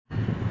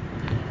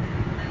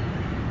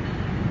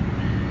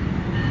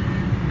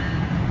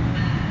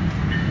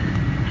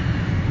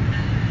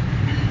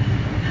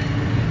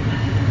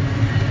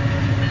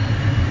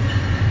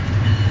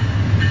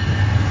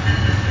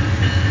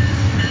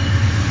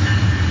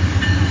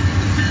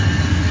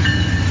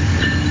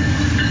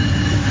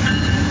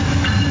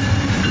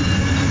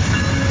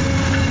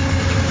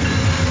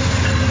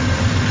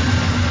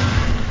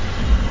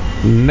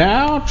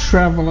Now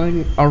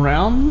traveling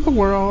around the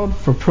world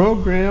for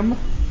program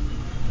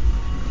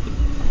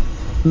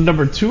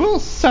number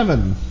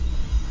 207.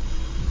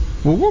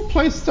 Well, we'll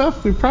play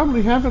stuff we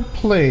probably haven't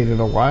played in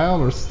a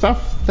while, or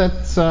stuff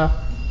that's, well,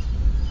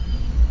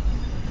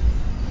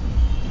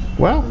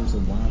 there's a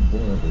wild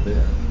boar over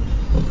there.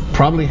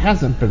 Probably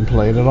hasn't been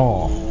played at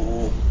all.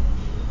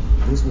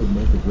 This would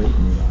make a great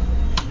meal.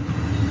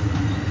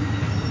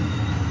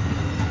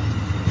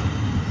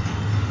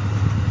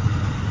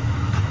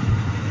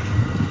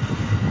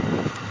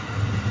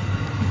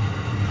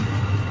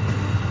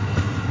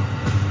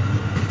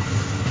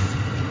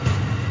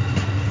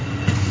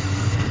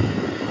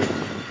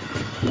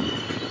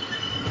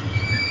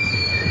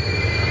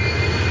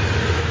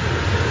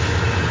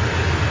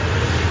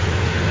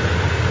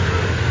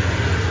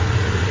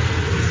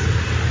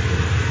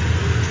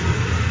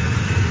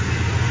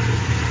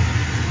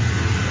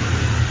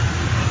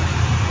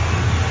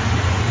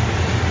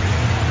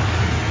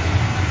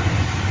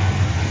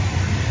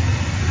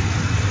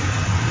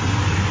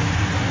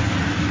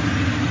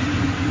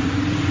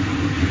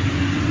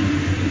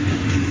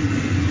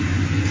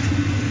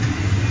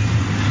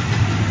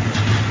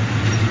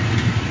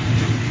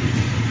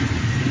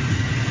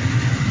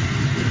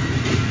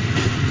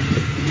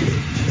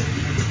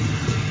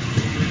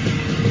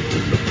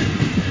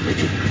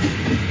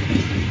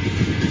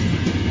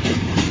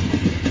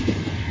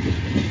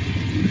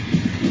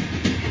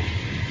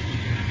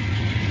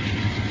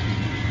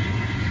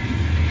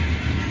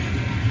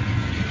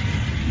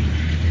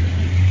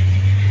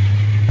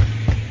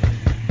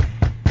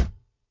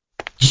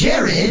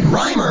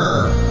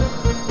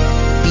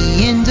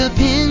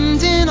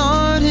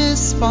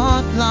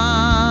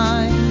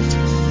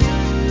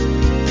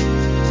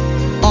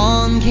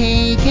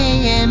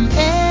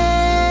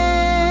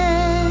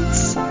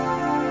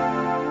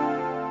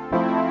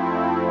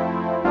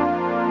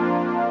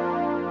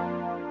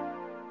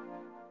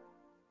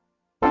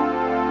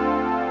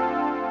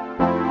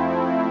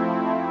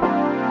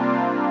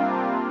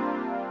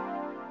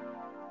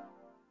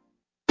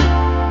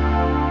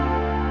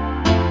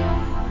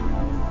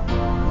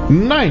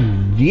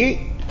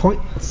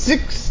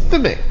 98.6 The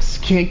Mix,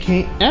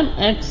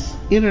 KKMX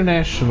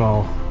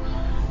International.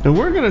 And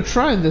we're going to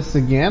try this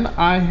again.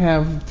 I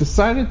have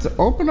decided to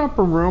open up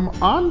a room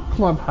on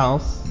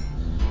Clubhouse.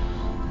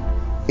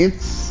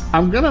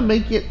 I'm going to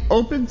make it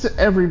open to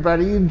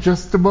everybody in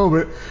just a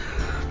moment.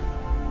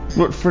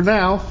 But for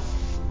now,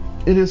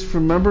 it is for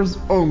members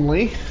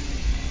only.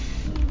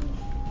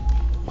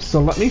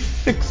 So let me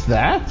fix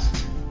that.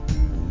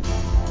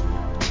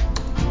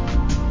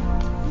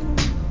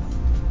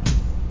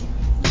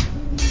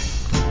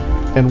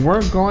 And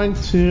we're going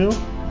to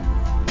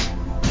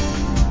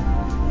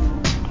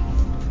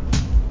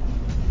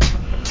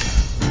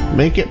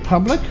make it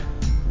public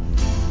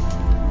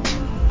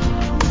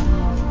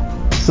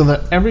so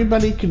that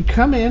everybody can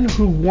come in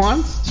who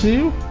wants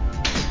to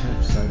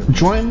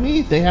join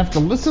me. They have to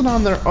listen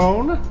on their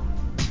own,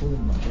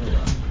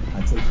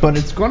 but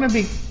it's going to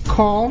be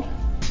called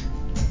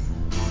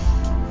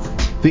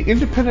the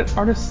Independent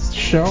Artists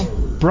Show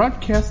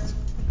Broadcast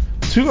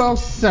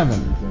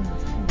 207.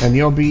 And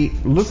you'll be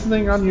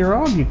listening on your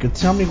own. You can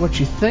tell me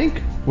what you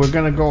think. We're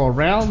going to go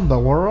around the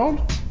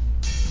world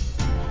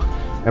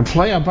and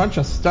play a bunch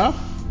of stuff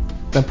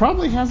that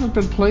probably hasn't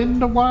been played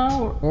in a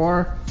while,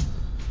 or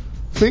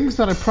things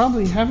that I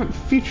probably haven't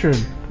featured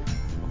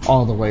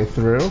all the way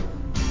through.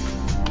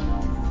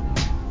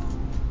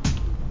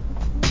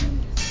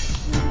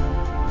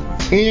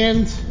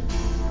 And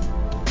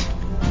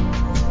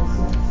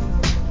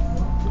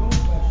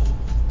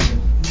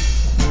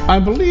I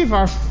believe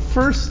our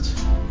first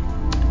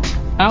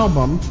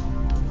album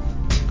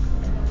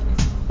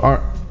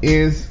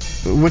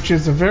which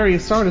is a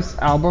Various Artists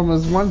album,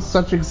 is one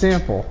such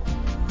example.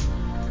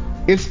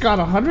 It's got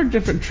 100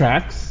 different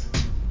tracks.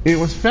 It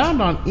was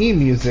found on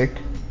emusic,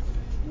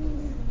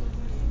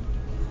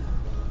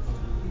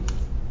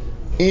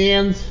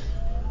 and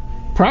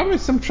probably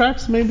some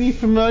tracks may be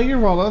familiar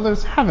while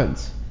others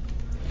haven't.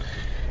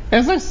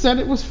 As I said,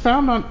 it was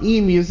found on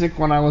emusic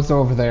when I was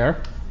over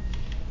there.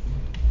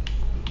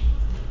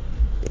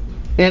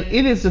 And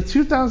it is a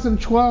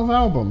 2012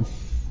 album.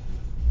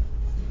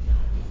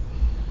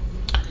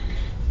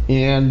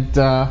 And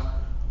I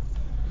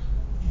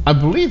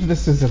believe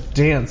this is a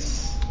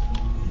dance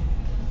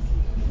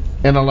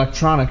and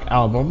electronic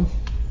album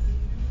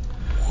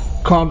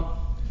called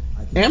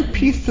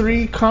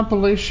MP3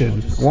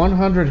 Compilation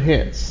 100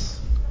 Hits.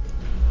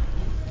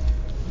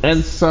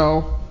 And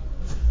so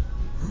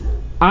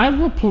I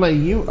will play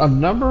you a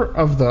number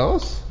of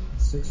those.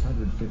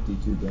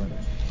 652 damage.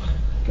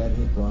 That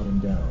hit brought him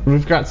down.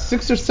 We've got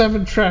 6 or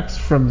 7 tracks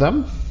from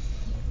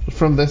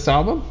this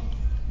album.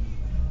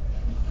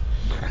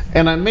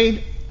 And I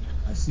made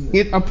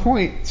it a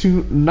point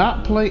to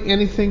not play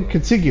anything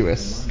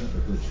contiguous.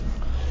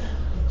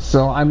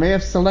 So I may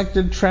have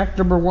selected track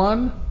number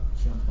 1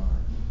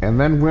 and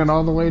then went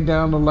all the way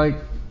down to like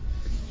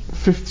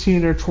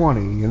 15 or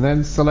 20, and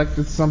then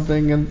selected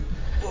something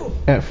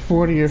at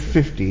 40 or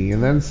 50,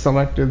 and then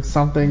selected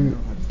something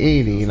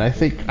 80, and I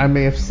think I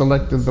may have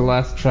selected the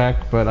last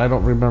track, but I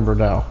don't remember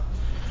now.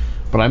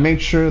 But I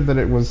made sure that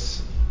it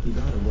was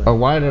a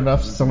wide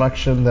enough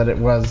selection that it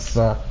was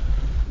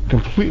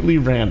completely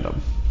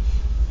random.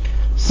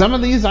 Some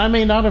of these I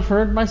may not have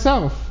heard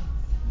myself.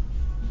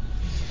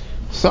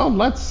 So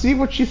let's see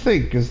what you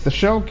think as the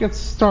show gets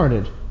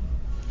started.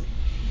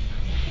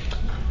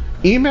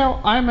 Email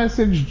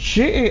iMessage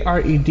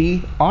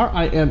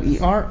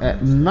JAREDRIMER at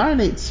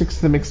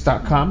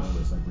 986themix.com.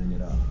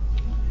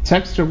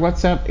 Text or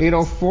WhatsApp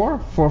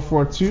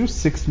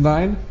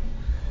 804-442-6975.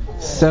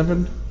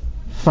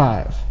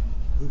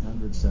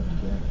 807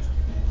 damage.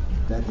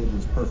 That hit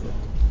was perfect.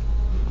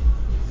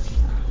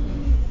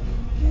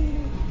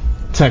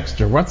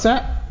 Text or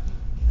WhatsApp.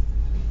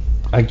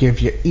 I give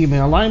you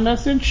email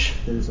iMessage.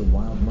 There's a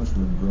wild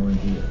mushroom growing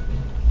here.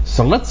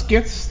 So let's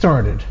get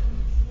started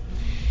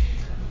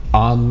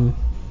on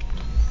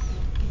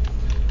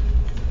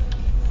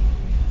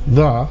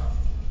the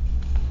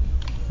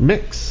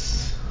mix.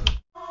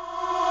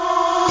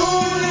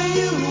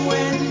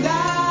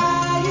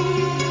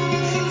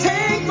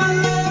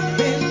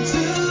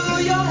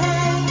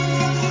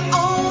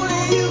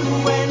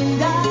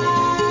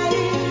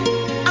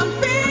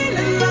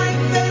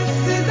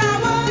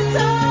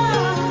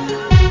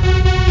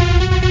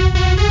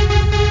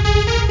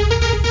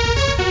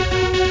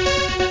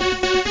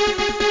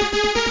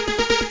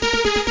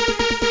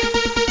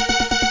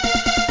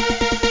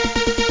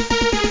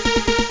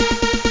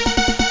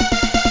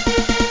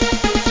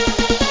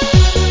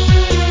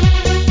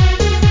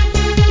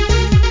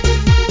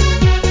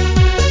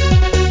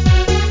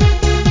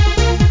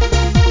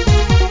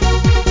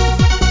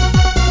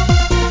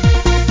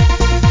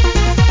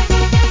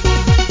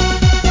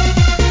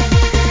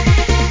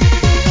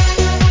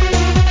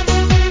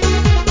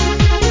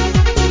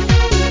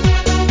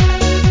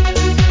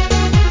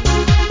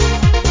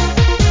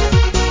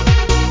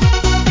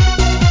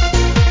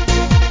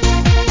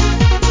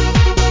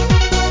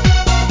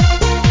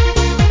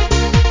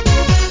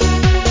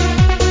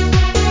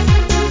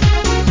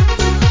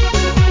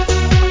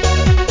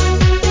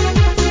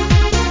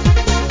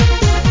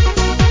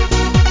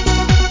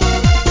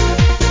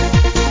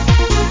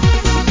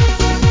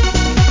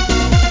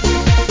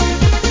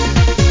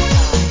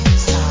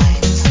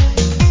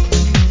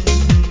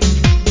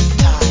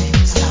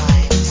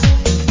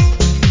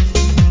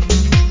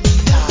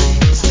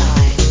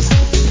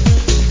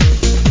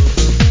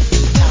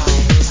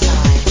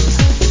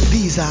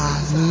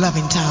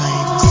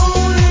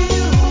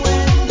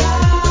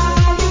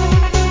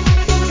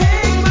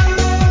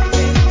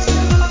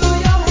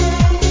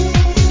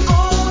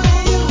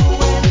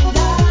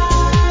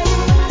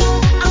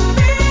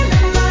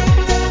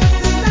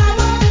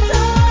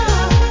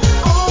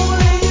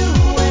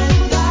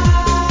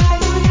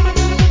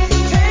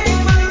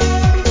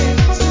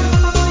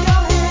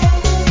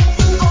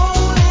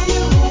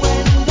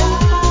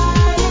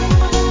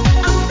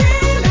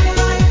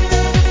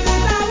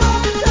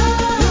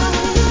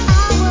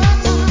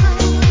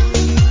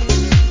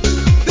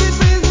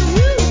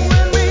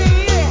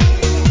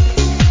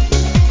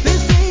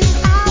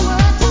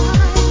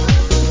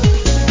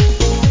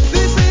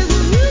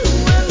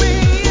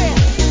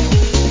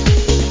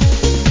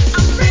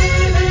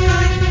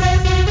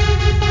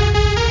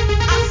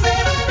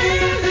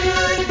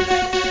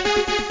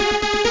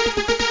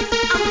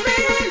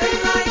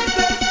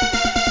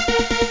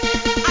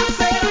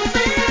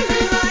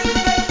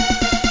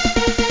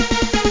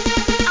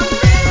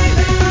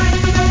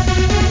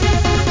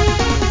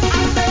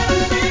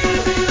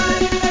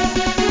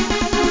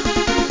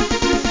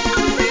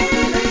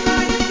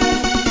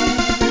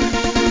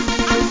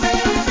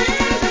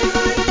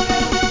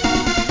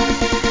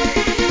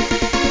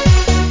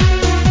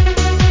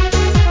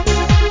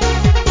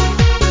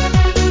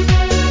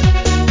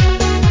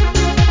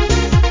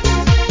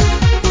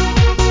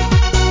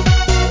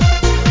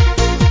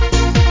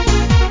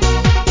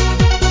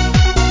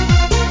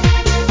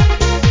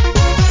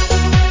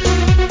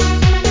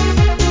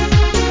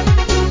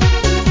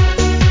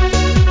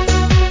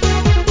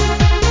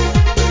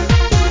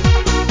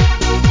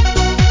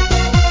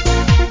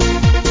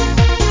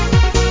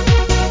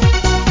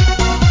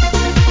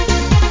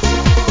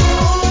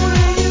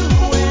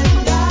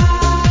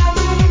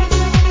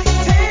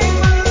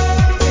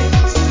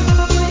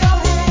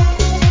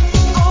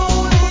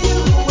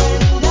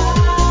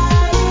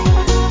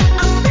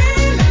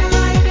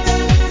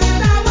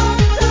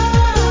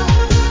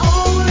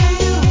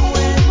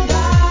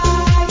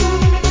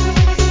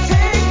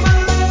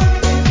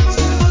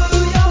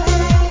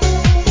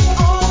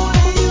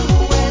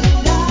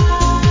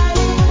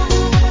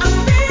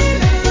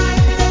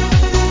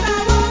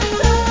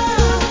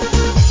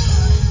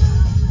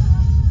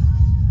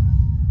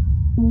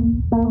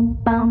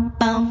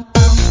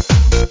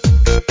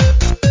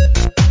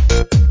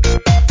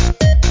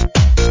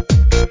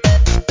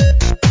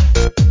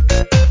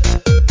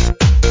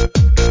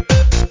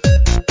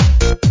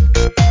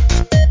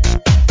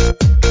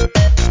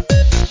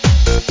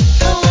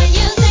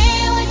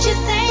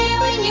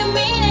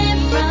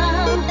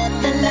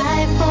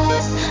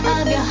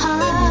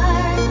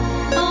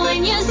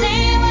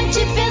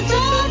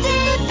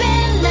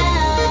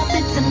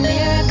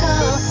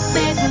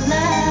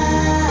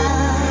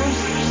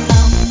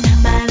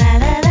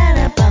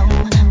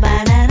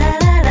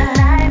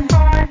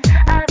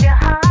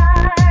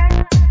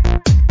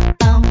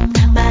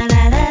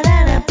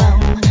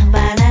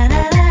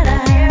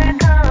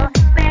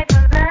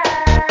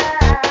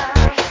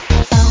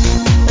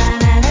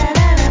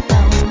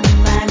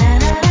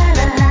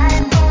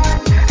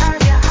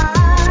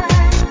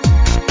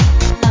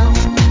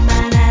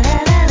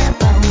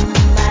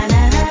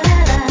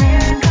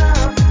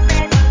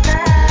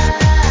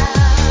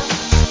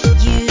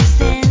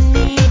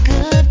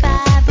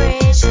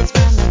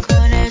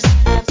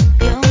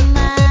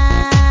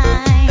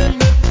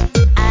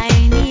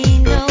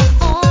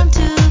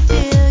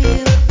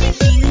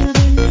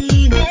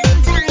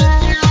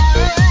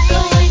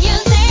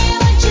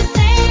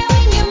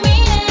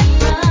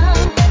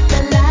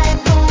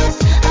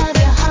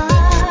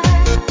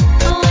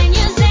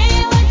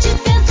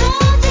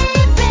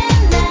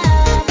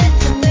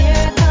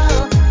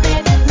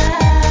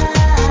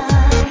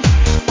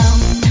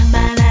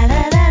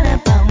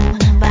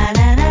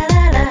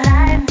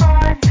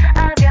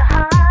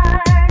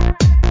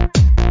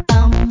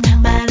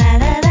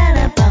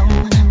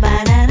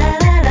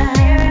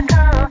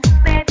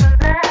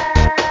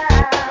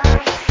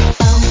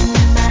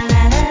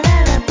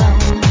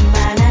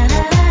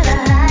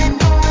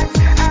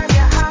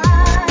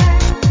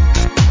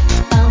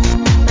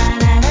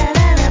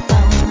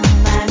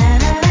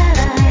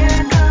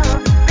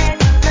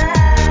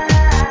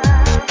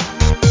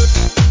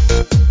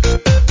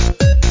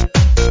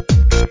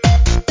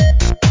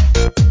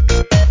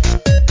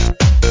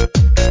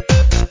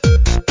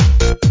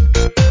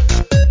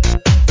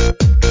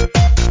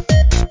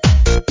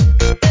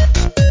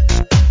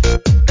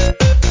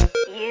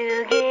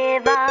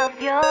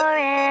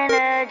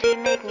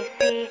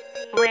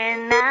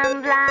 When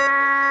I'm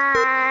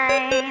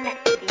blind,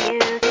 you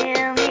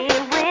heal me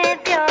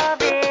with your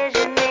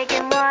vision,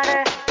 making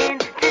water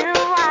into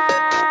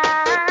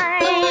wine.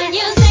 But when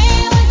you say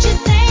what you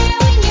say,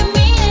 when you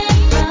mean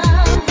it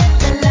from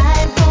the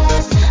life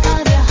force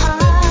of your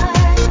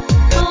heart.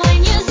 But when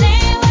you say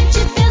what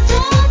you feel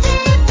so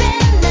deep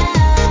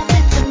enough,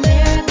 it's a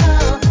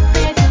miracle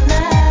made from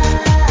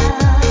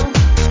love.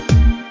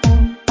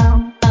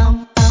 Bum,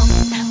 bum, bum,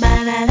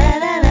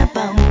 ba-da-da-da-da,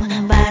 bum,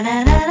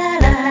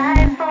 ba-da-da-da-da.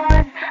 Life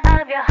force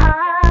of your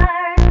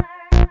heart.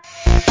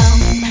 Bum,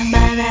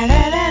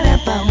 ba-da-da-da-da,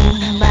 bum,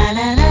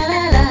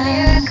 ba-da-da-da-da.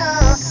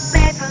 Miracle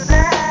made from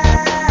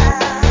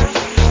love.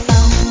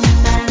 Bum,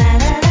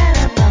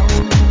 ba-da-da-da-da, bum,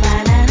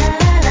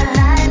 ba-da-da-da-da.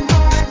 Life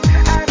force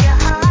of your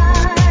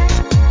heart.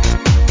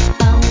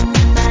 Bum,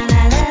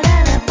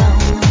 ba-da-da-da-da, bum,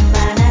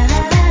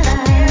 ba-da-da-da-da.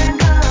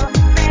 Miracle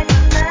made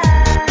from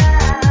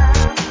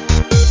love.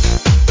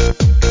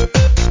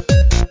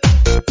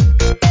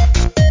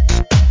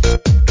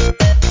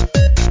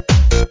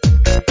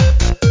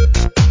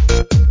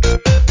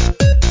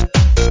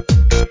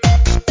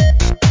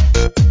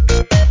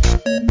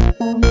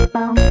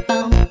 Bum,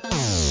 bum.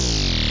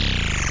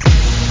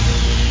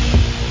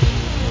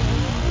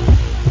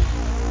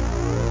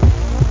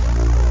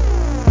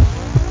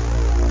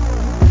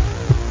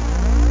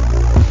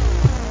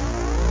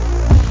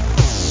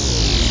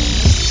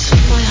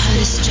 My heart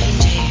is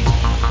changing.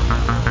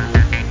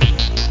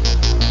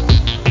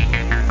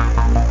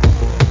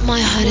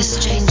 My heart is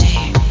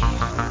changing.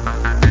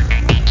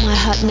 My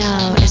heart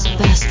now is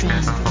bass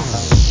drum.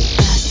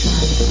 Bass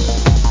drum.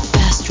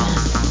 Bass drum.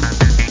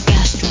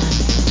 Bass drum.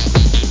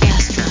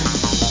 Bass drum.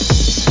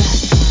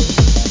 Bass drum.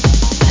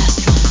 Bass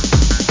drum. Bass drum.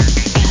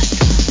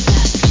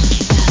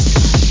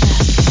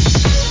 Bass drum.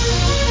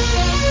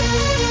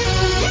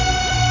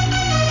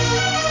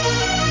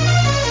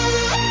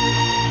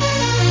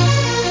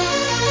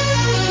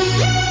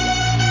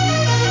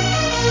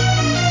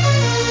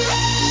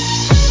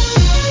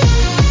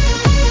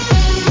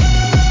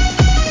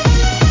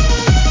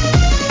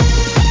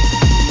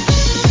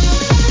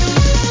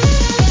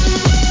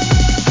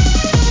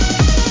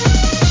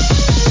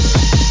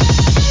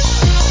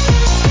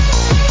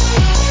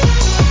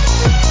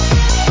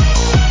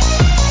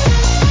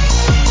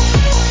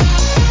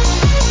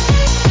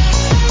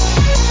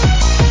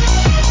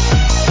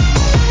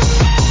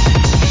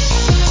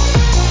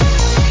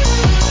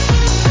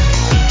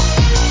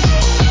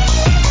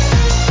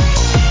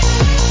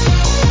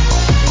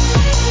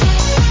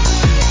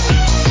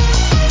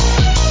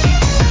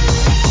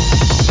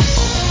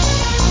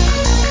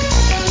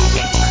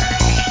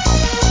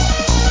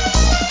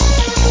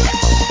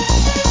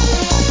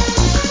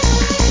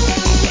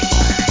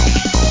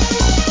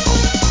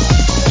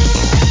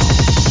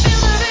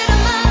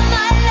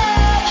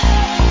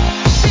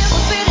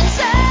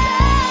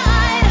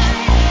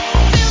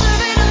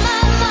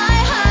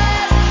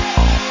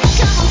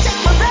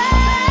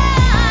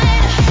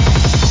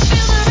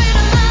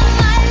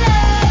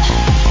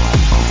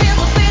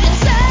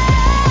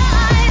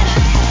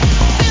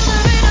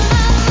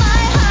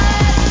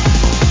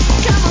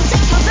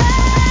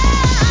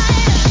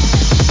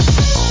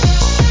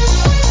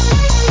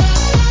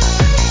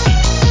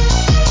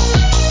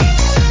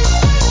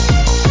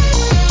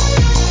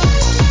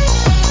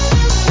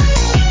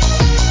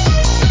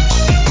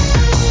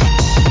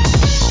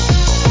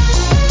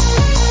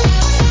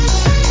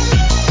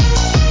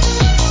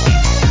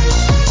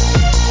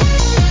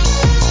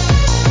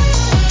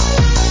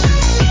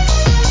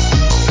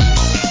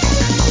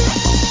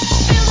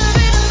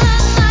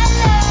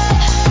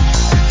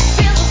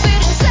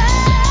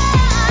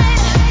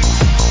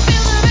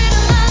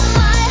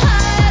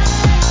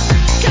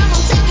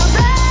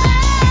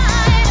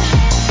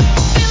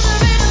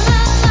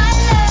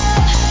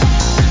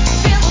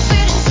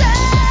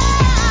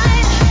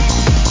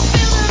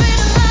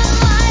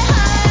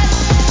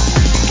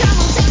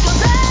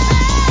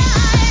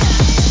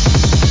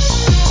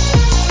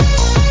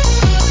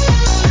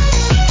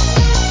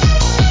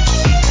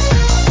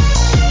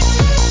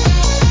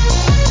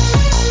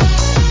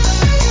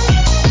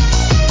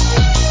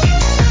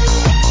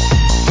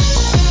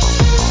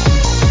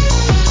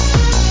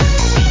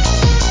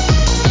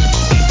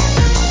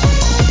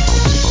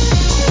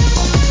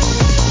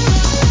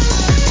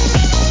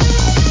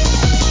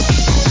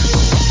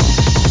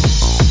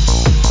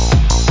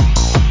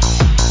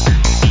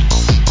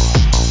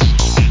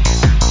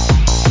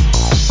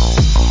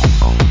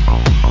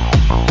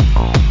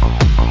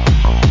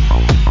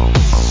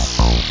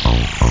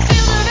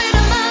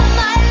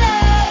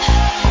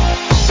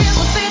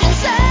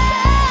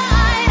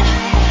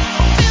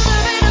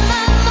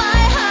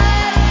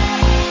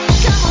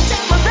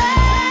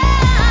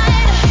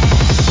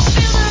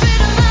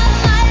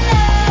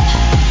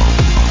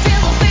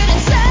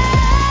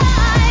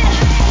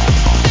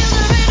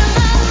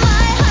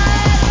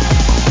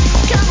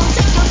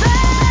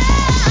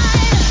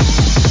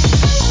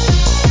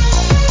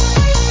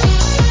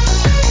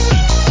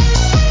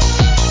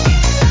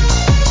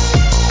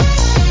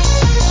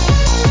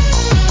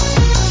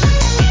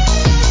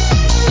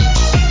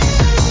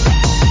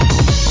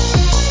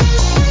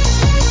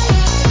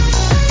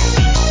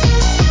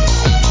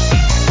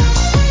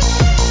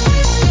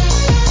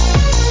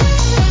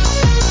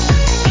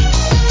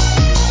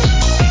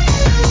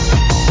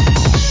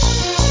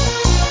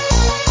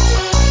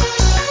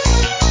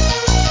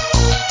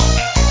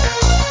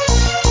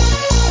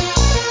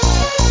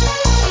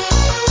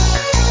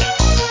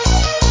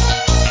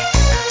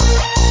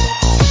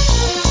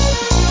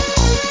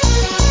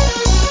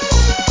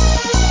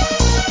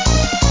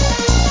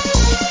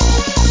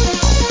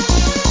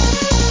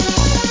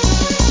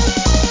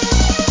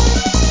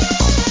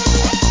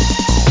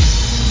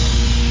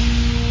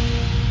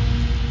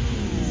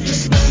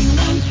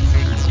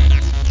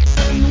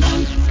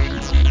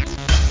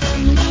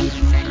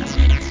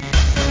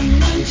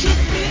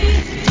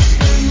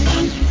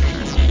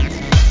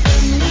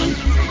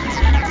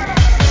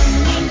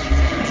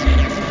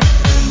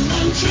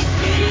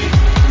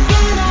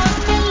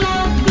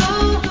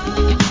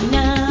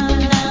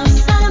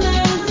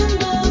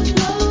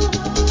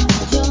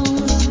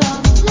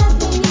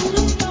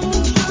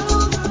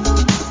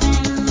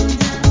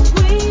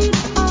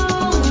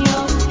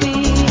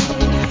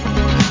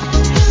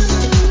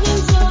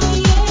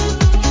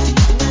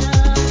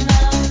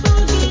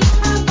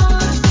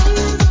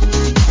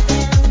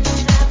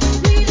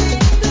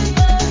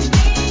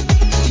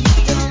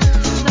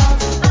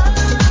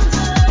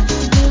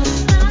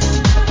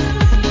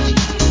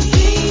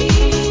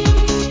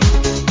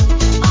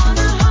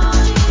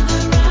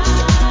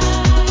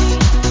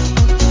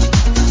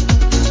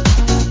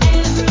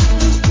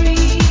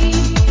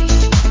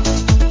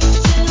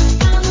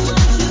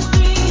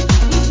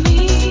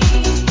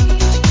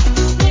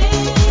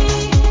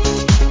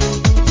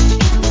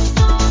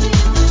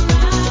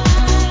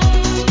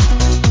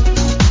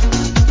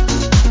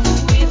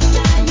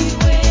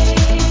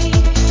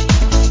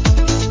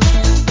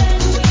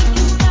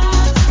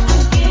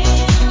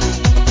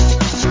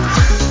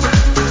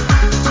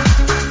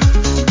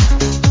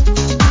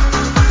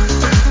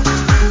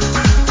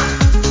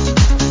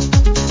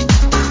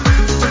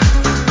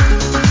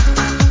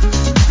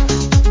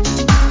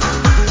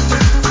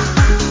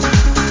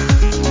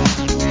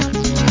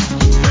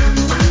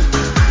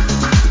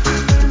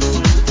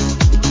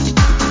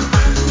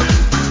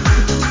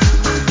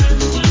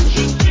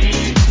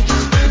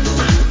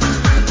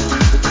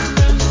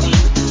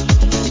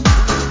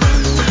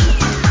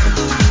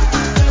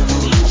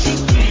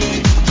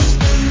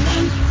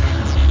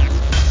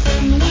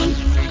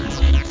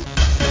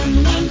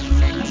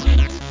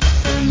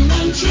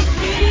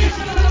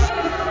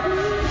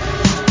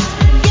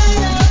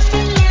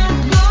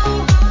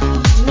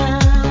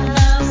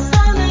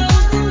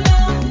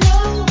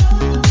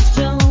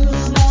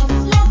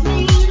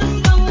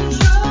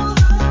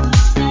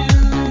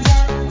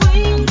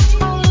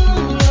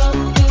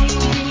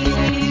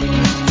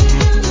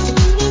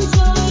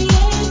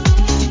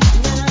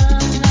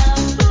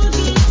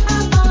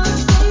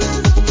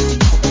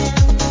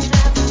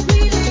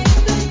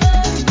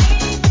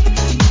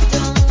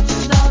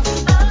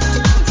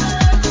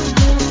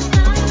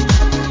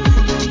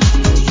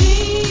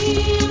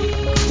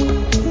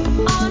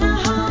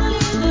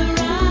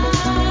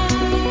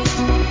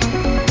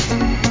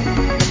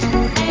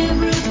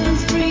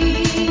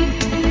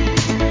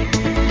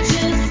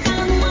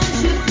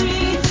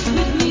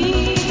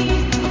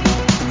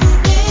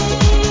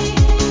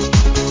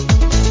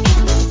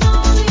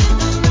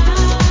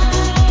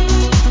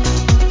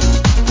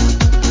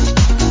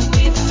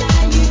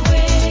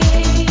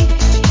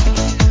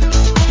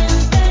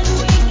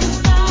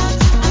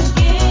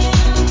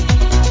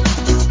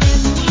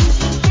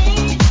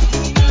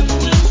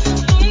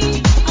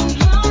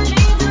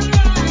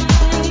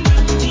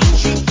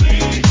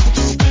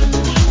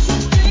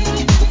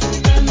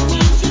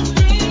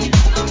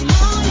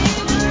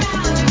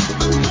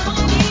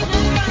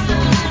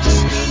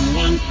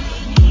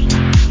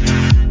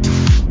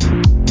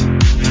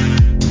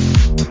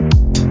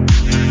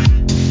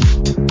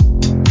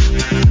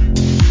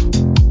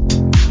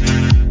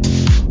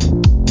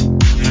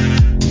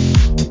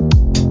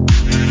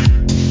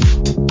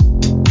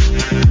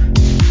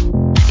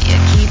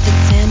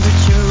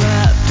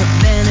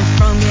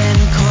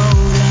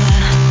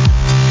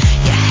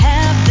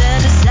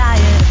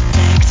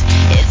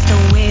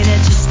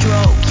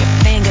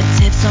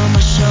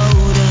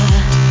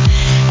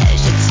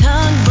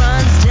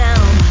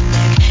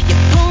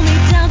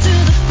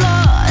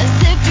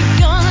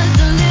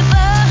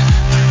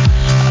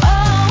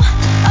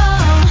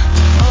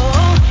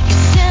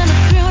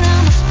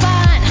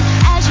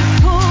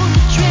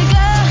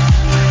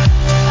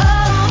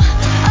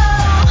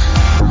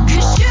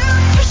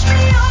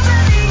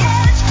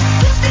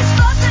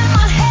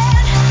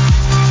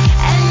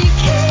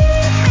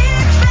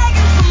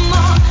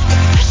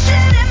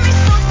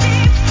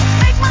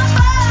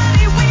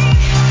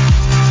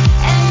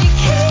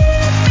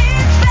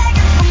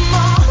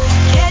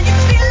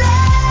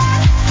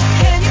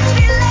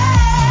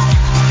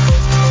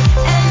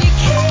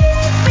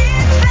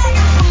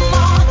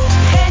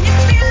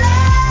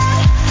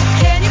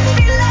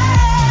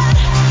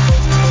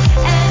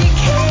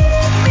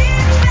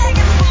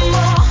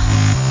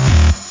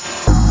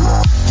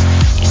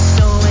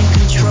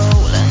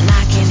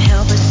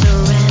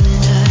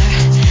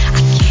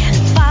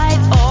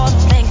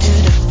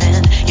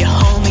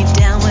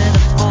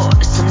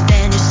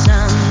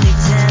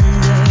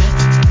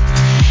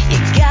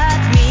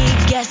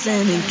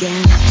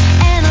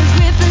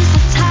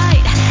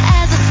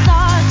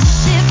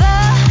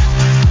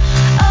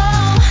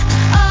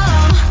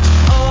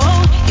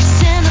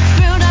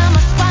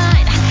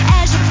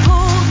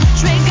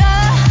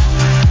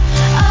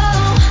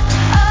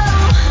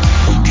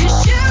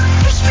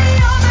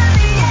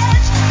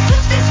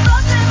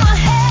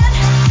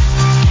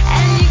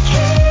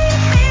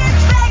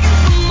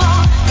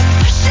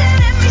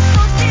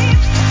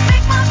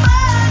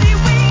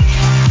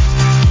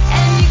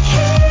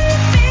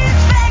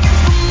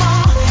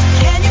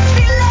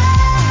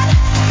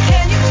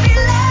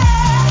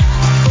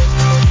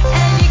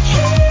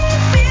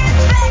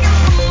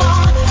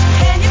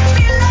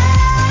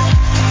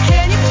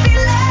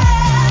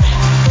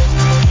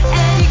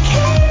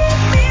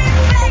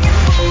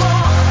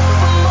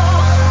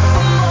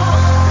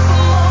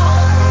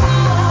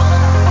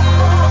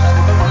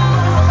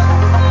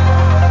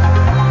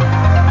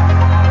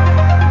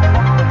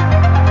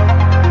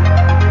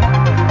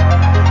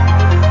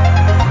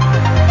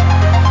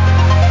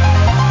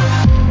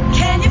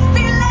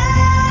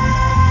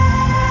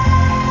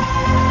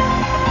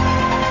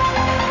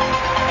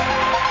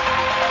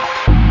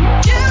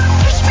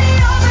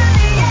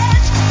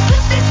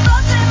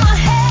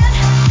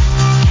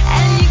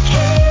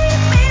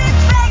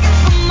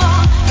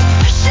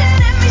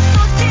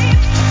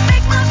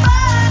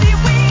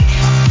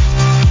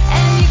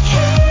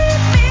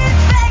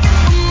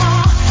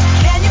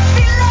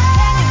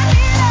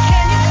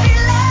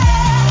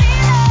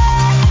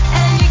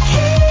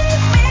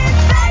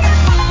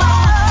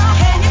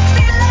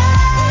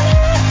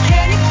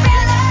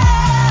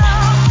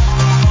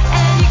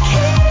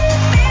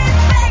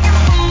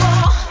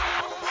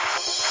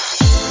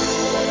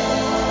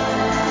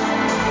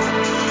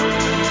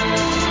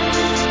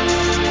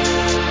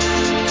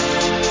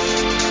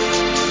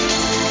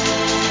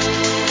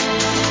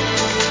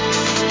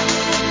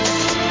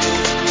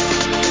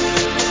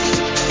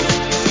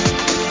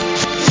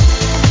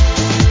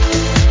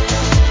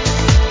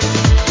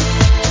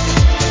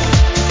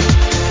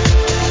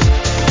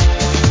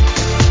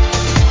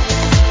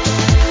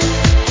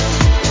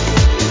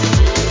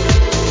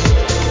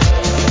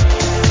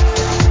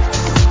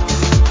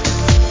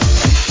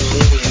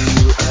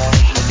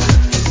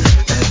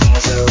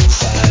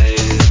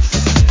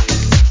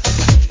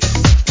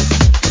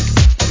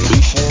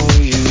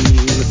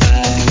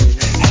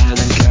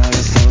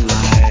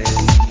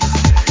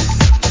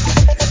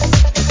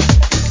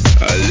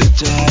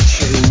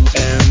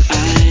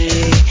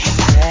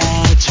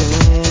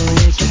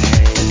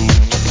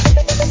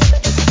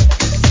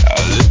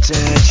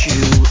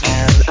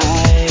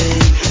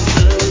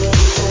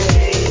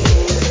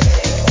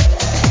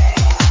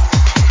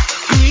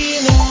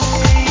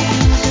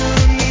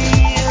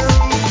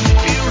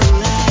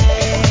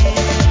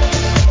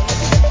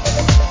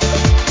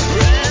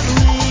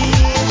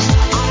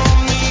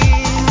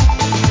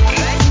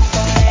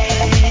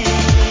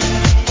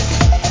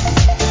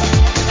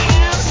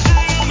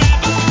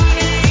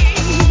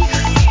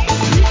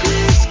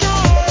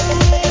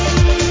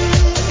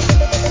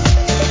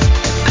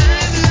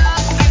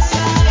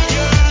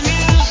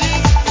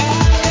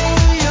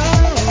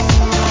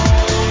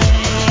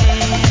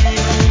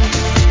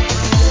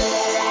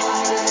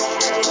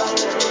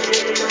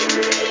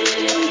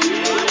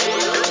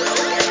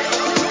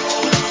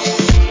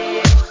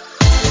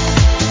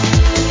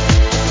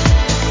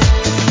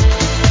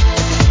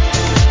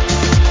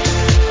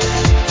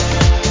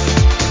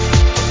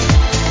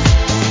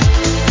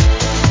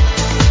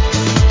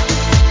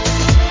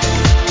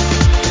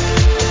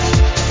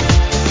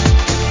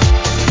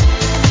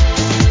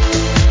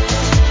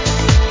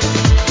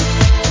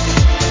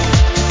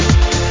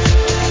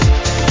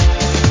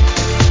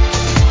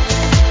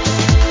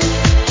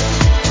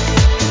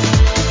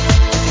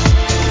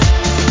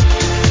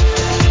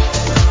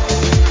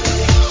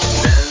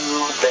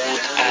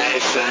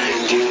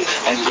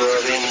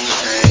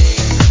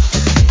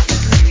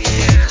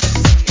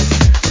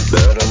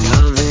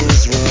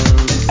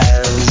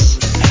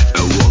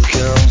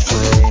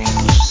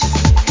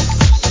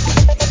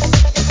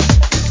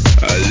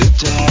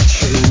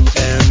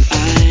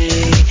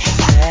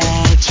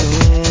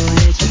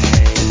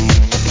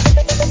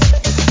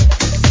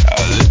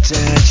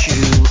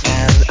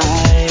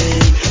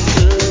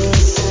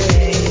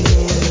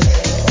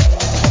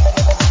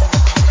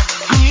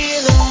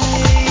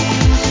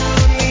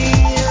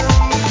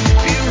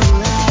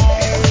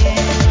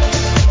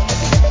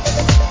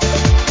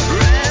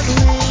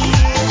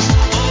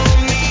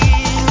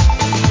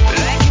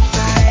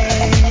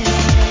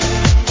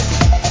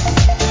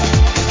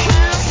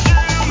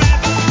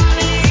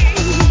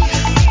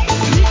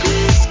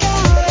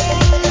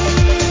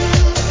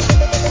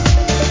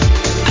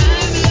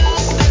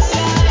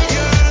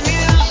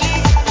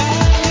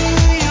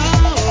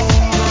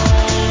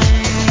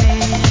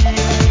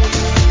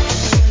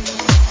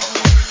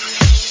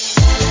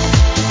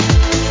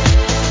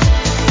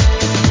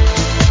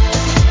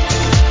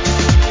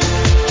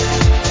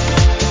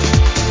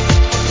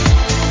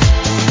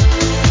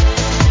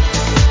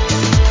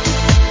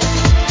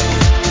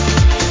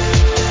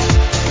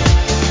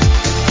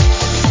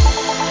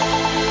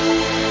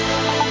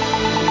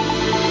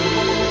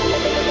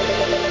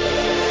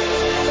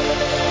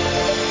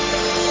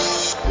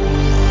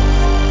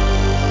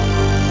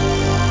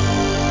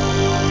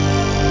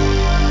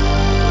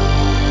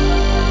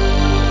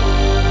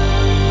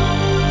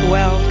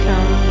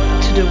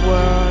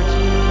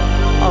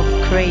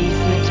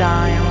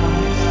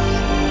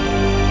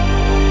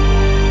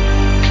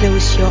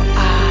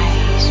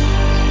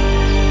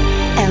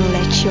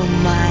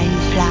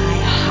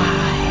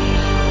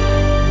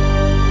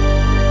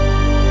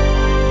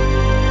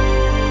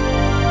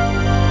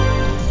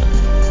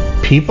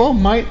 People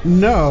might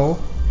know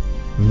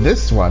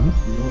this one.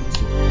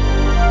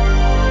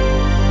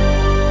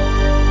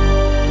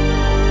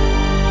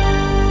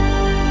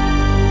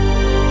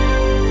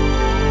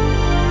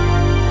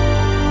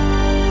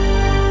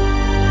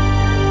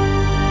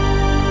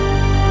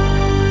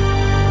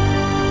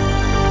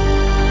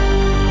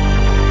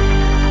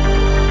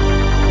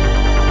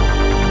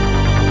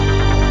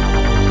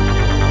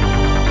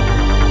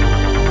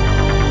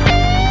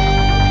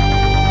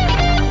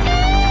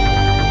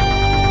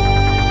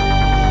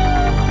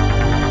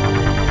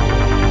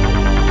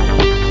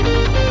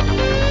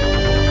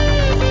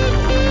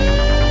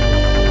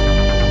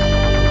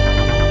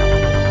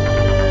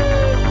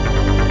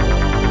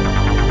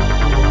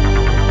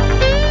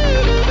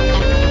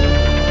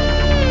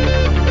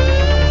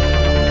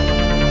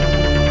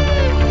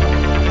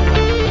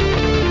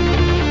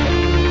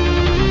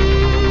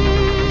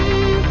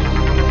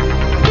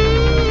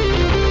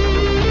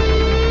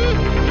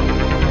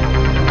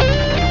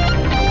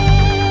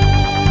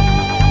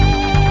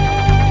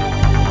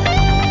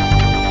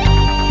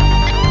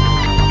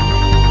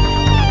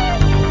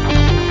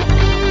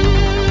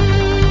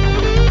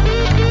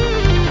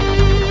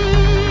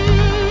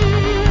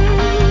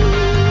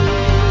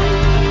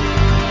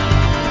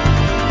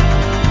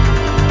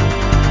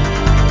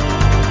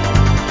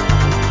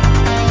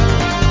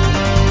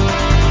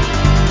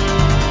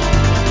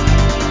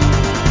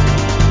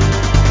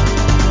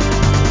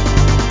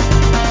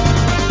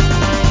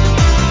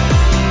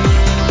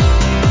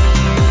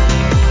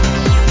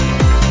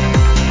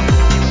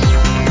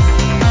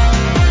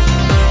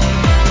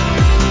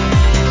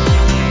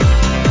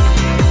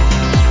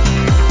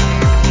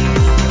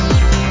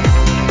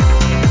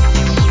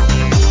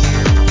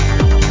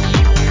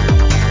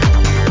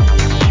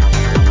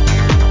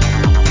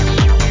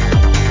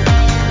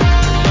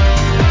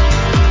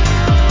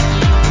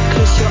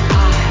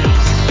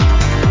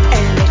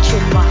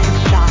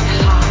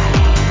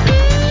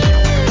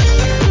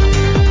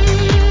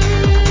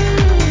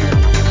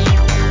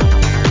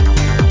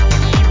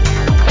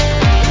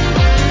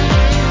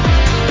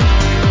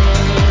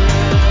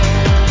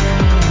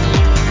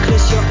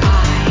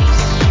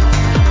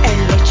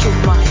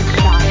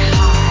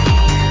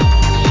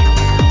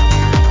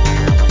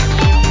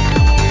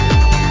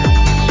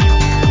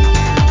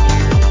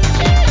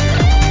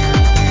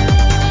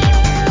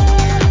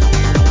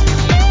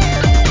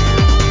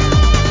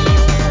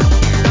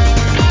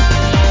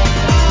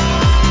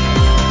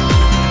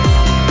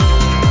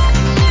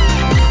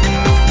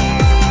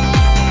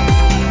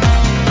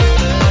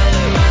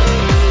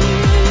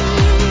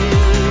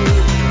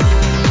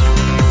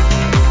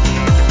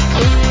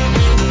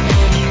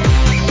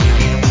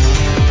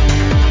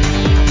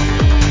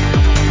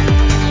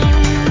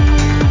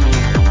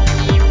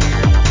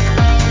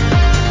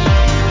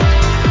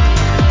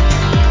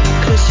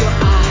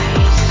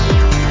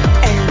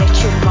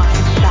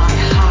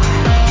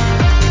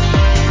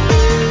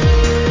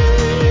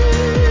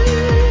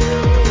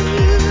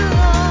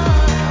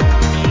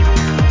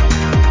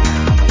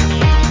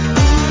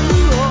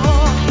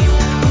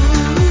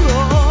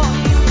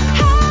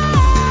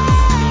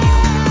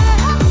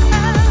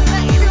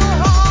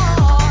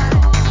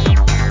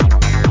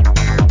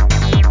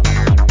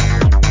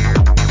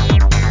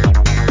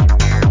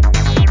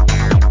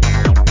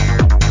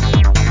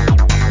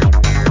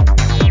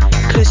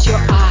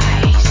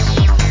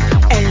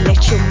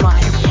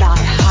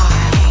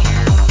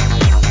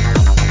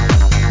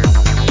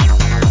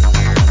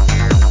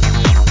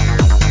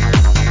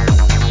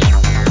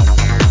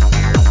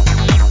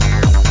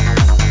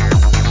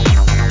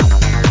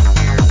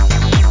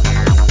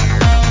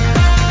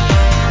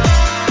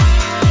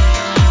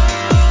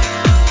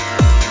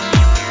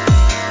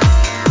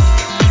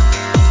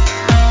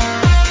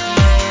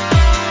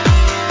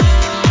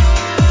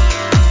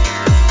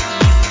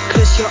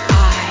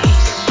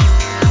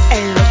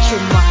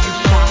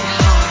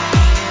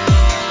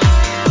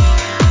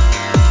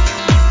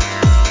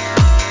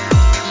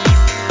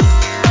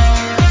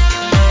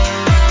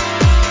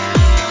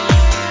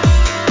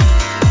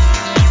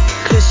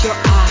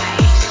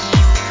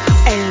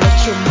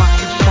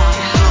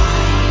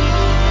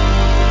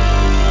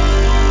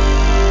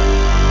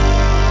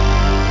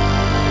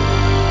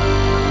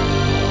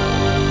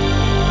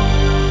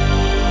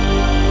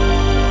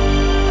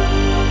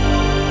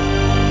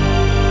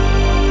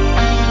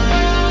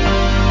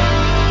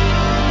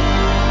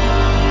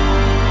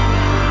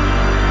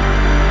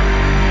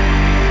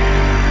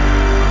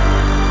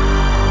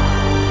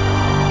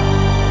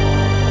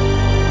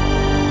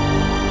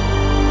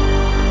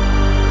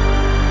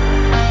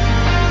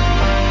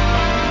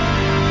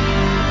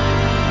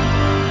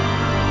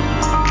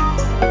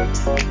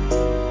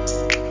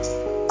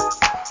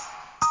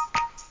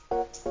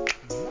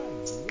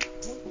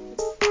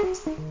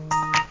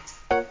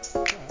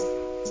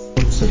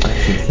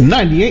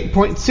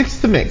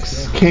 .6 The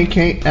Mix,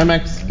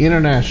 KKMX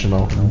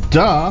International.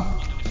 Duh.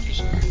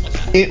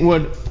 It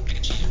would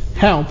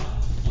help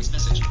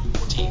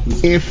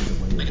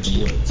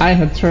if I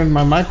had turned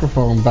my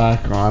microphone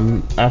back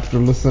on after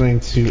listening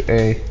to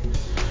a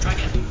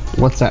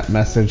WhatsApp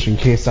message in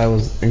case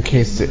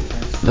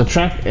the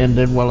track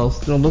ended while I was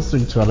still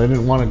listening to it. I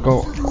didn't want to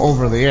go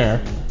over the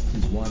air.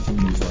 He's watching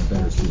me, so I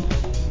better see.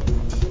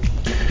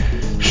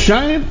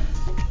 Shine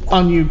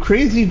on You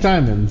Crazy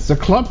Diamonds, a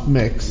club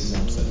mix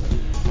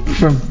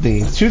from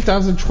the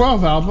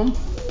 2012 album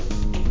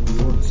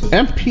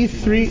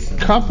MP3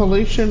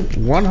 compilation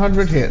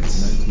 100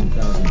 hits.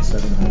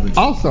 19,700.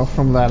 Also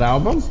from that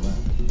album,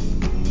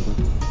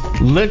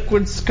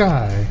 Liquid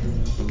Sky,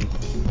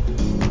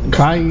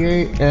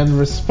 Calle and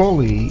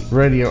Rispoli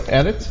radio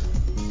edit.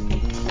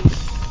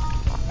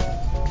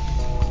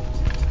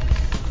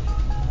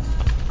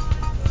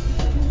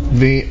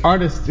 The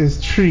artist is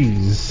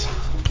Trees.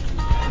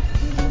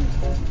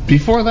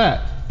 Before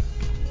that,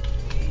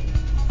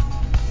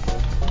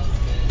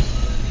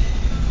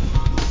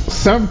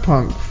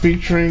 Soundpunk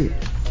featuring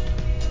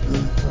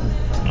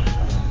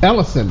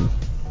Ellison.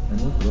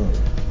 And look, road.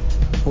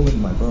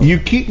 Pulling my bow. You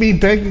Keep Me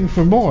Begging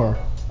for More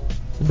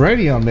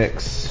radio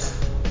mix.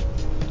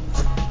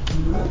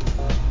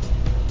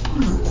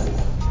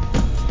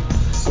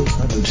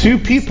 600. Two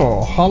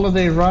People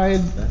Holiday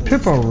Ride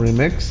Piparo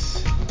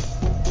remix.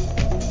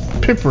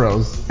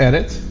 Piparo's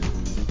edit.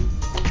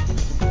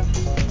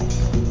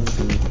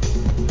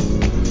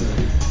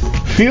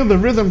 Feel the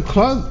Rhythm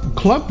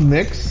Club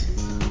mix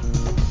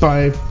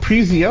by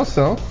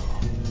Prezioso.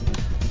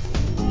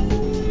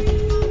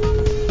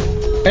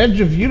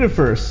 Edge of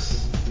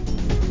Universe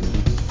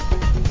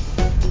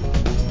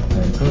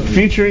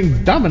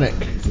featuring Dominick,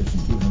 Position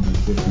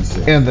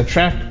 256. and the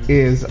track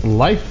is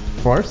Life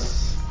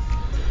Force.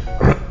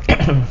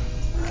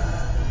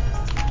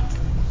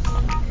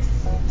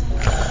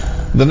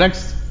 The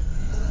next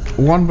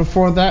one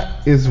before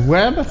that is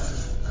Webb.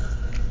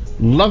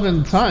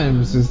 Lovin'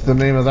 Times is the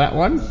name of that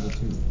one.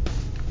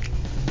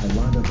 I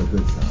lined up a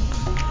good shot.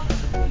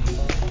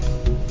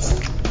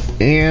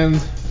 And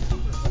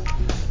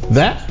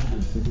that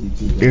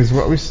 52 is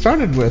what we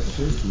started with.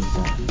 Here's the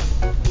attack.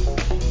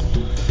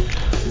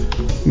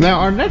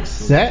 Now our next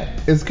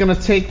set is going to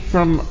take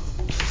from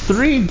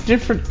 3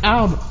 different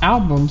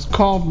albums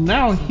called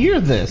Now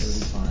Hear This.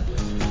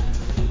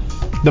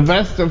 The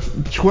best of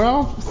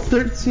 12th,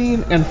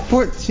 13th, and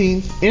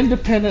 14th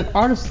Independent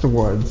Artist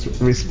Awards,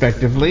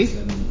 respectively.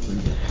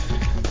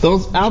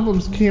 Those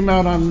albums came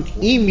out on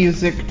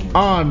eMusic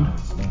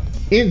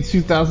in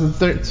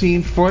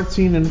 2013,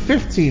 14, and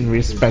 15,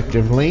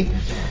 respectively,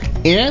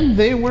 and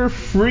they were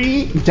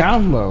free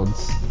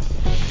downloads.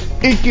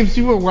 It gives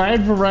you a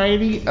wide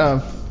variety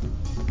of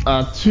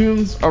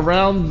tunes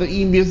around the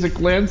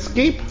eMusic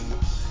landscape.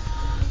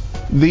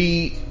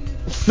 The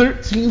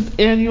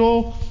 13th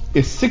annual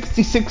is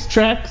 66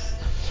 tracks,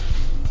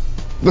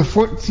 the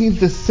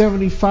 14th is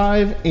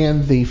 75,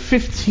 and the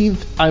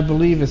 15th, I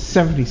believe, is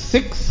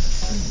 76.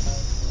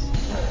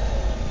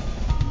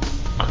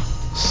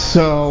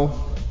 So,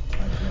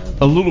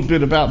 a little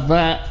bit about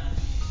that.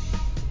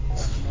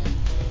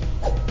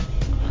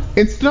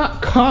 It's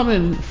not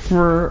common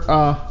for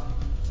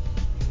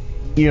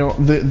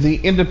the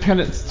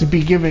independents to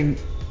be giving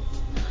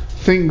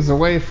things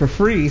away for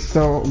free,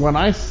 so when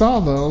I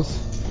saw those,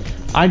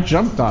 I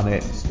jumped on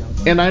it.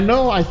 And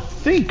I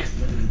think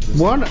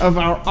one of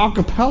our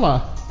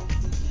acapella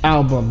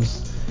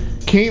albums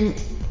came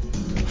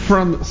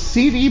from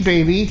CD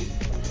Baby,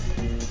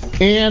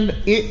 and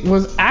it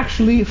was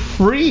actually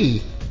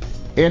free.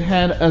 It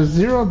had a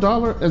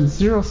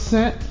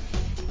 $0.00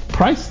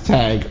 price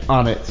tag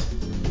on it.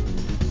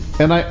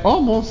 And I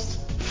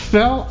almost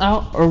fell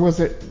out, or was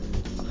it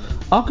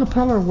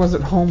acapella or was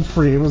it home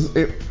free? It was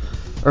I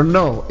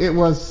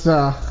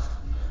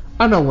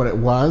know what it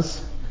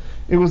was.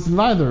 It was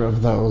neither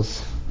of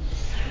those.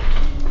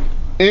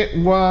 It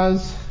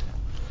was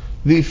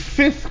the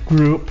 5th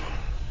group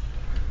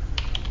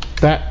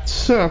that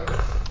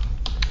took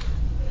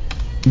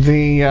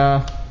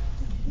the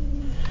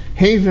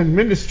Haven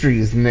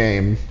Ministries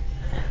name,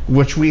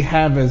 which we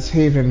have as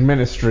Haven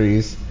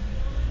Ministries.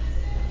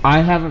 I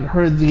haven't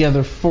heard the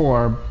other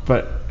 4,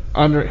 but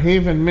under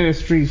Haven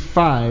Ministries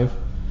 5,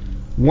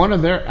 one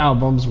of their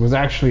albums was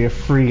actually a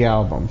free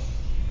album,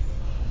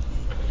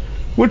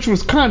 which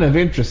was kind of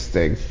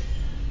interesting.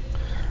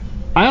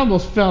 I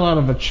almost fell out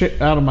of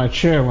my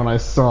chair when I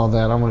saw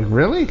that. I'm like,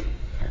 really?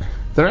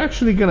 They're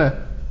actually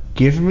gonna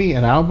give me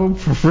an album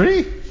for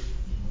free?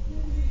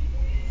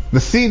 The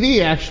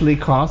CD actually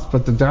cost,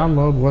 but the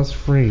download was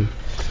free.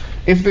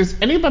 If there's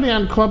anybody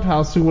on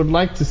Clubhouse who would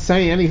like to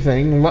say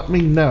anything, let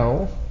me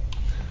know,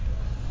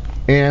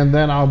 and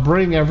then I'll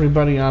bring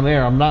everybody on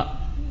air. I'm not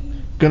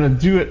gonna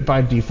do it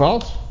by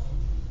default.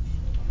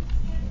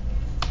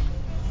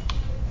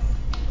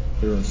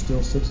 There are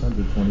still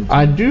 620.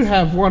 I do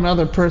have one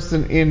other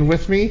person in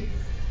with me,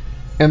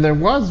 and there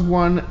was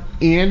one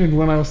in, and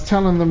when I was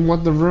telling them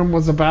what the room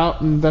was about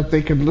and that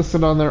they could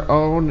listen on their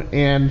own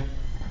and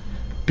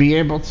be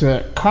able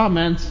to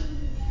comment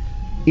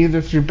either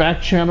through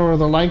back channel or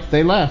the like,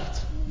 they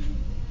left.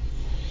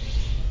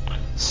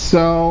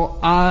 So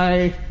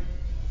I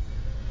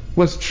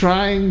was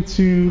trying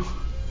to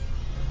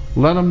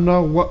let them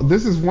know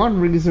this is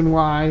one reason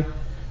why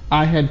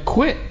I had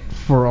quit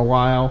for a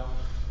while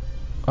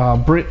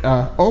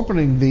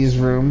opening these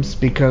rooms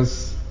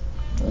because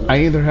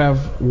I either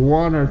have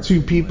one or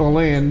two people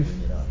in.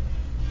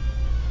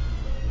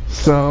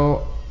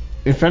 So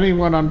if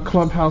anyone on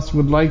Clubhouse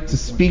would like to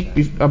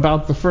speak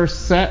about the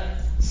first set,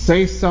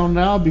 say so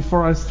now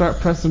before I start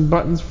pressing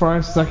buttons for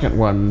our second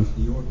one.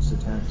 The Orcs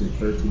attack did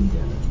 13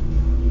 damage.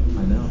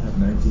 I now have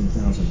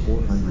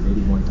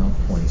 19,481 health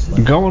points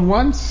left. Going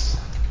once.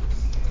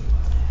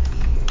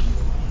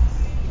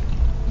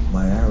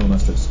 My arrow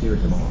must have scared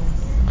him off.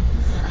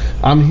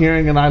 I'm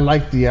hearing and I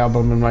like the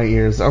album in my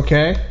ears.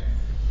 Okay.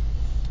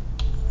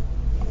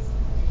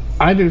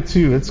 I do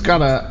too. It's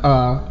got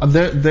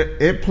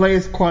it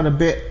plays quite a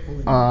bit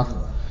I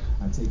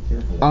take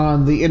careful.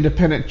 on the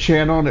independent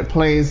channel, and it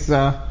plays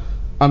a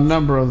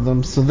number of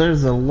them. So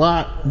there's a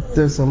lot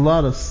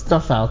of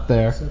stuff out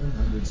there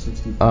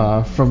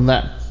 765. from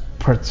that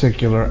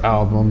particular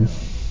album.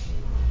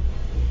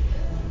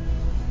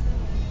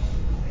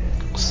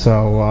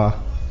 So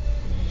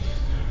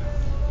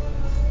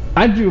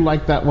I do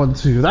like that one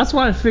too. That's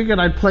why I figured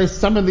I'd play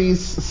some of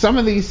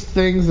these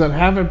things that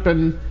haven't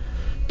been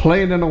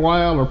played in a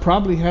while or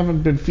probably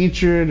haven't been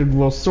featured, and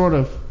we'll sort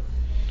of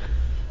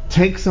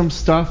take some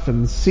stuff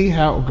and see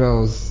how it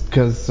goes,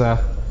 because I've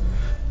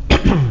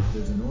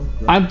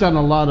done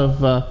a lot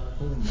of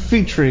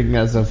featuring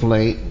as of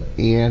late,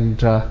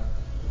 and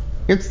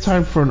it's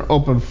time for an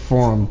open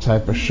forum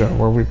type of show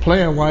where we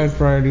play a wide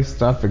variety of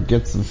stuff and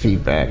get some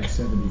feedback.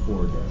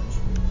 74 damage.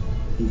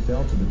 He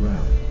fell to the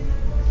ground.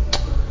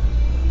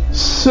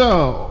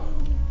 So,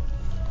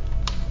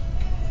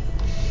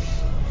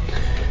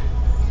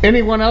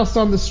 anyone else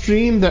on the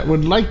stream that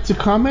would like to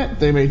comment,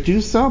 they may do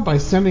so by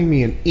sending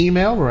me an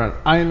email or an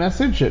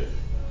iMessage at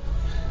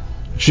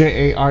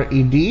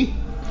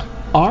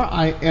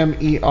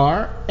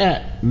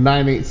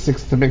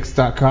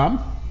JAREDRIMER@986themix.com.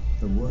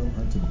 The Royal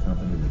Hunting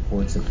Company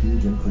reports a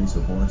huge increase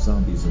of more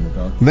zombies in the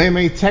dark. They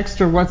may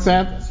text or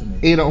WhatsApp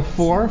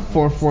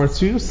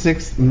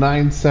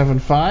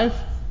 804-442-6975.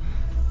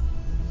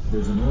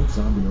 There's an orc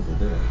zombie over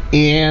there.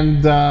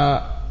 And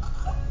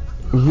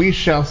we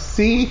shall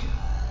see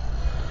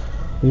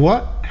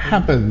what I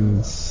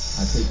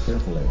happens. take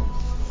careful aim.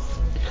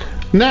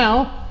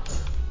 Now,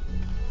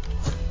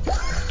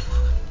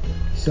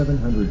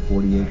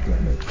 748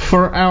 damage.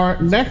 for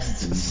our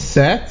next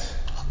set,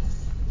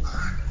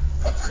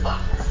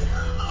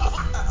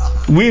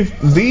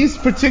 these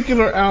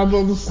particular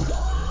albums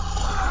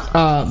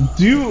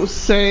do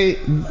say,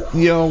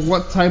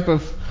 what type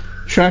of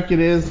track it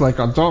is, like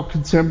adult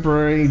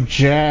contemporary,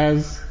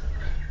 jazz,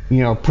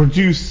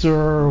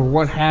 producer,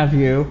 what have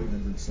you.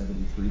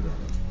 373 damage.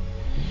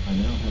 I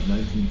now have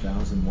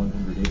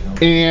 19,108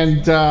 health.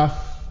 And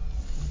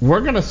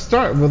we're going to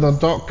start with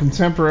adult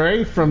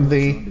contemporary from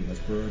the Zombie has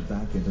burrowed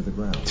back into the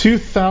ground.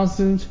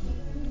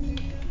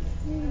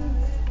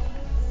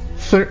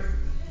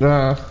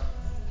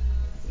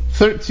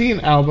 2013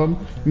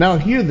 album. Now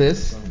hear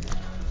this.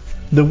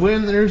 The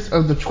winners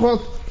of the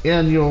 12th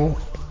annual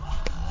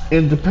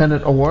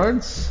Independent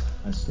Awards.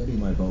 I steady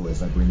my bow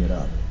as I bring it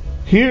up.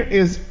 Here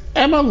is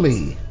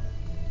Emily.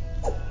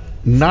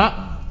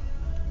 Not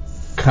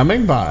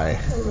coming by.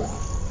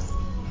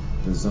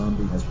 The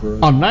zombie has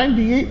burrowed On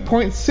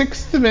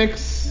 98.6 The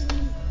Mix,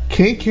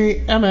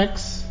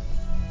 KKMX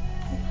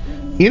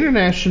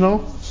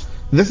International.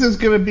 This is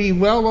going to be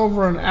well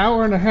over an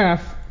hour and a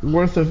half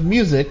worth of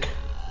music,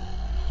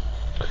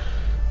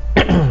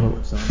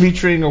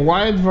 featuring a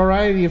wide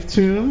variety of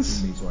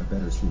tunes. me, so I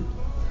better shoot.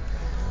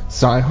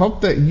 So I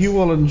hope that you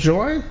will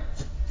enjoy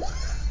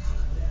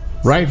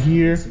right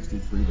here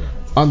 63 damage.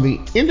 on the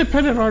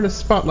Independent Artist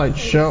Spotlight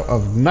Show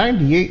of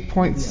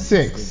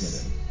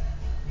 98.6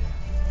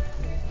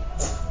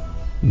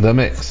 The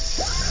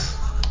Mix.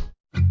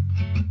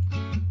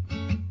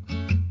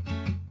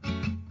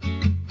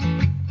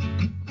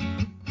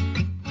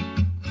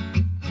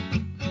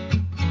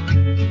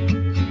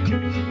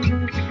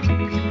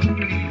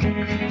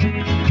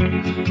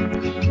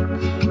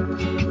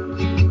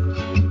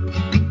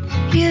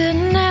 You're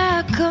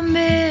not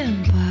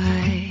coming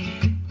by.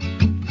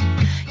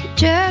 You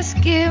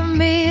just give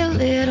me a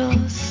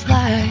little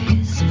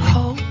slice of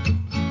hope.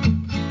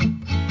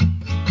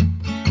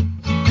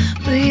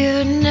 But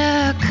you're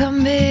not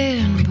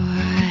coming by.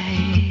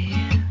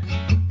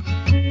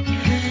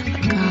 I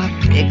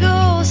got big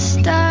old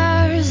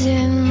stars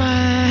in my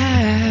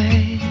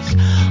eyes.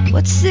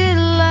 What's it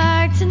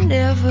like to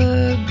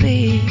never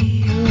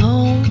be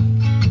alone?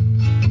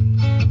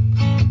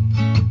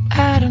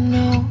 I don't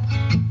know.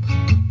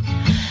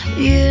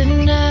 You're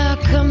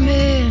not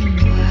coming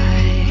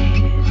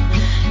by.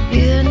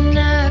 You're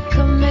not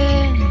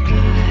coming by.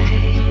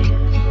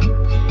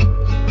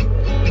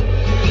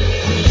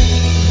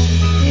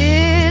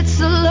 It's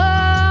a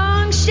long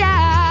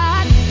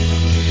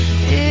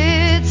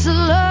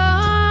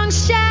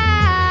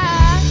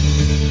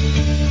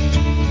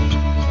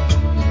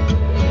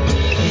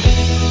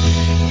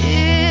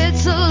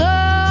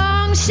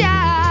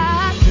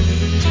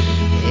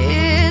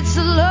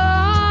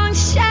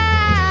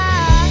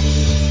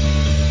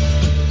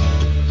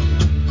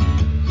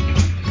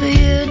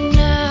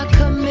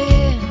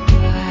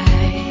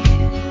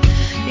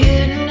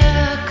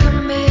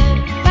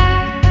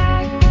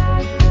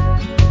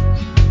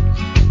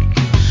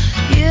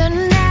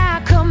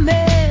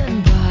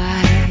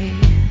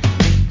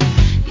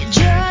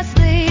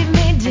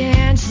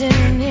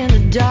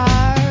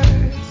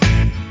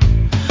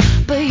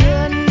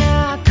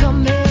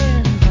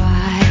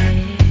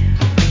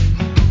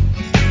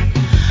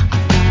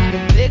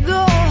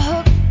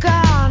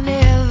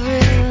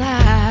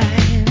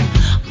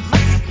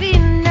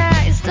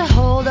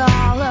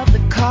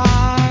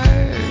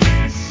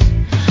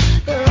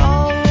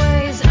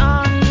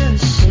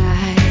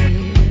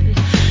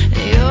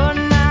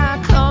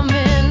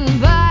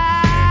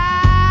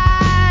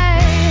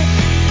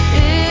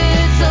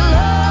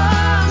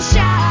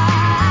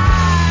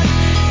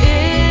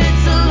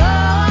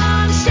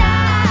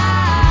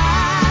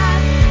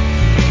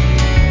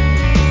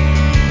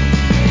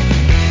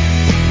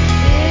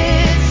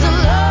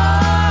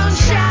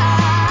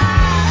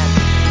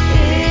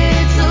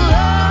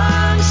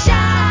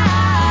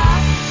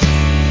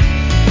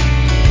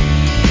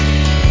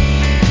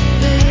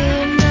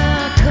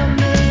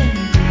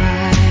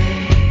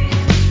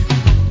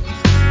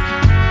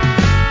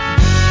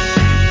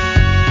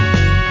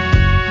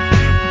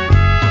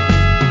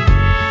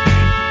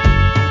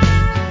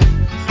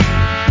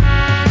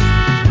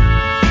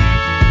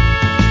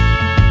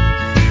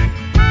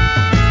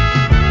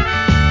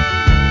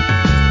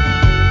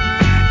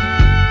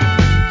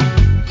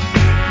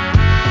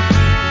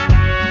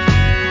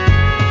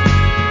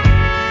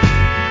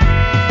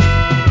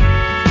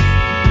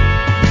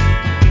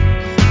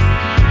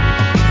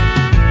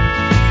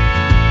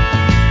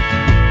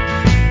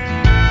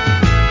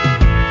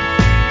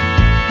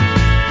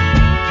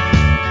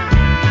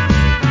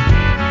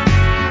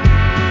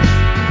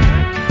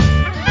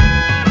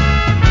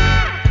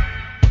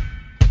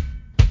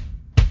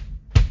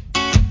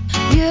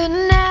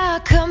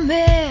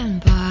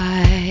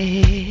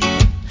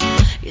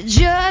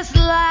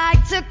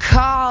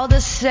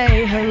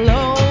say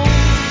hello.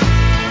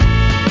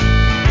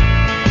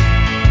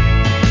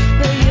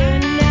 But you're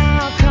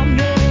now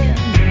coming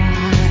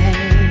by.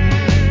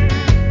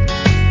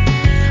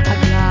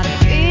 I've got a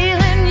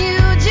feeling you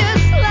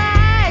just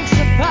like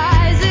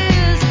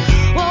surprises.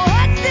 Well,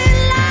 what's it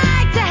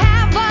like to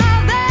have all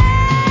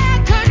that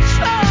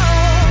control?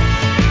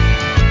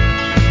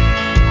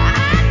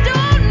 I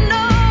don't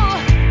know.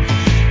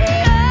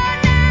 You're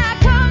not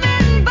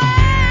coming by.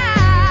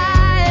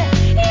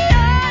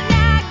 You're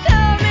not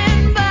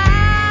coming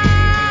by.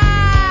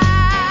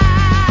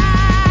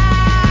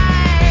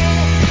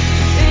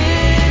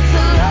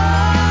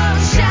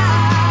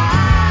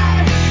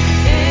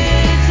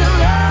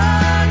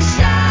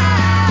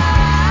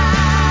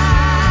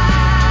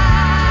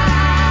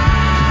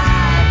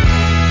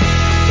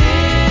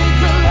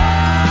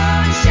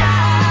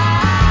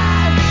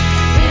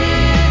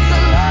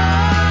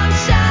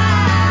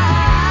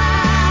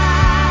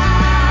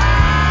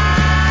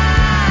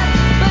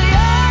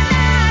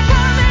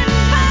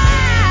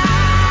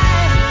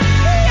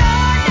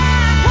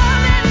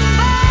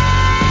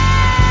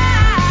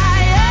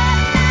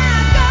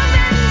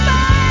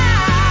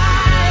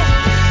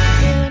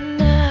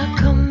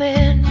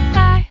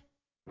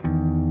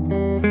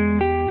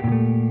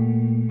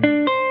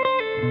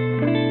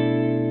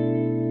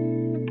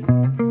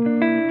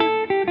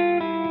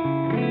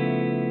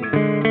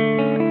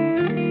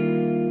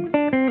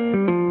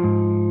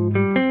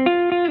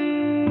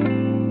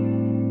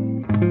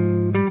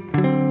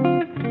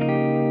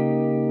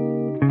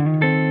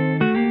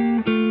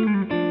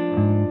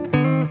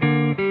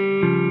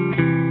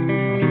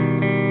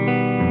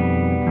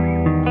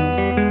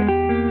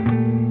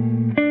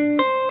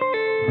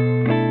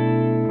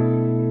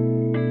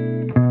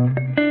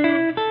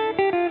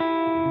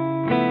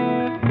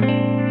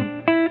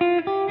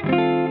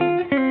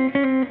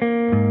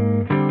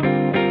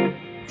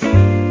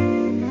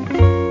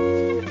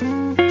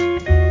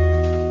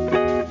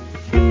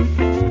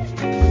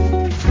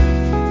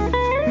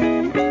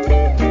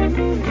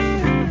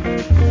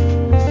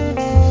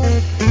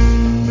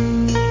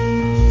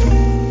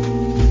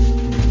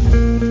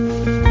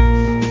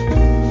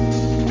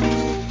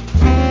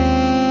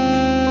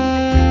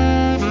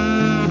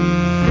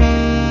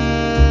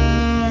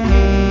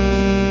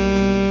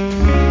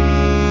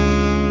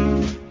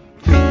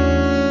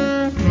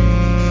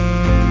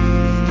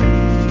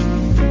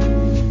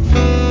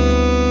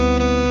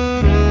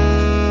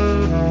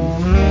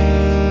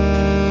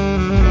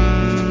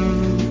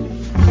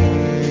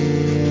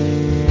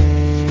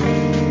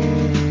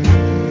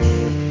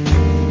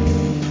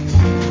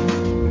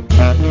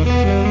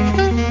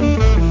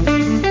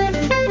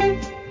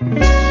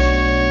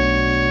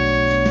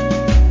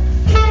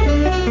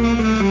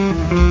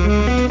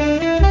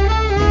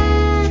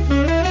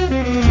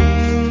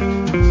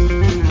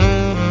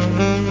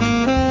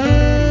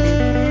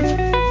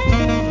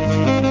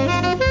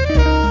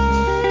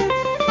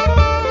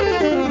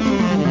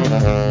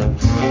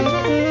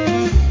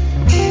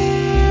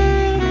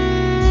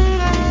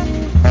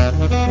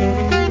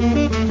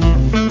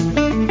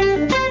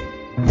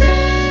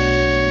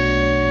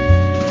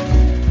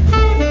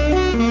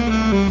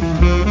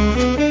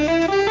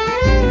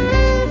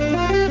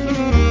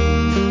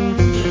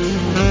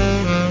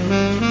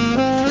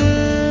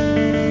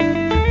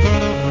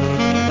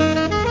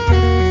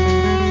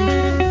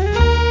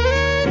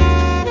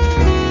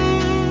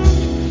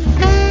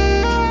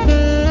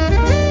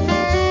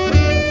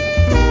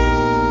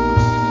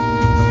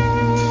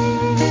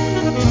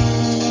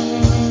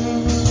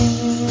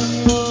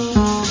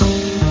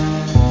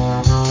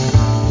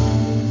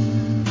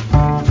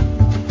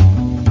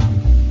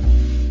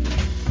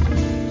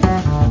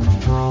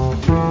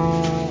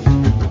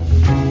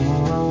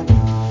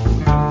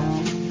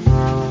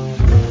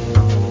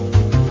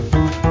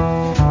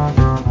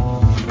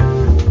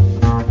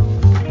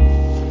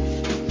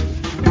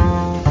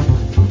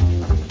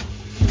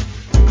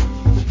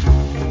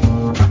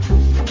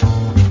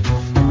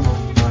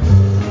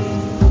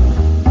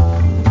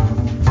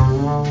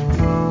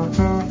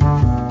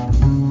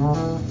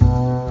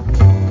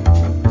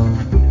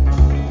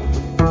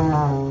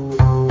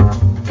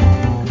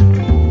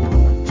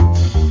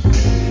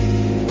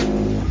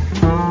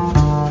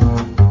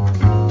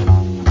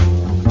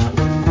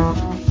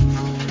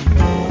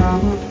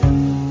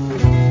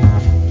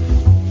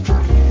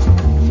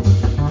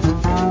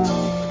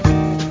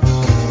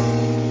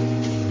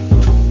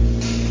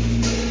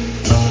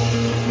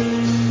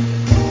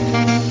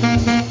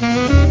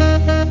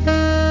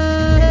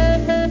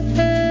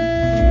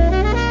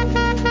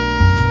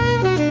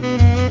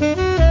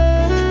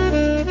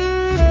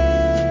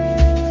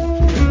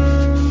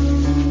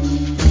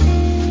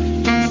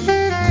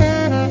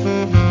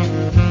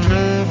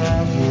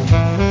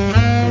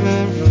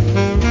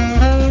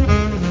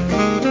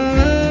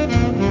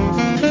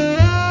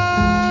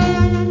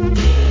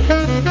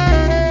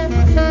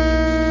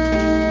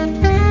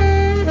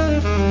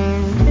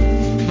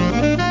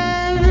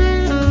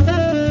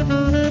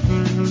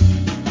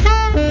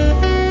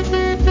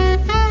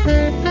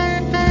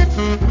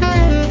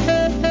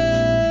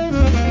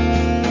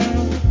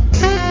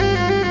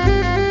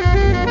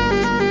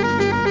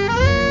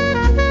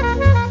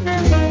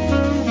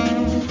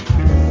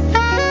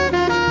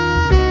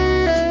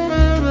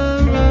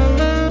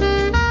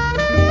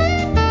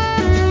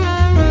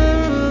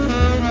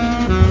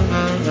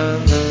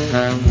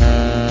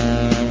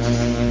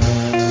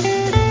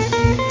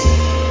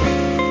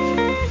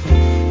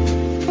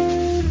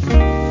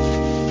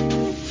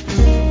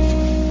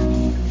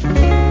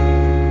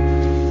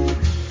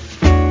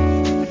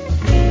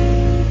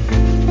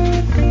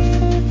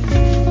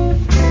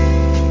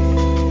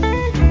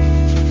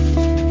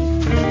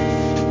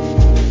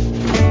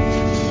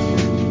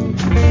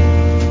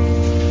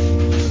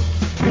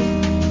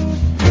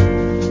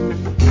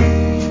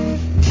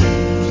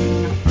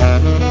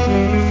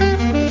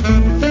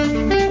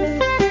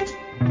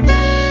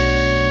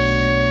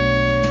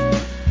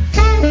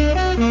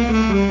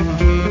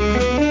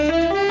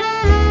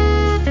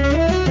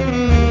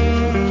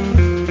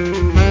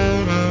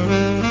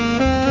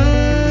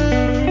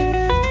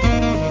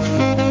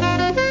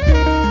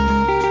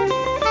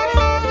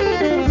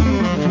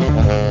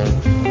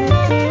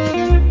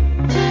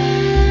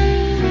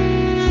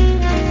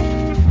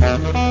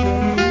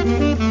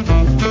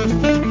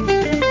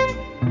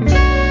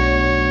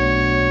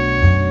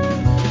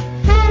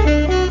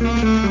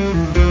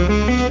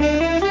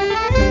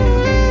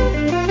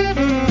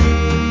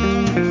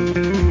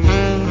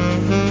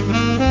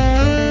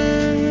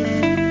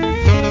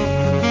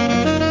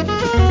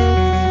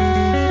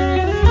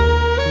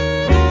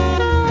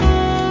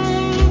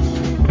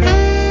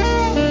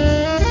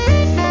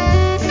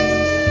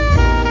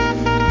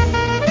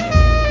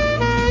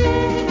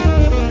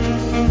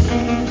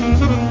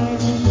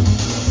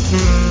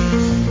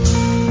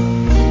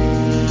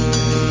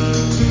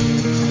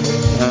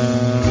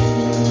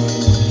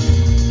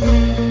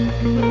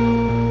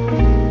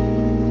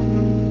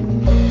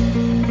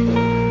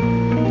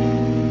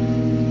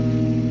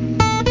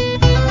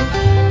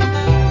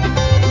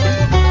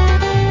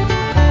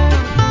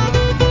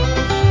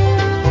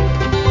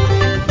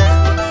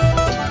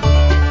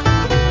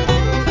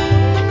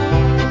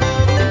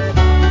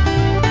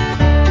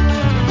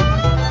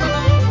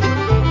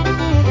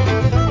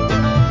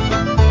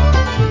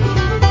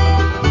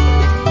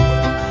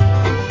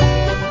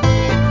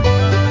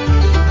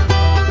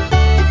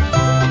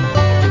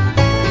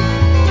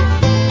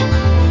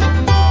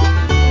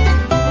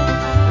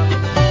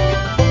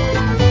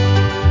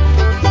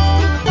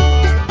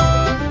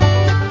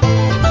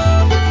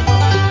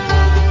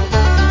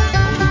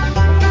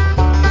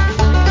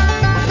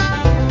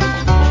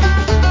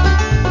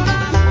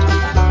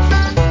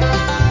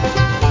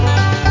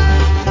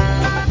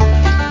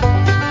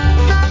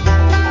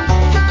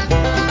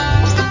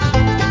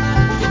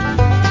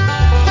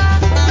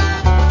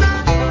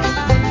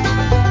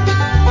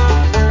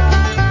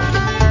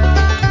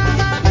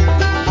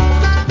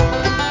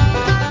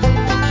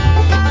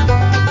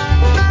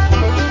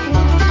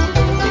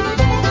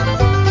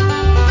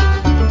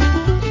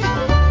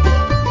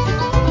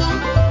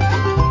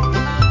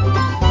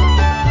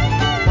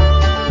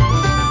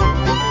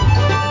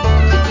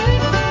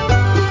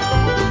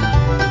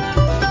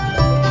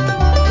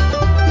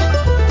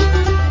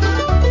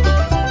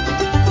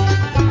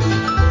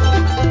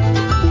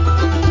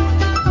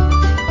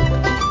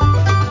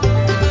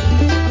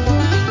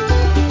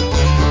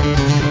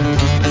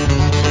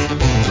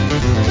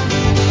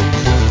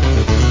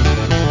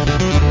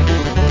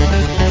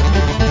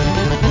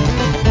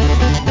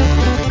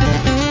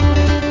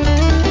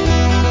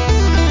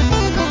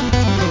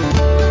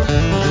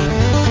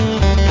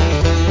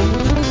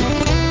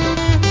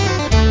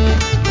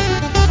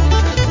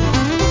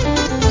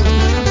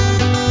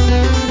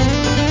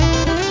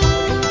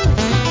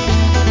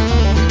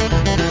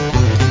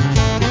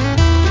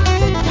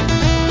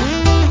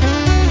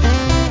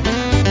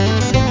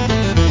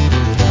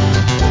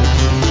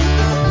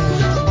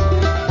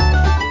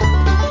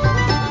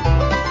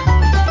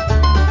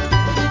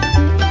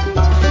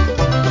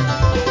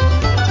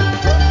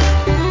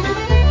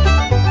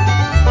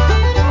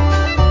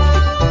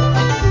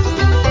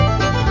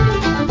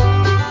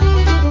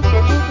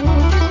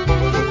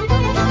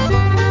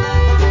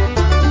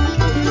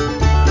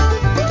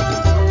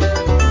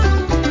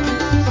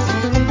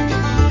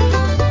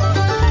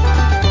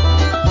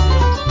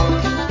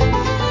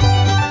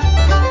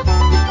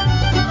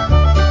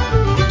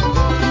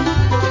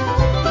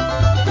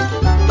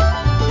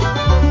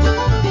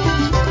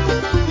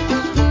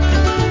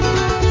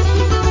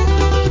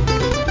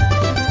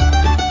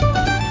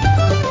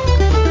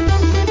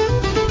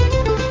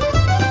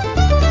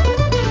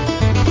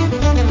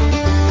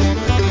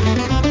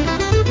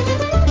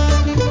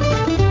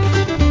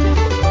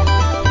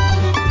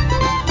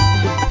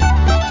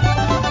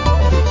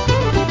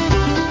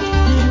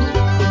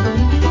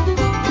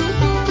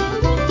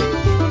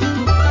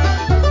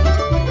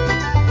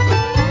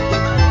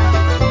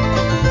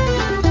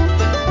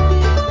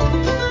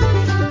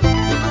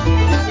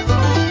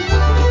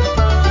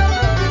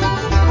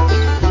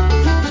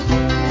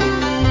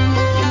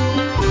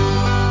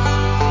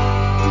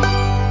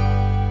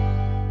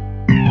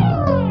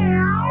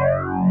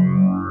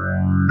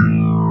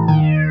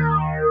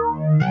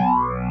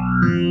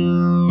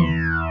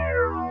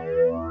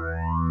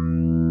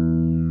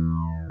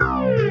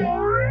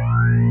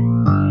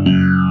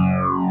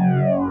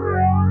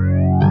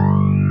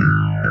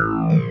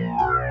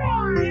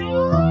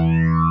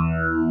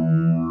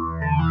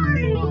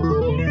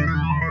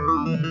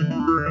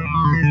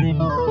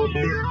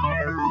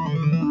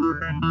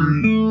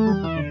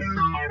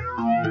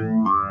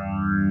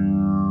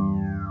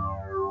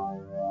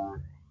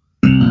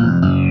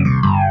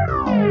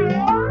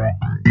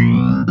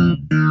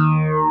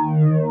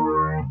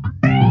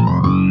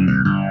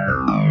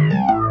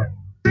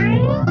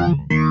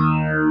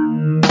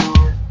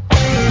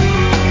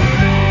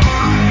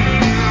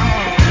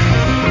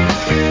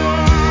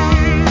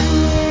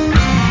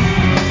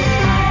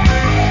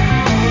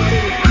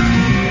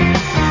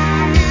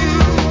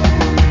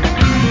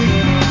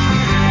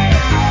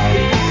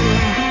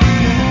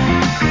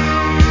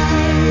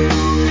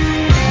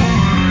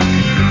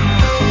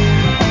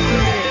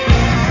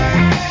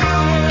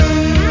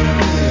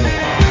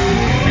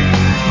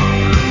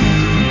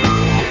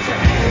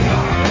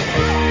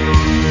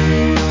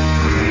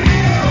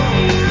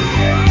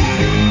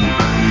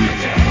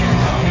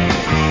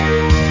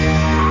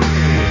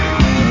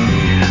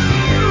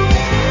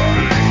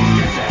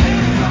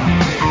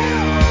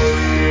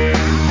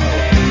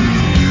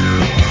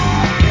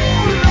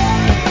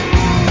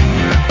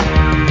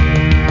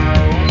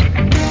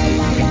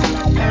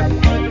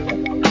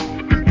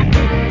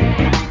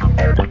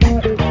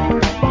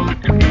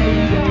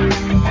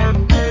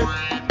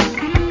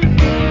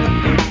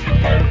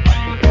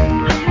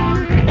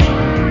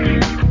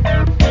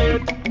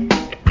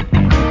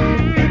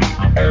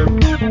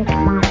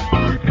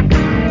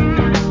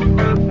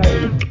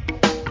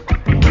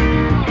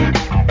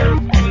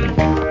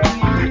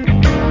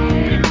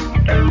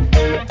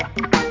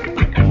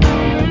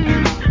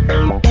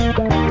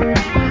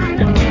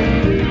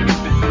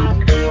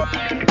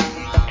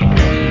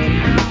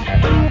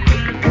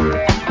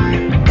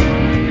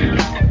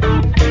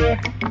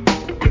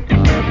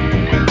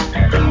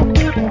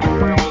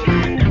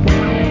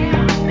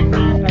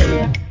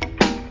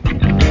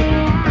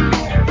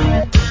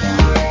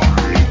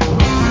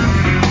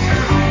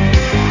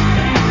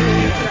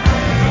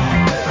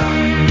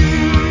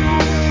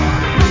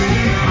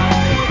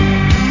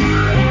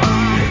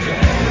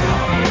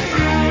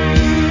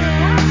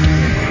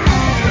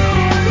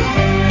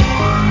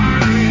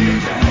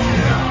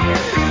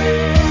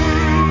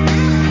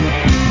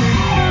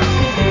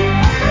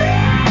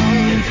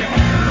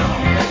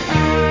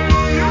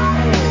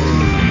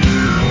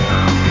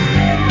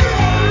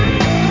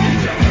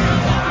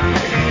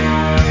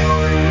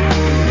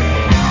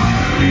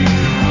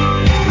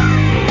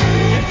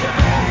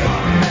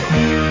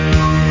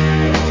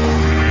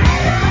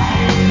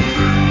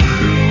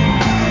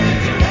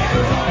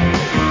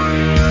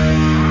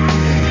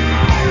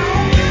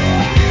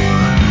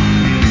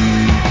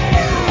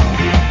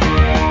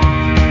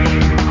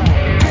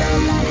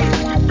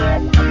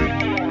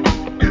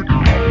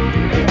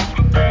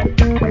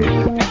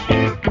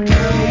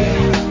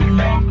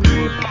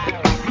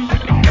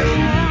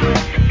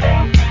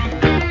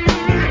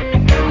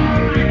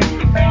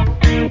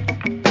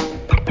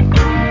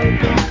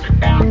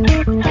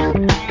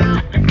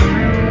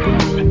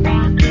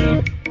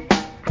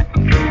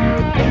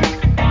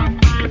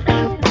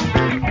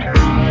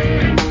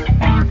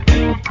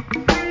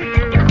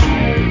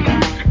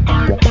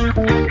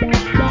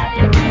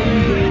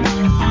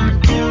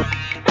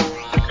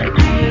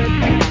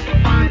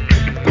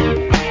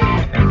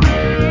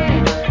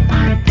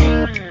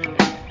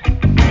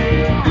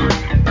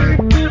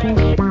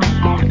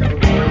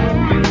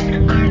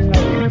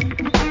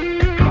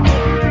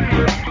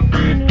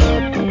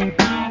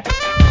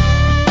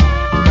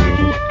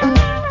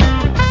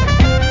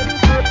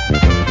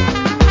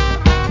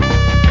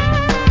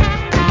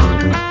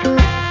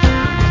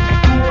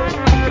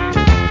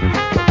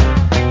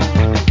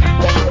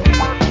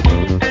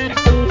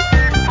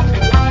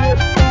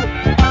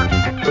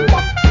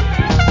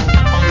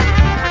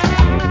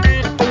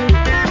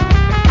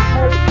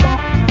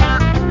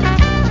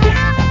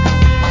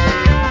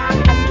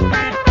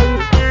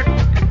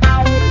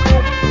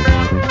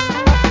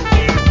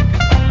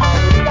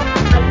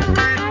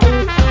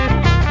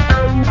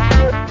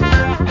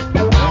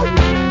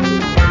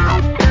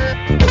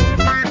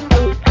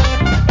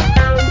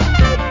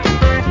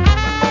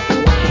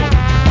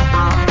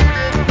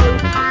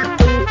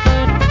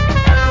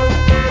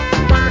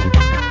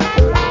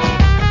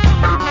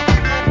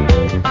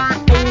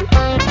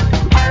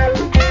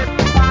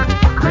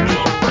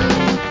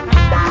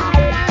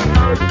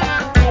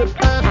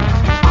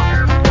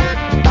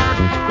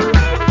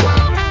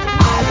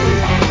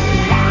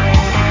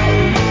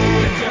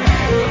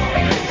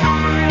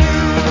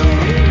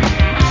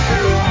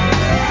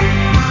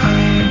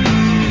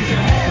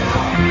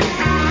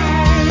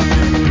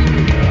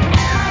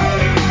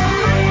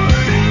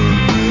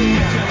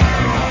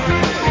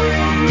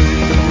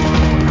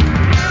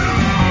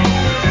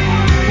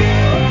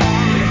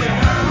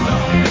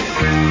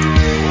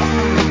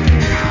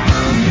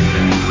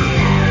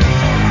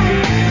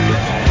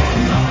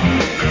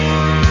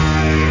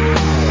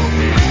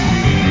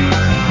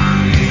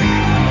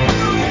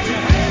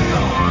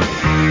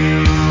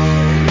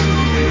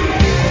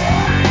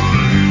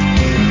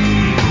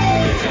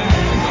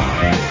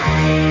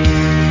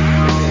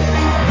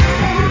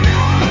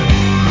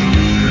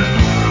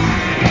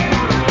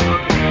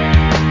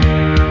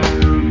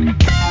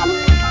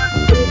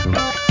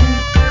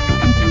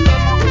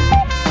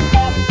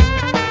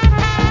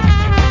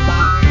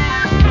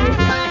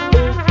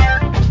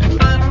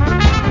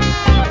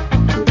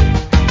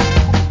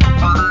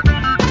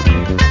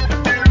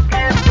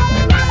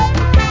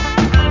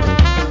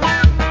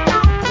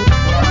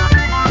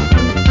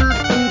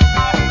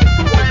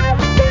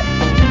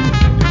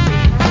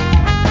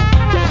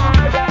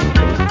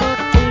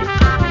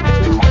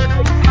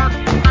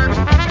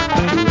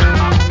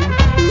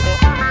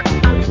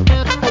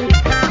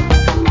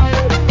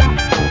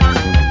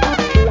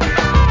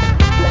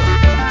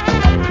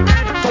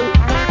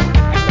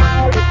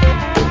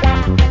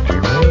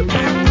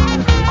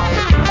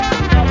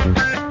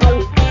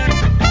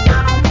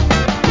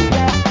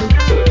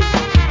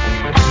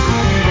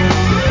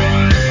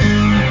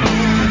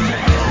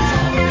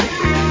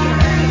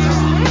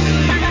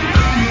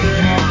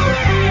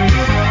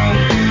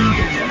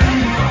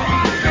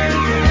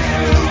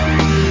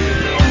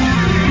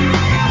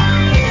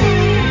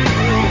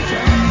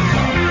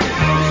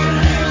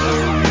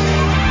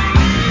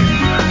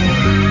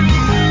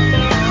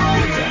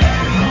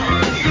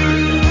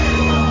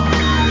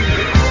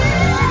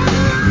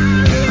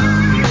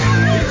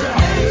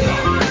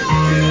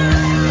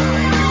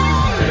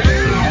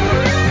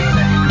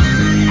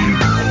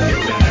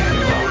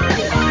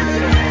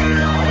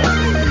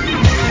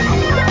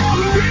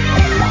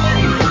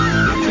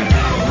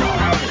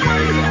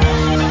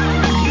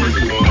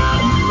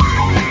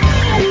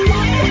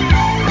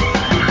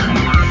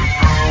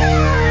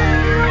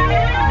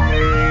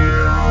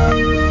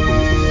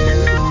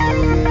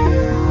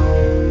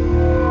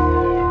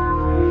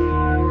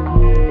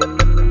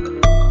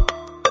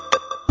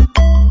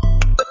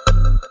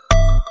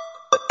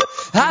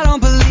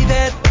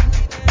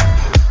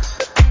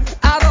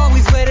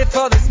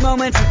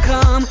 moment to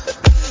come.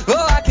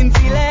 Oh, I can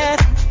feel it,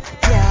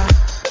 yeah.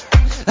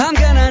 I'm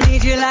gonna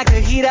need you like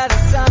the heat of the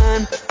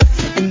sun.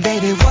 And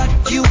baby,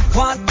 what you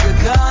want,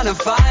 you're gonna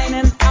find.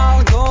 And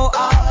I'll go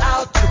all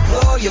out to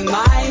blow your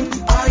mind.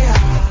 Oh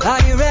yeah,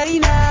 are you ready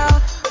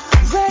now?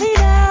 Ready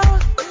now,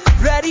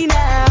 ready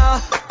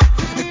now.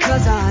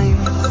 Because I'm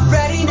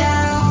ready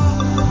now,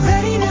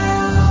 ready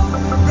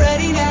now,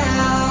 ready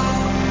now.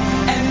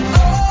 And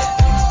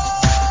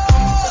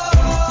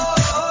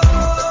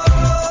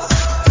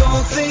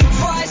don't think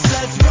twice,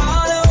 let's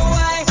run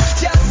away.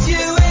 Just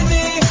you and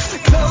me.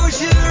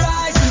 Close your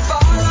eyes and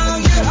follow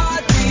your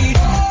heartbeat.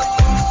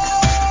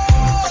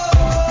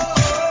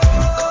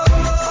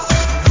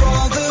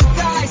 Roll the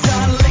dice,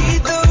 I'll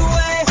lead the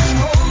way.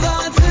 Hold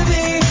on to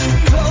me.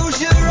 Close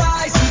your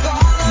eyes and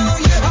follow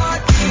your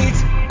heartbeat.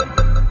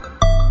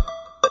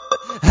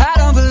 I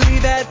don't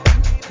believe that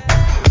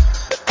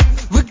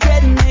we're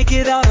getting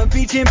naked on a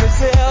beach in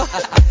Brazil.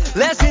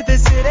 Let's hit the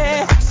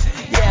city,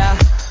 yeah.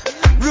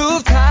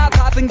 Rooftop,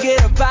 hop and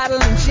get a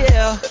bottle and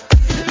chill.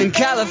 In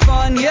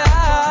California,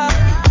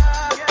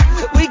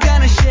 we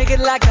gonna shake it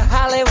like the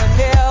Hollywood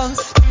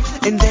Hills.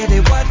 And baby,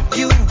 what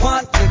you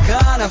want, you're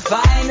gonna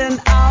find. And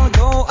I'll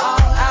go all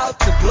out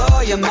to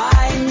blow your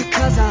mind.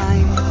 Cause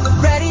I'm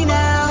ready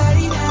now,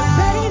 ready now,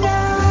 ready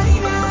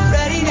now,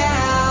 ready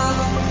now.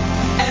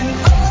 And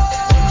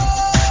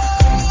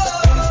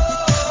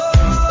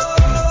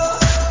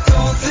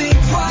don't think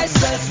twice,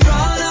 let's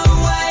run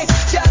away.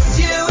 Just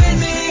you and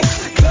me.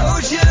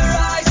 Close your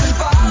eyes and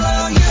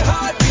follow your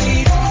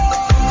heartbeat.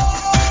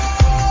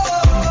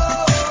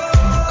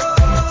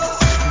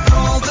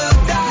 Roll the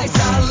dice,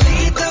 I'll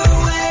lead the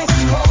way.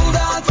 Hold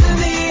on to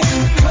me.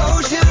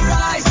 Close your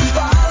eyes and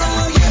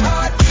follow your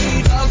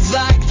heartbeat. Love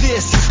like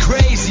this is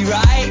crazy,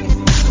 right?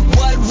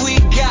 What we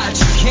got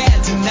you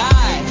can't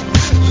deny.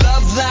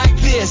 Love like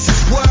this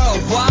is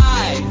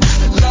worldwide.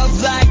 Love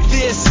like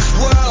this is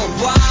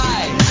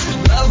worldwide.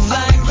 Love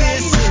like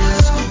this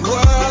is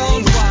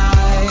worldwide.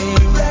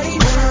 Ready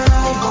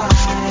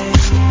worldwide.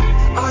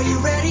 Are you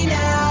ready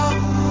now?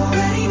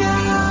 Ready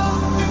now?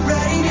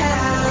 Ready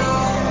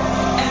now?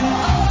 And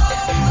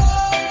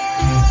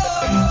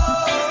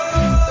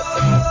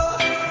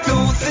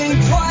don't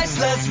think twice,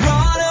 let's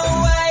run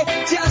away.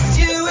 Just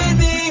you and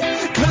me.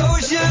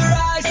 Close your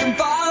eyes and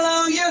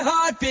follow your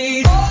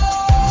heartbeat.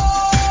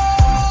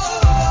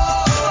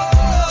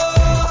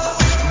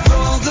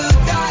 Roll the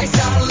dice,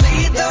 I'll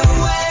lead the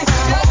way.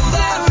 Just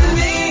after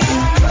me.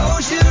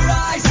 Close your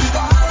eyes and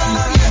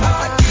follow your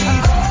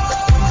heartbeat.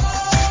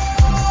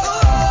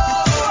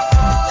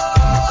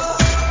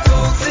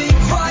 Don't think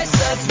twice,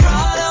 let's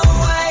run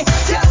away.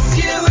 Just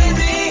you and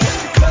me.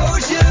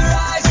 Close your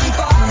eyes and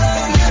follow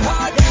your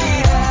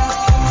heartbeat.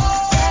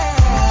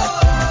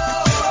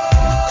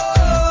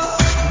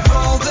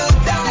 Roll the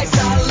dice,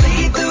 I'll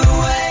lead the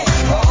way.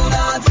 Hold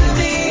on to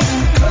me.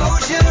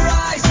 Close your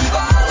eyes and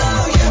follow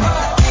your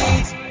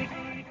heartbeat.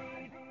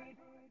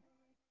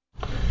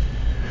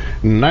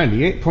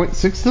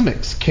 98.6 The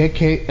Mix,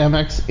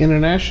 KKMX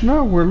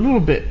International. We're a little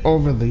bit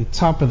over the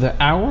top of the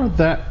hour.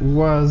 That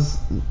was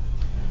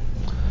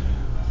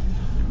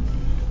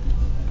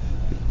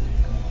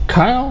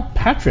Kyle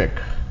Patrick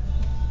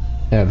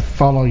and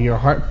Follow Your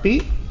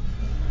Heartbeat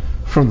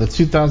from the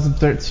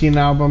 2013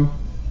 album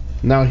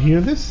Now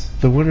Hear This,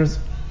 the winners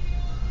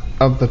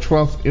of the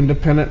 12th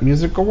Independent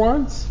Music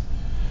Awards.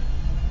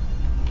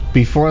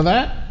 Before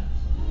that,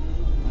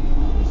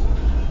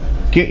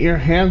 Get Your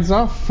Hands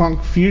Off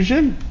Funk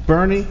Fusion,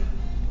 Bernie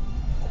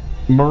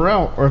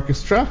Worrell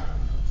Orchestra.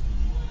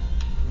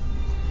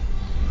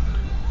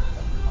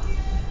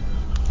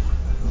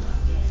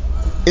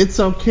 It's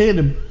Okay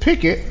to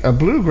Pick It, a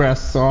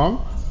bluegrass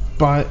song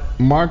by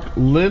Mark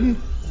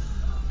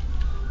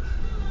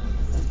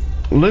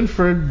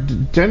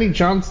Linford, Denny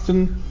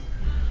Johnston,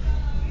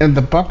 and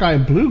the Buckeye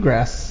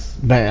Bluegrass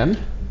Band.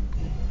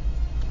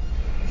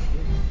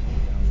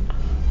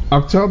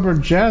 Oktober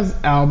Jazz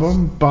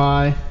Album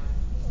by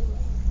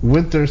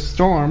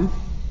Winther-Storm.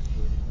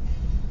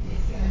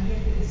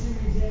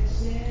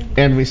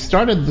 And we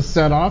started the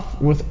set off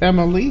with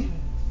Emily,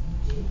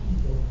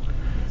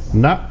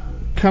 Not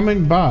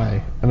Coming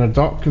By, an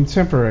adult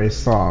contemporary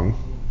song.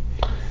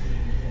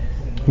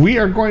 We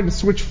are going to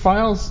switch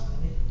files,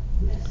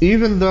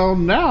 even though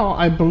now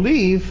I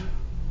believe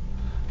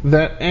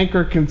that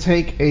Anchor can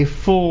take a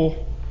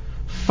full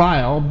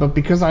file, but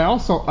because I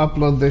also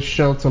upload this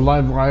show to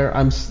Livewire,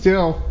 I'm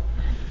still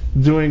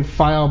doing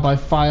file by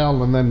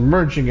file and then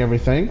merging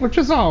everything, which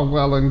is all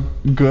well and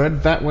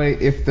good. That way,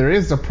 if there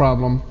is a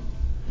problem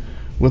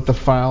with the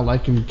file, I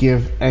can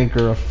give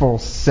Anchor a full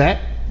set.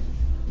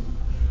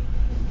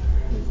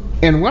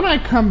 And when I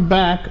come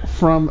back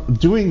from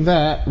doing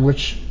that,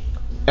 which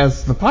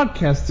as the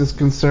podcast is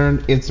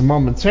concerned, it's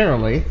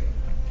momentarily,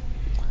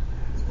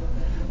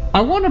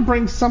 I want to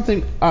bring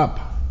something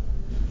up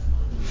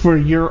for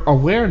your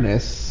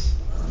awareness,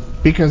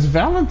 because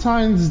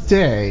Valentine's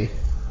Day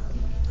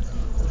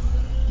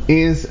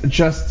is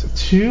just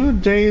 2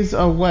 days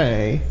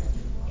away,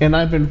 and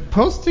I've been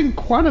posting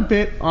quite a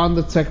bit on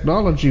the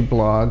technology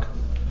blog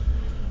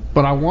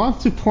but I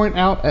want to point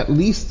out at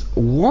least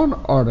one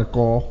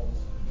article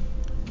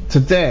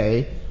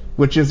today,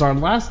 which is our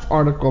last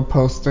article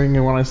posting,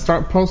 and when I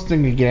start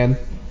posting again,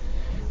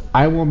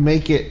 I will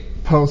make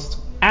it post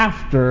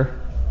after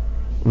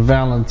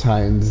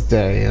Valentine's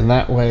Day, and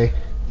that way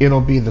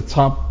it'll be the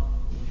top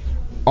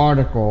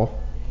article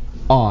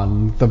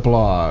on the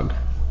blog.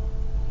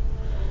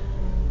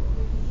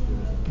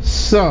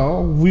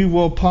 So we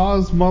will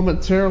pause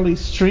momentarily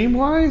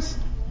stream-wise,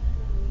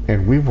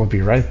 and we will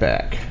be right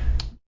back.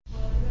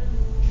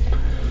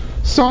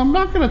 So I'm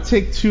not going to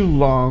take too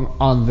long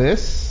on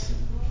this,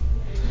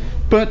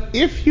 but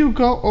if you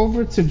go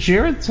over to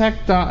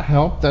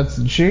jaredtech.help, that's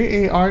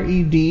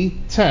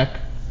Jared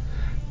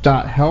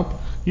tech.help,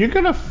 you're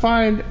going to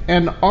find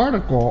an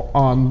article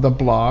on the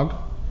blog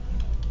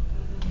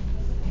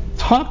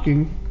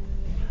talking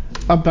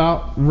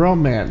about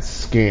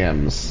romance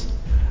scams.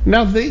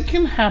 Now, they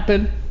can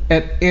happen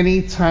at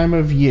any time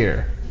of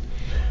year,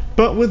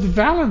 but with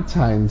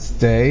Valentine's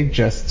Day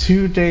just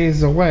 2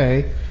 days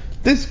away,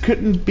 this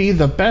couldn't be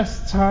the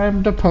best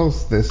time to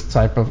post this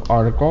type of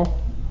article.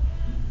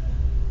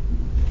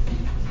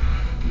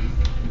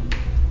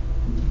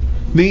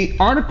 The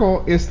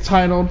article is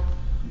titled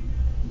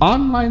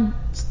Online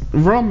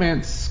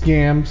Romance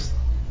Scams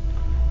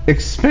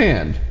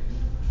Expand,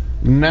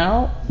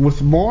 now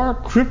with more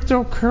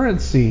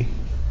cryptocurrency.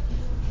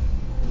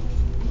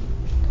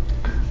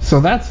 So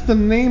that's the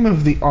name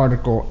of the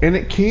article, and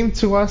it came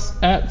to us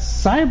at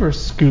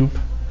Cyberscoop,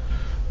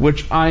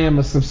 which I am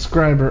a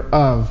subscriber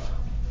of.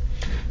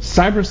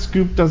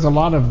 Cyberscoop does a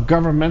lot of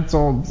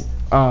governmental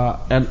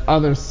and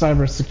other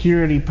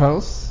cybersecurity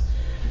posts.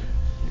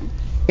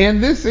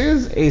 And this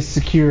is a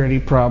security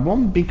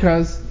problem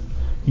because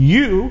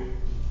you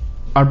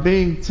are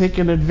being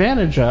taken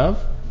advantage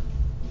of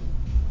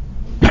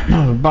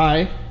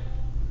by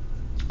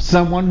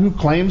someone who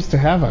claims to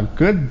have a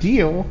good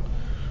deal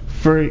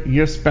for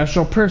your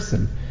special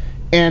person.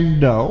 And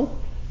no,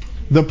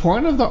 the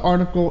point of the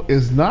article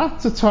is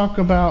not to talk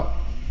about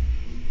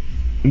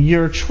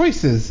your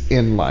choices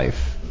in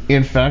life.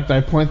 In fact,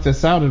 I point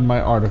this out in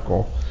my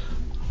article.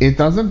 It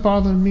doesn't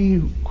bother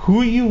me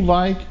who you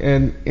like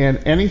and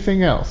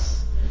anything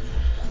else.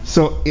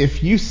 So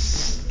if you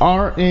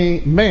are a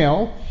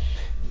male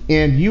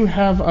and you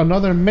have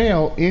another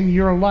male in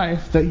your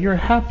life that you're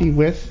happy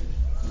with,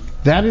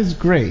 that is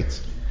great.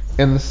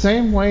 In the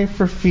same way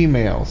for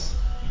females.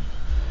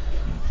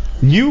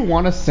 You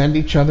want to send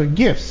each other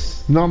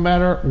gifts, no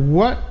matter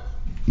what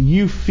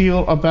you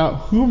feel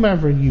about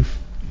whomever you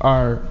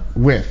are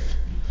with.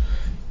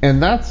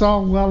 And that's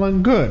all well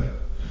and good.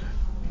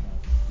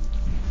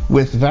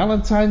 With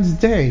Valentine's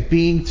Day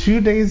being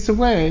 2 days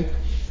away,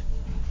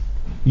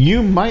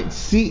 you might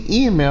see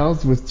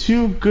emails with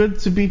too good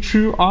to be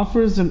true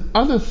offers and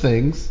other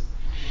things,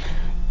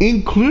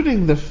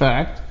 including the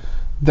fact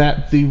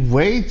that the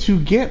way to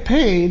get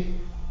paid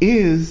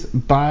is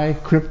by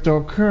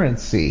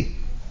cryptocurrency.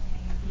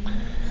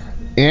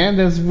 And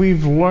as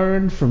we've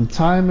learned from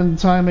time and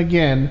time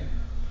again,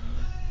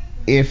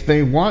 if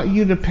they want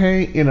you to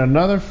pay in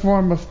another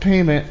form of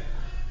payment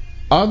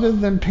other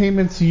than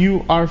payments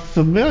you are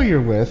familiar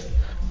with,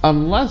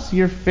 unless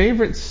your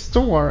favorite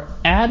store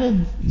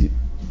added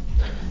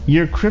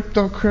your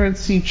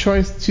cryptocurrency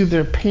choice to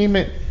their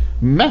payment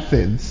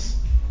methods,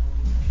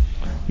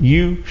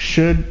 you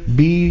should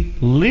be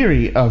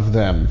leery of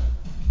them.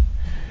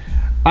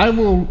 I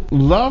will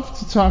love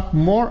to talk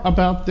more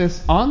about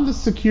this on the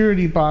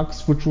security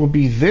box, which will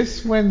be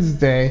this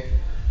Wednesday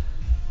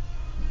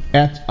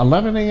at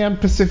 11 a.m.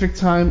 Pacific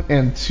Time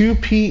and 2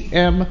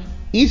 p.m.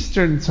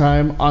 Eastern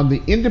Time on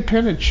the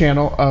independent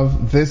channel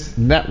of this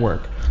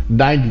network,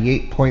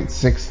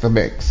 98.6 The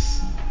Mix.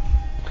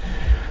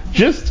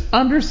 Just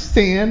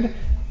understand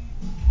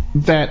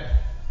that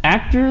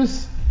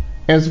actors,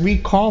 as we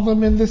call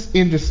them in this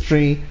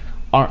industry,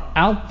 are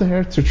out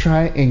there to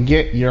try and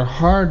get your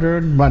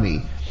hard-earned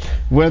money,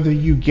 whether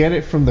you get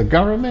it from the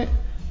government,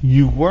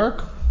 you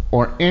work,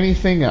 or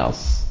anything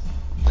else.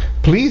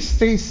 Please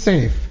stay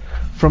safe.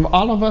 From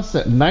all of us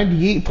at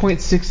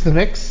 98.6 The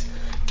Mix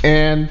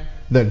and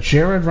the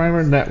Jared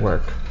Reimer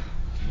Network.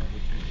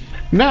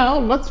 Now,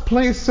 let's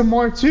play some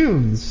more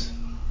tunes.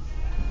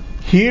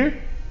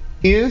 Here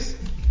is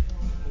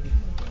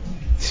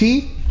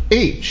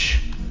TH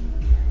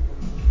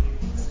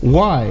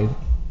Wide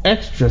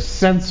Extra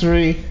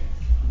Sensory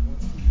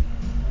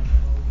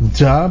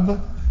Dub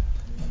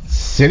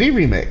City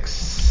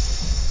Remix.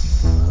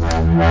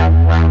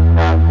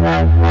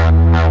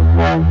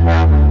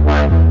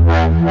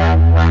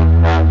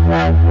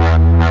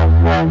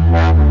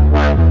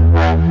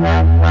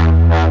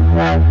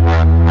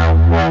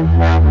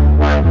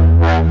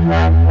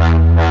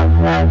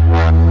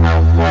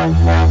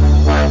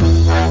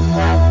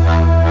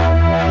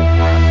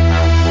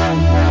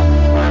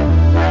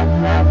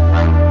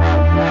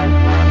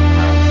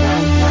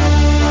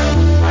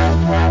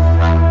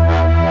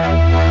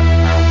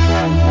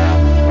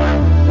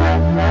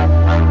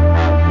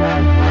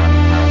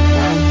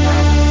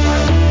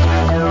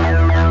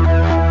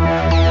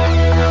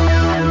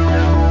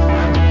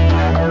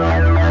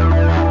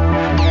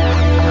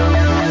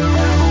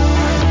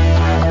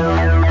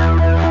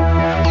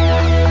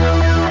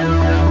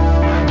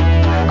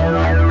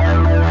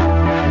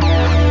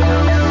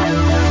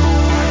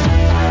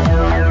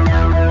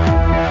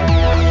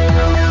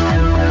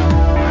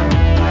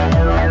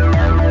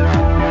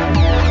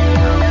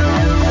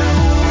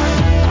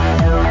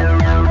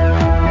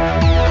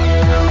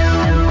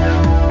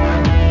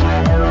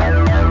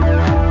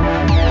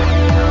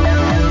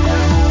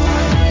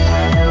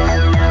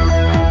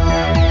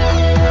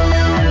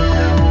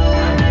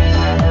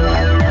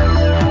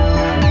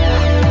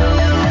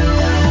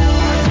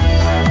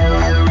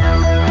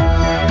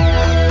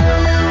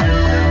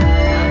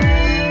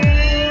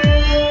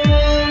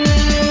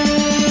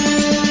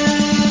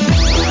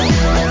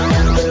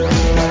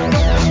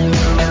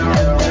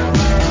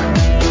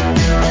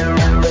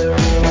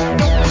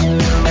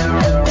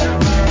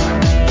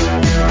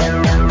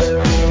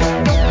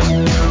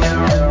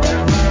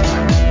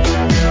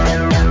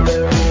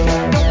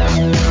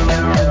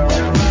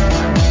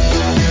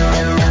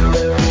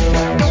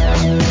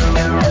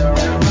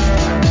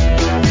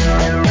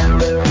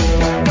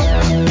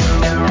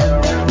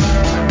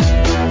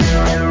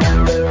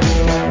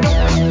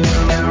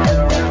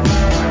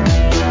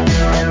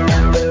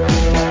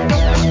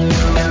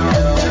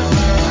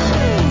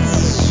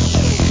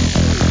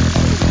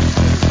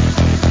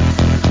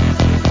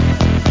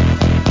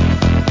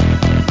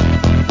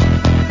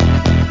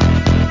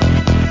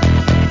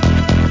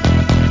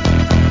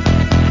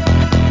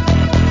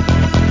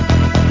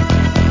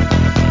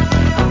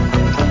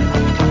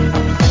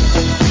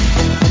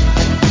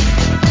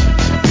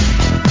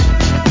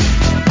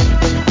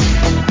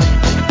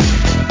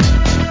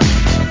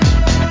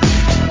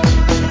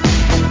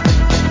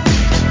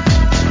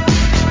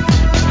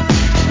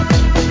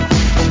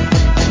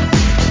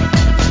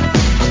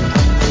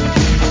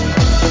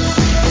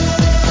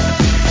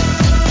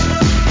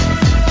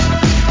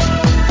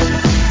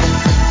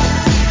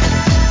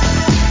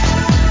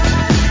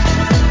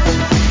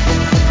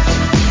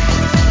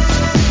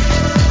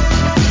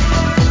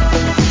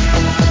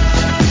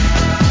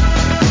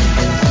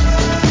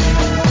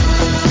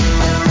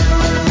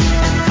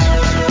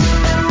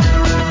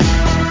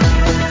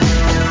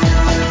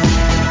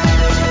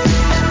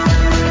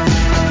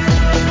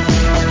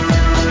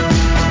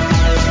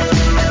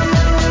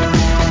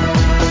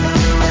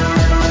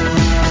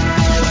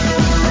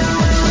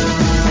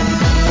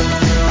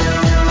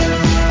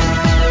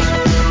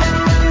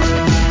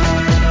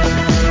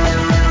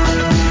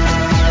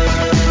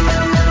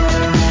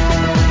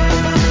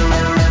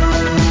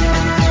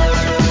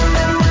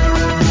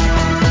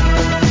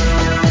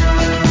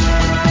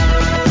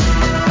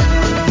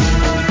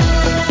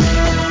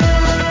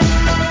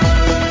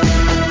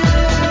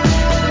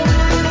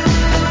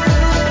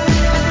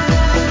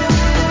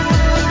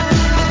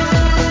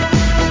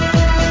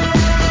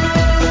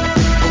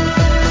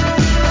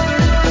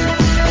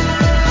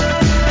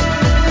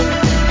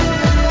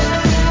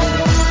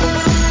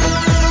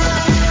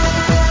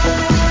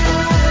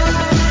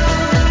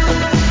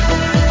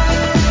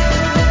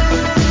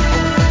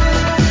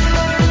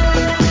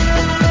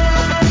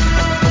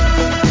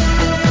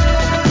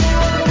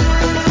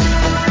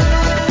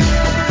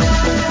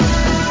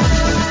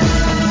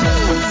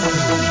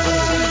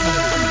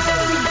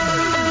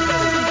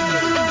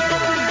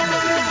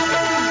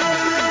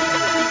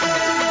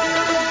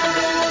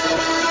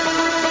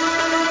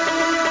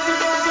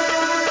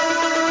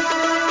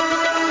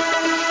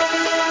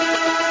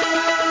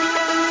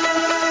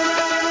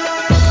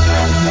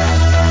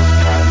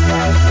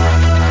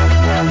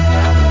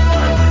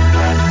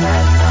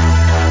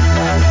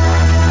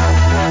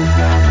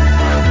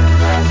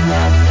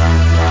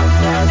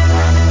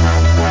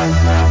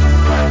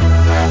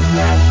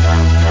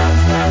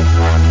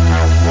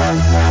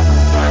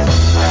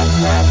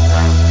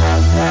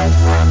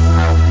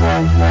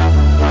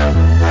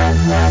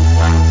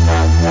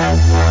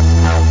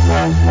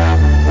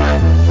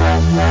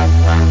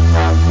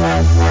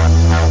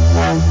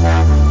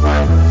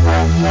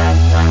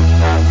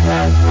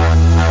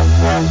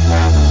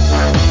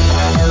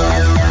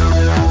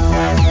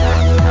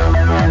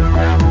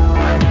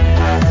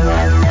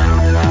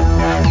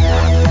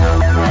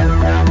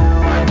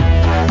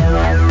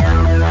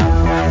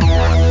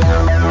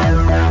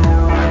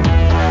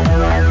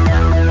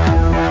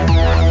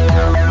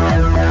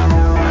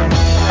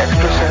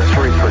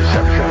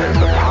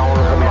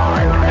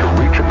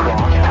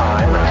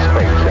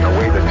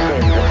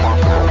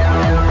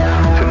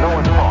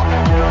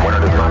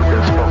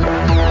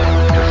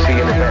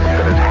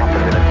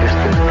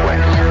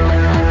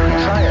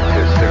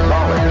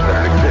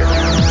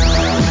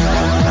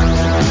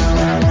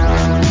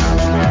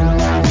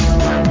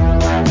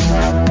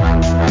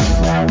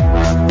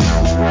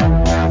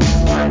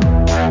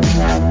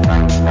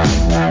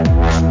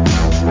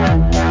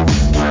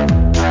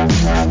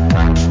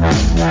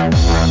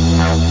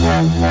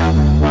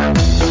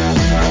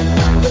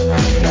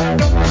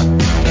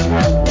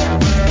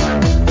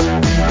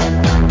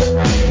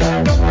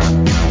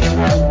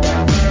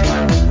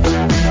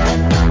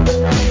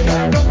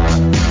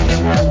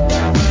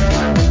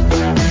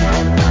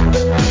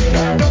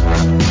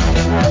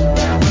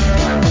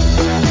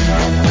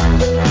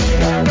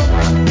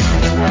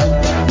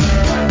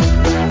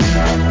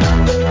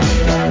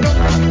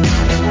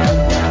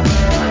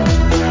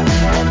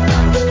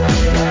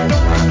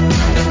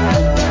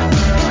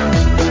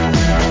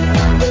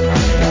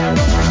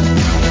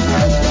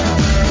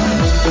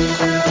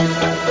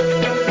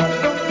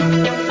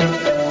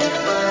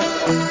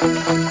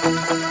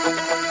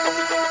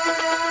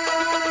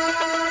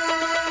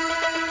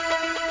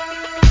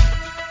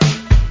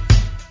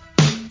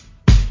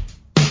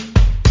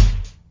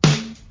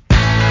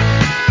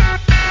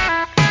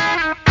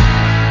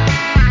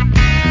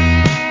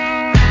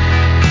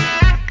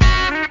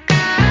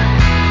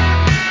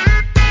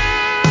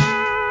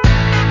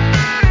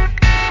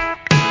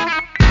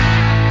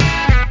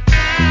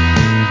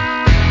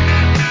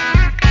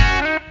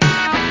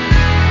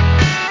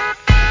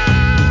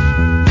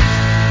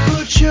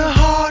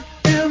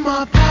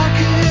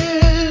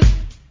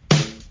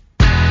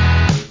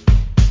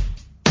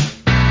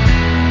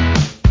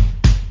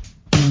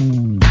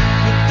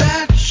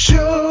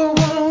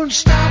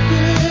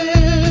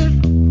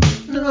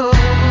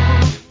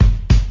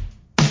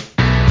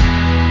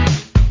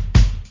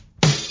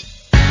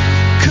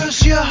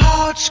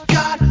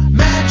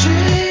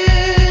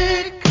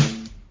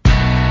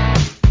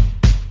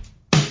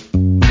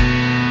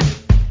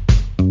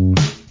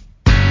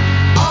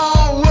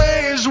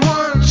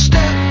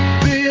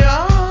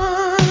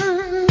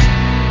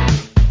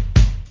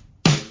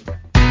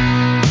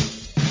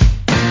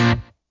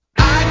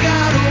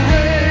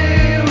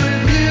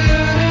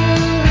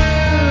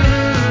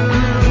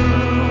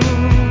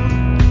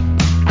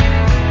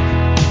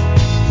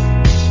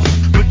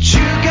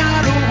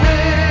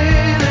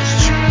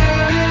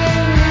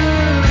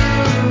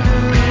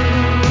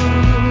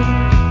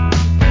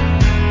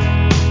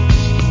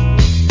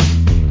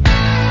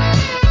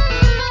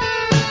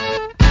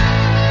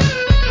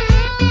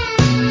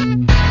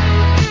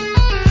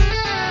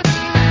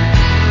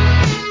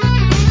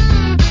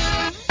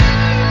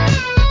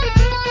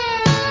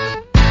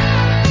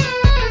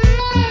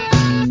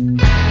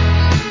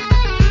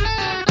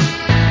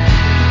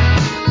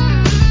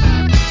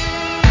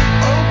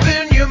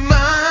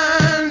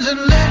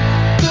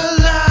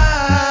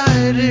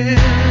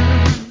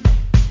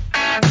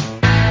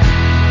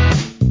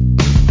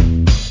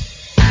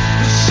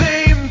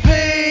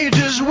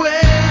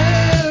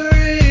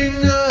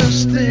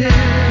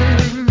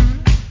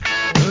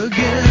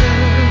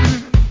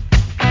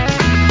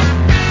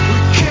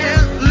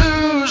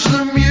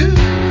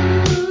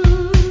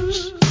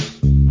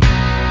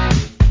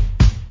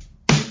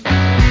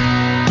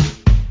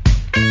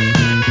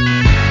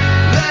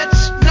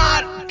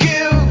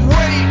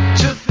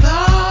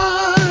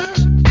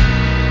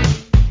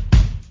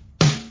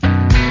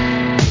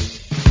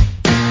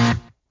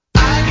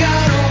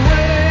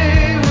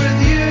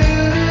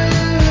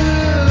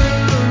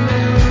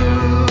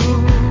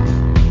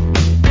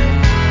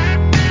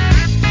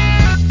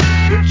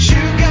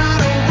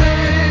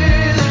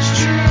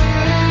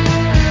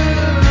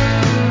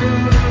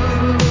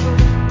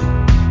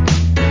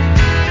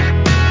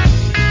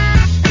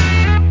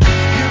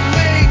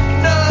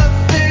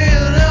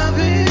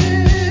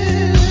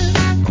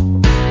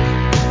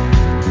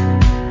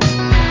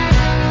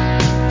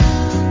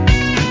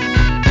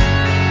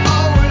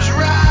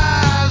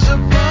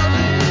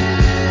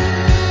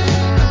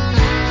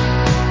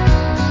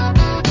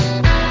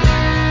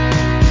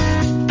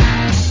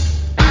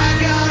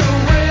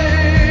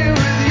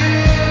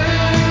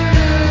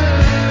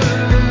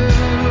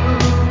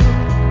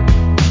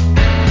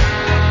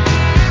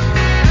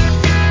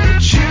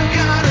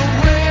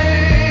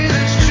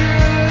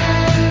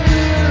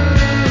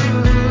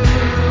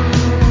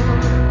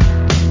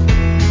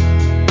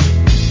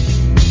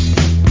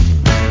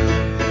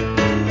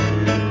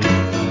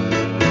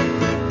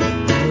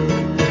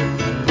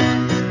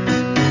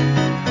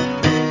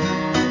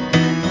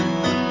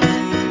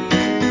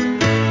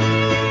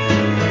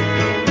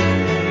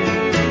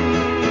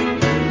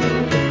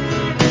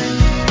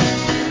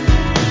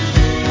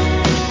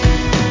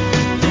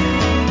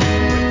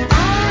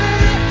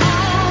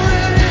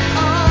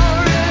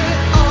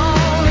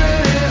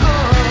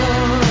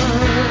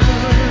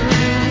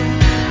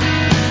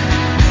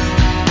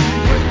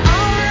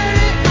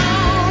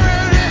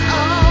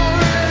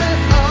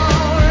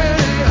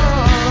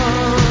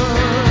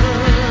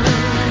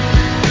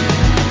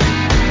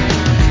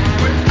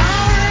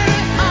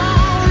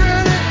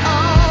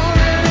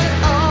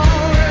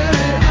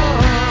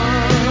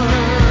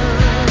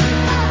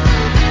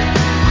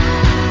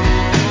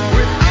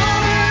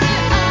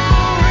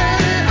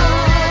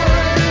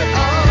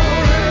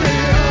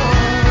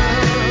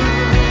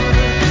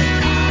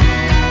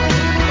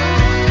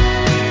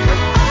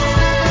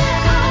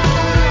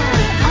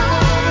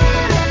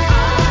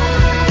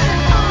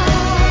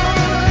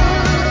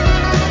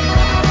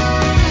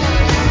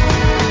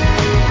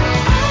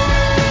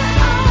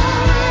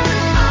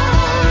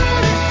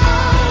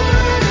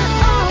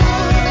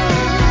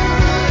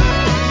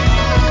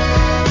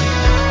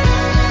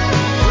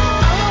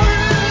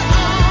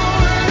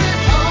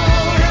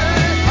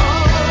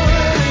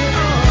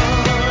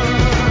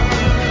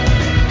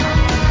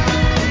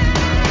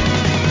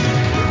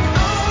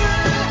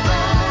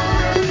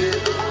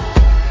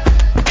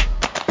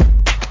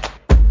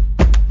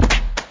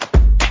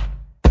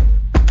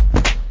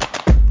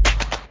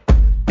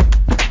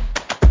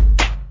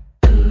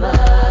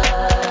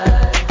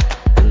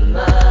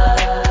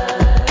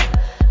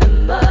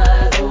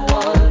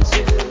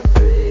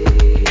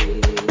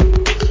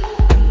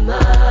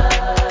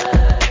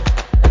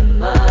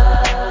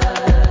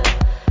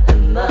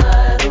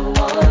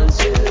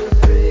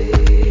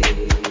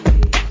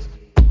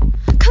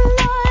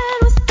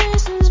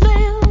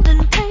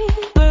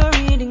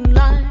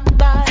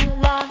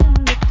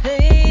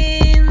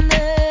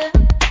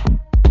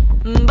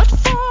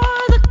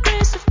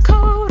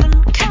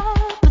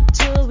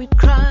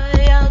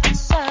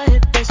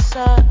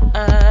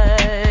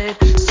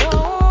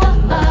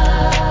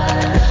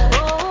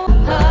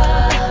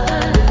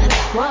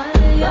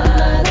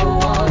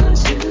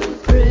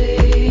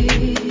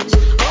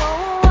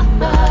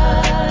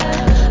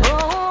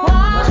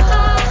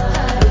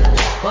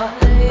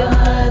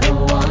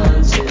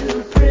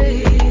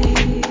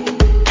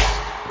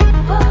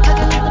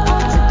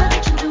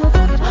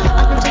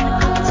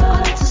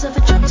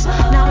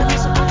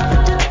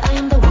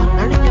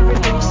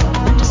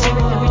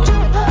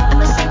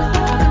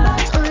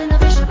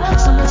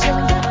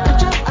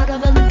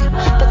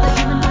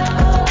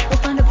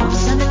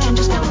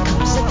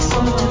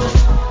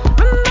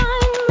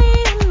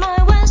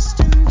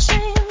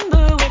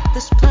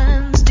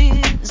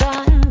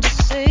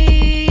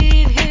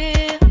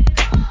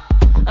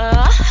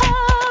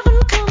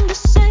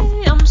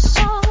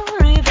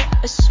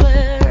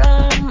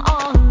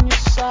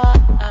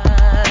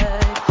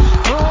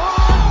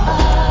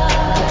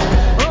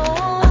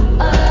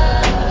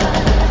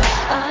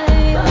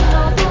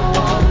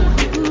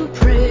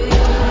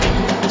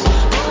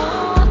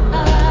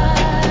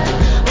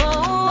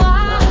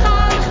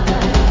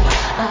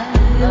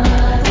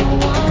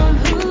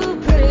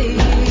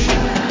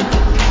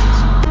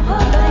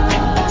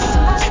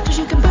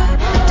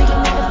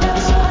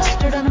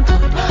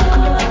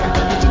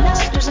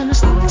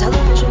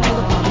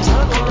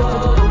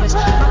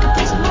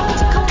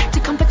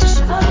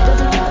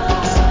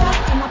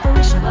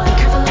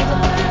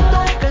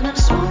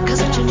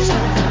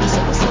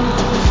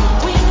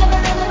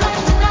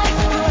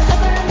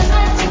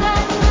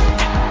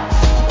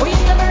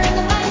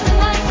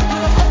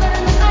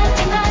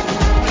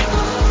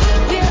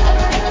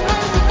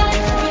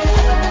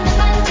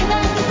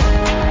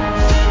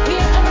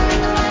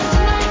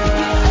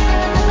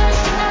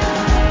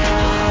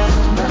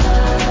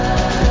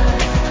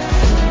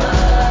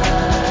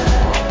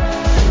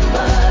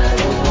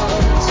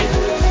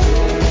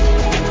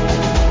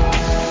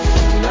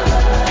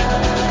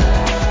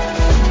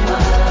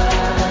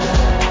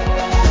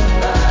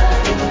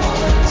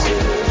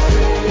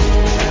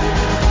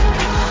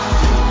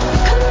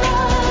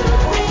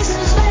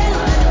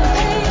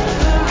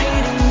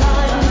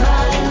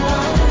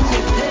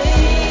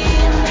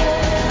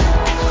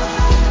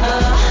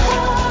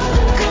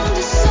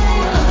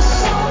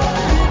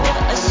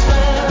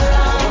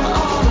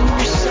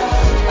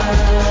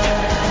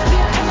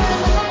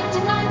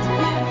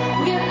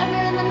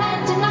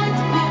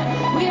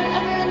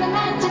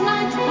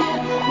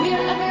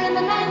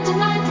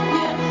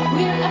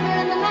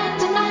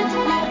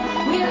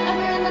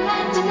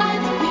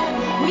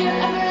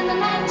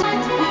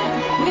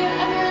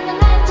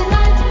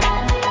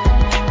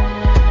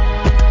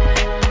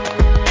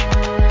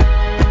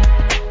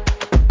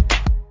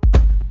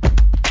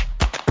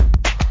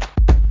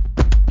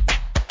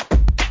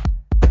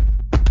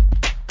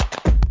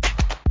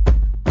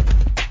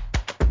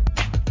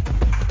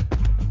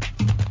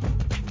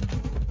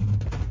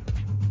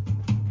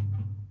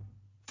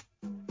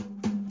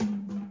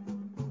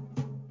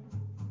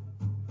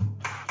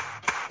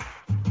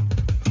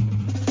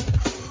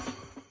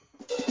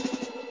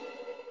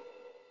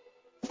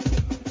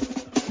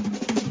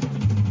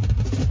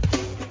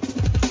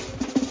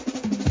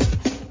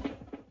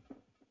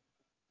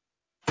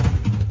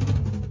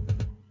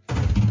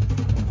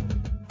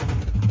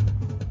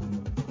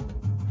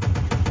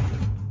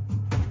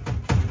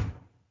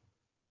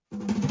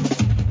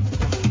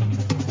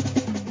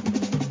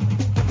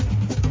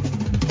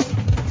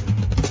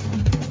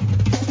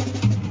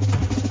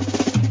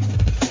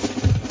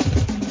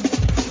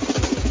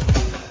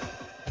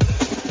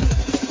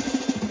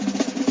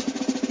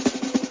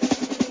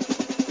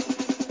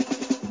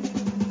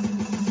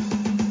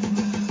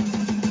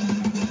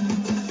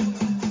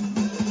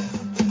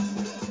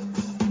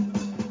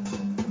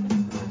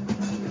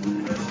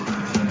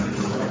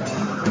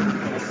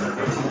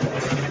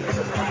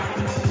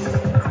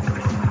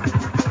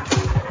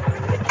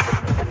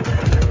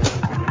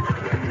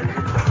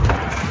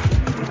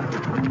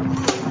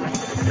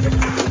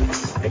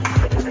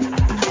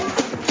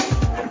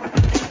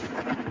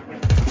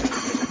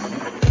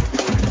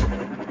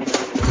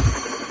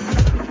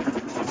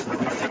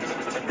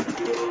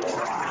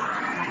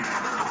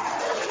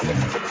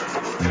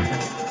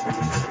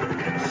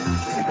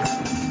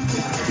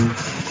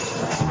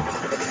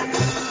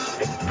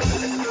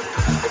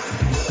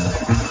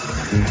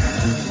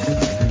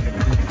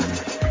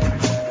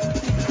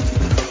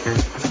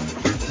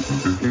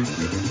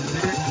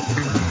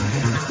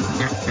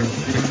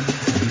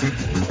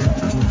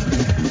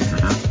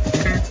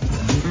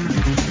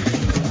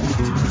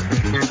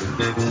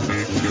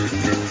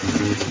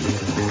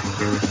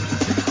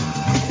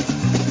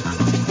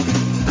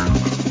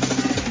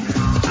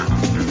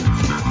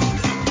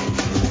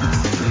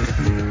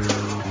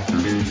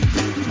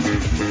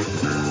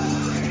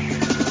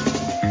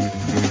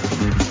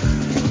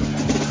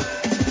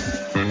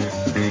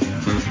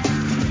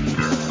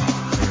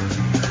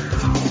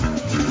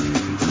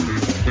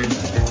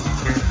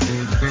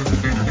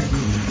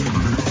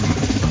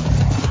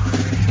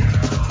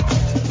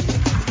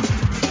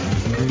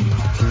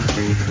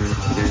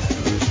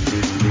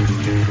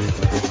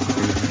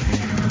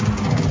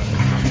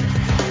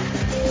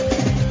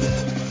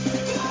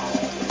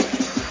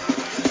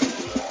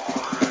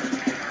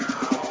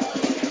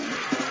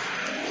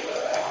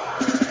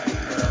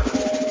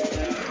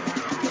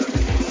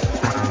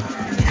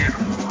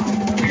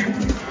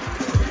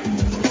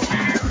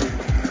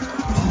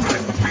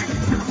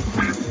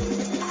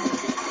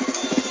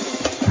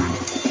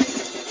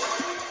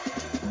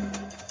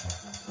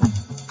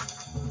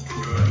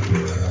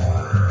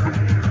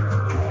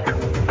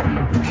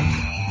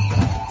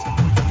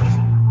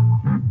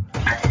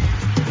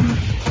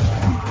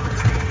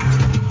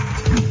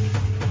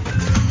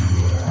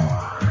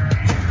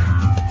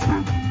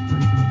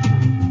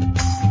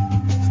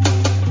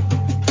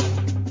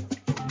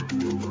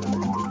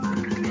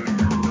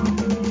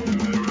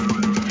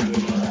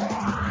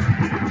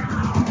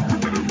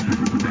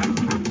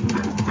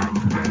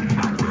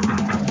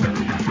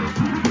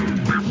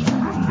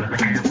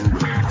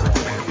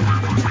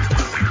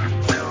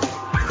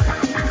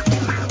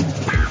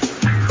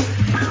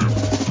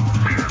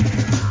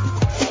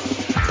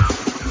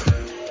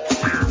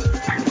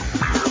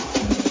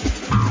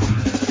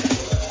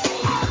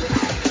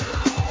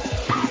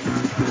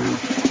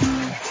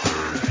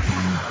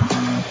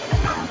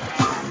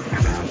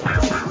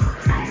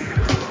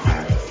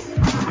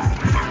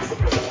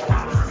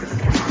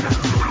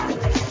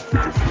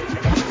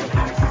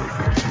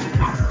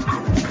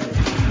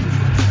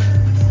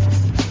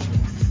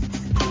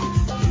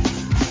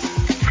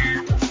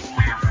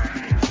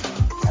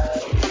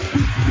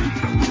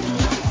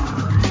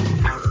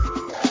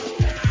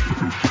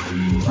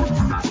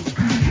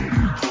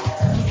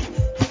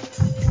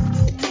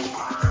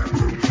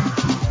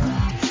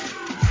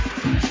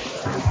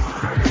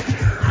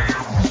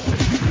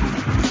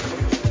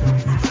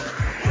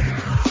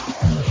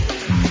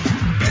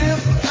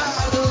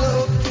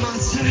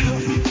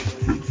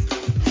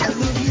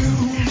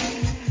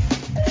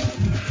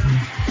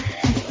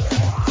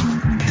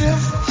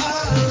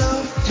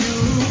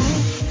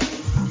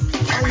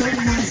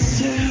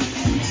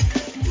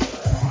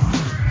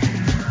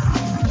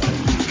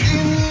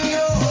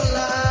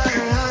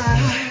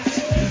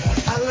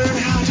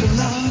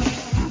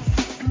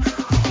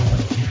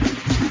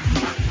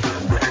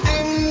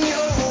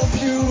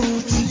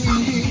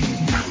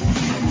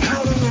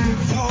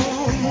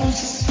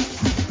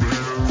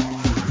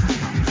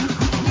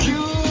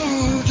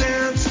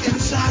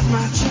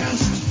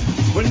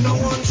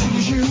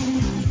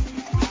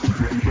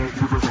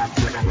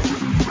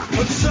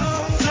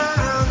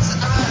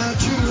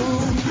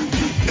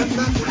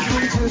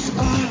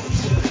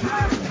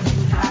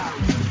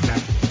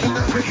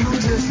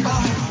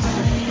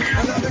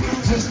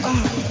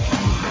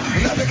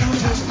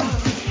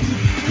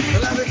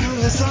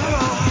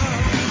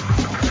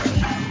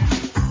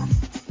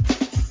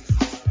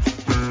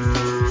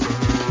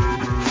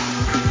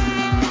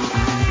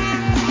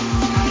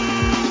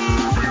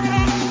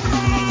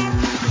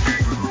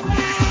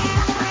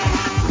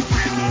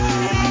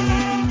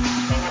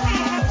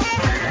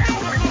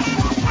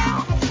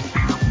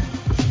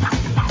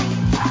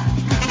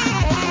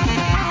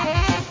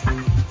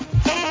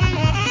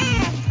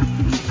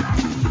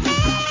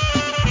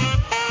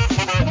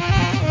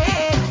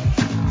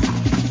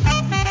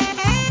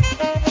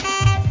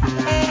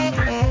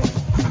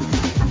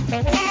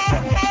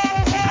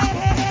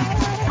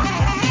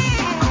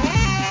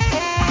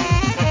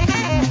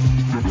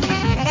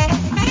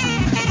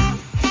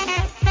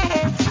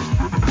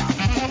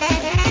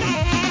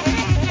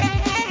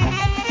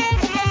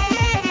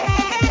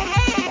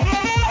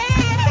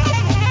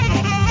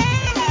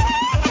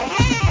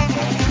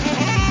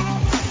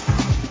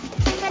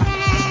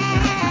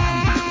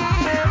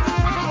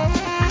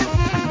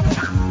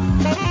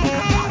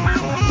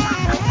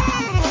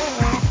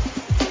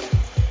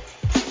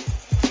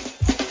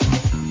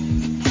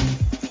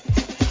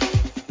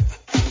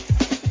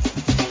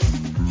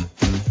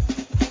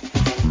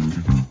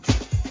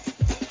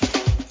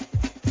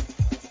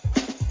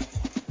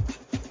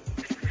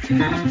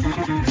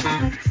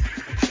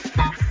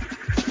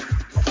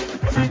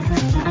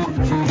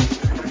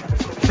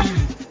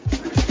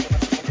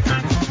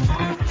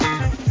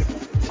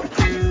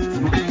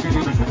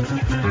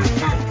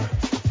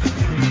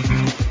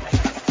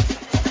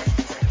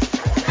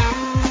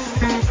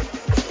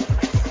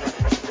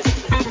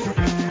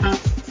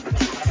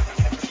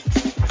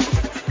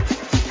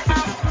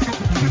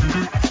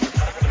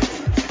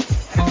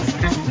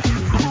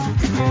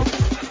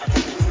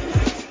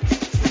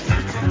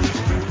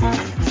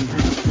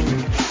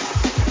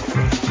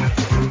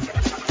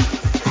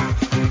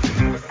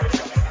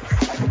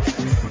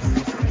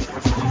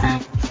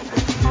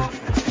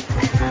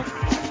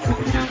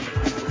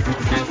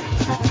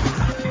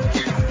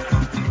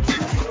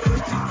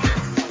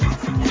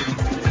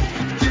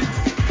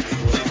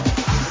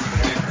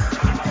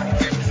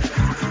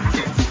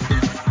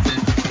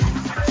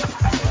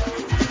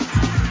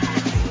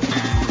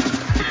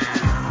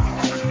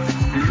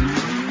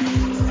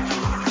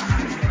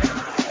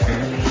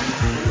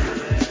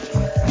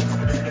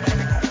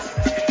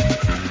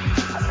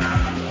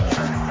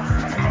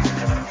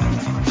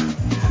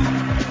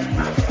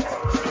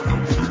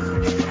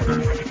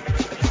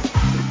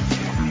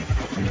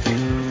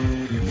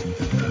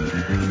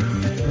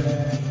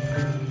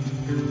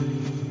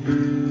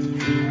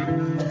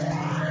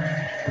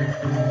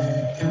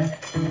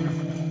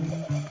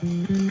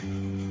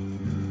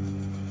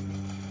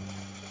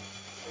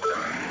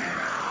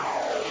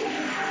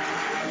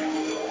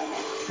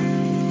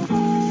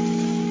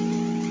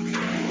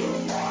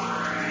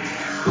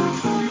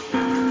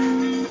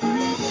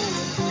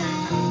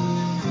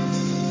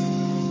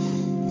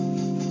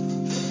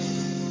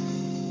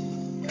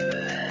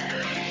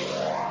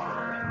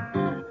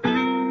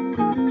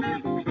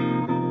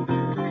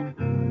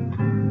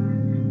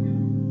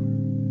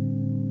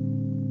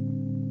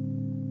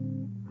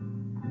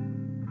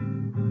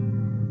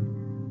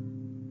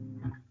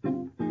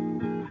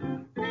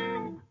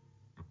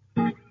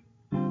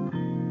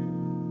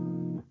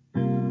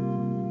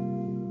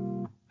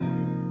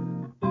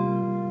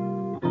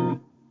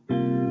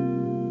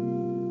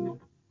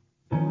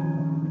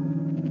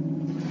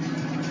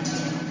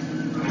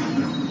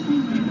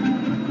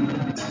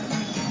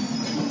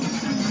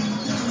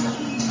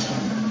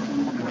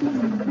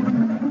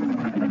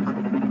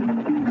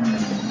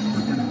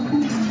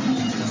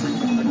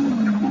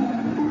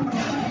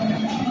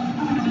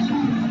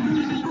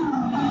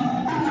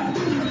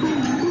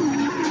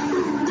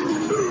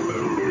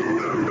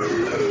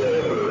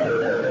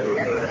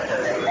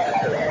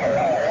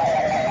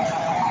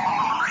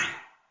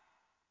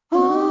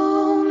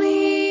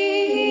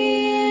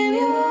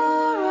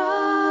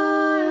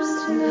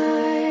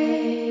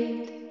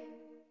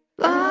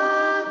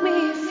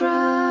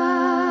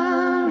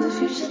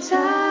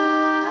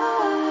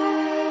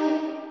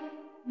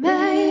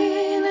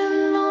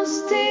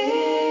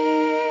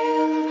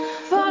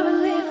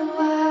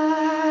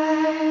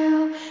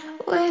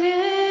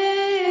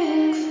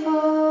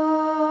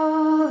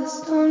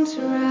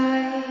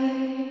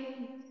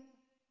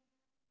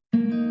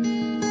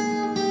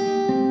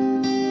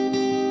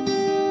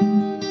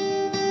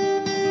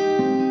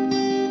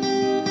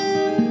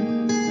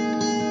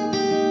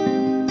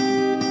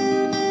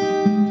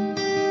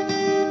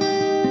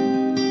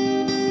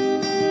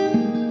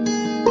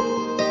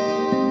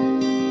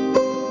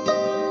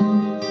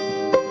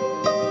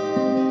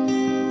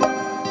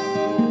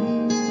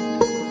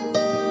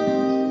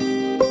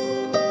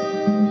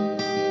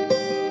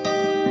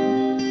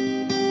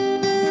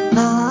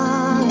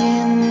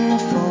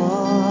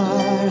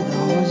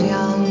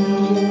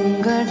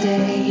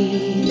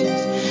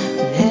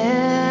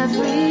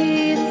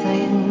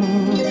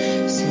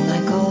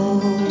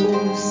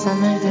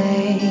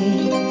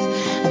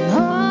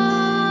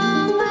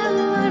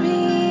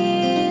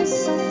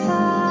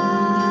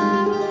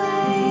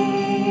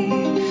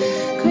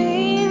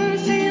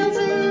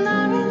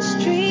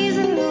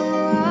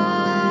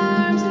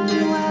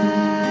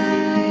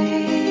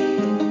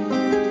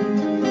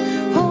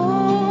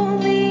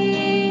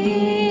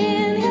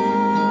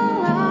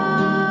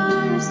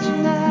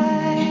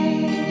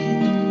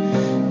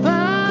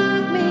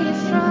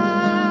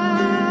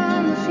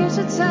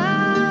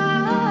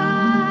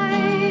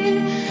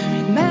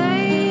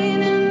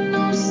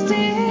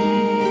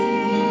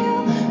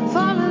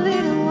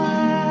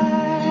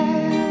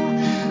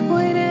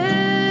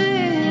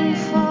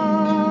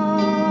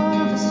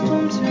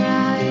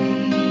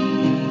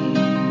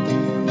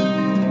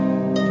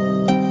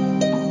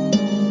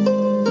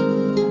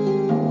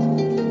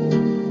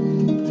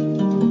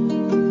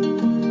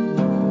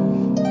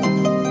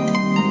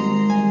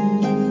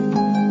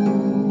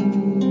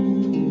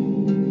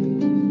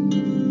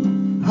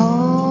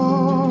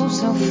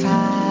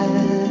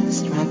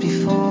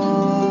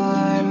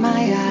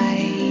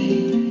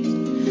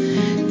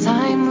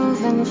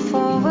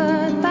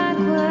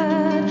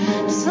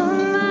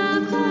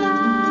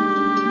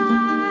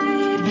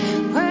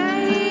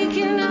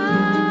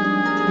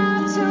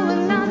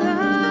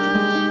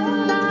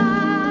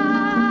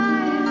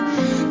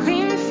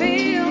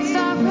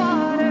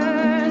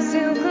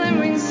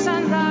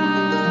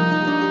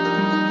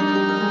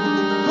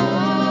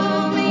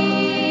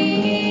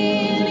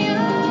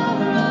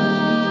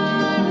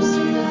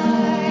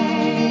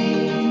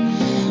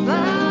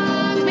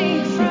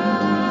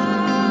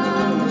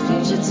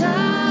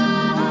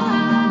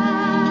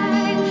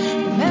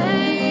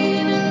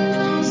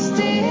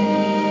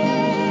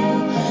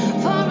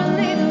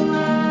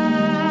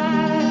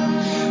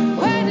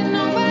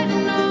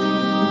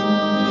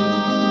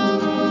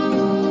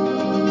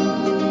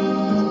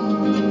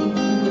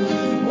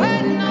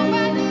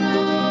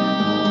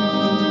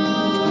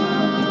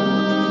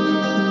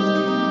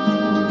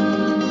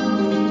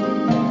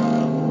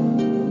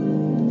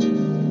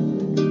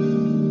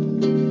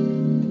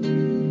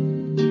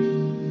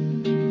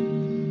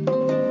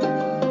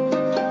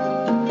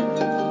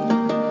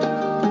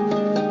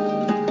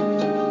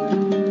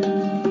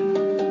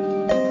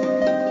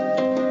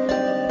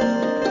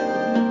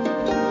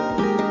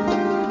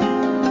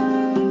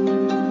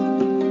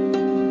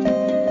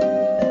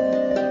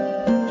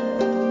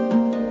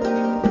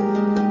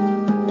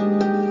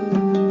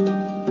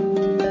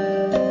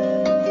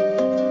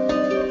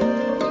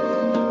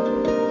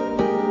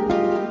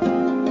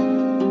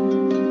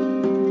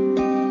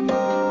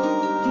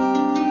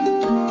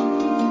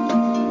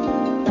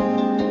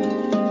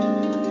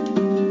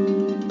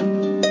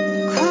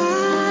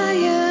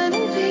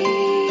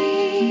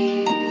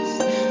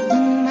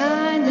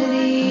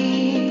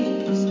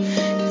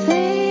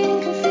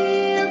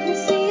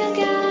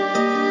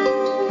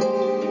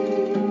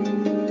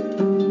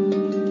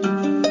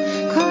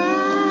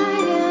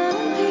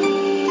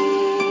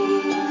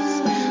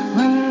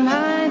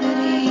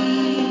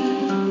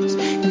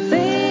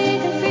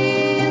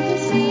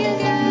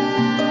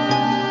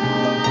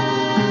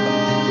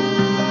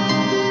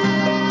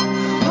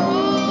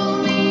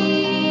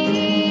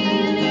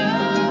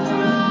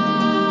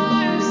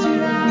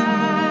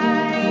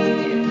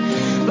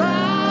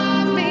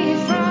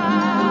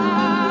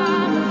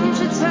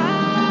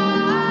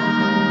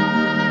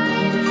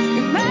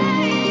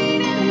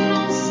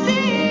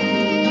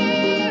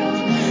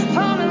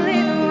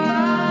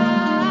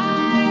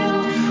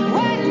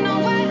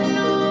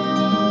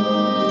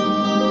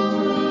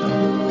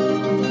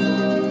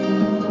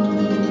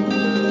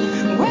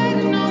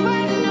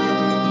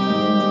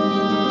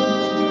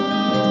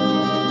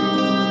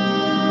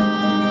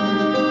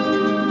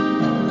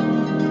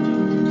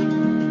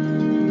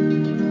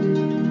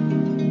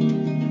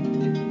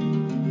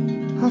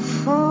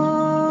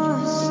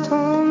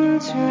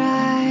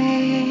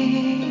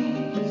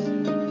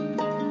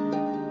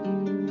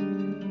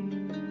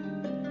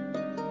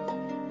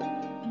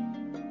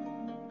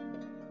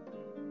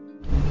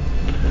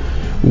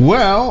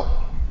 Well,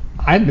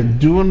 I've been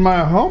doing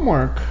my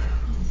homework.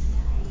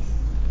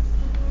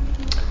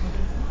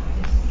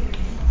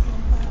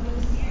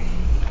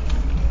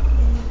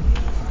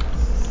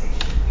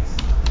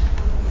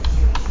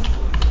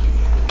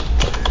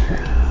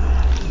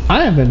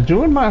 I have been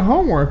doing my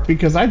homework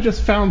because I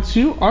just found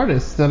two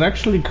artists that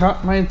actually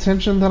caught my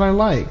attention that I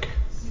like.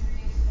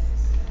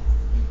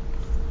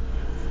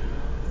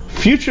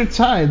 Future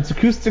Tides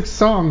acoustic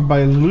song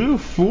by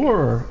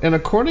Linford, and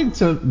according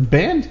to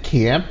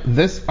Bandcamp,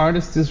 this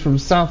artist is from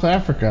South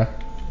Africa.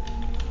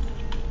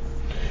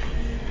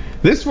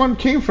 This one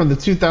came from the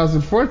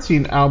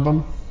 2014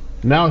 album.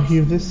 Now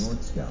hear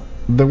this,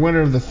 the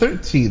winner of the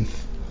 13th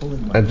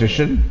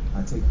edition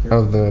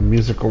of the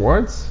Music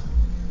Awards.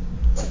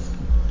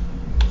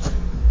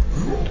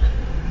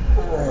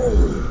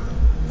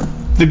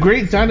 The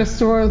Great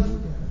Dinosaur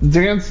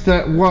Dance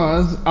That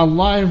Was, a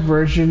live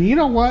version. You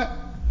know what?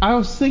 I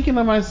was thinking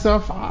to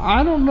myself,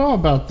 I don't know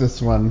about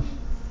this one.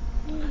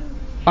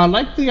 I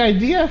like the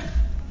idea.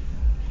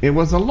 It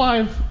was a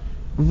live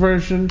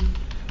version.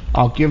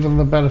 I'll give them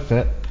the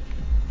benefit.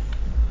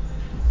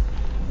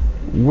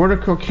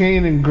 Wertico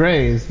and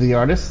Gray is the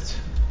artist.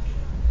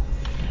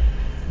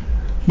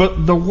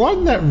 But the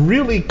one that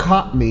really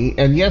caught me,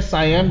 and yes,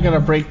 I am going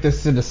to break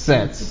this into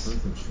sets,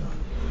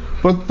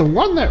 but the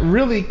one that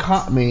really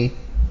caught me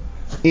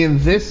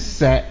in this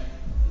set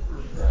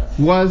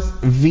was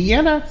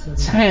Vienna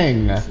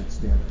Teng.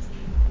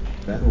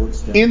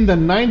 In the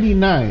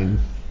 99,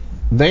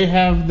 they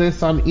have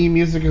this on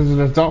eMusic as an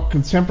adult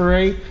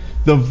contemporary.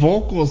 The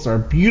vocals are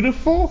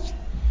beautiful.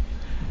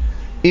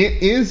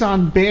 It is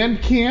on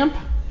Bandcamp.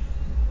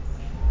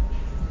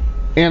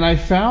 And I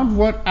found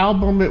what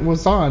album it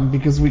was on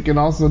because we can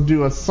also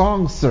do a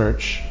song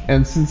search.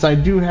 And since I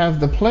do have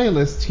the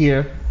playlist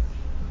here,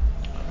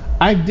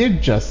 I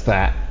did just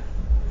that.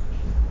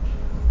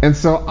 And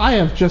so I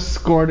have just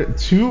scored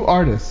two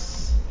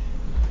artists.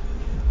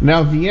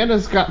 Now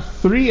Vienna's got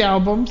 3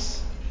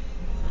 albums,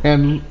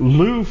 and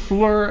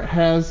Linford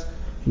has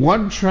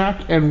 1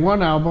 track and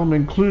 1 album,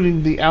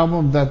 including the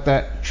album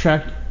that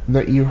track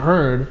that you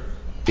heard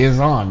is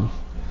on.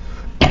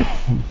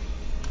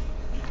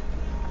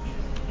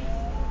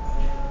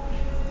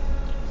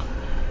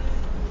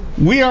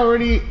 We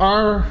already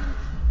are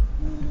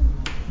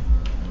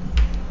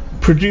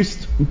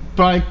produced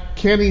by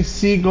Kenny,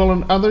 Siegal,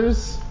 and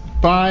others,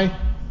 by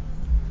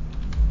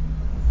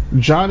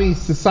Johnny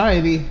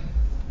Society,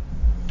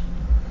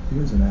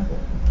 Here's an apple.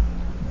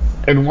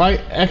 and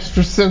White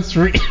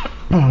Extrasensory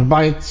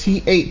by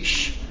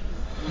TH.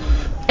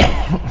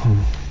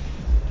 I'm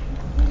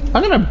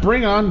gonna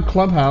bring on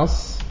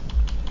Clubhouse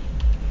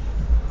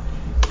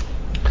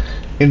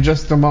in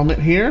just a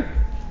moment here.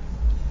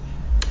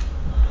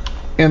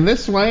 And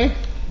this way,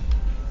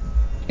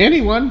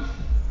 anyone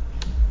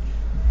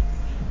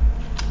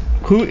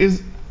who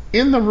is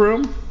in the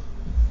room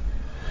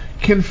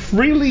can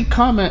freely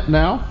comment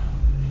now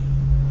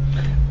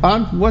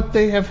on what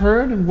they have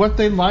heard and what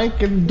they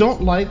like and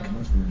don't like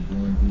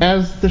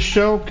as the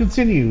show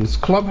continues.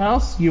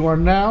 Clubhouse, you are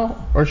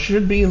now, or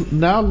should be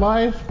now,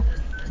 live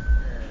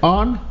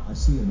on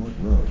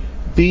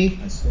the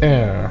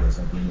air.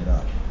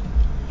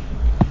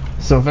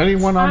 So if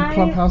anyone on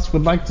Clubhouse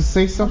would like to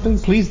say something,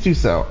 please do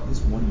so.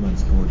 This one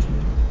runs towards me.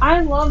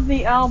 I love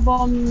the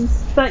albums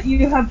that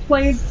you have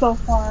played so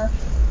far.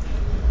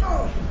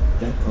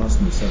 That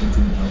cost me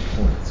 17 health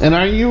points. And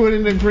are you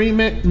in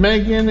agreement,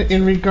 Megan,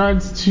 in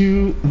regards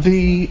to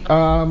the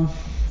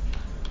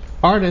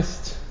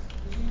artist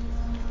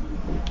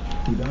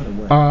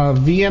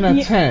Vienna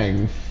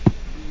Teng?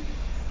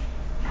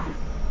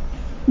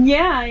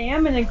 Yeah, I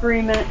am in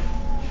agreement.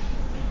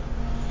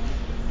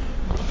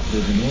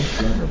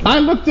 I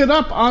looked it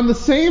up on the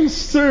same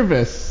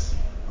service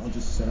I'll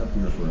just set up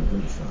here for a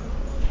good shot.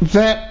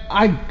 that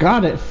I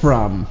got it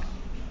from.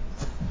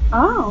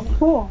 Oh,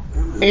 cool.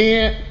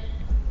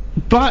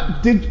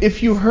 But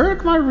if you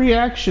heard my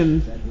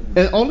reaction,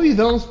 and only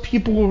those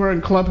people who are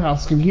in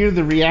Clubhouse can hear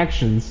the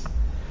reactions.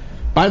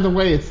 By the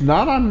way, it's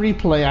not on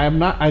replay.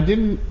 I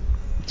didn't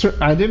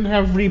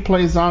have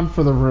replays on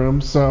for the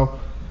room, so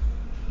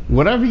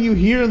whatever you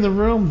hear in the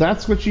room,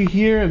 that's what you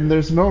hear, and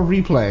there's no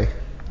replay.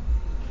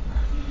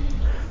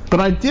 But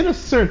I did a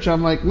search.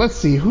 I'm like, let's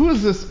see, who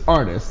is this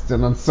artist?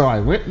 And so I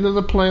went into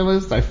the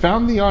playlist. I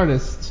found the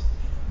artist.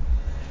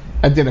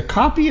 I did a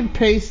copy and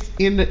paste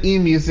in the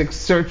eMusic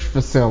search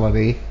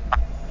facility.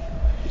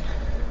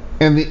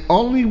 And the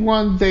only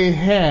one they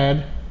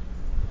had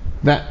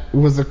that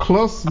was a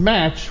close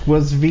match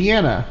was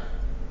Vienna.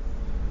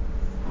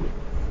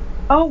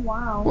 Oh,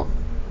 wow.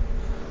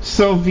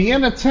 So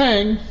Vienna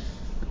Teng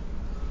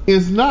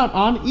is not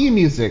on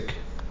eMusic.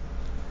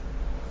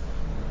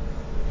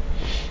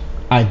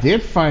 I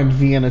did find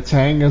Vienna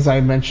Teng, as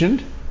I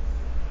mentioned,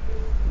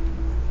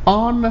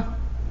 on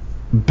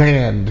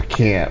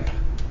Bandcamp.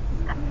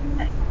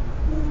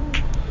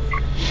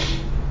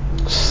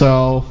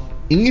 So,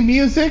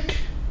 eMusic,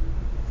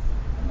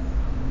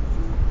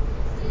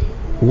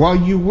 while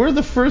you were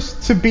the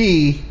first to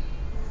be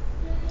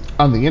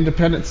on the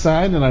independent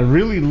side, and I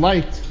really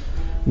liked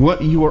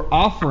what you are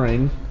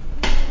offering.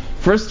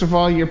 First of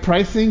all, your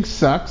pricing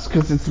sucks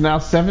because it's now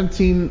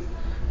 17.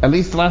 At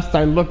least last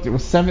I looked, it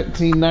was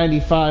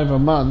 $17.95 a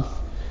month.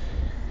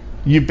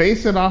 You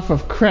base it off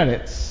of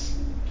credits.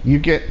 You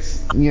get,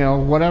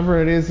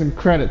 whatever it is in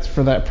credits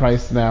for that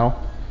price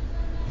now.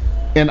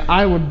 And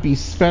I would be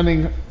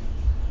spending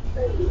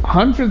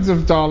hundreds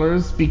of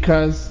dollars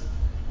because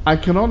I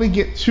can only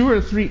get 2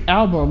 or 3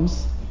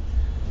 albums,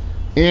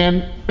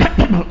 and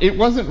it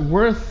wasn't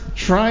worth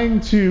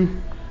trying to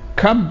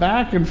come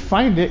back and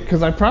find it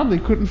because I probably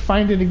couldn't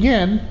find it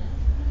again.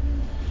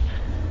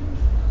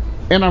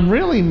 And I'm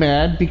really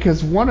mad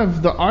because one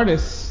of the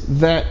artists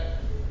that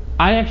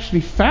I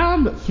actually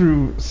found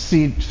through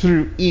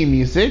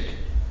eMusic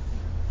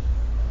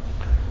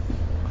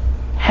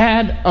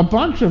had a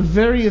bunch of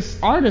various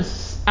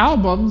artists'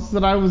 albums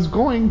that I was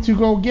going to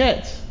go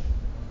get.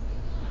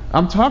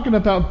 I'm talking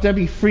about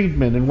Debbie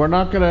Friedman, and we're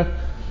not going to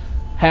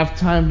have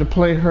time to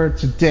play her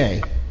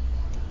today.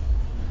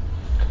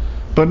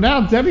 But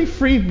now Debbie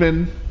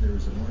Friedman,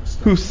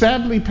 who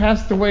sadly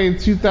passed away in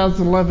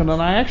 2011,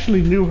 and I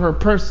actually knew her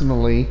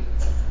personally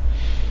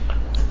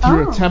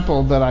through a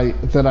temple that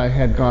I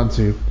had gone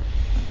to.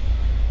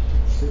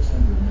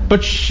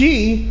 But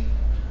she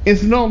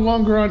is no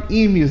longer on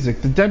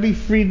eMusic. The Debbie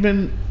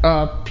Friedman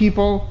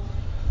people,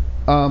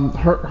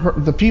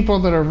 the people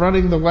that are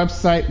running the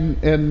website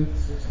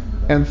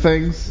and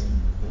things,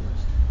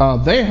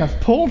 they have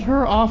pulled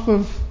her off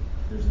of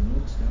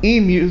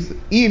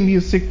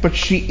eMusic, but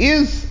she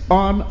is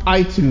on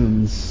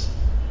iTunes.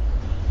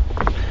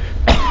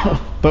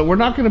 But we're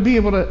not going to be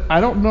able to, I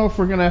don't know if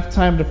we're going to have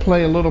time to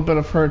play a little bit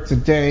of her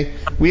today.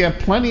 We have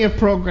plenty of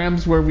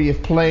programs where we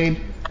have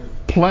played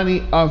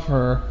plenty of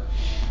her.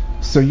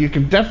 So you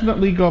can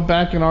definitely go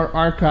back in our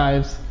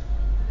archives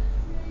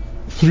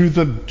through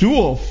the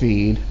dual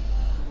feed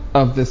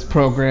of this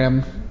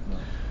program,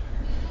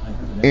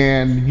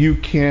 and you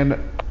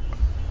can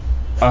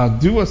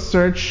do a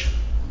search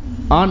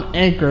on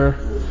Anchor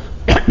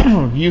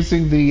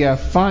using the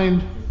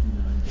find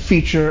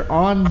feature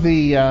on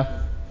the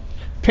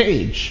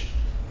page,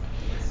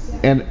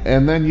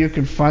 and then you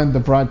can find the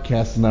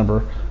broadcast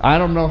number. I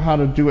don't know how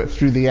to do it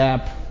through the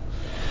app,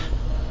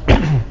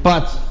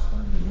 but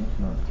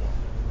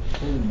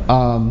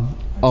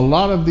a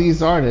lot of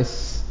these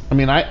artists,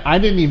 I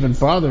didn't even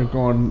bother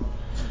going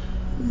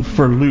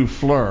for Lou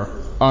Fleur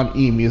on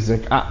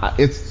eMusic.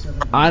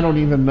 I don't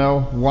even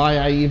know why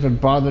I even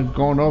bothered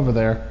going over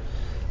there.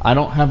 I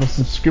don't have a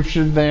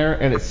subscription there,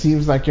 and it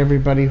seems like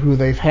everybody who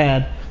they've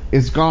had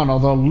is gone.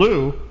 Although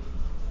Lou,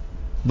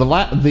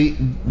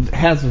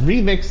 has a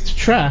remixed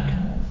track,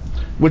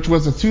 which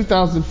was a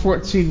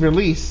 2014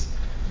 release,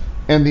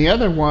 and the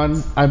other one,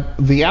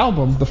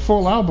 the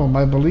full album,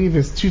 I believe,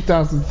 is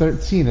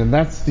 2013, and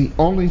that's the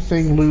only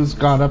thing Lou's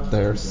got up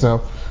there.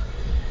 So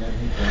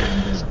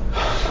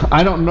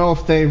I don't know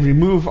if they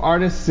remove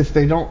artists if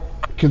they don't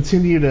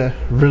continue to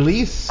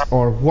release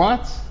or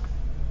what.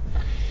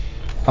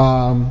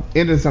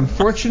 It is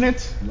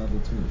unfortunate,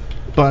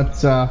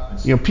 but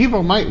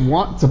people might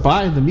want to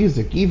buy the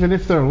music even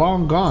if they're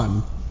long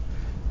gone.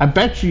 I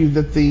bet you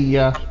that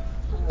the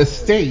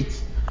estate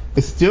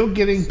is still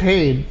getting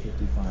paid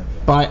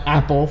by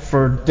Apple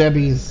for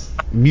Debbie's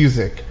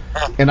music,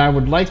 and I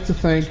would like to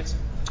thank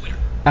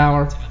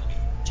our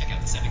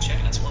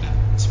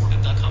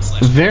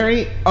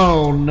very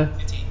own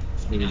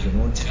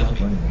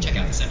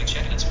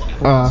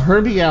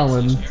Herbie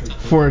Allen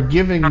for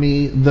giving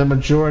me the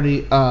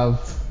majority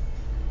of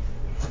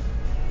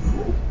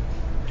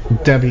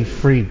Debbie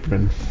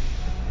Friedman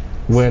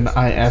when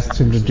I asked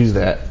him to do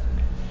that.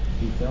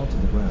 He fell to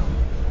the ground.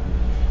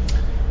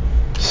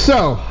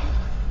 So,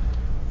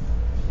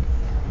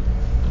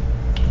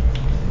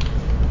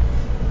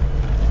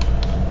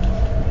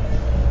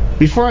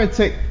 before I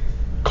take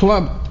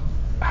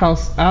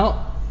Clubhouse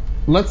out,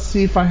 let's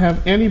see if I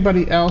have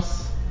anybody else.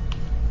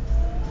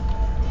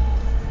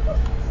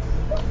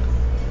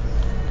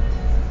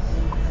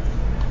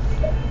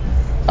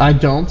 I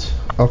don't.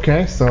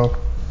 Okay, so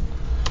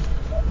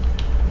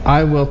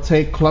I will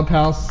take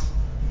Clubhouse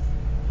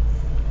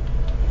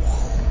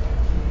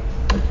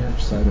I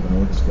catch sight of an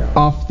Orc Scout.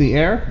 off the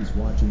air He's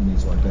watching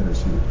these on better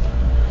shoot.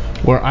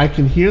 where I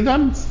can hear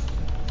them.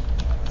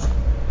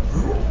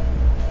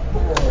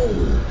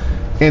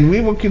 And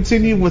we will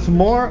continue with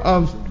more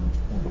of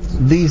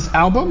these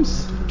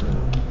albums.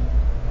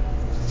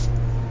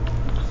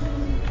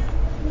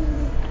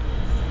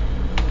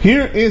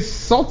 Here is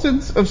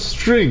Sultans of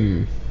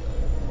String,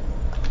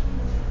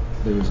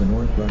 There is an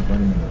Orc rug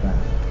running in the back.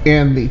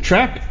 and the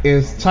track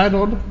is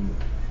titled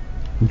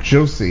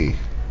Josie.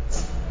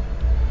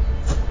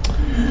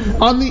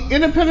 On the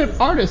Independent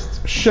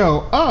Artist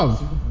Show of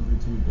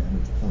 202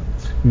 damage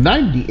points.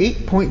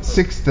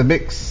 98.6 The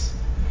Mix,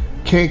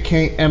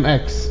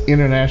 KKMX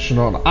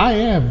International. I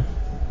am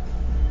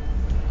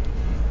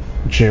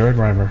Jared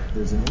Reimer.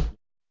 There's an Orc.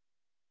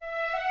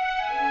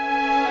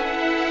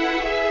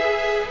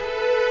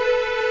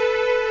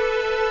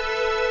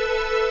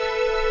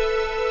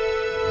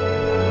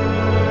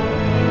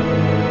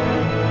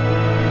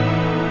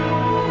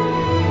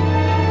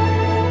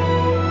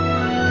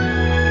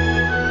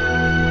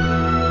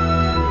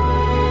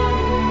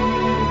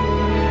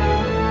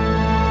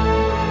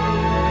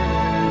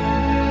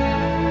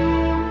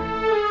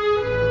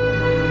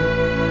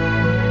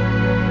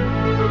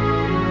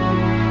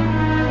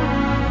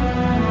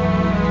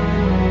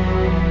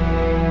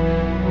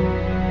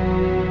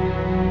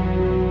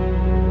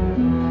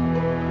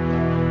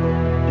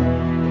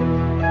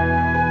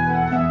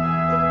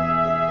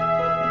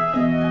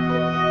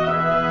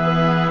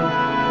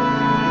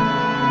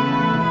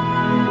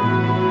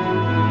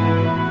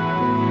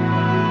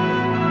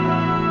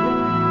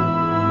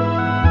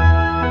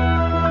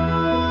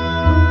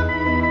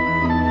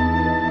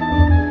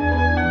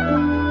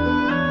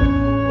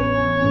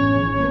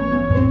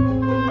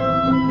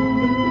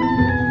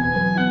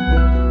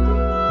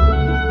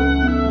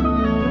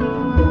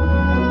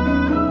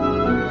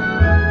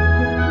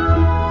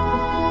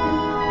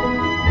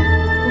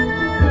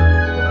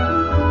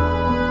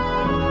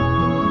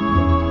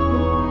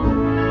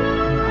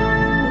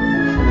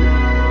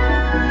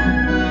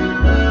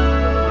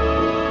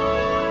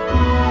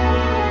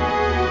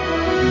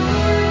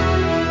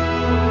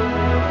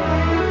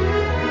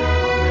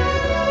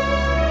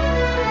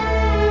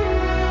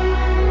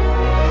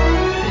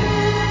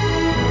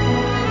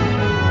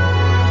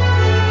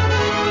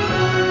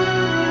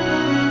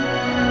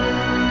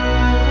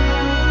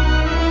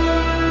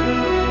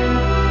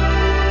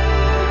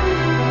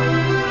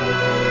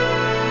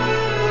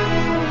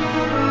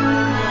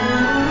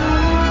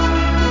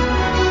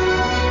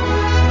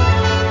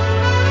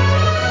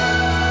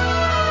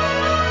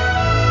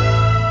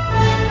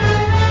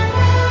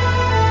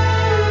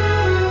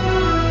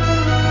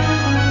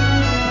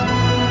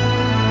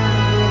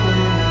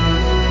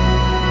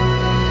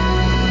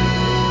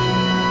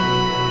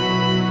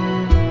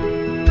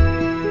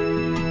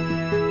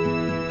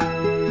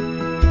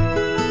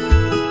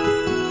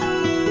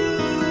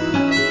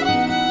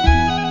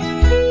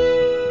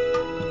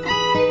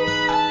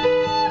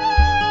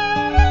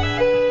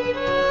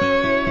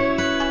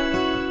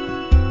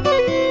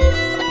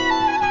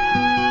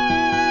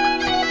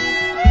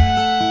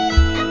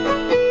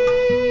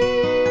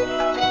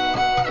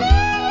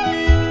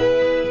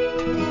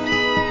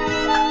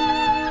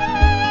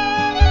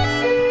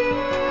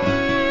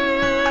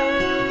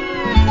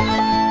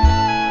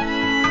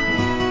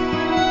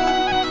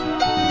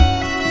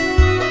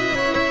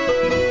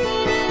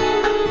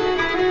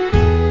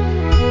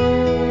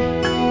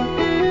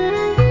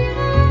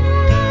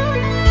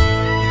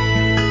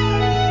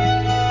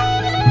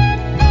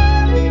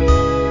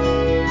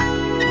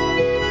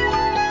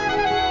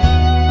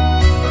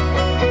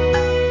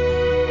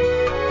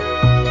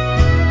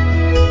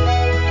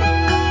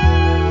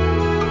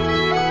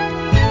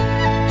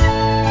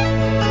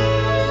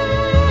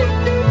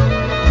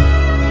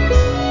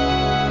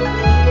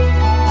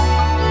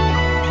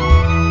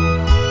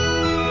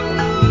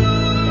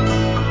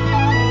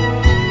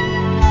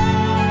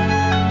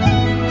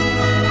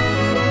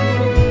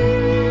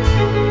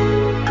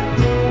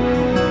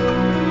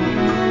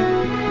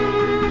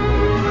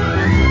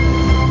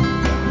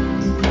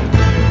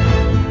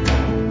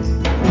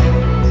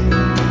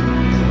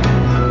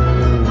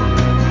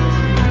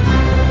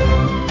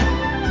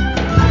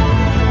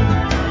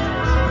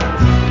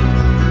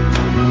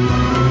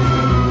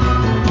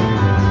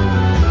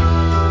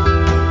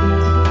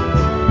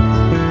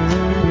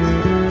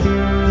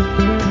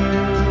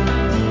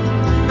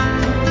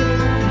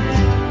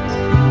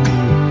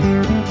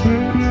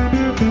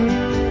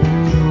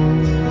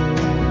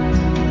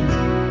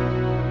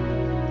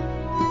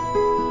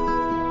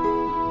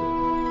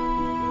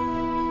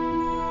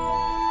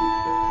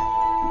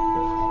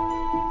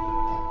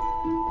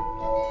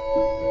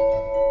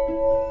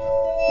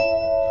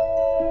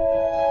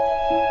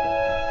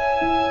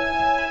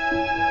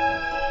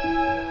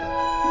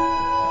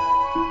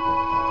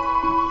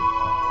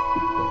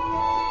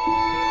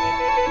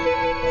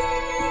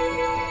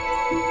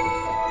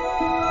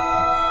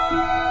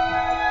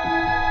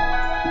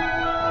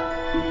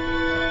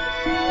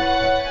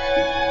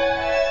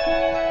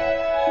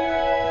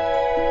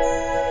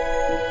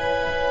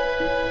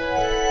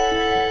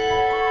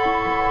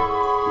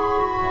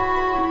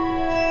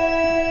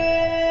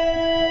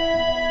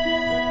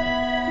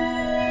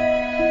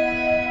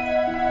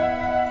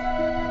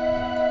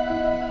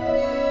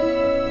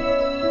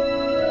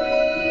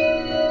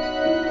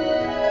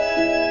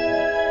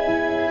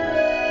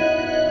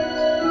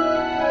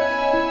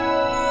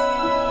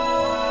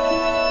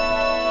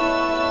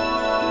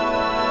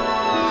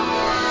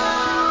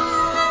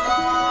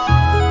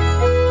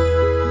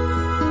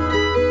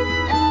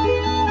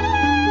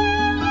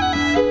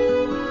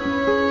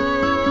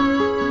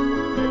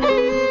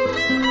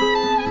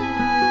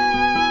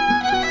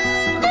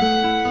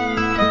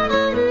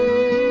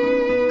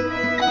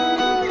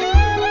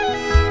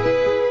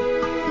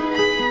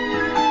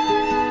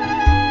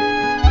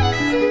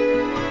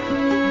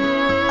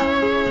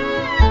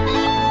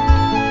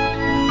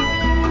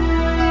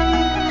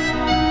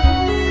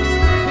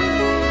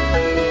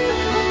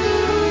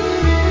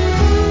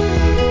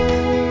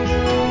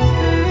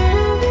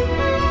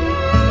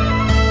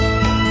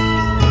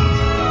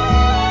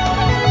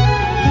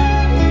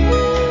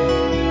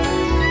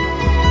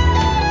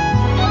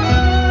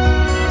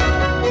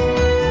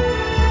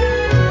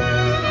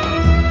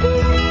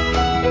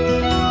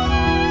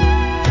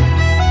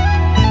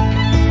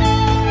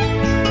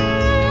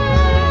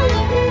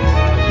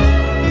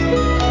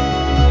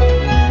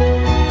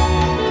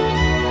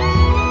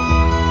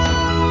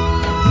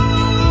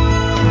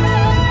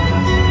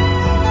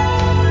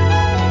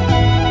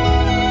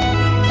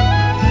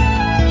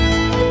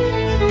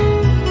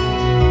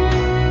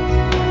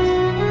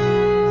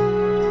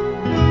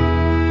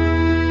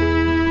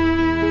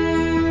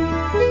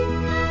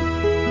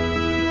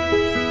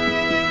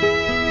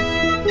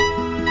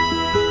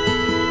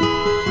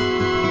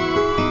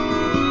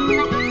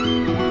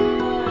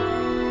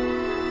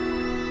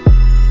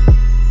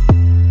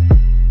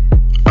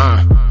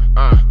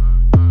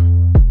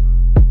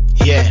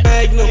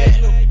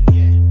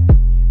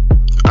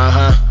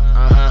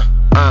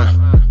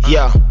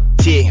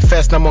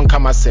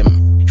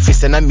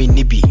 and I'm in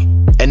Nibi.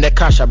 And the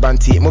cash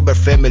abanti, mobile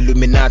fame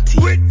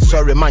Illuminati.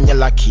 Sorry man, you're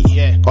lucky.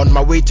 On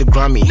my way to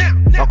Grammy,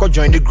 I could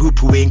join the group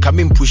who ain't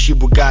coming pushy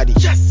Bugatti.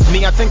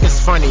 Me, I think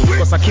it's funny,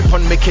 cause I keep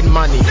on making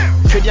money.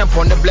 Trading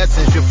upon the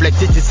blessings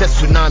reflected, it says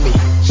tsunami.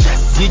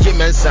 DJ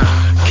Mensa,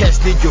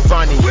 Kesley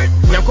Giovanni.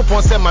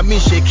 Yankopon said my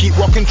mission, keep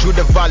walking through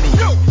the valley.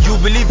 You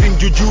believe in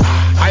juju,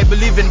 I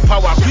believe in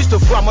power.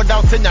 Christopher, I'm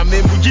down to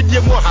Nyame, Mujidi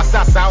more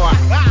Hasasawa.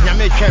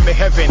 Nyame came in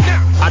heaven,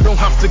 I don't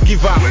have to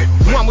give up.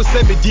 One will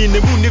send me in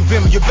the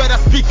moon, you better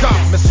speak up.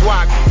 My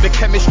swag, the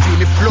chemistry,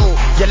 the flow,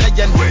 your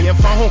legendary. And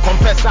from home,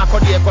 compare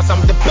Sarkodie, cause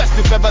I'm the best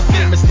you've ever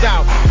seen. My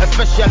style,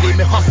 especially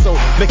my hustle,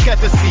 my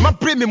courtesy. My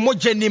premium, more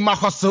Jenny, my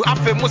hustle. I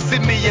feel most see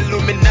me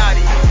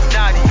Illuminati,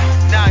 naughty,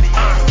 naughty,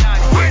 naughty.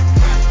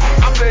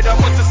 I feel I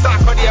want to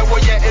Sarkodie,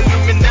 where you're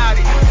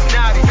Illuminati,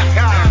 naughty,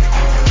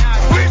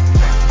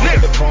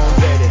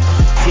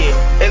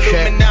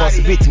 Pause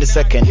a bit in a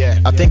second.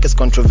 I think it's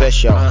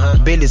controversial.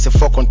 Bailey's a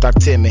fuck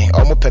contacting me.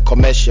 Almost a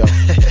commercial.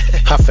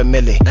 Half a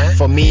milli.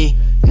 For me,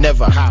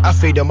 never. I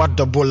feel them at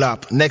double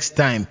up. Next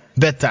time,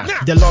 better.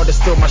 The Lord is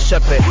still my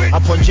shepherd.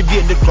 Upon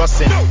GB in the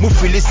crossing. Move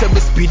freely, send me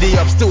speedy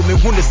up. Still me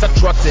who is a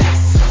trotting.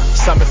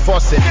 Some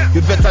forcing.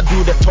 You better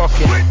do the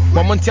talking.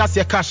 Moment you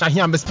your cash and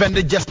here me spend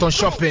it just on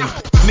shopping.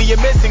 Me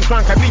amazing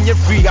crank, I mean you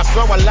free, I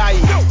swear I lie.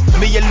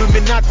 Me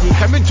Illuminati,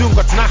 coming to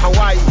go to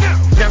Hawaii.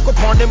 Yanko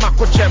Pony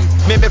Makochem,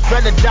 me my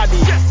friend and daddy.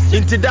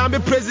 Into damn me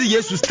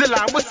Prezioso, still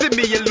I will see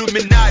me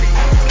Illuminati.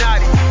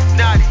 Naughty,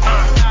 naughty,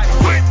 naughty.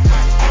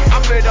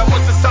 I feel I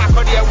want to suck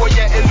on the way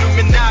you're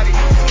Illuminati.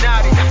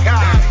 Naughty,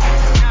 naughty.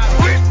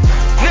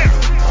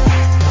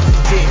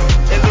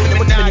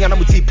 I'm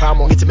with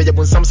Piparo. It's a major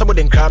some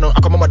somebody in Crano.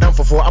 I come on down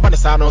for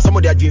Abanasano.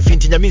 Somebody are doing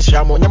Fintin, Yamin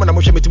Shamo. Yamana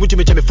Motion to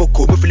me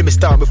Foco. Me film me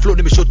star, me flow,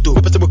 me show to.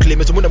 Me possible claim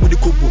to Muna Mudi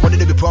Kubu. One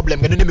of the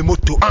problem, and then me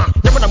moto.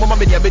 Yamana Mama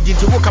Media Begin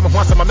to walk up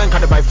once a man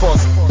kind of by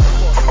force.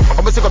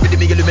 I'm a second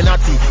the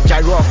Illuminati,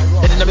 Gyro.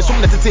 And then I'm so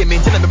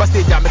entertainment and I'm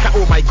stage.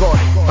 Oh my god.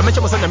 I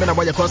mentioned my son, I'm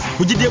a cause.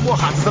 We did more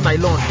hard than I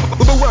learned.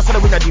 We were also a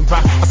winner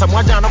dimpa. As I'm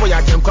watching,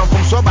 I can come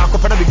from so back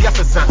up and be the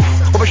assassin.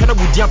 Operation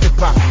with Dian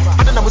Pepper.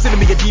 I don't know what's in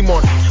the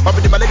demon. But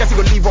my legacy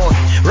will live on.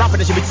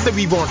 Rapping should be to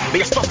we want.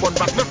 They stop on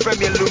back, my friend,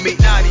 me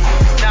Illuminati.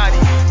 Naughty,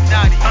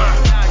 naughty, naughty.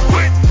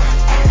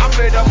 I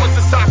feel I want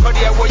to suck on the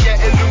way you're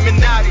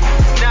Illuminati.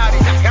 Naughty,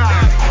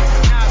 naughty.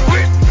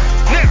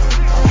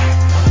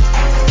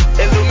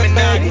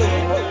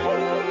 Illuminati.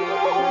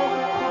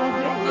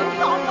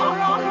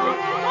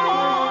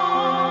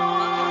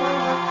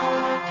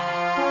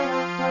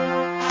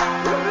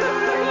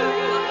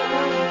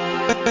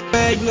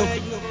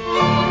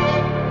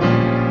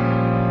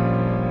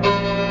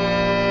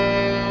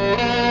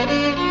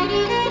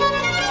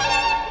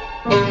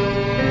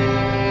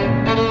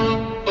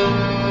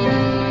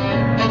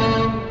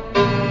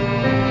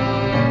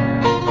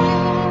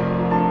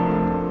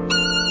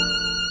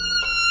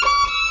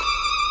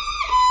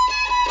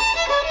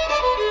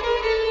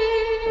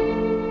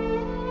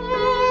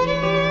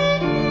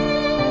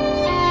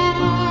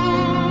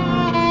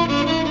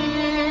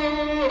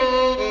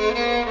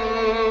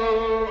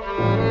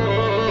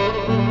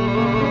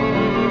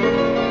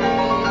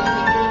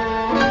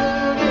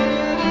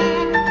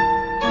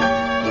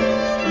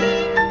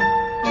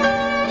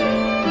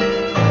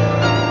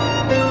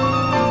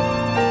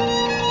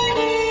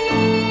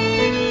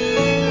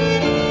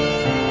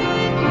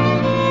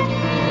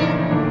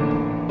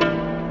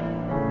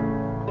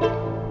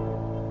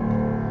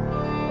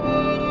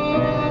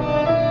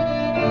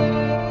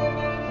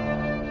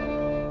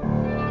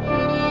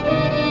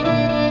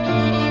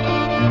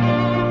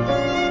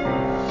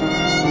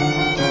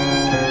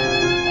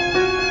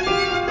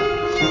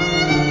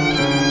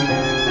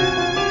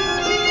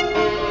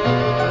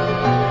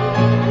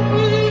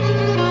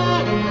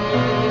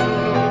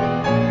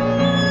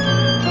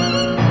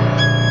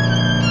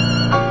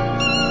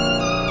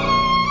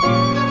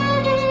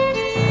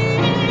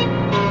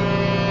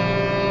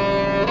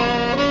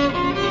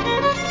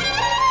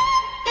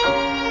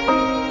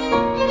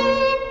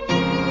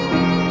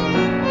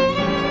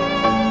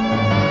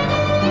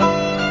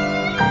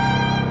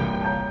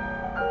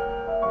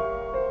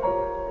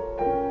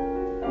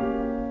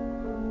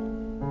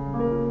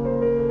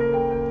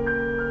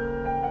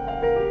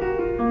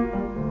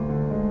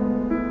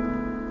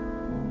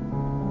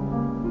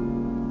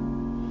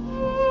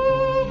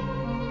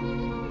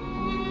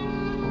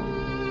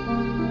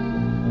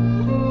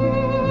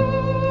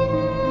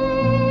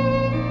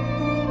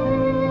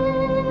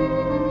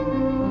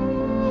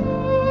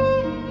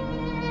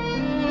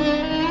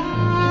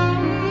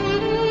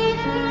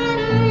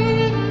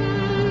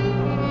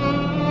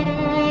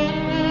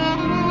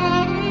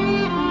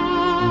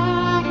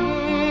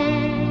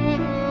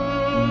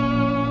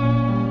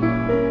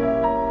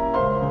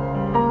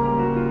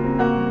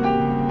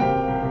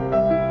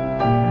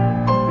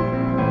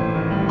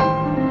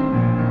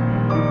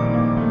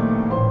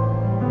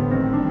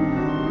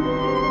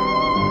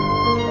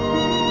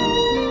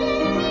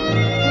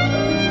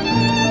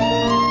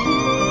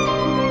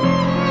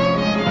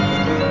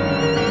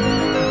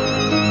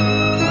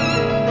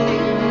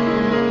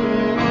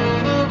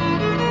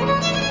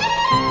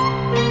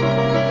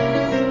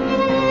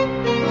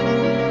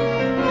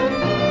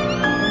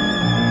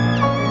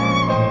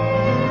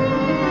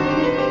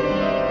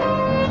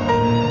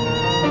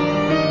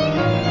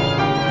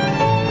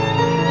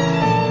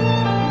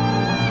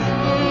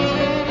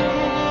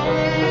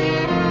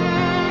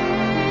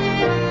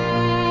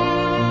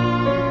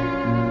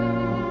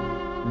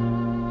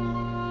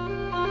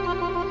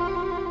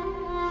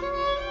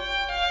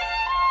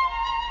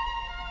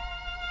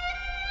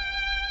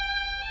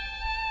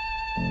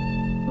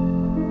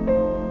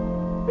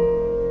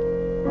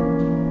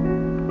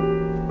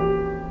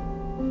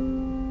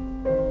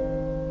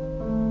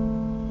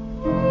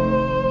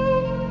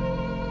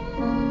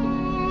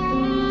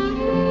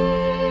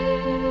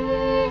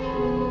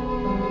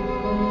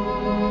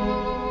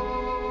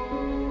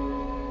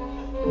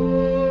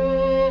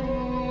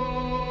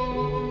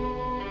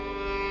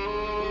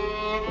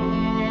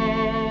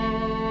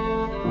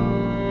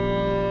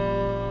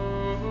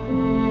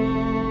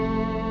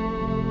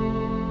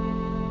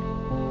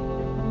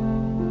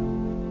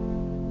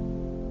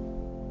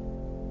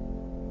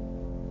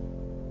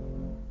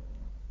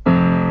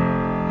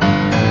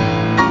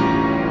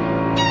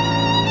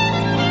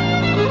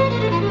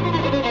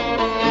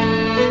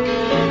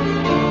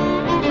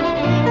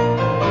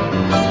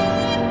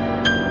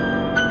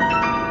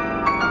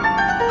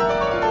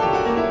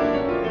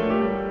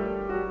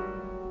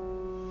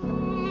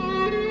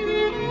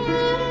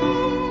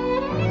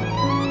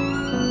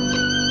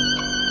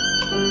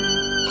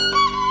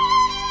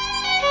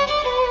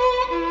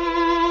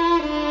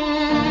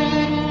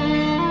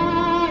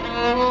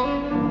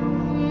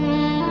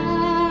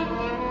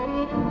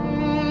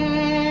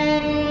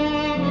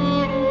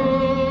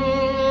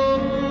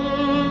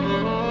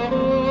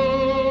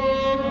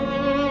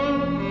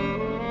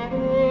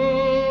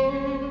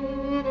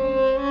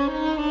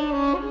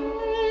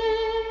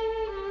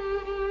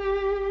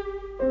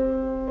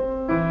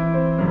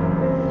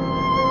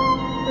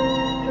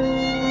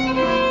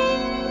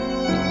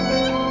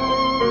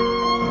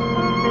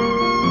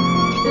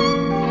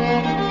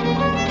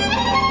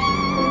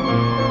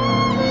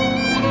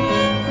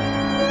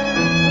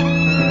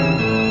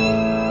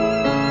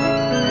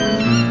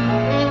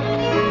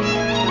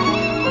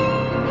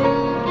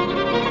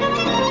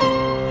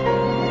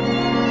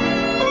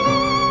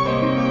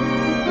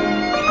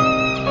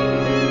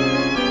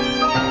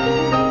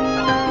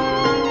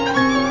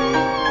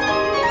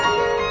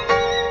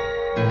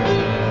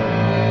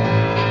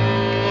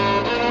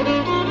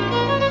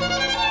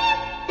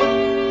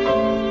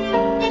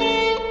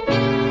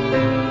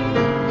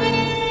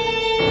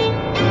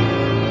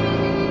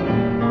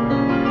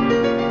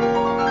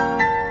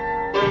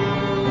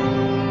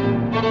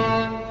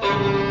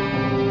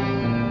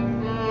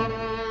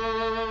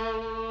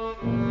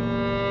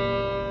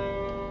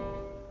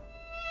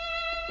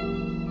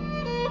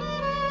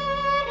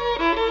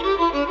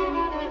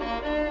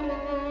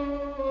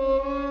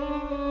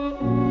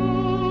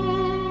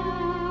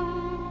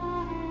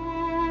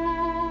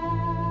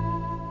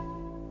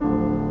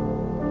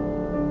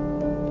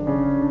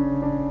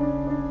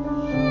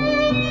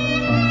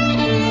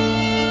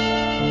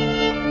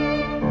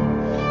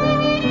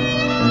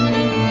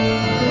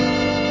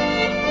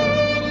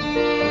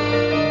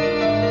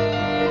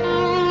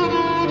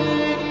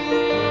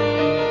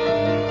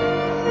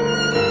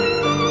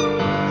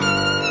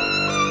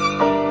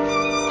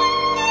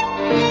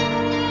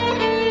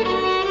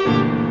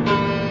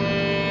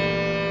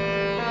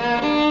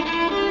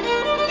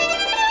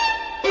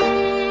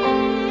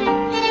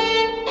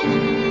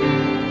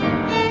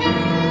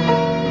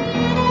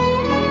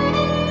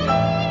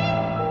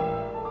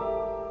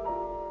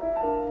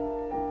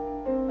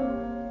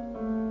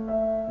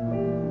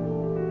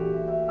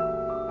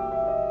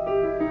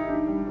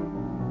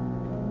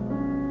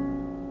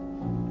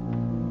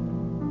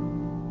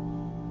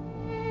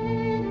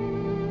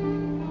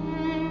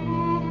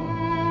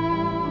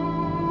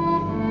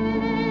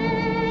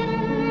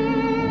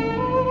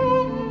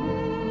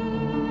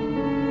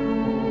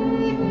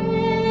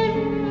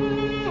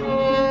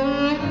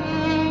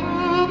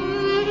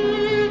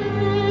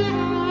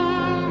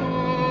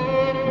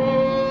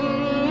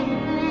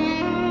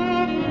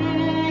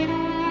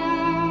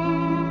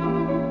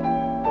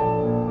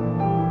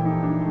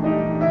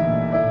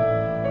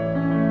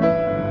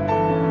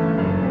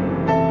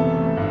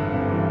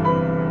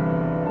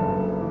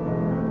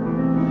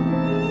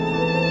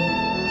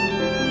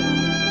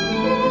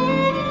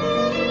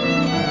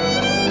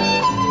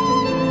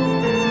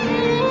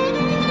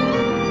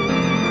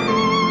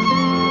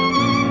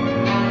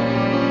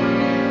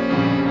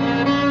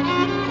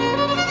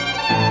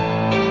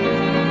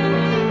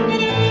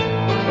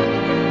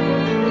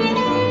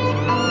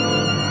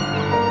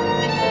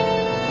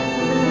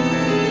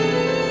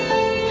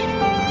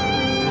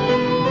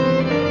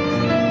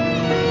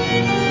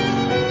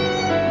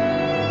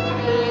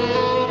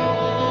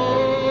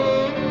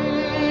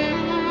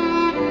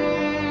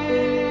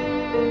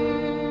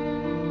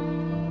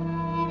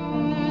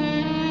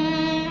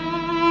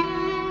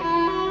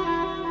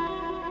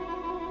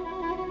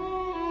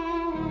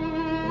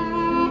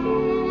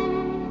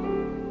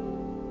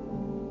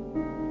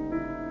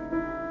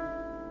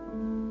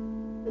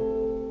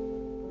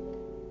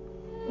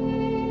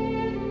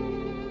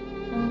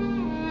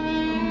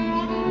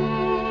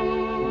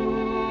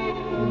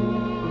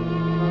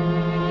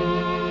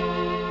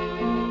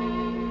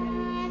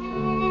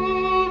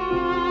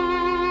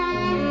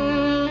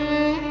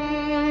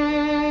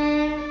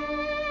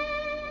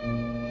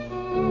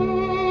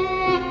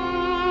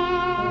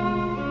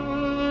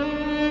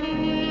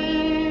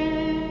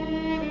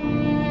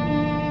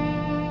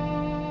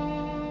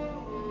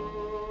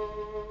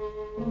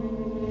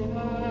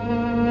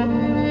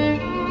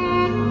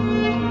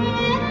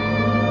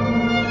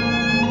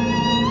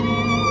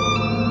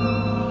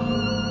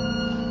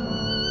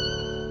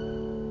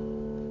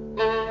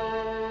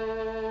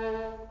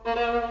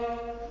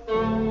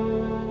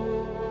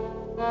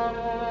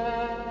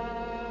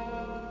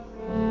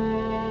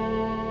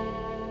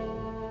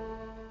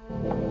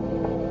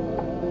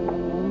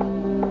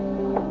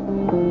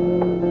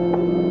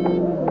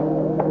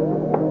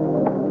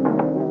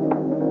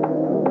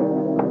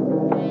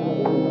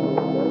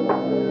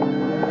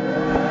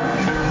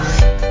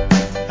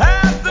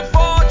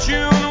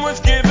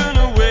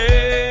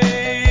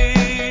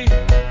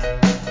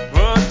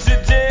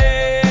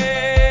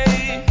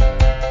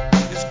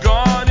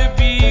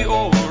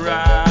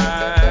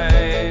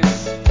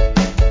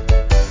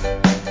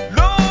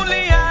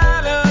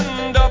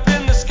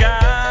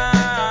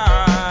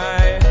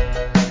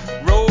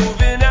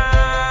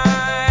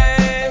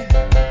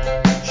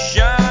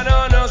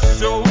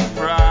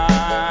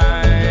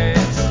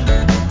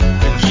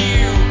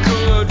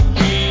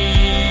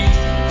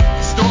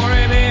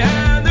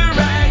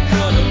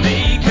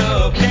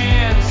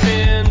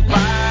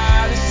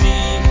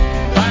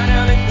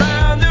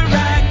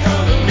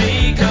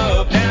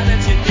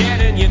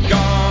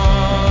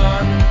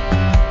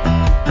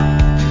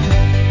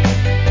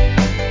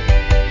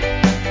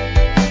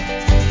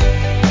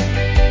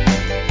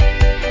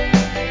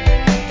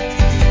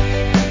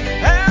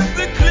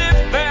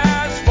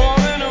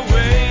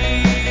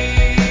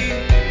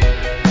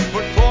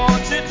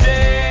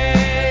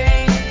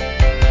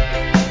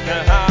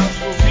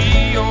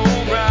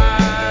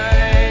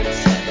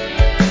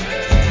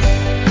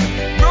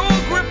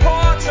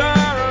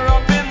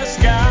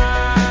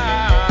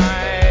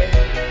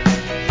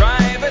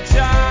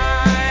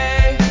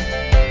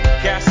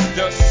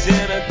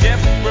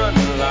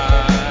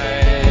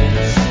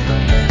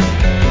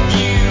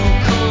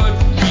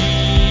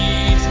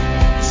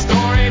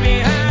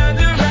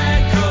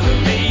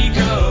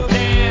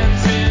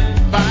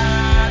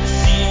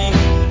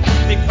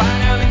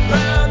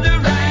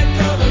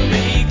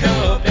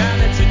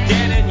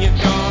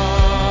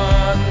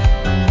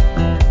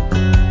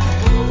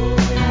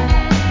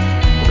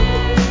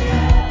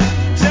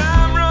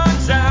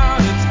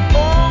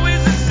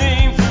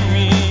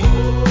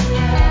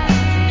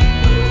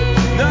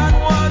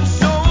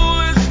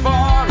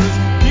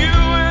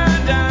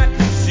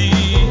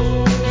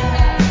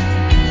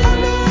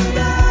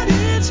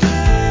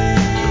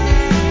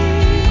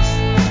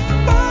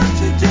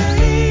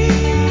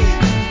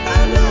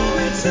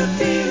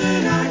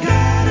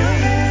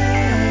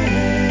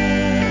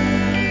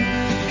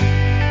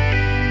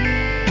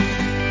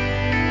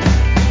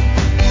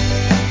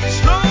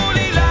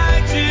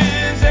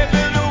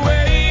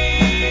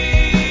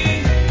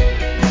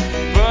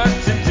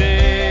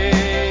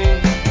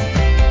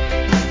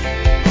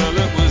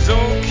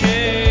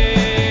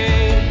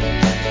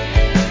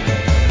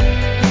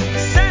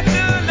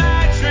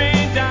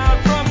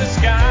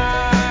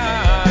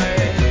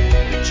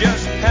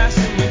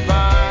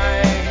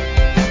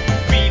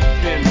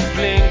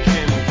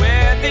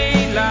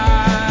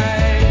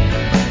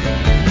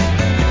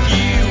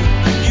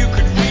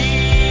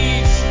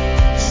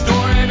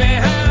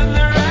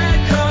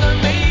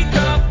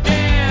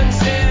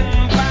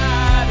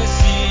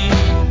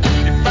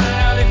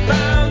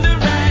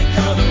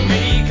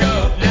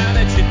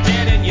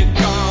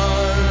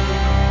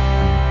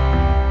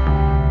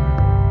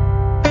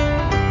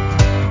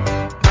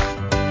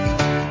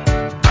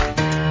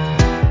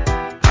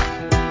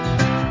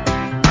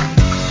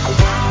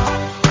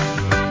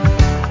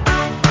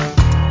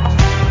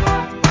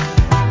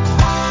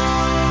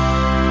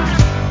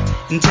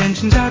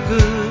 Intentions are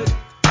good,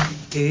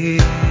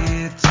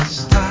 it's a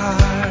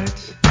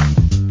start.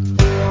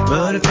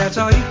 But if that's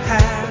all you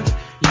have,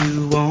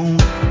 you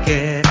won't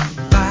get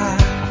by.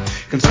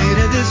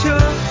 Consider this your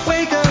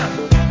wake up,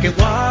 get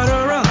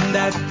water on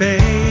that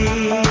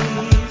face.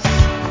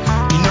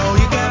 You know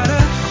you gotta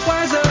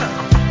wise up,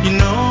 you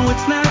know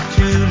it's not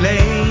too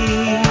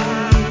late.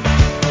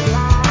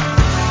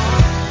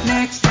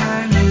 Next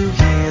time you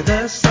hear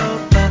the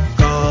sofa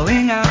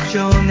calling out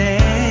your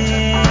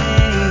name,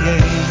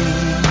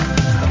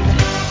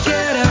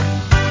 get up,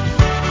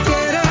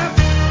 get up,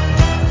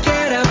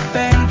 get up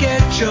and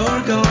get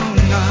your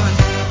going on.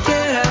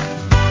 Get up,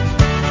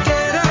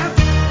 get up,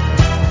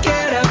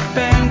 get up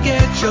and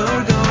get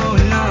your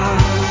going on.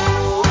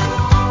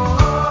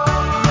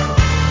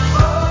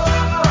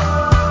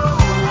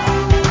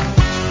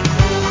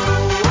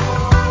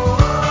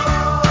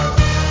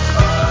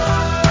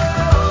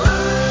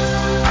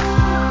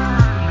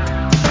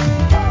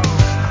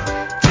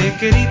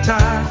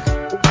 Tickety-tock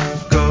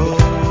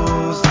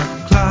goes the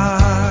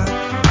clock.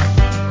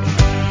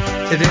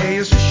 Today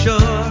is for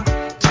sure,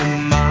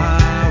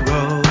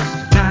 tomorrow's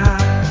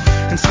not.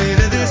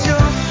 Consider this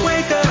your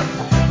wake up,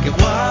 get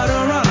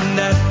water on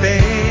that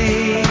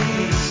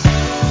face.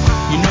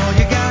 You know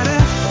you gotta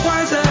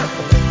wise up,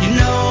 you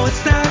know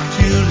it's not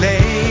too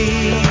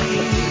late.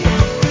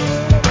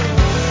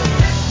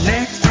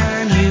 Next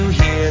time you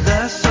hear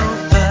the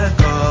sofa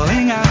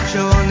calling out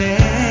your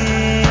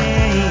name,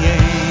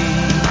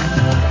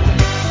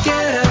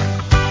 get up,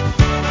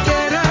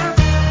 get up,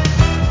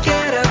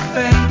 get up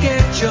and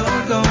get your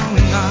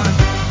going on.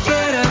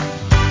 Get up,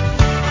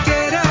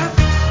 get up,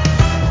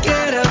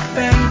 get up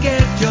and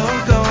get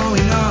your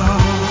going on.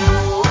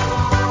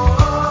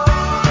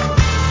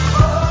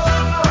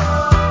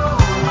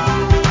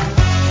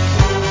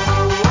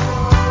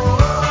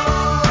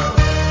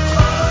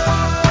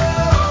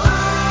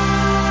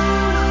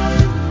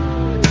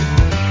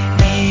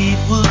 It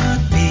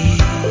would be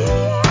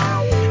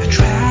a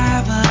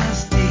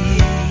travesty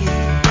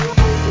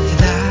to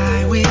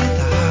die with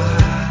a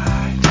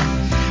heart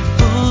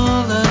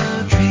full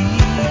of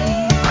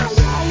dreams.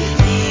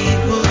 It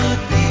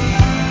would be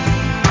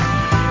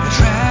a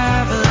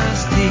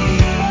travesty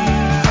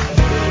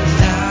to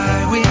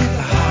die with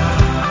a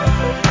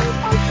heart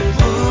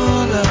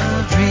full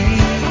of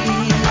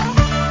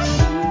dreams.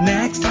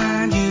 Next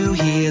time you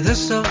hear the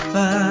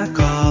sofa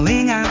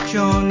calling out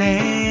your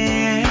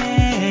name,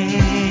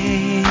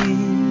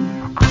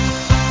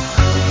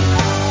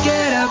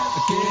 get up,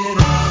 get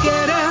up,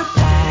 get up,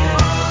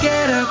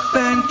 get up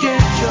and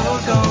get your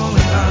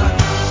going on.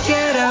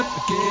 Get up,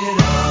 get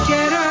up,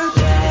 get up,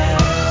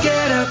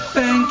 get up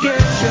and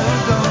get your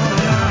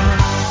going on.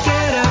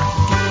 Get up,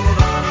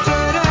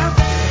 get up,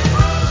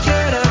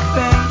 get up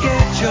and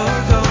get your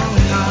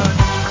going on.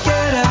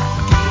 Get up,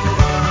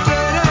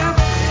 get up,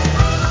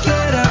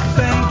 get up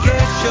and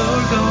get your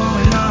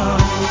going on.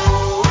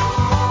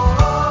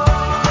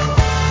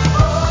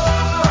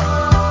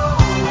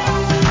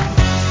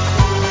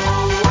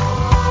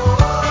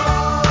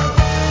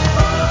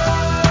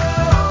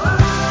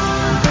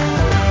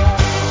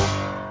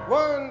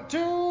 One,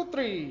 two,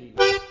 three.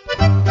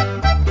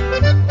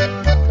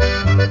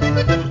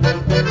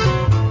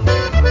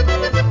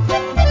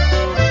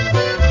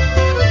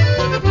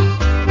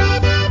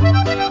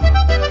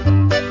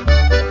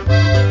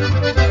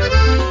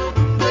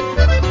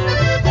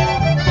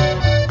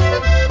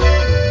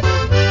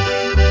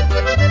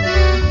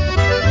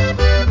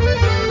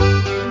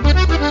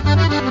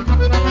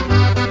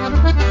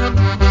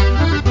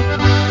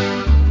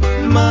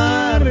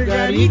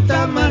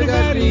 Margarita,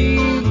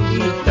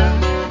 Margarita,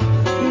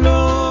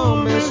 no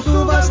me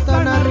subas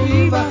tan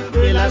arriba,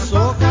 que las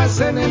hojas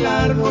en el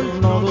árbol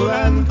no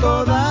duran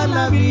toda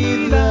la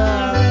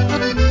vida.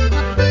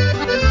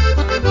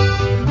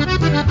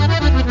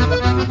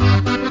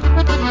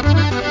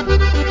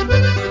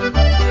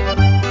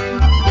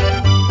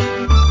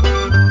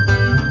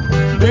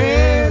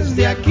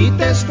 Desde aquí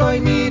te estoy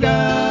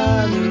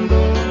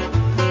mirando,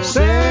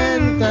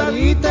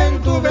 sentadita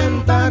en tu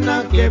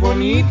ventana, qué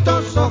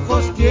bonitos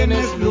ojos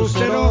tienes,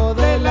 lucero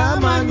de la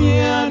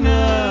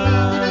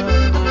mañana.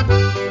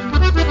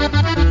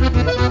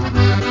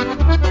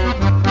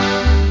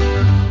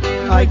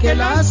 Ay, qué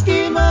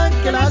lástima,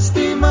 qué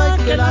lástima,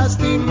 qué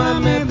lástima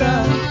me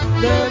da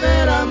de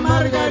ver a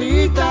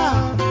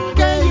Margarita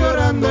que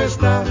llorando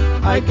está.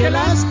 Ay, qué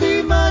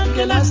lástima,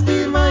 qué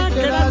lástima,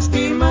 qué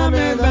lástima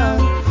me da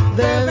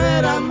de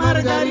ver a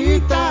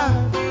Margarita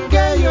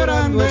que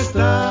llorando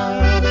está.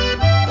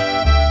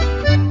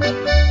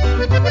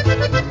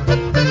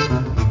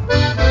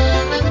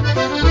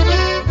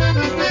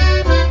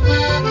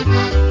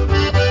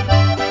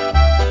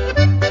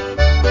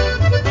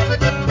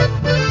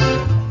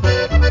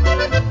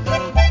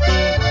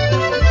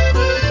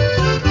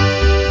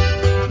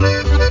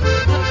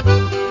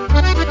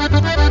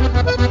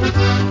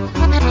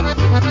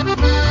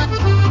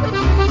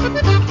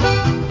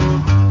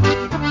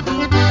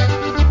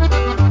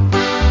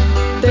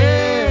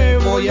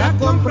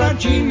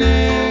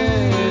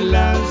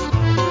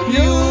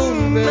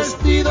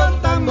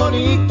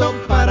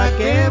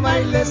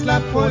 bailes la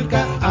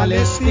polka al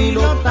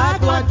estilo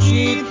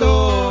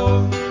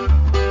tacuachito.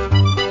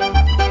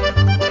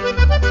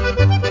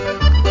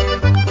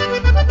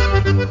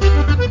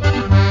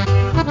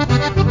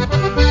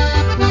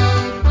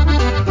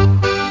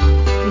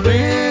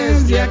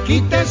 Desde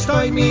aquí te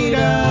estoy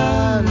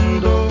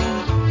mirando,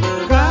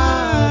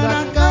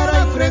 cara a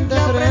cara y frente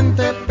a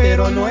frente,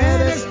 pero no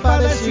eres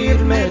para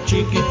decirme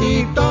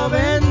chiquitito,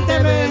 vente,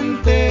 vente.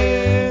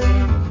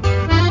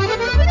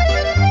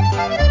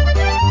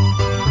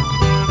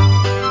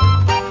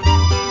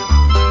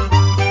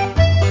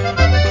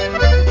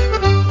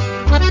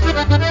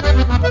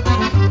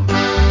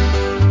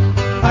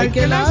 Ay,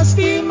 qué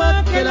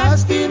lástima, qué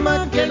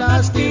lástima, qué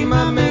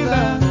lástima me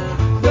da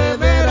de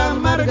ver a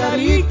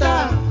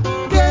Margarita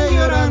que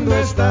llorando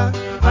está.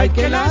 Ay,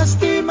 qué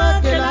lástima,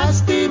 qué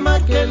lástima,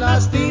 qué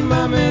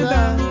lástima me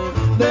da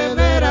de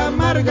ver a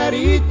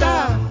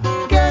Margarita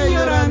que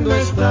llorando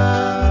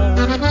está.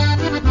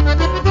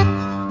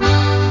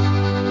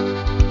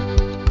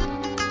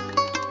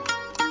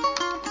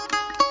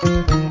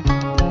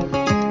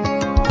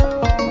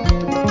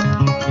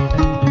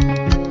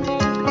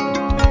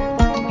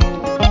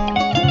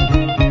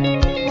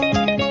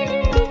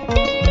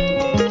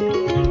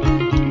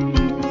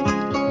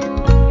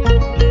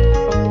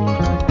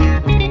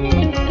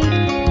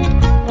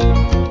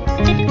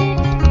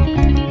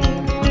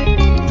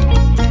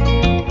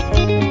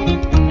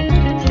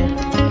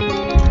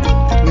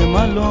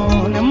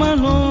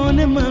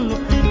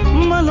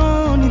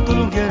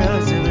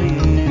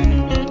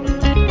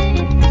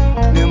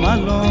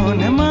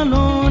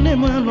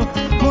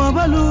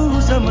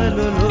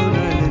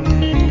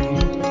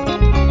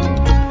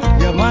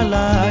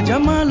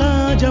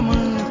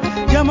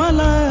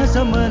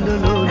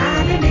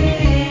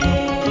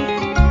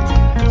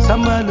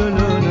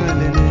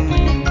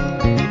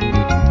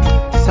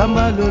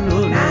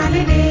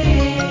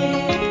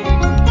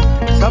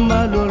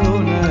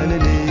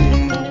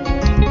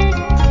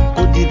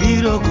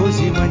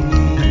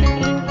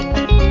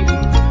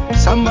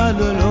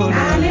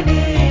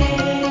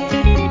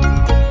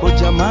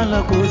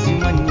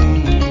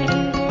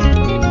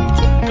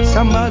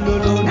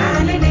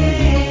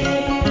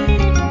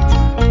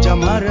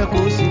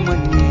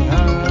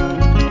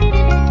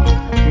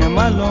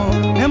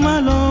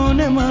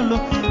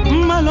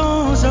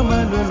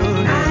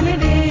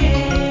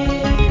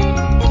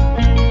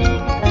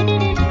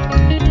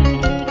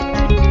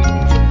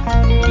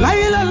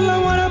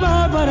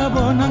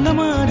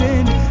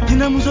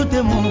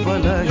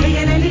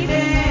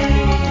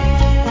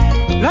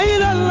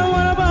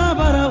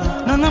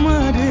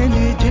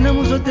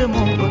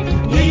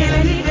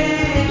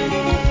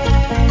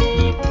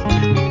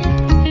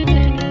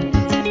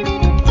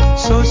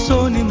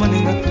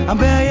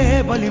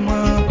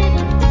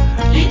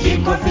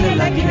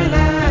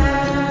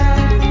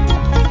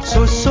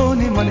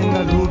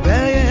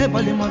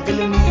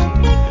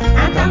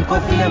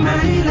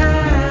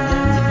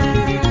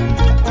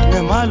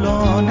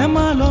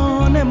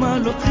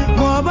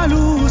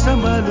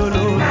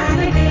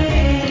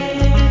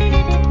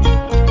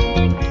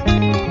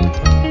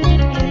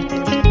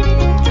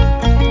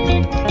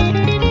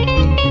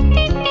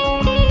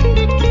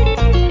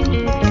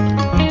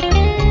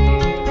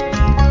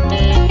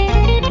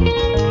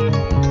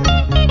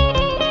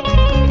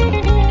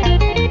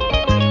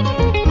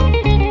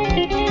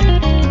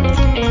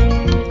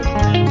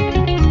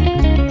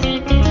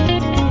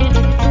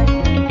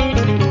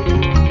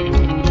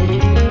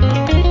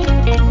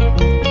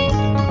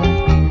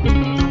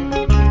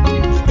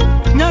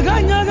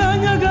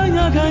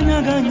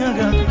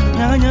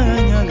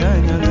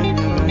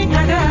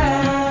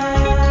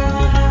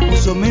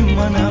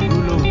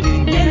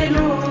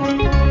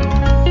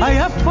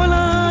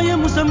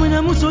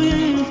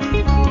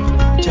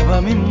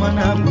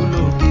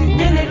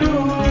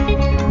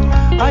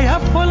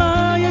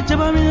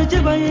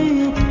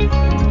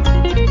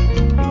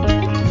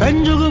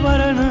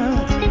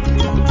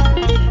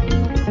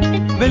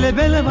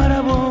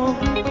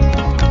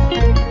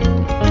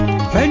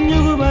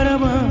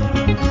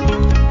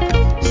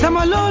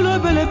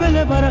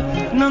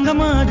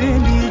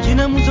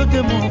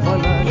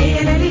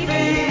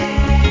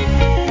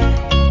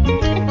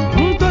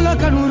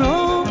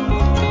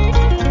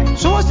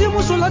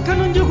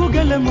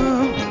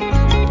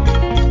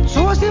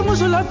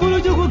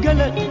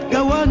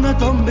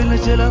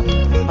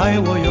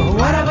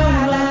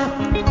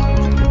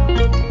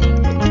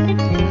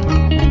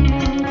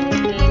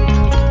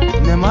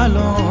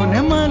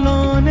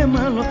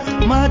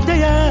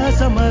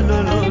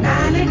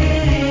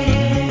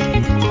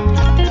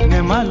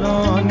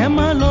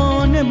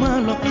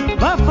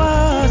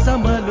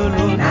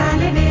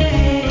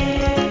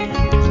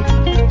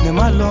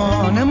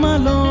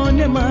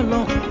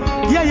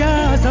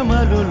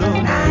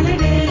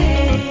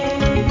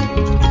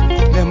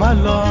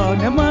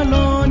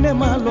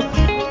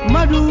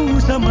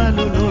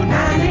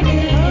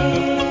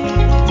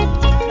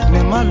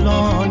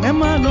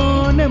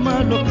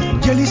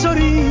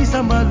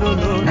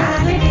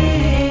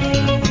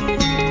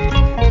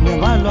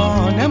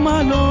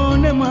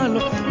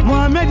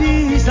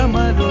 Naledi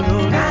samalolo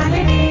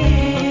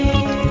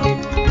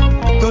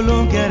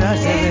tolongera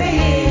sebe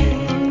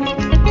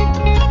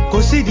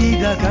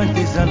kosidida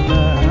kanti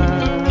salla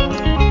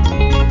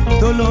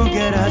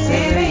tolongera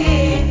sebe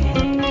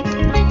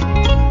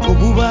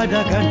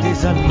kububada kanti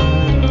salla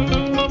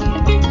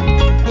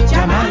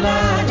jamala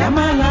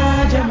jamala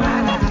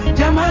jamala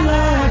jamala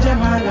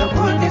jamala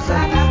kanti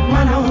salla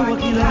mano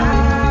wakila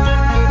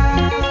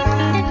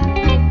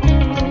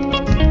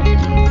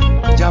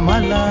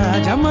jamala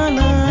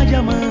jamala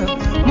jamala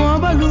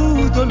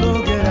mobalu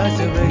tolongera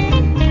sebe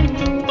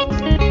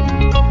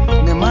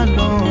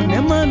nemalo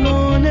nemalo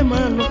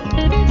nemalo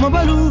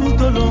mobalu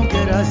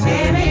tolongera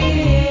sebe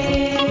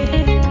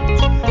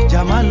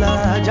jamala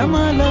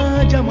jamala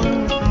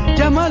jamala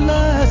jamala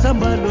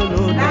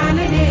sambalolo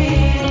nalele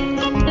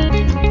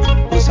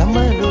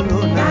kusambalolo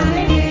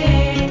nalele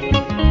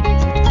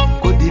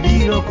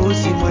kudibiro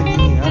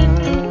kusimania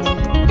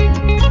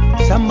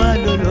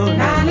sambalolo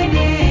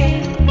nalele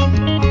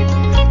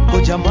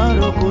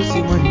kujamaro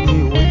kusimani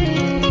wei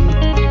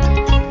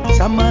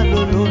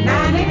samalolo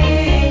nalele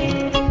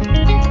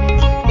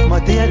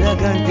matia da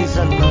ganti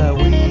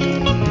salawi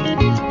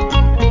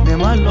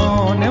nemalo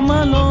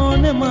nemalo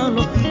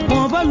nemalo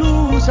mobalu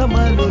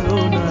samalolo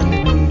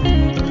nalele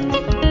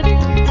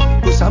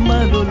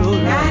kusamalolo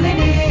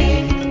nalele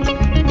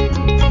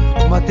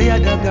matia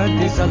da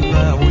ganti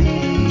salawi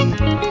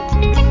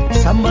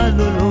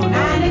samalolo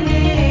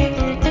nalele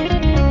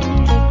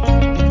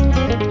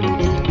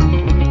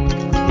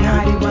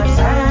nyari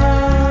basa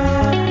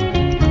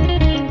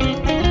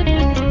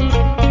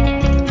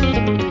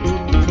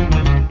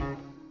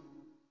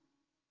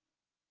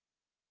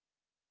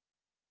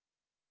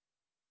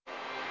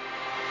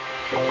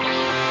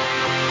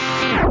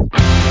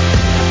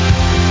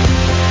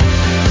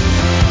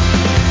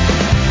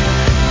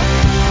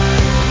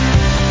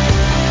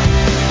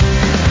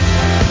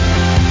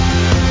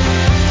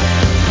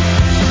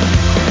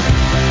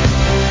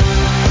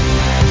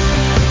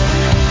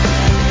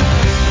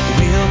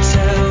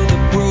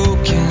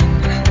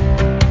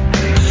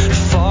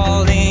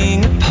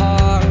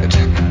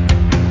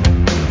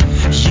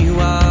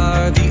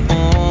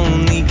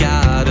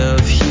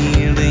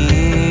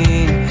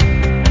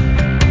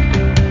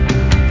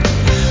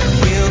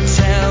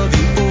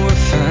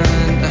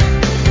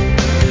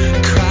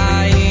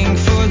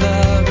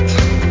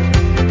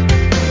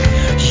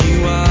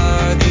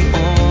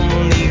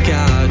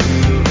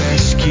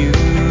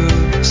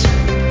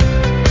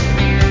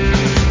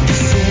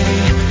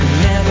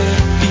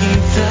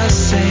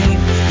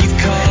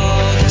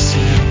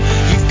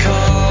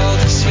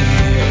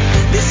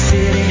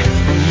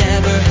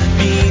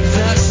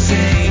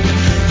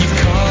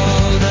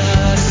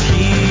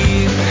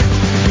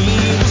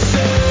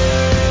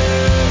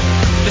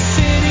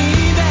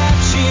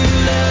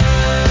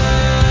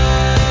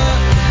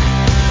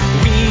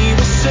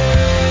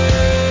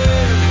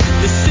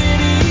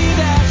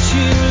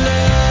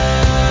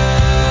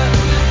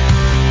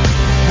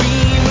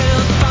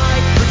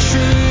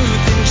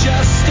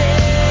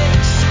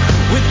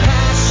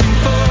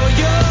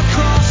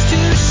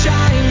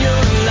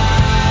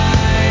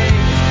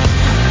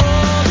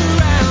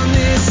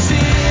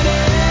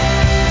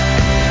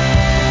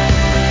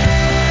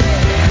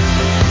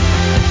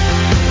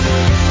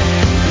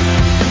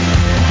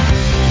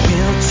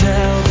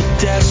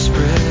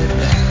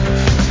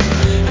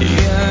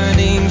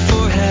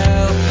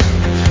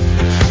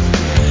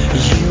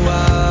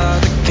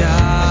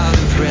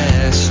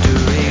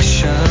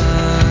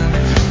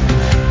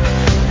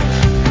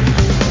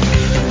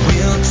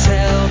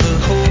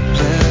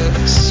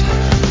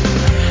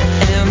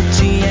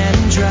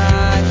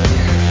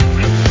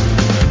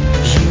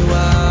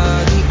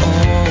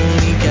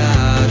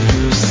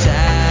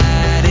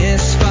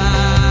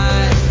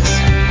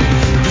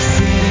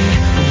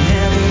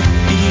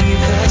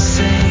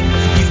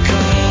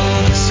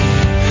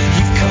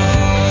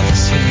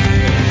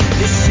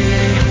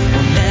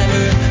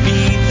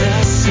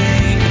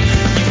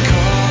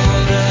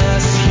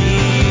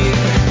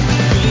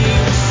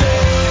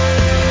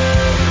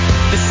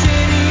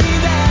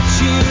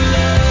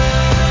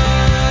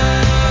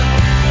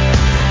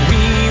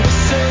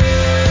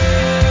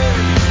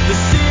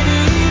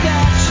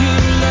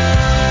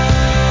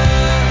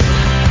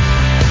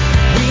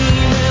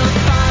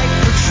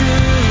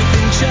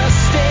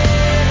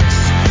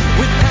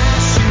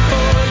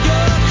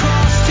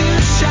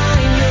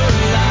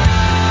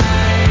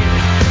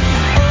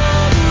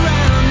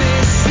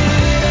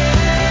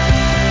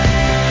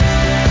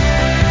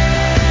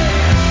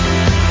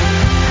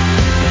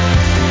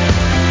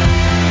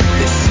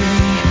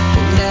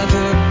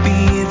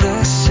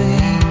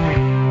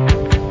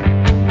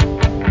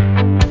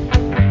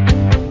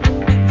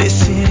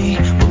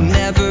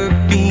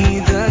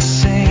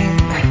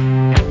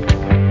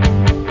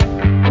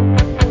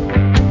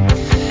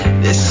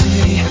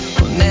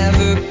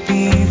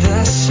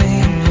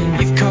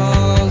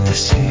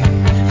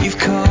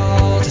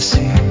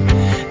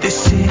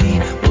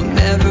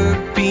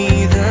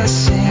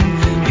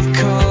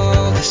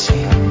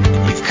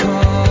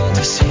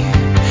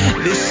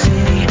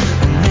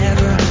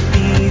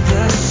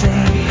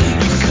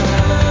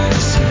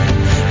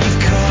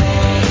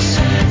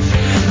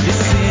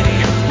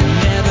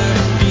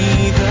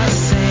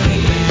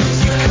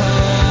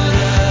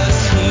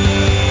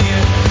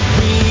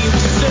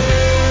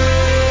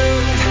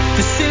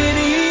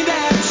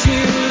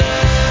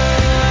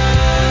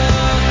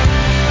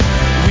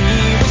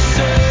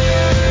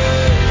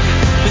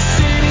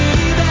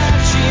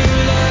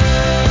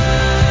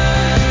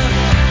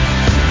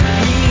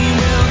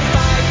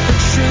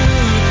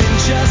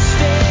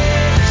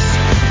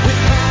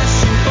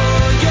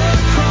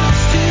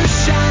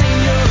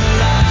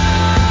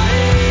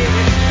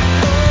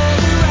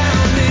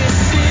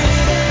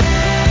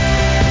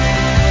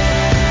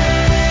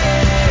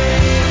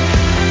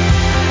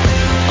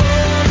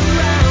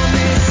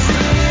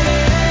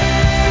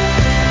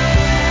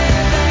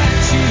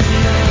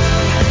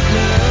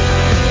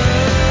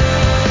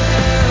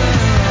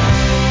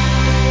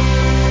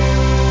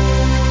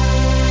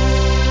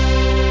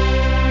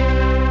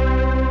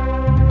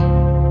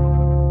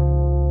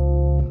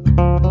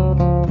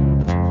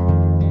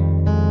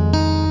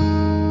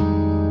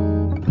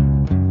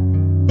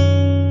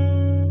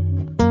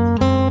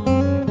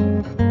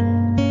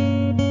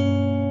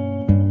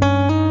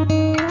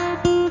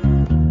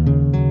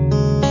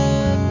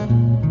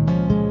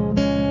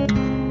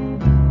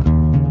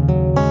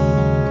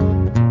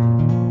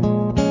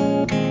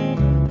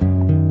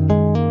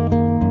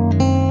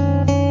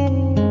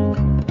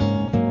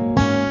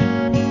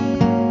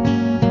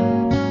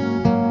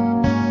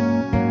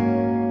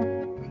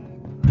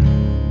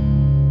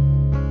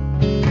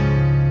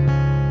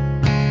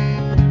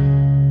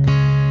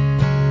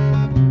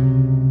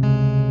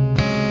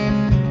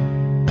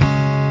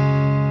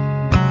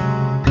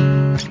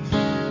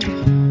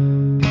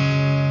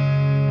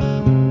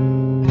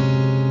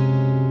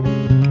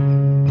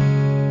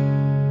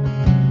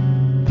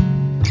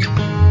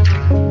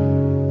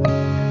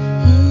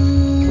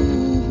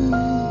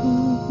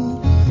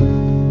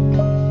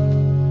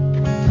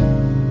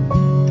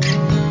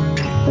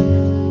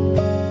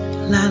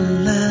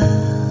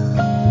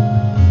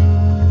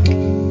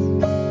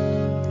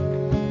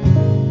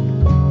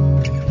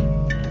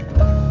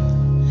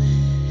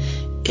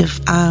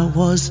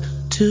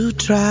to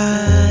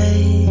try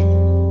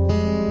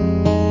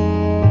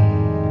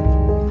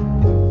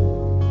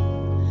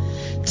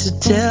to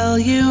tell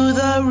you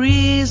the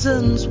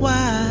reasons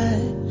why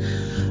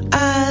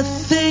I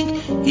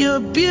think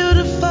you're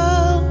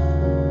beautiful.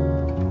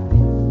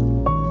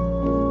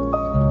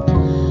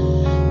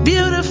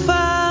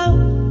 Beautiful.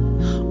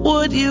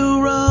 Would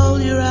you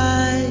roll your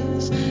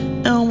eyes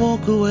and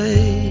walk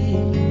away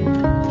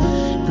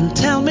and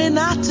tell me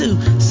not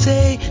to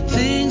say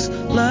things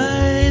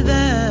like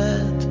that?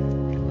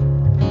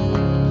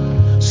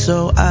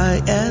 So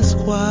I ask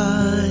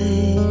why.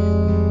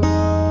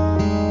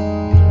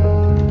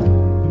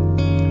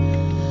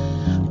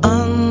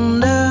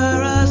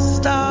 Under a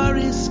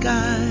starry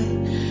sky,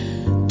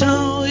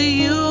 don't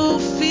you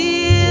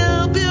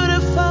feel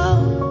beautiful?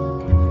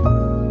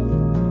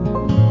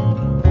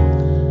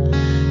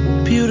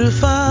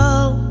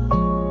 Beautiful,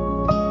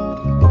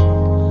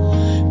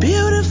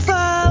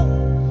 beautiful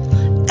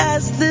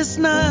as this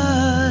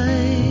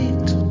night.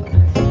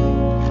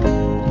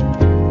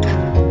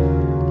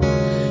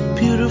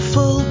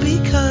 Beautiful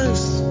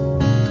because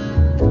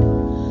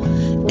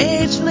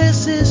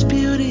ageless is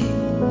beauty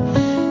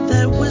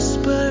that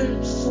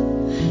whispers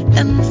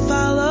and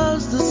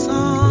follows the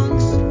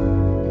songs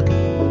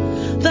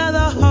that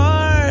the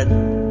heart,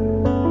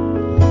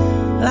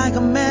 like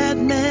a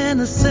madman,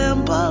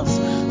 assembles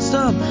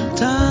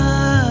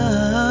sometimes.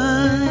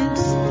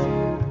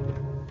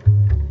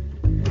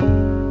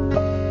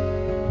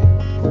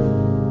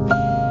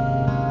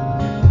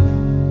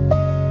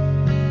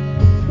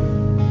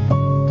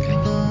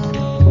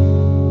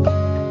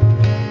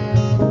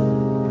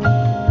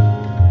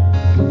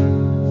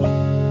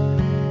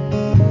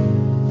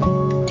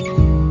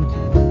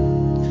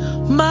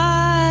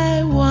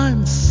 My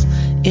once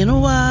in a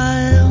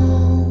while,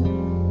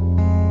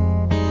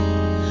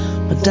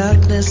 my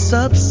darkness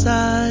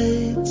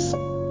subsides.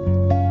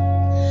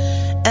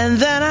 And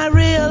then I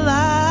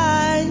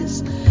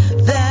realize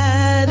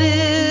that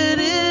it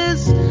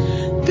is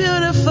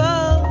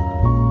beautiful,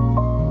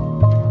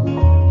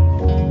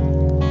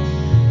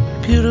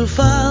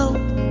 beautiful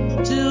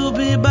to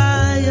be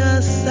by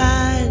your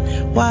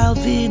side while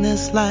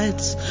Venus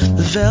lights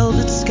the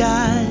velvet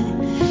sky.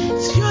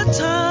 It's your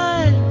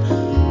time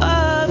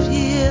of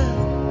year,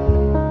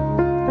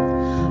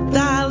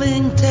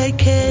 darling, take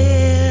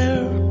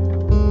care,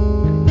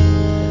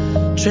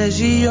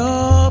 treasure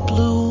your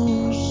blues.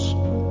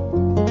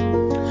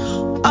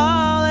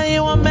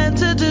 Meant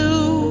to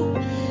do,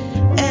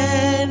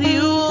 and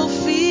you'll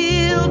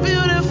feel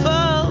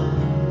beautiful,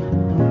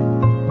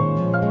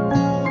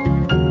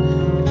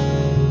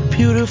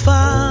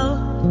 beautiful,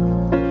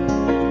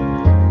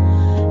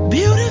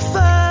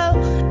 beautiful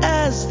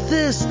as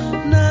this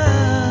night.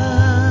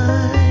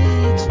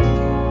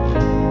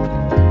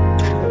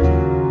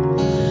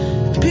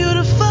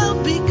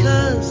 Beautiful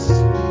because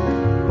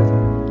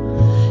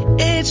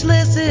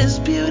ageless is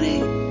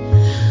beauty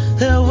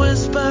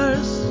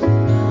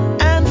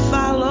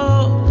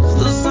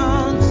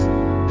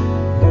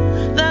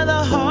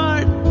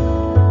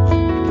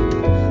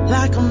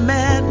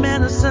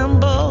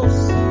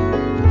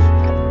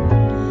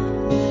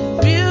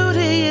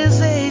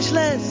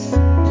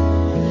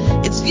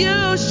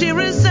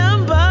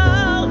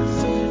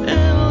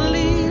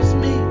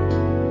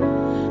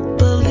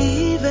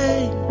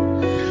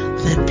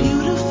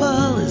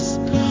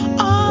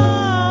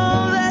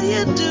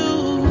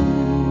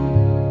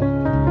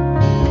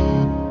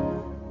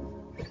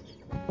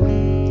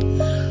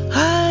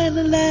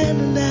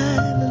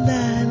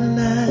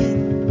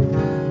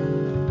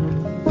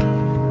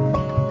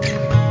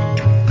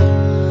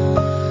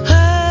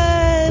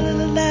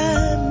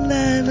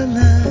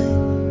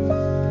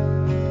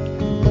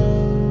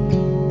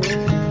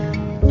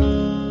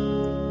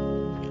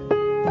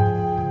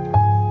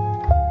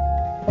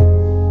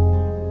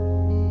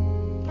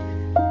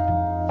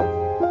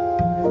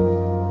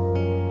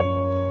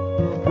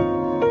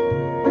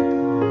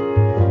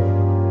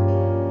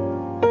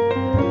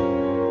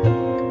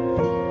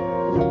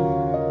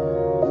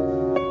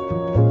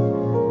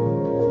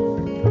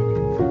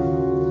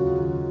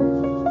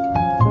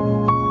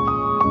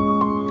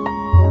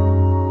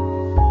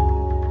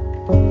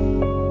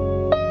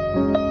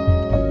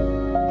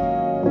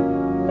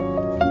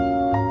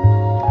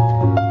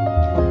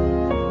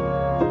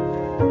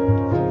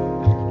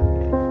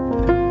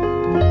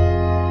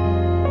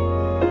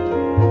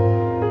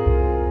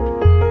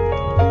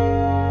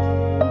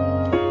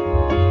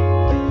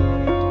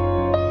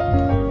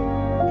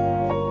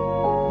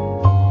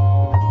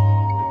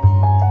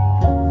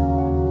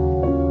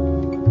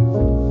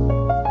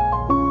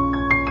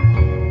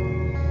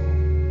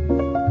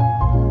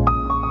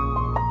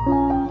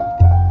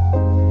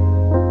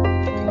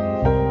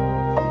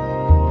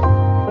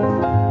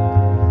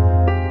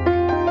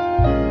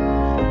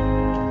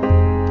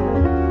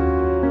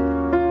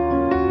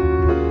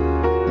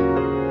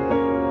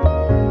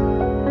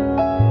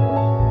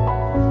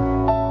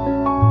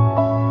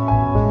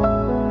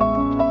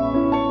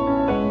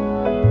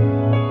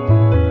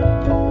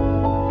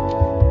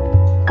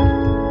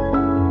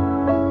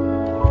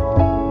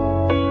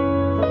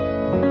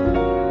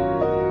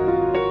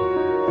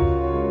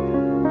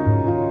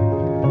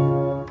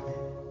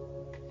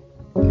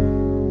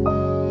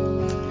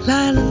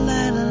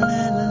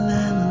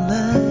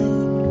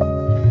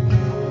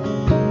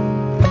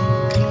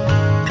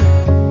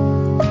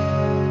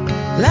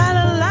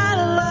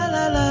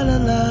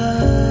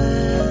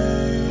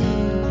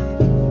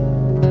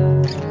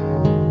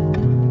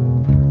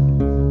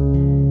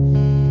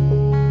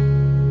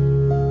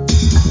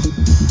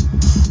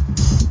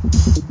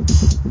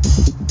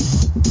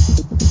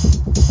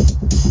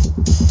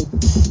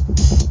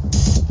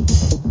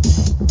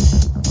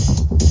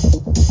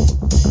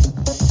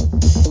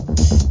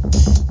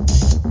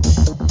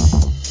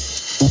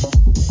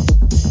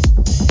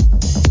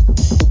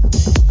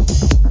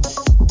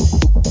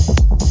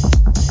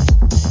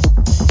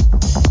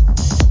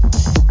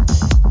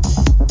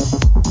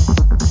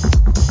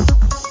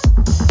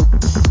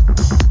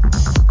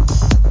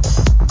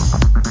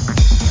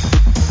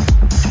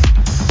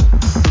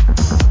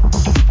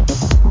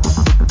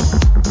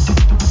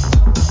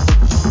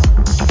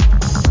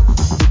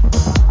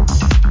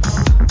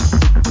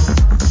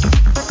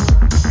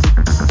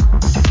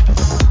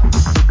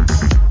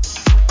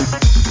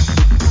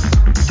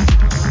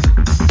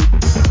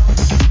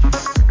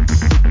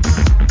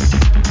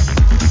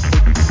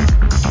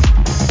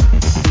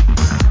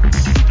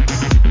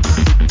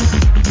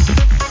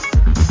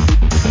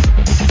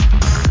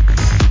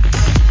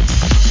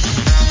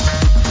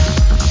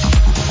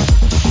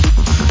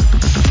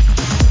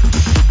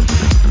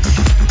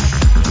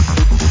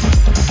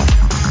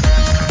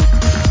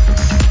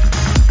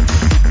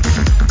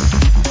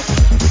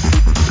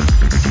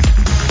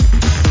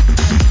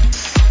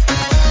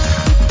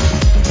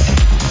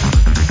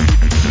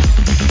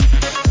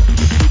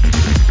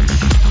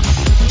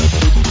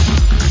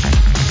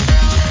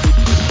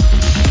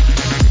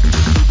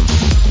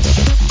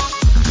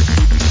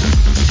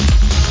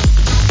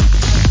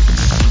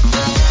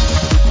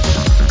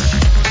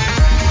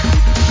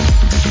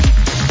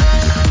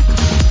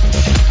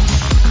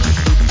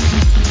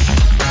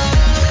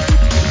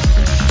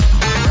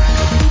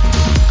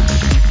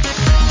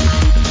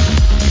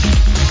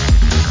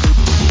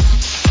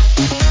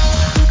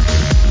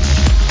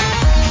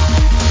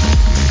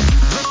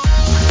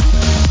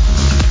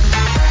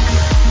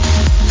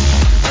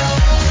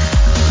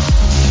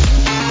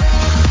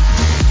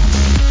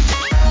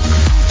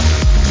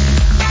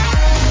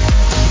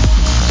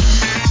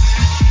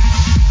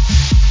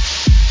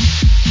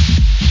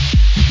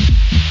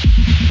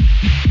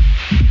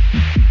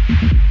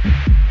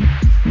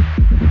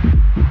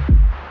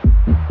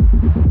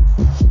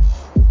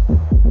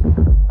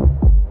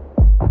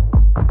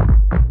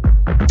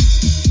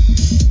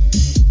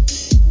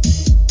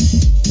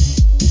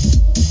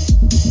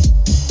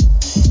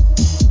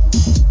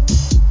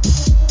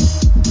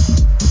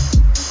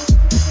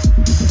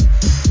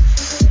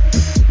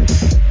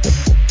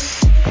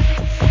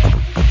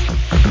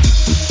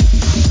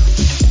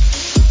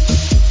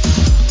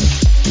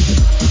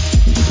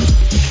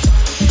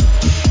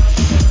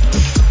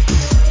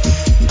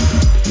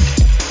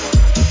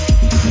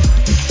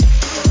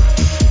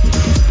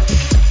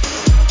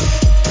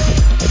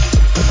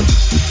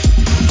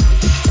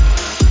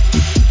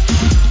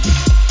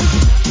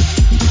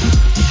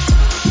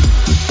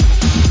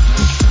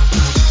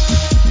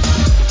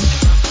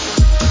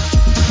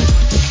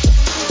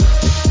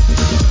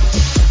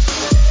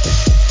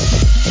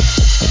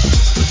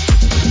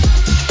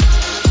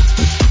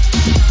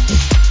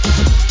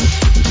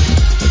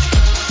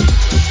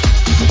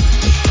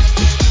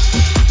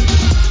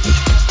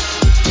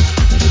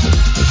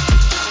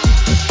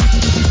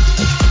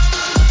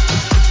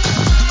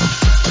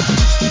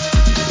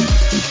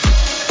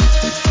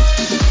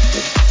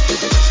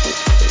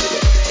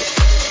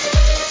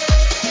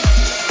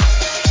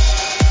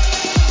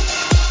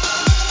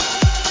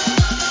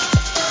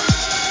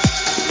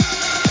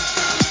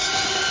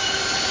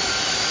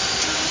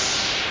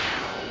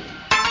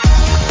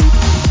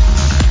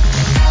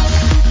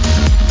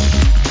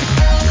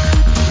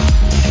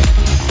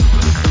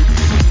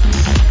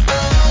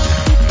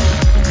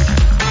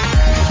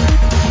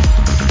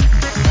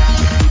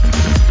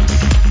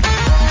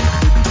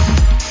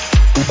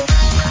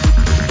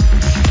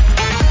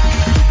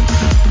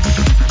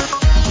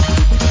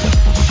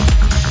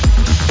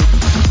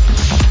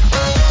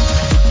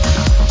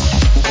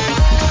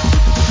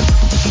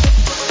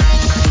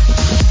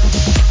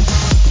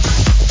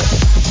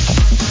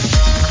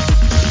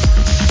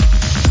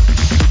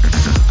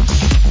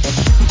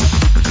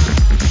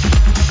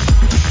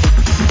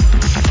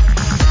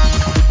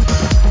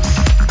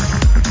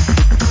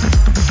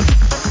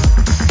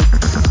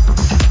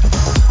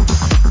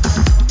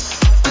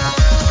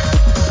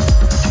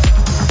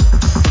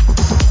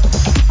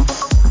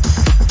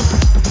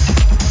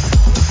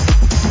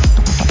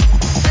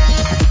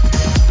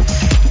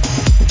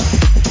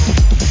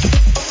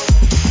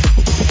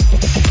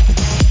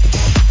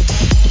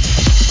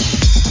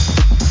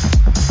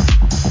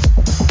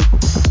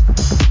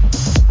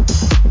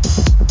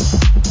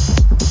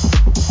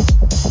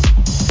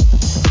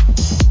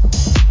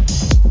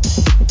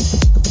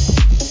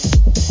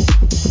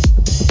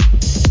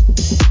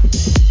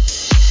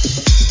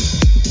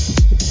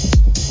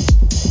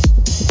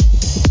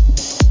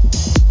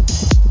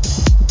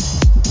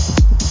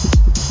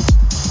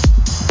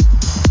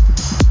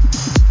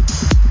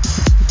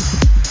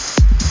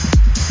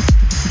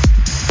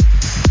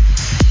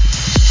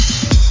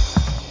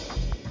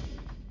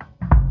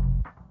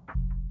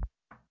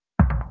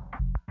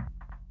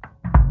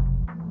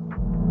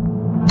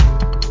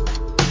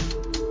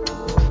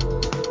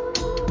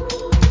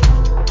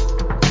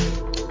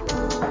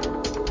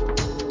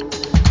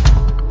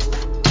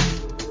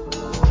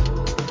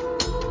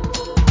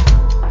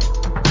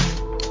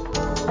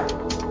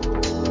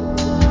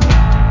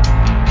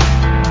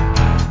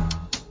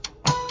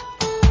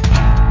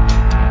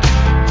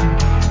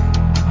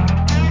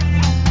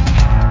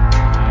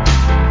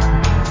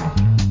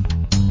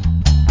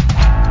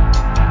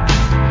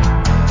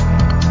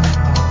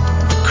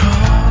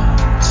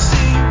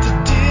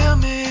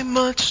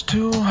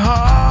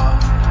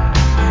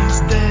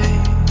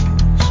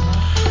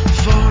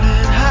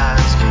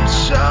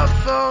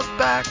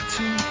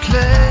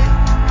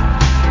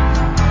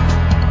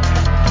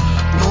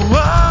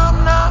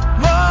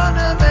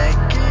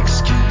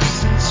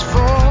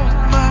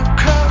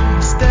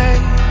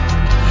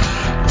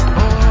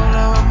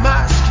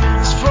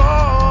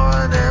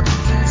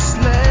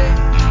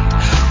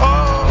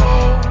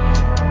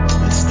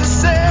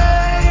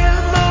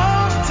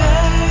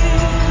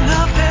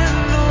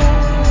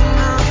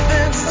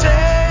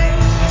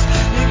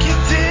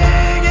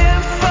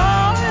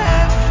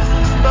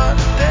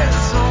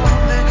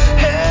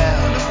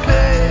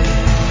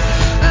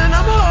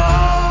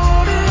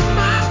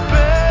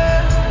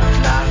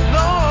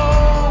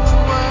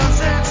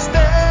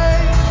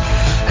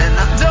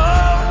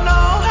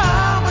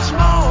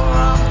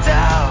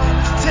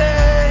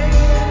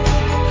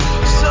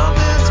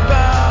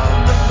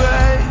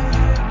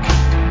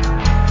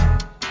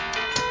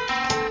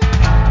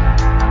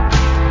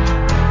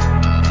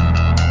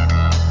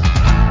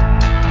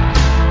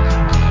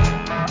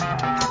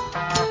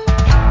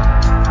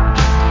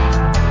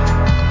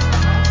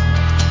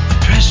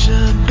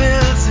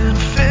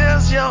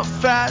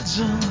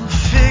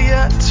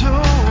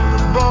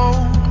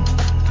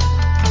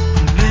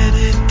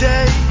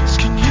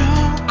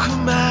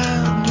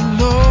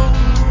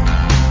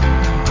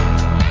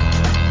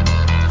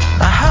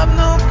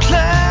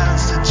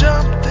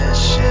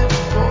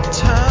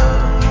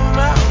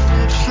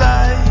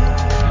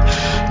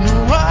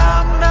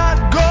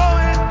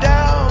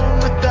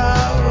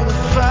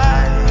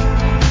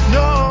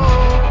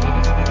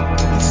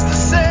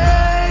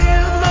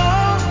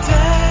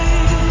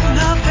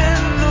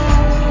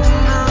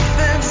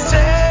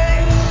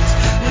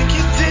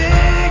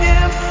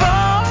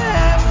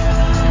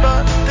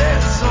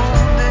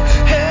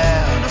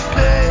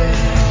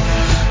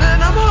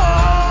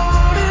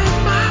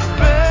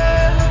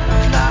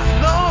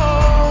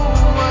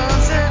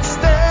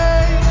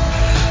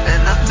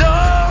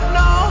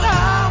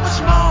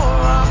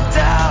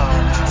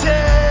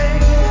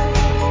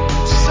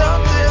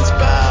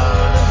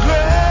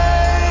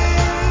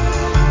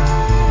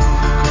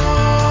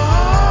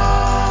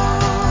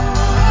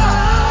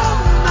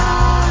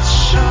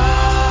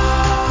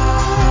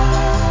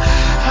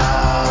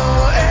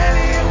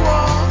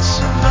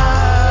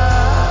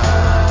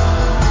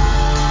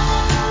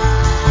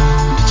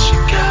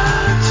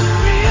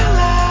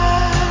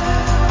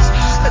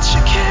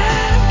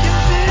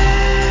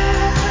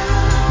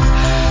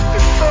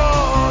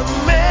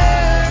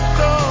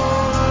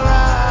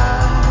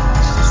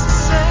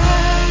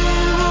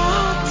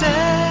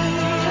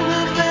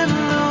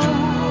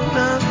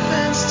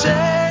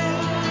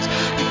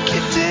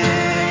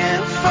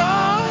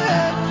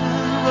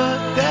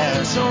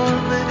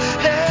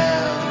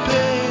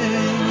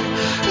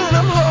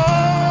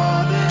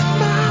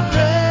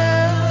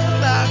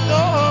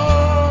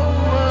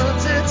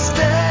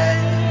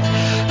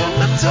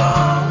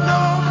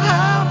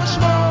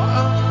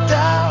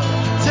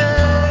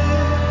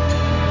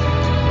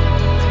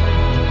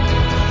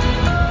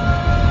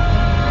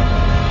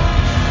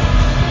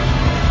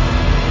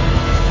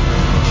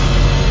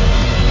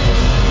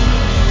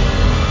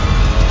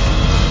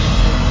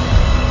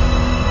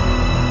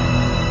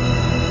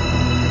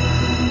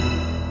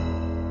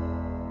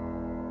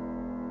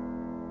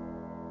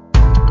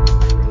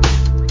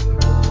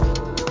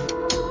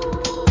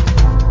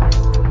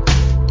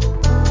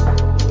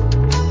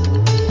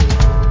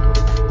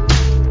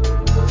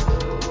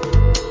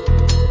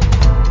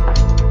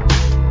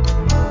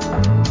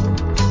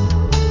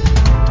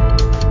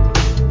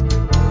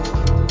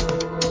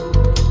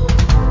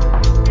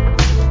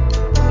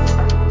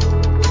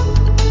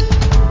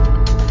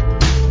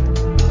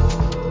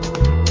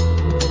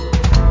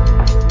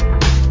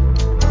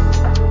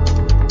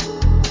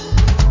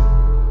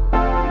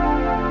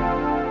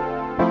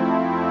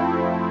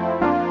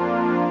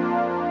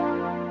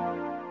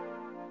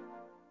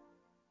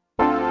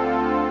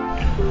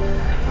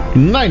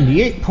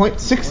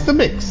 98.6 The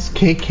Mix,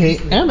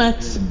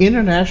 KKMX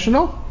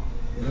International.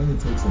 It only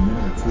takes a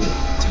minute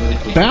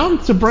or two.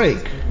 Bound to Break.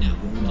 +1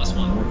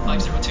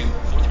 502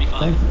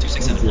 435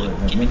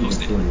 2671. Keep me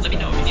posted. Let me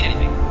know if you need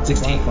anything.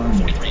 16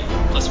 43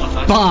 +1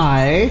 5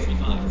 By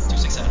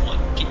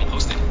 2671. Keep me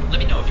posted. Let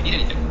me know if you need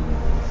anything.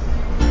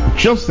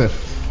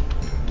 Joseph.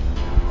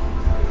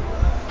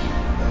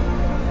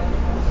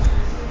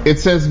 It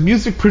says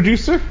music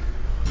producer,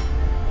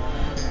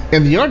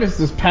 and the artist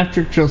is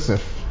Patrick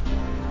Joseph.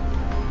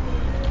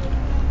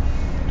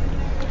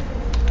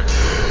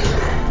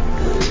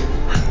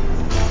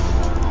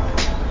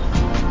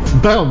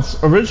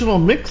 Bounce original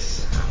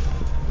mix,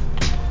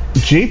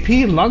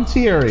 JP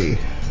Lantieri.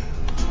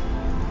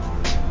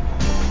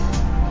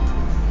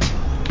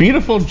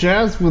 Beautiful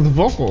Jazz with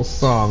Vocals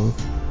song,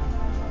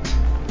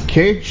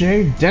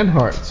 KJ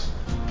Denhart.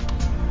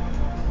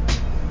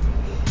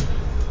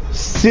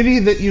 City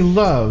That You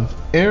Love,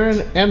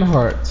 Aaron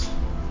Enhart.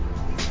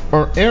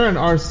 Or Aaron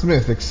R.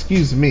 Smith,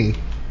 excuse me.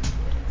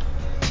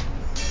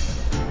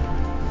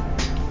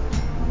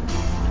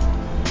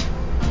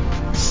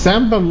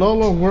 Samba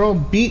Lolo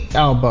World Beat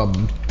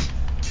Album,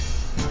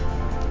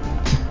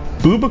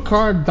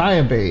 Boubacar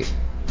Diabate.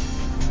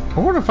 I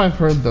wonder if I've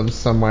heard them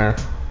somewhere.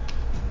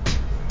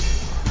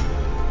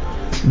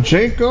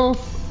 Jaco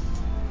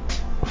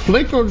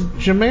Flaco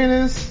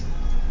Jimenez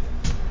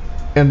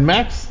and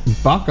Max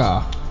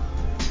Baca.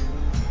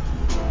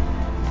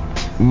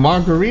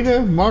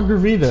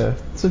 Margarita.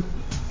 It's a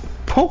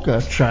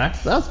polka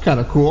track. That's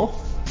kind of cool.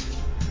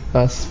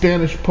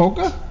 Spanish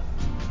polka.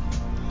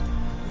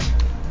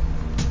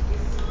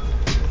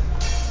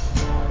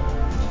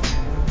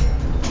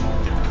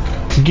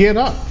 Get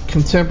Up,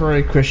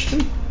 Contemporary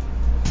Christian.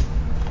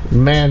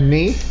 Man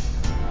Me.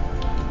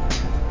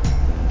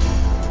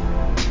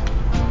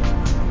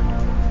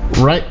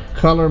 Right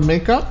Color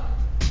Makeup.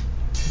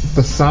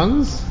 The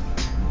Suns.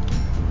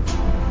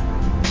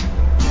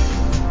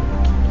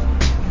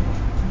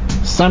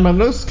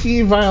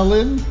 Simonowski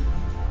Violin.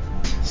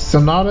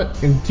 Sonata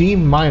in D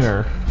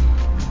minor.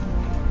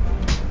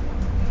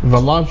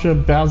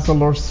 Valaja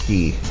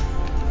Bazalorski.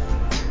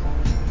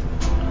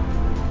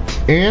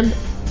 And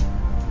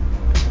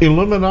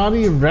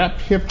Illuminati rap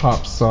hip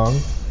hop song,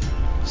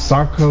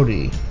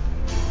 Sarkodie.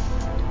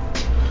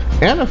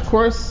 And of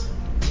course,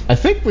 I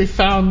think we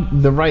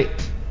found the right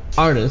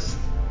artist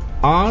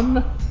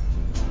on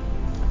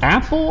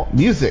Apple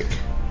Music.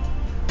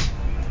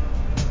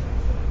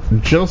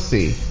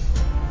 Josie,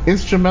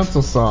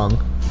 instrumental song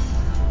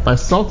by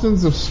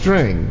Sultans of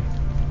String.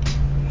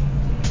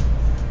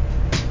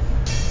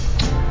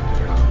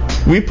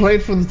 We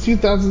played from the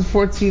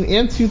 2014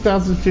 and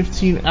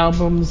 2015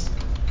 albums.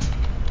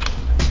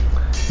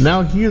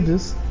 Now hear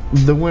this,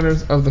 the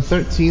winners of the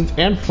 13th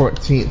and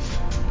 14th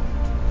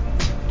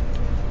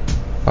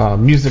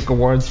music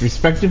awards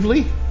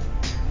respectively.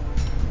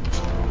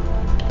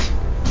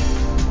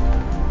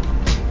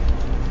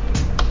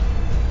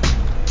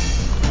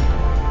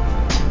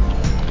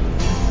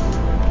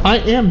 I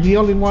am the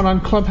only one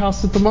on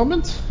Clubhouse at the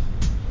moment.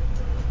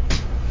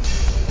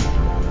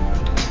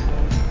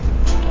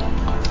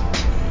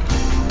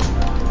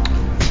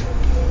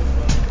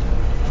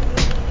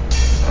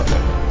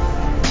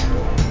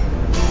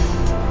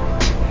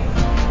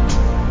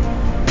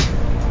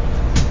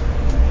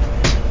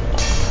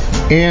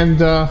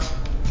 And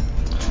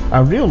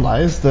I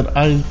realized that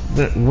I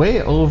went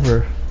way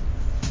over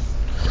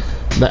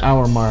the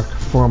hour mark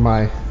for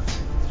my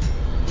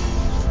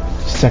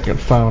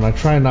second phone. I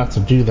try not to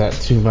do that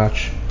too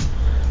much.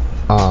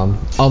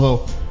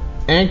 Although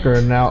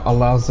Anchor now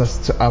allows us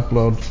to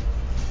upload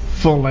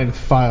full-length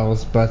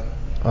files, but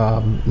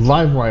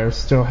Livewire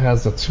still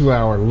has a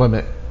 2-hour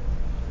limit,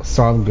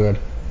 so I'm good.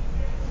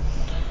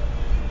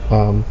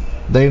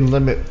 They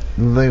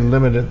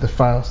limited the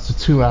files to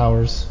 2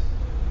 hours.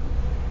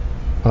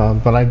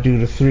 But I do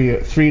the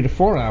 3 to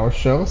 4 hour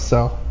show,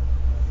 so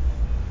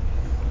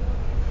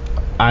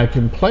I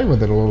can play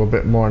with it a little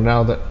bit more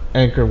now that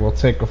Anchor will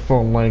take a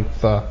full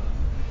length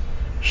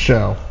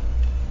show.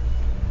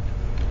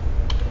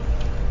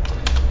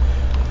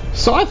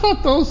 So I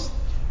thought those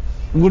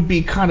would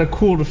be kind of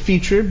cool to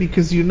feature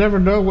because you never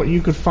know what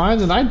you could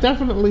find, and I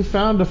definitely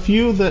found a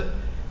few that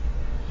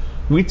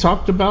we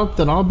talked about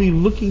that I'll be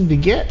looking to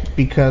get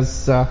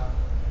because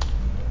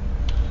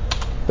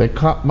they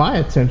caught my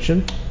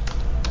attention.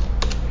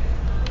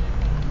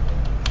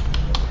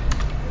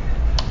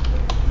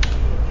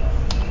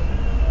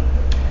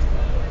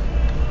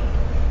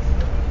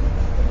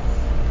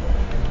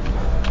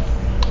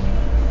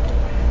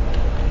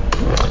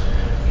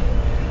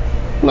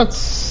 Let's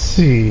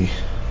see.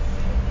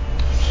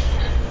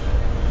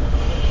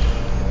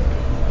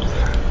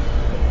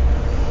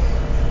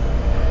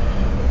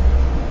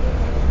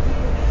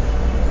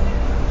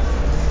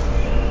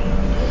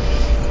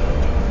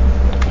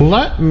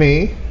 Let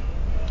me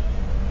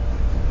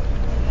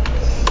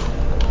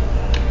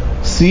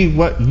see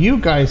what you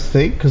guys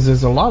think, because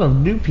there's a lot of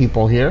new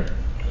people here.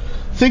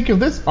 Think of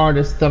this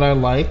artist that I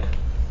like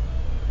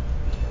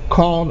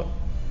called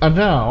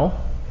Adele,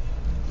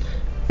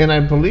 And I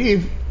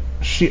believe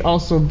she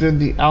also did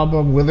the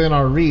album Within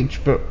Our Reach,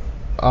 but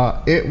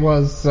it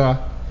was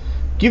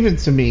given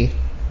to me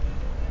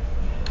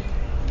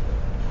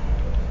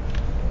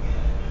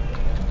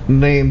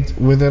named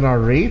Within Our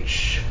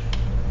Reach.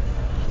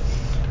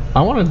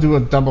 I want to do a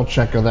double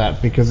check of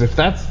that, because if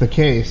that's the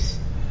case,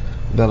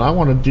 then I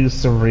want to do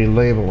some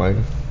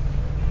relabeling.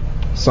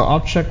 So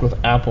I'll check with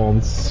Apple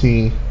and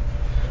see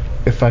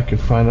if I can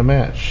find a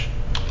match.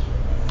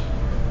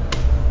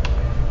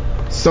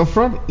 So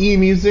from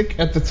eMusic,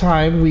 at the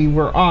time we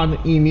were on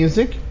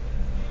eMusic,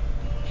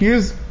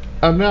 here's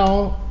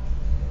now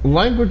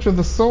Language of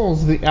the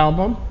Souls, the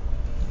album.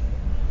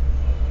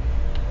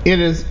 It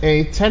is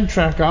a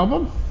 10-track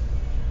album.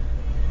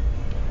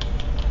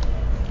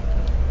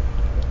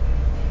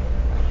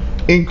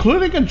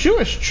 Including a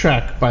Jewish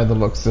track by the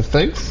looks of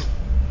things.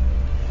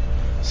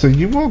 So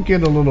you will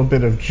get a little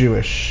bit of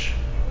Jewish.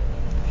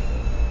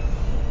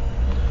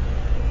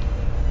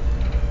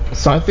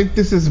 So I think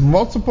this is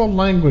multiple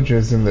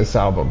languages in this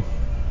album.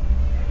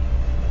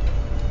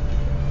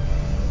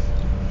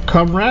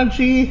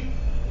 Kamraji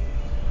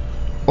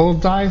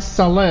Oldai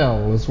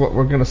Salel is what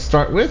we're going to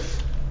start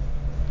with.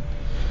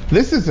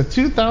 This is a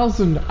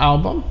 2000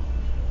 album.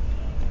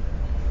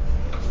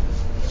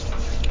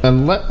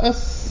 And let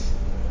us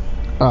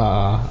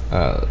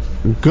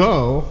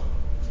go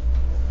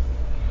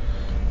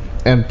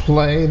and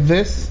play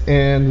this,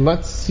 and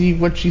let's see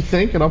what you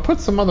think. And I'll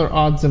put some other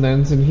odds and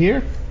ends in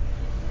here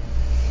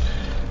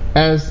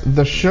as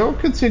the show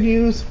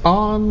continues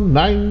on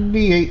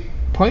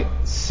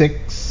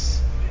 98.6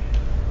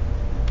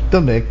 The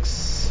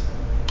Mix.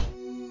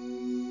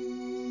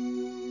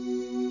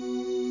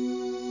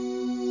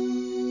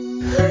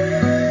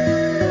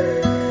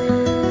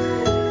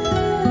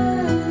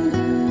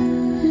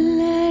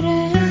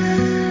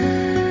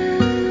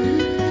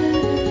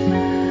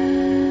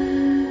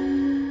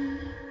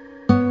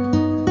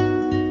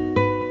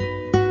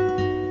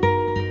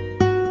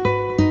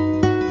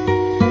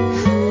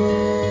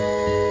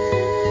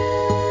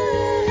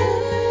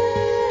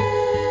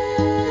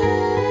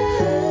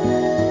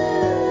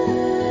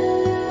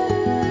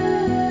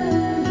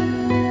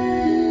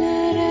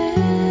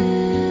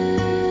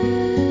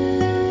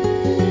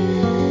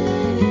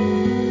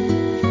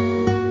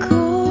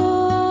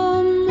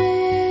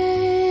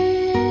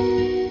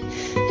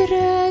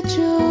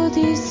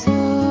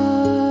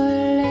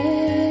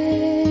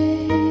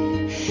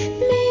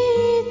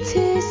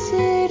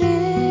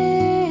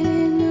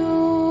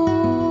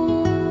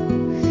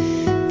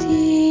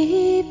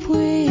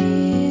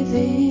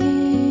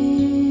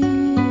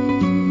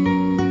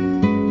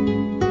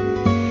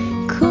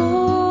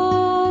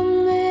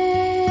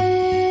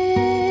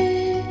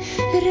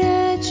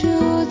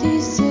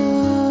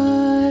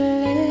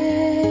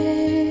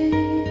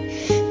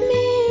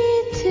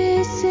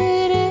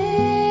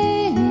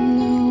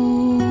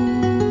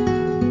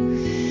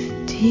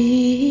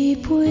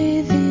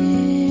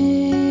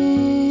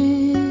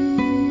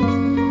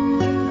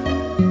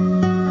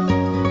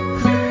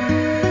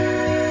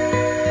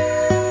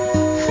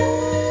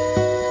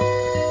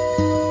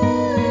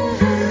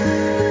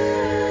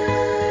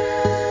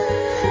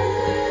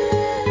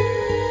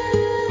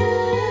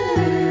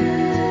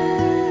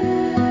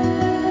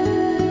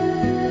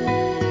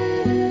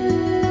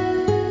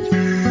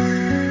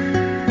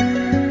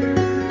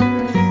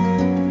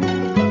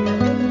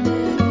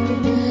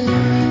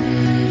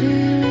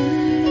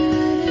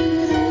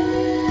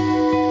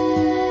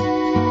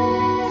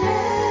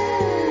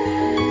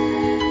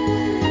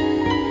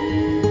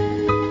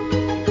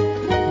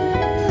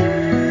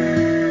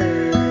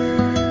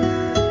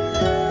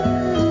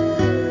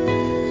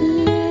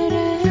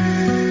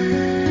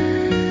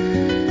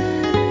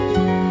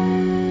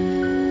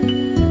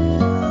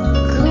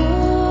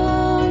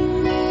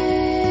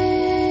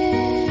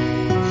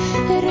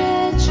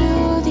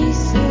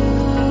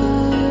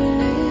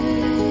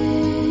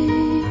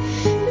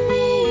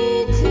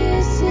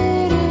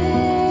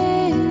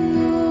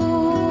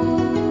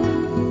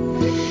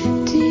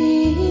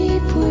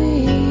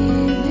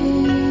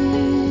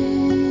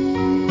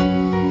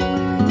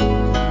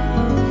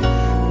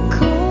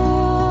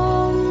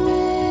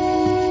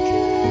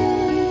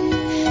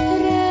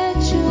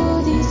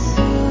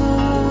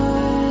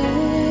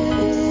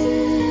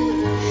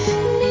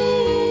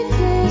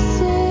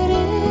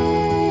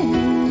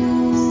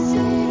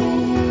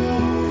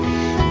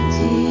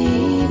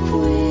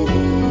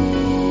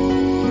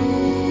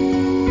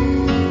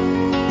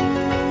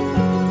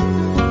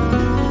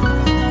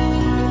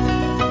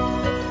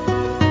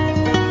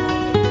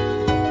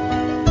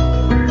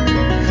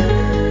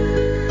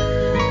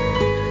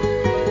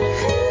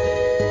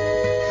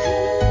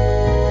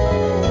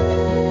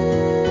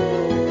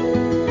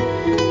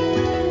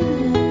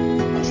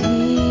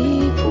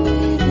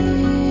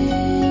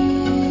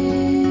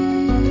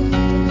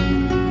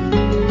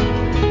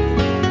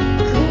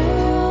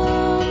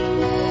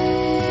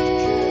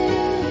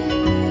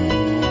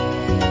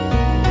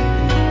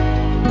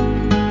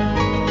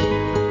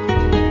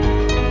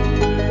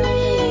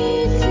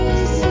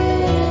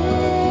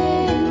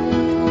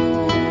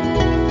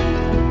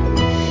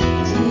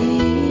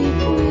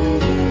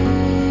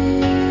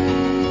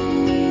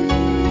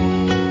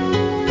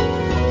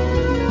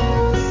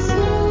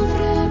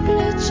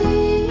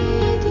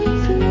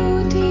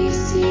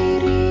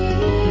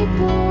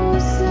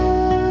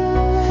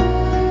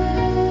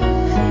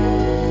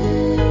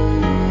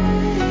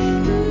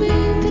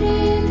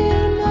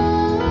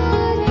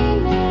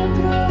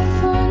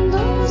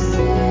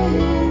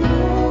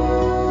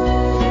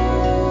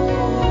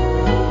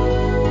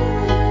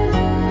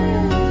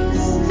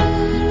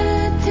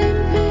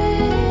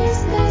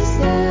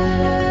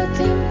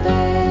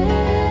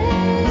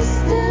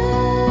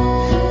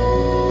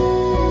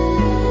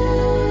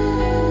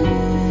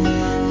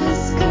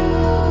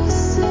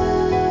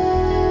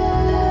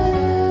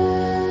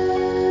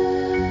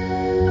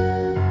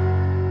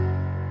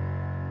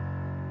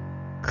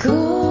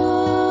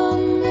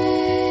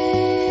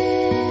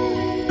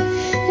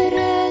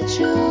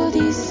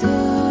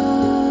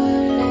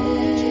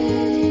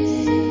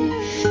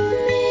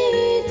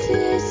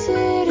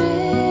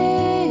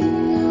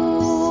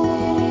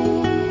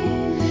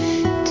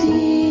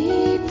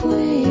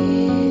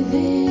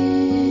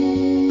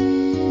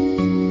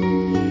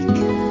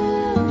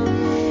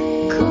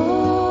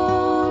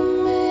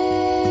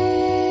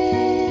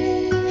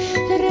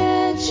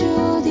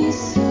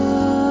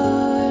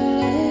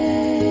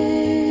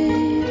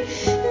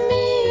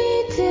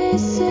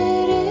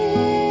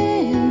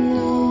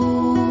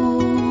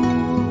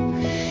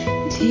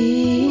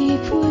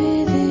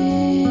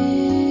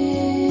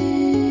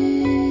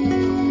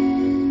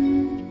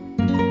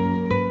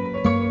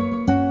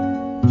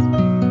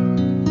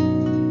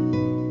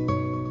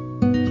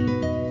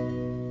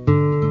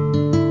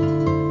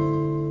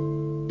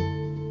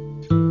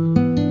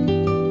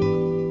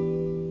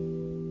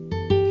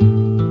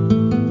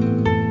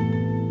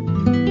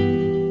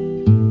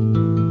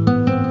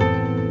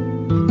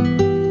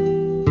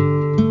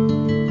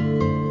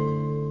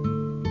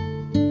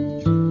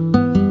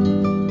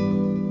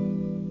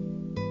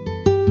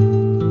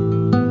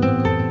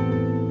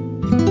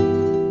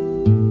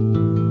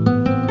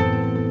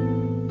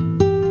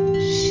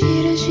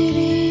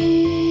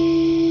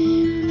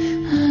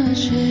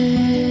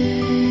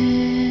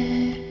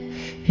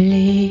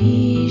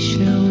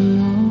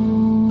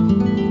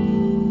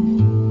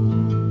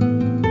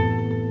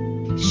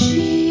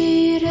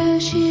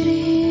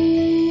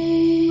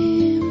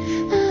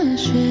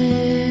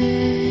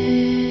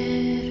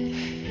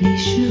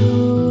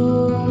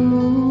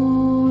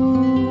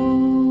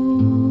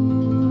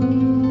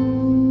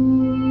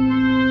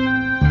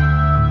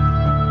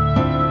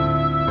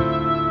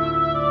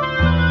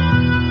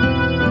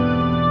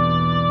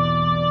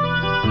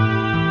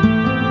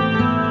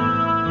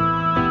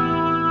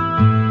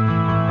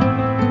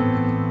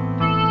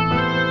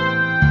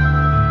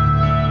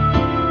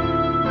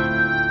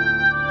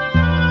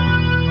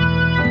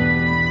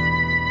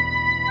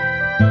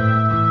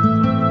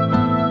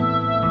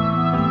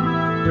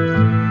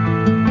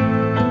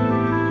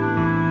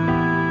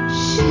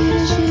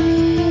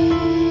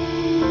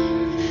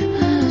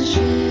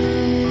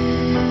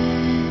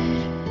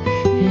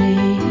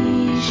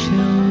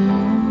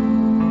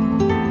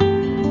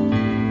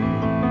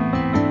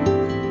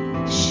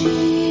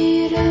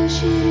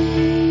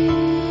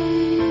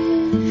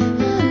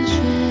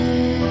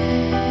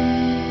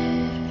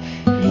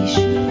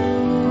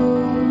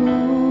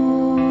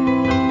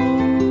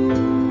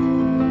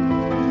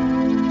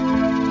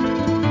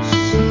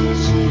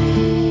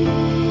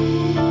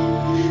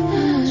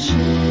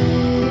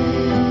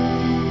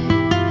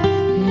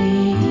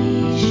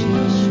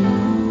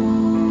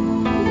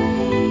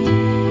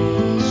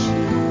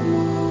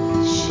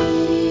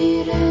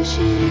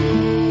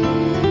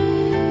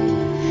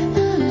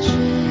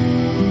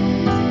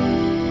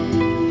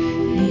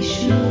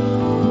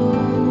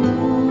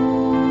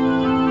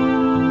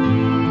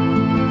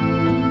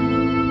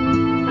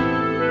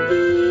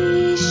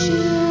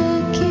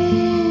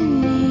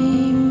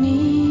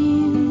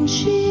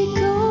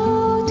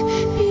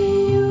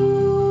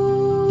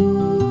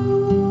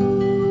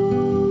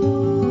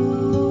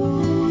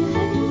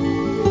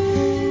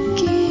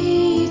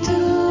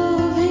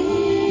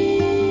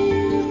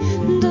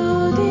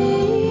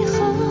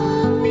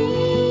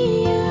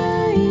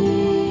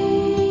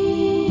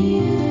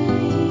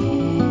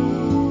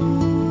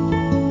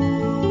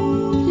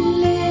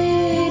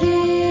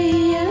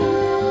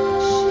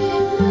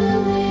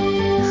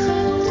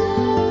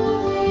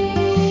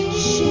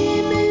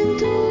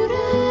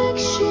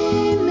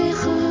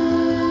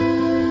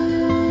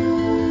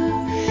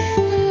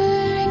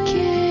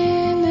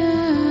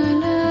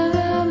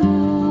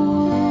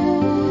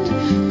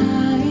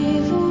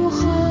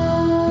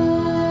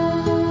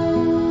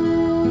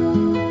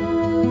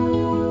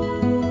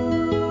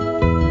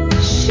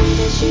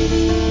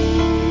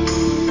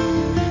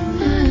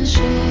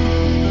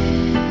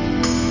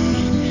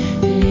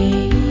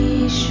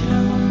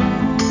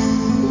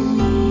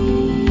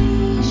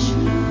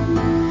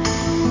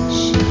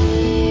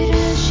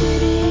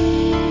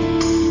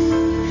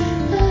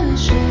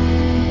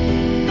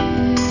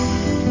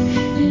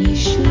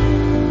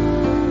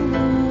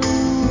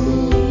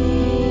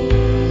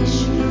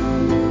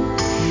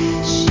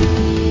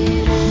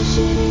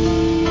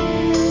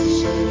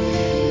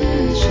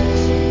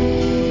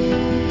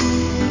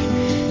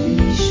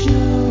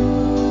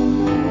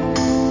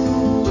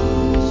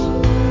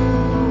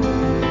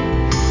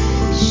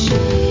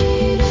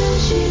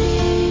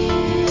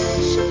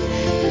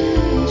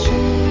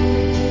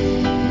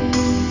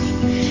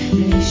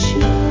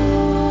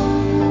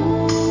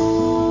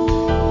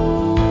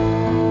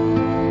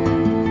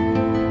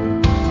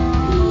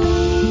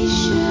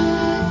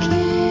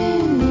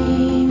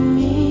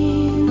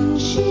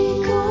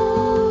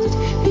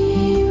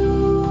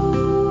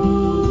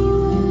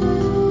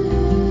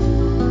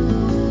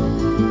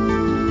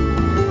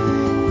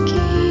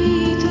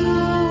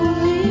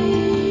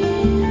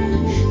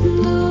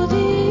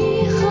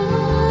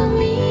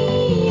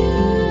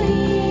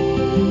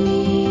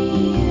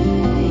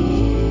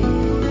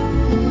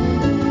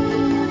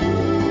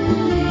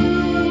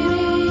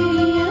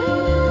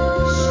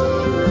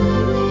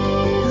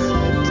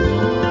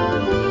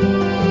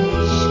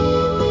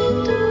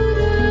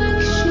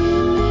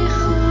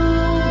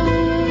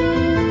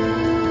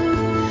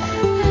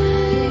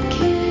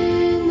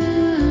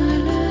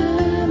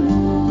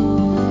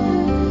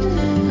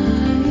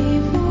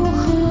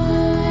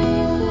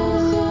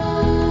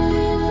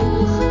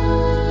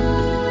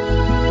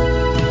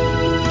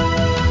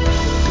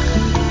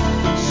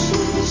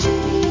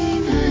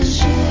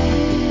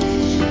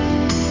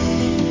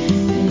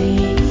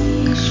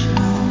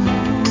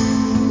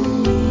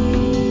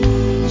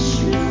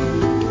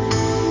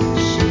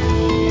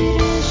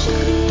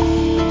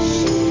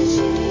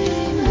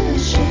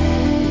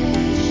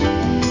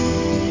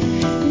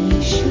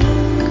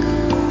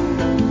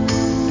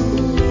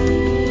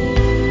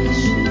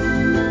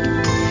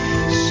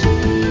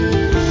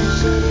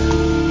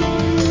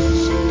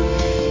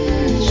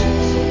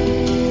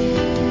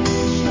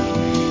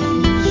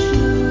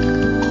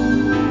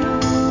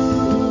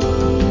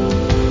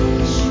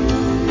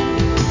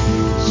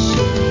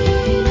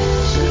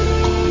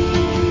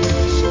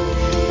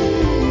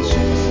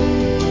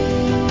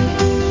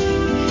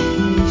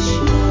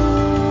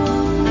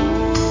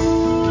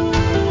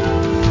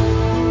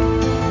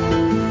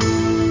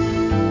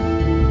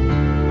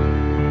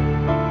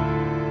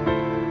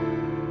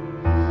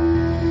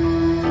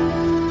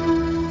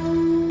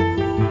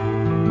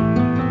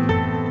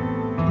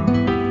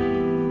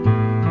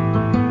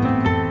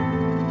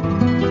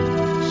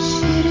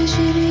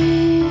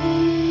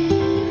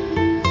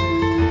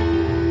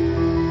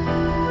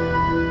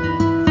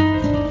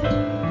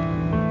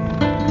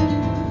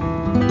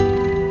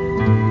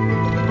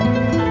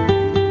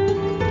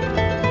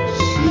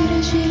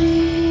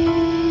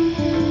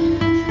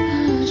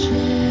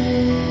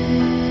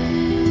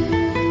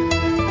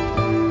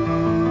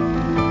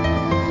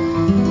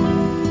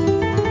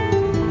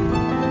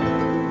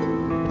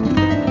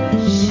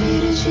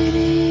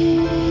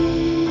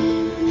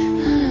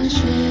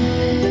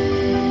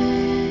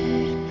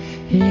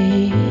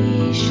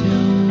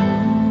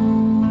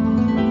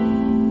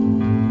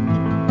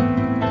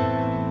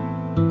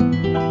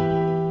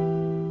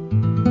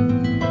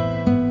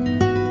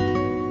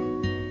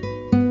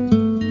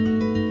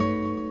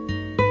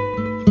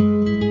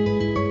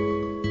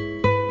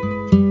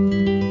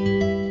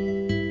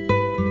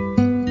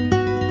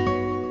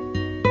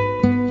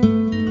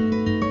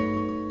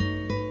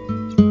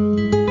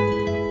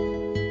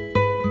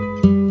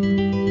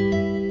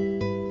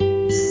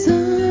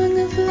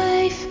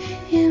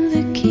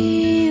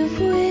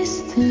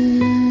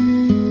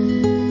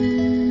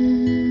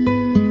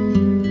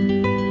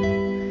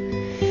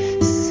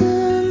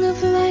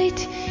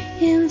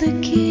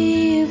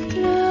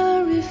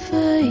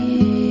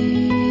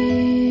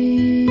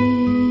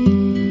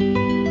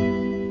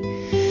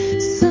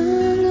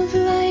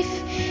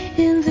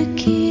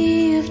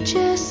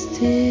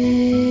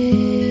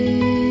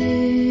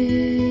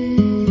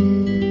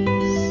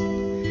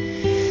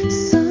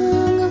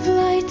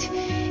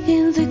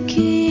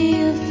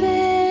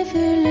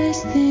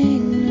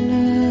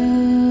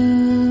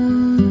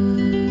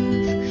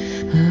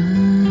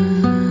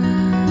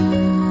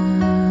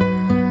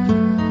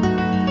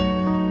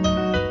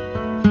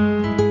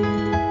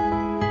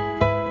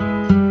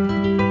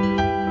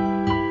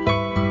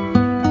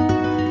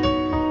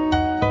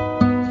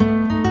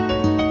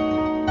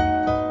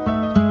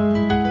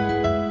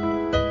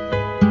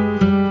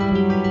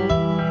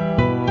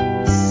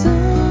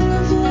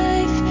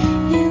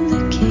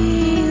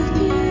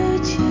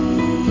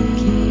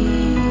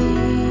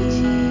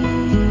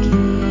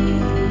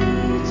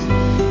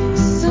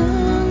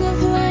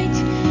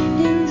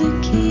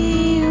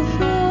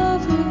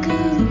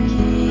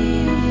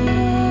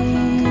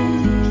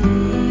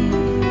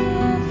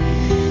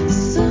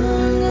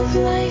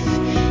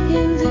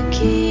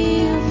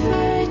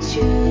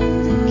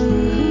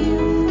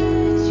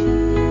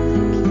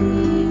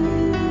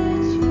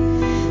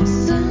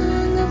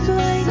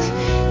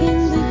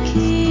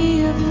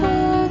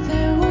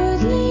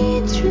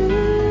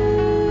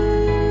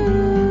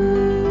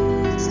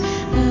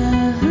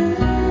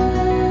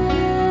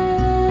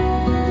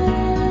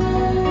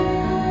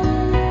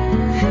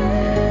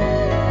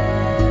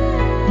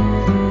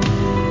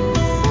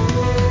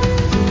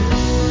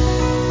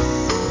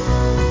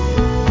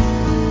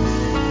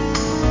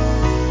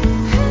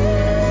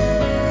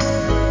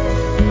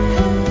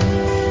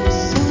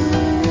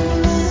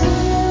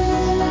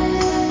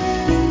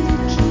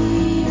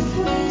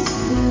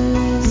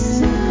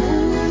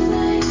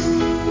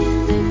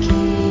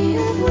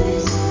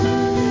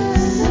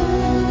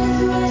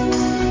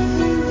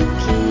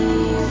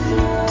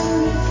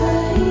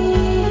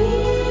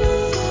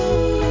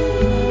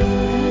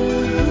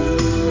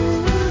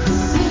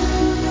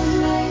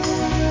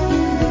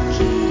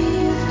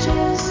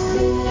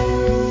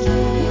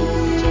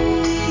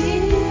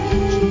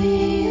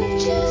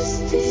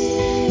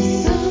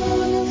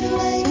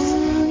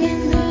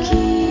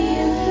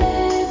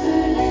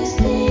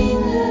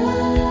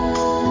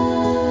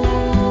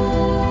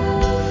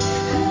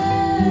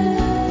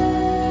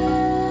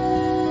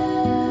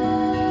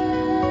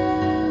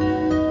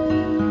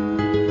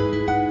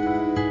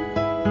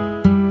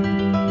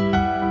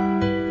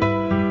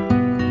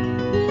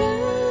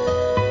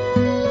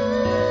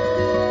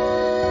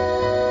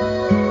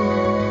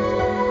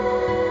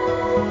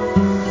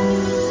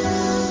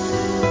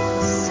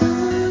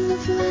 Song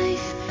of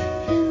life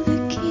in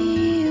the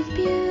key of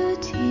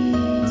beauty.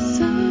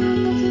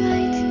 Song of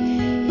light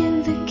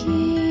in the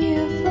key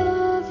of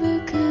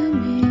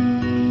overcoming.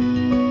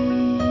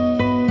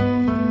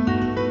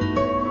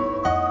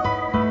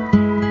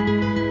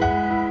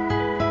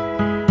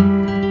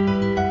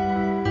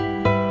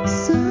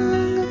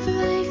 Song of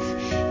life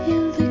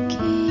in the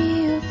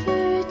key of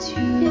virtue.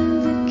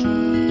 In the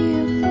key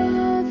of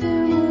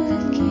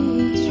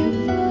otherworldly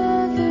truth.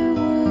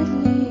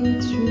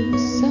 Otherworldly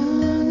truth.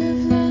 Song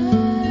of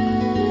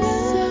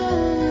life.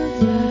 Song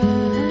of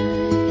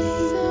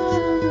life.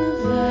 Song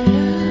of light.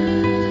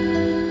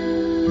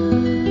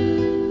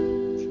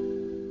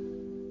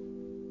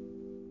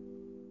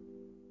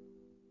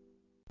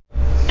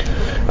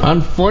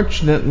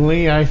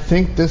 Unfortunately, I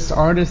think this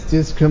artist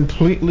is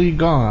completely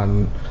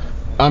gone.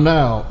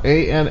 Anael,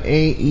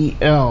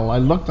 Anael. I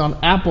looked on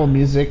Apple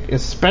Music,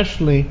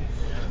 especially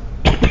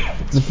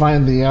to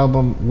find the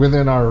album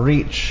Within Our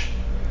Reach,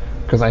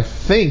 because I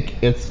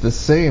think it's the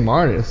same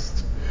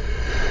artist.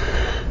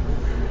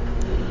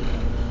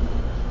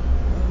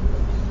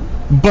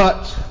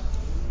 But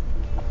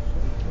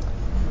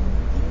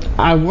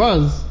I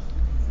was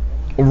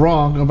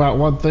wrong about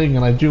one thing,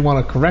 and I do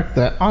want to correct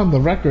that on the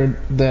record,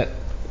 that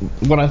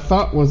what I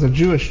thought was a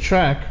Jewish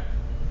track,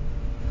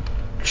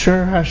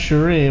 Chur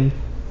HaShirim,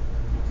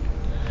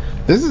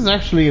 this is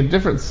actually a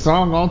different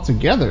song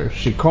altogether.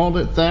 She called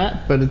it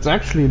that, but it's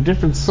actually a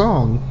different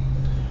song.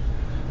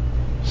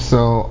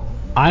 So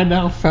I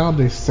now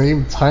found a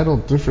same title,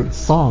 different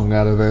song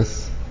out of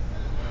this.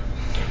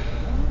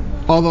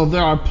 Although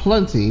there are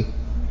plenty.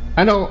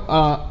 I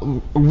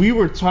know we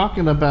were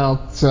talking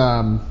about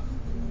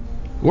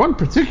one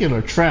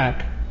particular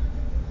track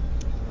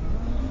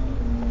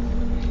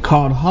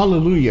called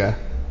Hallelujah.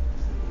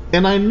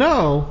 And I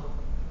know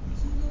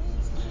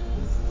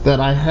that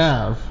I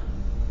have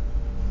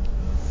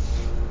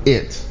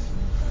it.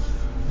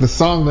 The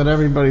song that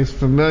everybody's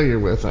familiar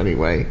with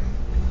anyway.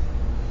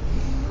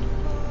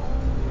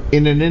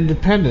 In an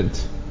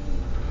independent.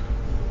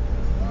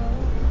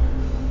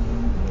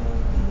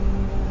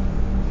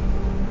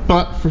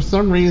 But for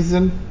some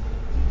reason,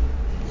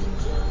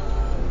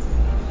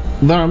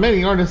 there are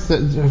many artists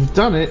that have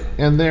done it,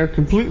 and they're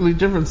completely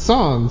different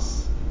songs.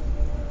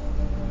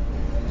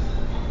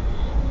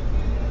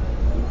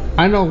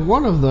 I know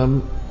one of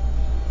them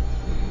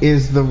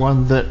is the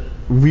one that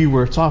we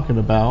were talking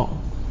about.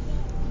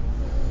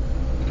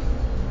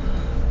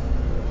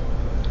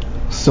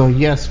 So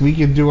yes, we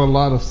can do a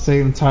lot of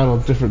same title,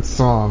 different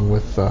song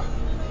with the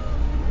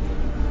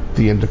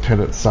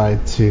independent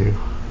side too.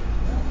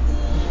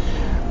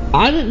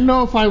 I didn't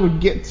know if I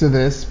would get to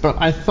this,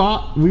 but I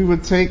thought we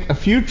would take a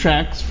few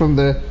tracks from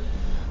the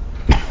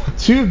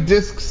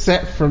 2-disc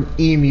set from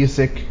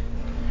emusic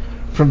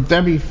from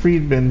Debbie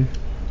Friedman.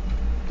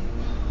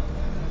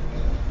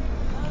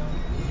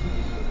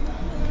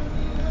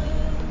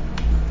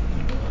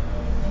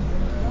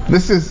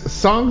 This is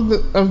Song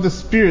of the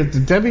Spirit, the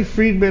Debbie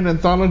Friedman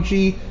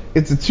anthology.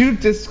 It's a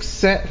 2-disc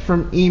set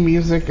from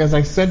emusic. As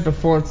I said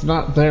before, it's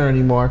not there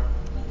anymore.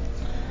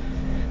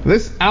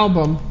 This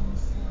album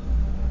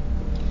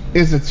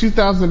is a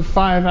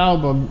 2005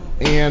 album,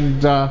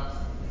 and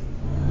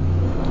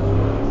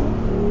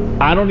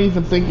I don't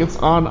even think it's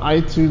on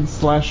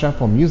iTunes /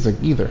 Apple Music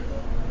either.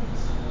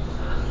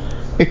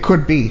 It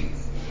could be.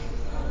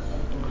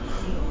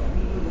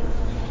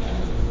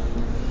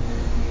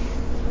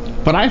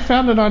 But I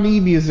found it on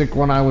eMusic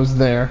when I was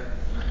there,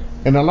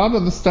 and a lot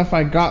of the stuff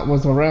I got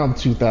was around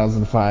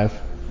 2005,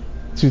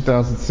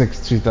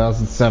 2006,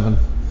 2007.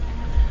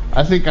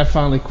 I think I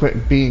finally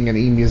quit being an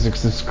eMusic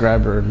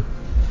subscriber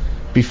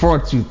before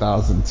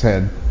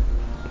 2010.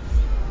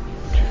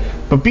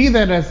 But be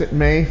that as it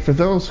may, for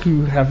those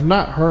who have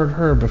not heard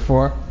her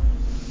before,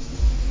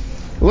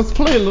 let's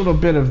play a little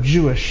bit of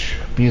Jewish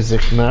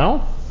music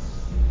now.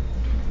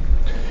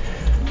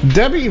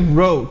 Debbie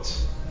wrote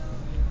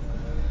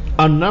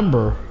a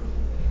number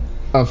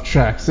of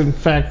tracks. In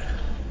fact,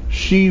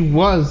 she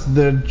was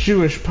the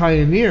Jewish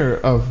pioneer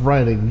of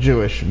writing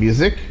Jewish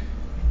music.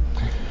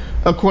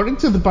 According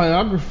to the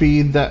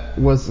biography that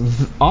was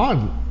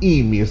on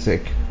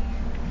eMusic,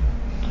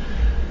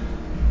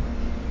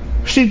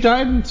 she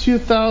died in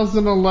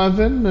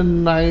 2011,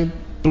 and I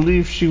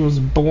believe she was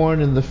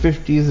born in the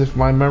 50s, if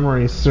my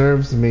memory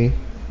serves me.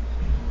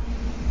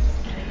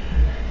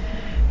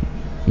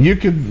 You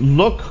could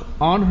look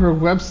on her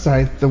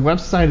website. The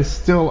website is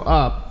still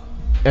up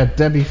at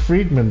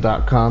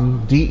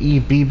debbiefriedman.com,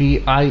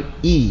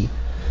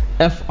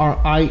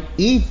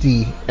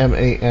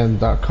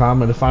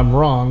 DEBBIEFRIEDMAN.com. And if I'm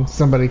wrong,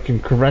 somebody can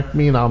correct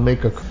me, and I'll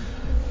make a,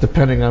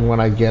 depending on when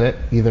I get it,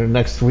 either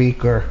next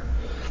week or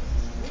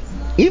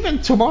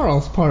even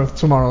tomorrow's part of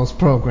tomorrow's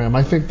program.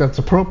 I think that's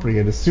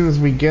appropriate. As soon as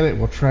we get it,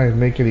 we'll try and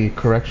make any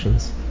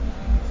corrections.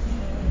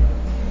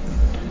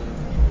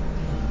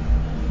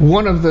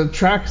 One of the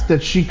tracks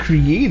that she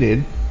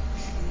created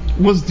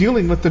was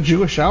dealing with the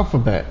Jewish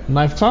alphabet. And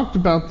I've talked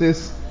about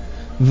this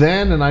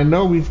then, and I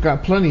know we've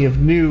got plenty of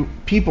new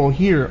people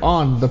here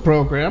on the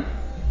program.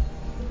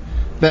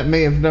 that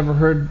may have never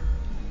heard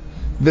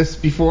this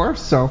before,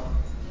 so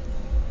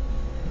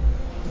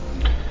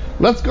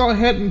let's go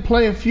ahead and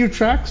play a few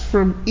tracks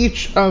from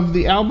each of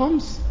the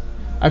albums.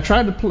 I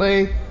tried to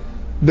play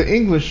the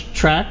English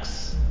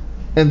tracks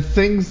and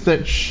things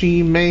that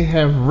she may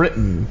have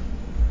written,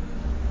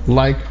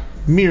 like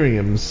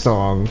Miriam's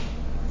song.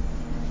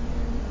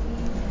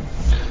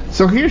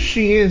 So here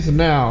she is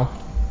now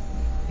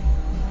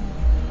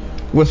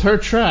with her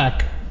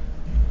track,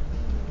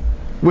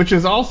 which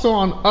is also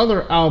on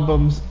other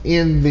albums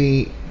in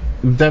the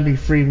Debbie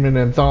Friedman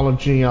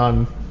anthology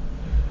on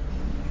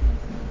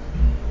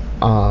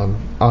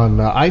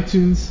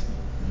iTunes,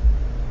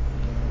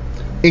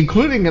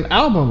 including an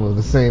album of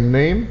the same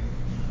name.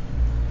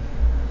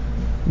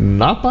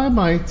 Not by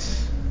might,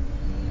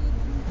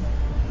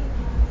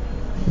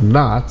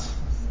 not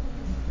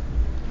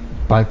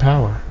by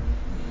power.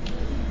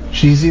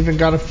 She's even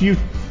got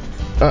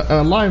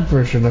a live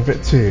version of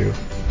it too.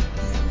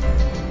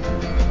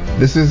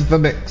 This is the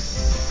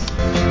mix.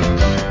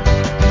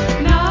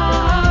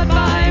 Not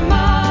by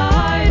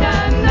might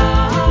and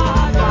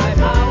not by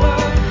power,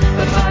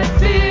 but by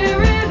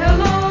spirit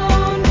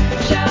alone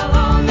shall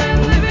all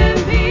men live in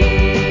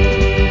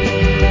peace.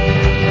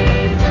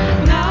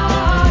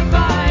 Not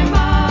by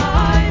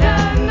might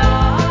and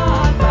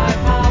not by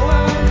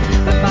power,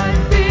 but by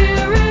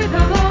spirit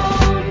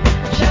alone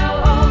shall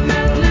all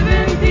men live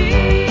in peace.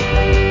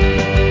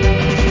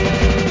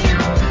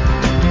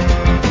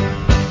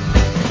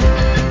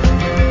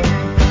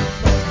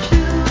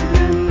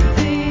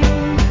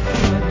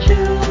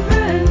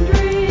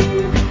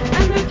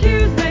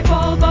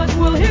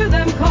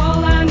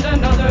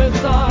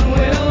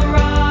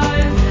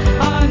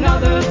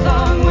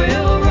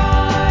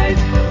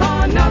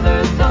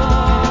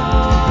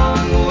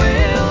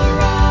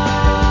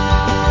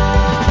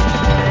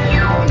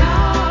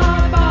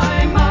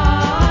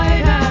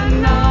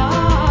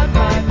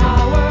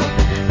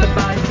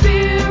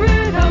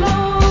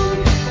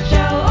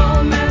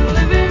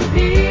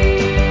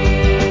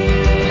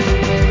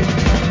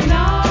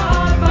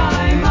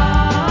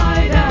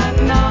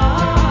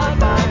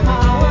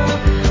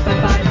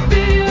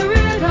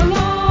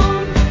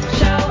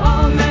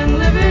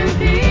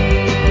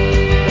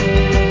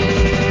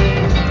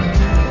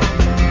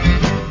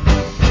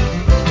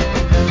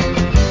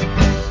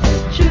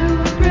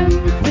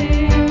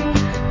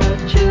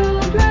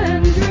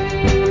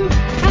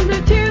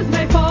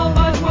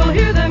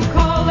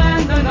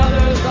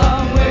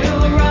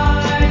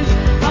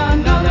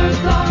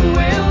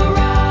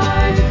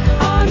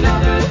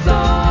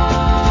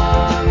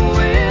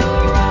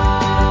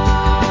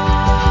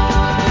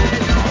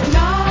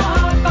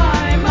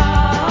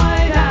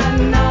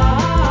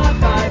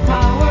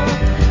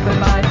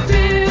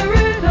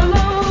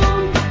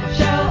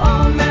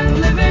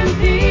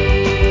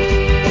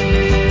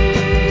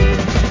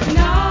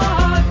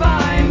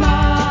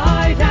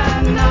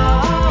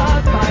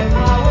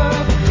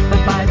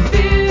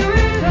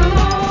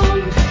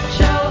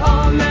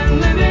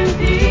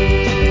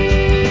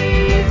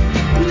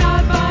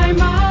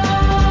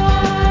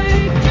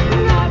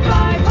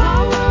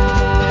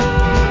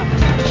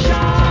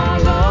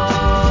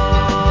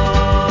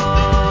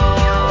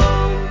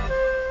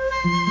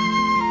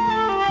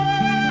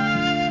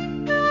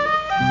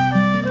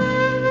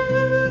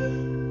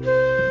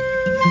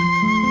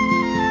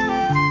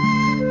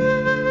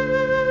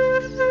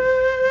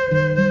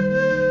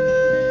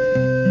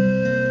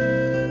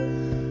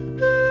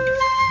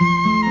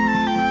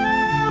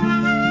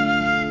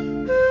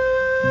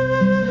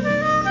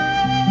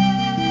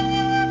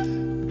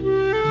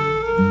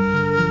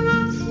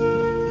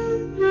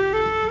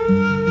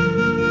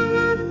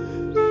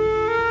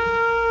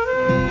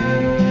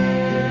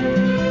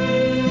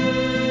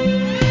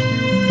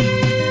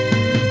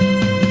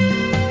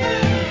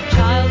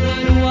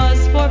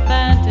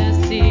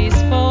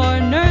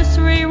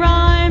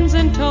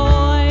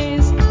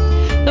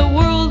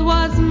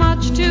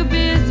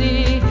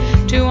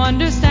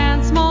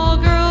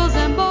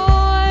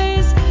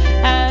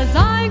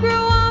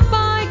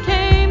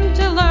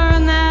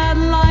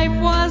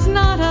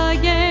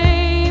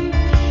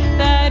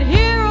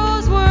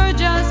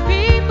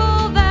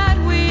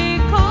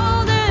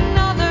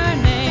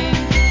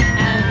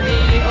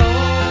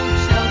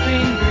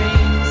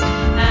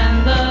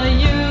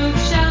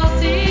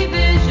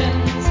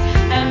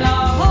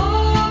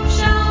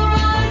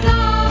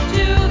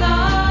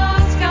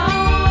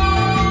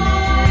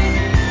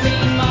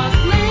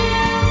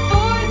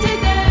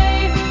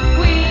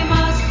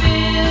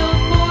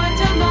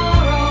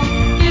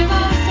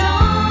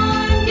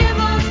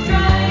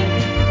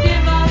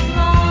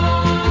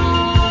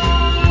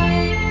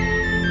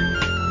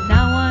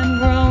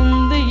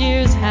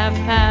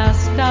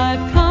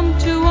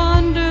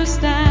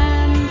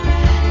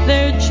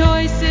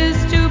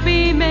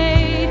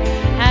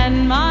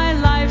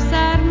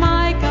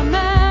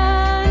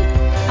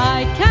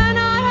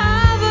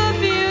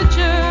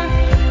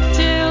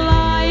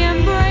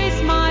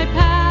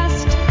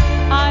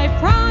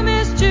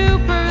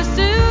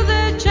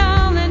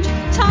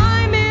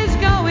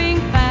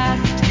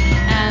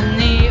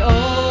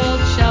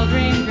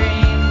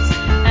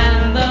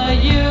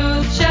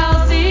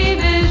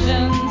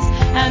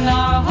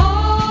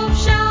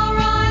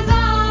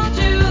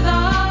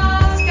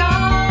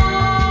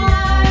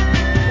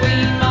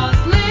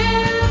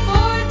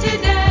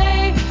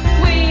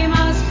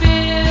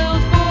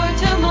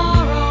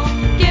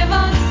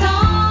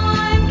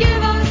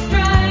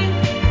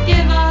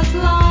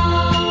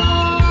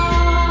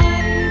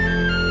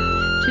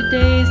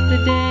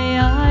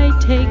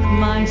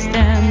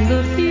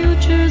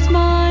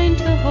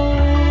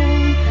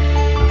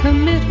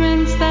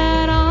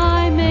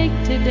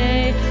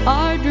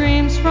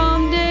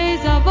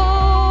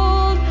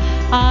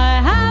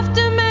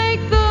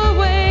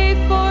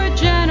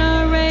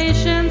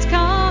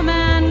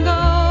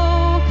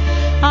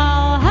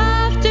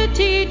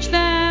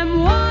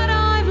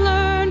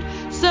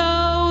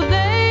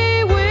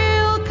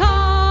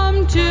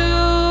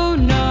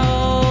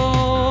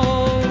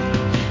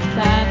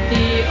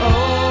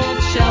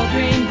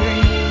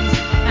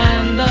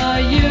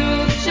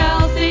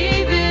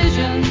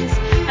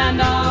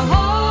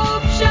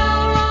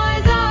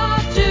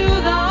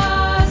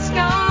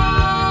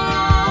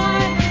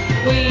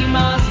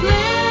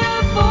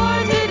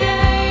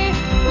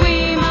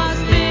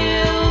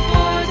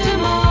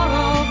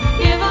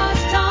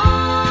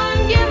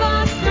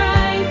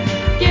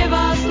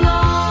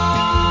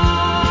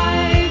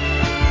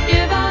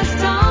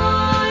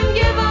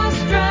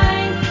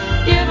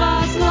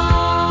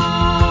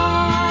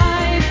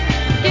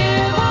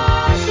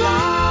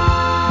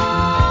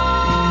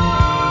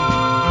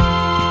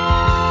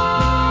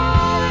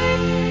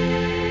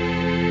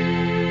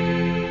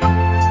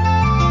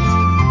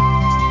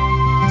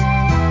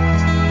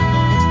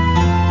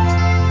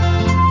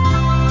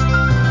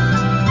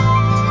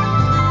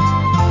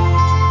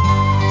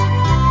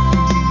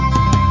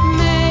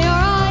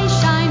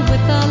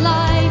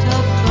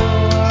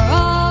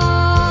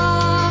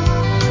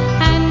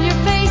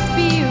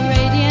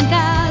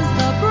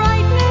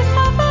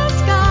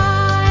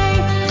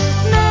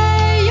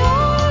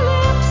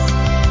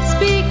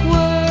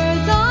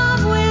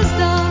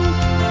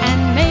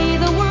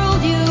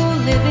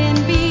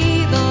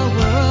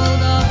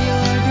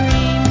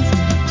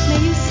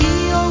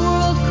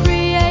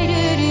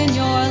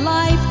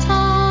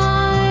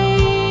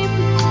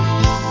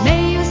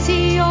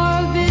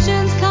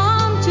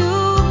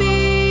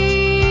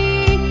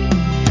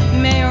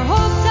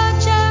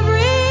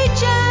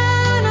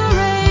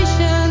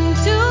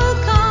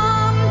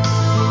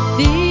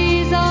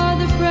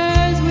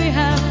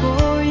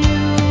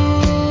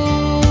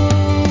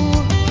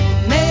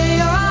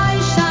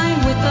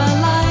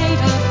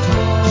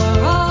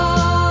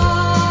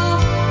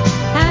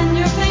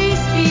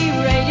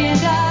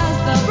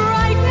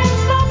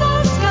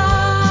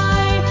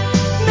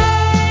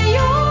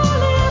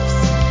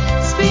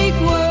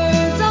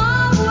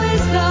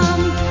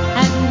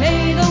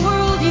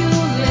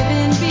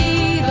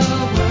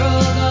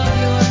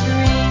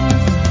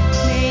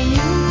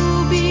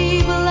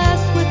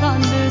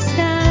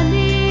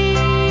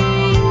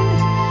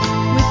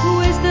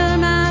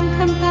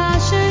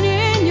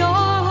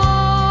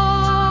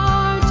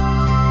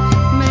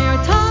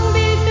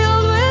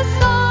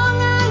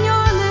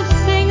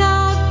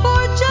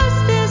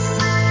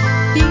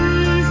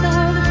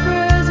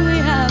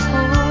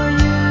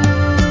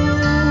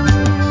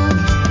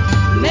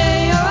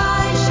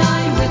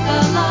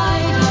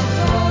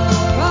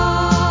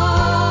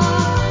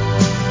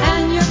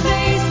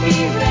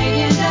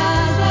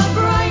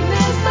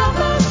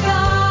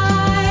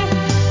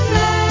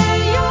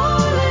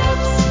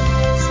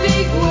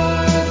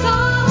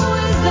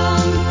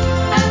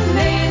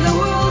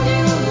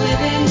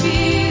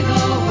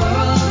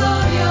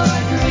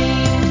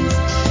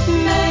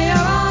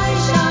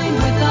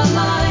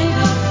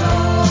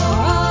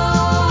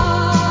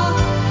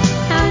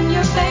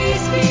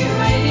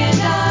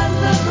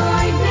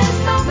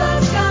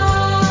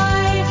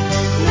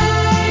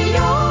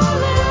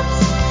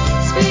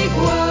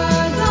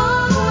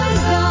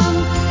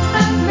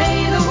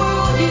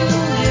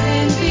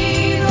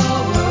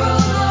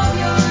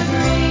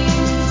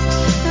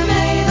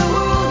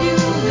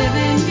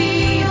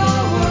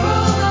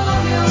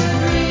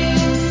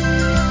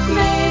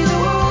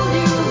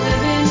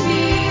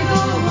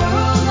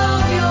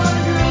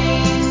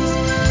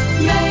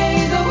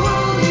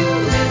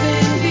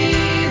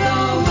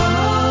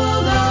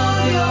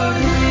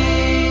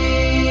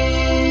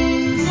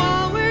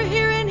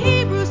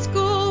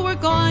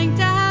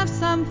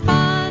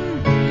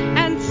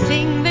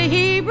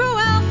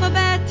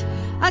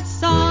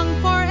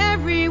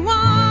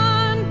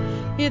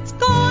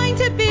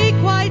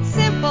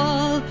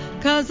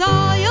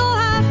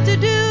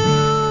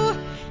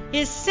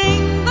 you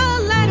sing the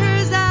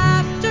letters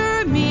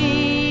after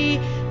me,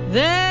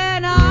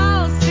 then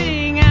I'll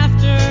sing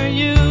after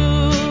you.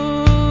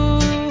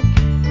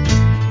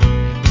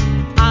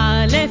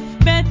 Aleph,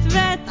 bet,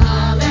 vet.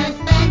 Aleph,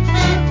 bet,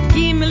 vet.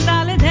 Gimel,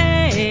 dalet,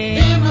 hey.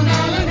 Gimel,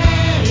 dalet,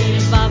 hey.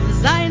 Vav,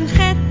 zayin,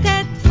 chet,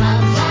 tet.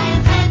 Vav,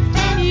 zayin, chet,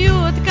 tet.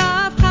 Yud,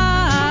 kaf,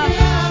 chaf.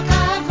 Yod,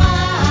 kaf,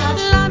 chaf.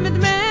 Lamed,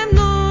 mem,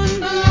 nun.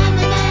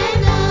 Lamed, mem,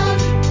 nun.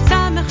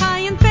 Samech,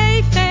 ayin, pei,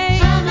 fei.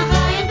 Samech,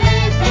 ayin,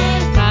 pei, fei.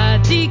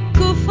 Tzadik,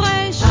 kuf,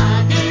 resh.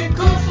 Tzadik,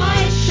 kuf,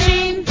 resh.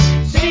 Shin,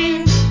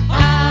 sin,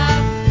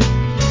 kaf.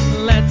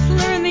 Let's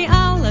learn the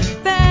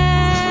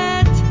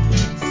alphabet,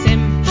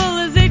 simple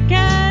as it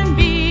can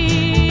be.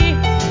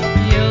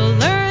 You'll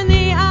learn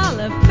the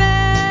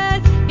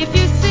alphabet if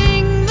you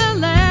sing the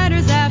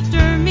letters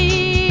after me.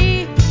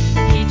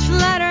 Each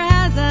letter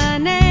has a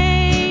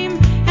name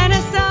and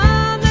a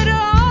sound that it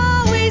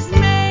always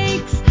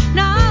makes.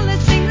 Now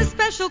let's sing the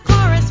special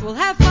chorus.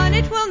 We'll have fun,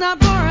 it will not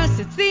bore us.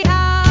 It's the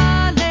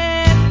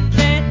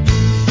alphabet.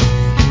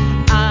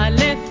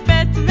 Aleph,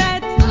 bet,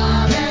 vet.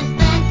 Aleph,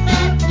 bet,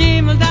 vet.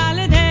 Gimel,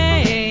 dalet,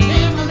 hey.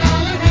 Gimel,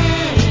 dalet,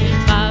 hey.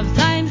 Vav,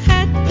 zayin,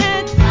 chet,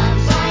 tet. Vav,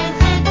 zayin,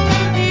 chet,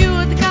 tet.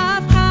 Yud,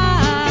 kaf,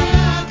 chaf.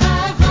 Yod,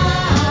 kaf,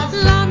 chaf.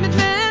 Lamed,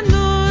 mem,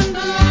 nun.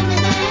 Lamed,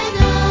 mem,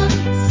 nun.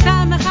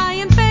 Samech,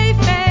 ayin, pei,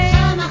 fei.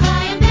 Samech,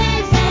 ayin, pei,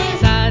 fei.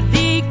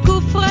 Tzadik,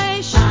 kuf,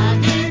 resh.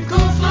 Tzadik,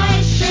 kuf,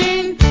 resh.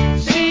 Shin,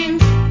 sin,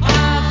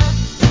 kaf.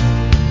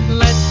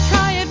 Let's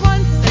try it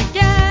once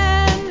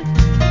again.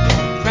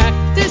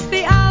 Practice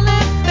the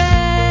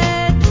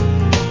alphabet.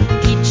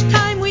 Each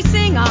time we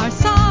sing our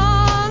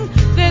song,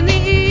 then the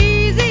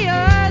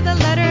easier the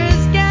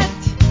letters get.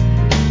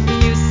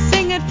 You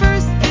sing it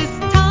first this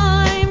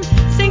time.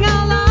 Sing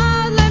out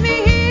loud, let me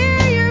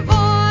hear your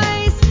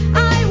voice.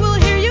 I will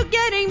hear you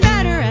getting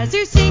better as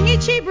you sing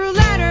each Hebrew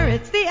letter.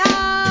 It's the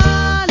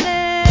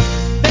alphabet.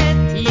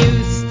 You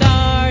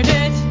start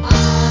it.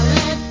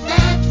 Aleph,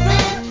 bet,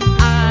 vet.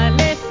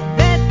 Aleph,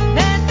 bet,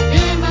 vet.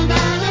 Gimel,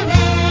 dalet,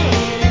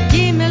 hey.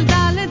 Gimel,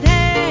 dalet,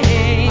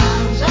 hey.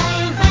 Vav,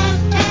 zayin, chet,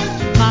 tet.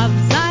 Vav,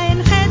 zayin,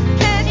 chet,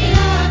 tet.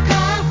 Yod,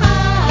 kaf,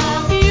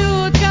 chaf.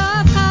 Yud,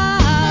 kaf,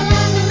 chaf.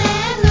 Lamed,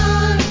 mem,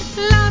 nun.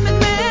 Lamed,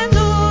 mem,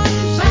 nun.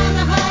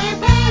 Samech, ayin,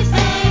 pei,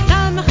 fei.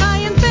 Samech,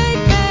 ayin, pei,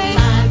 fei.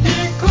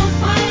 Tzadik, kuf,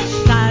 resh.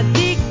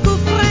 Tzadik,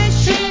 kuf, resh.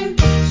 Shin,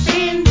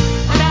 sin,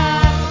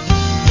 Kaf.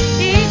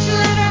 Each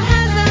letter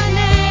has a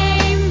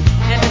name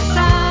and a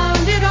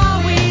sound it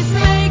always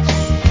makes.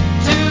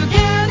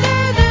 Together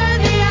they're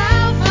the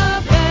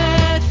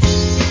alphabet,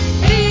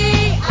 the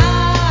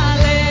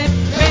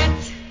alphabet.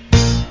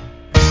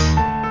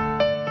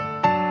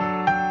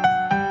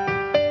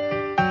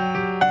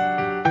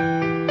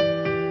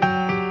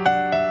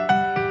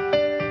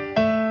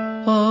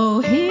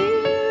 Oh,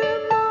 hear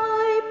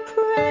my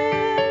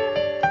prayer,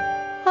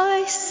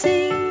 I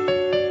sing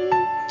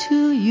to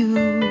you.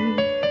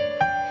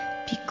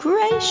 Be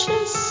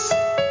gracious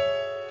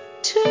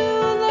to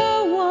the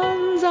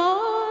ones I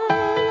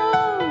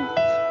love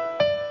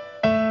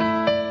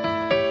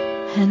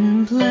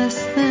and bless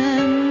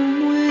them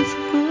with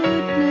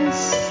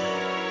goodness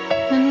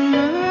and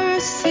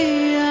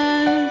mercy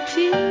and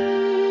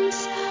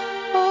peace.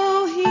 Oh,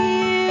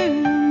 hear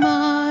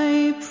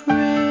my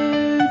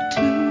prayer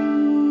to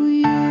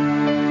you.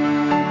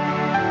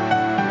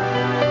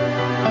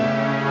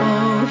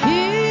 Oh,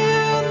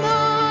 hear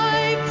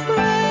my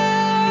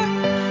prayer,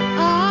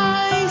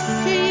 I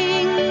sing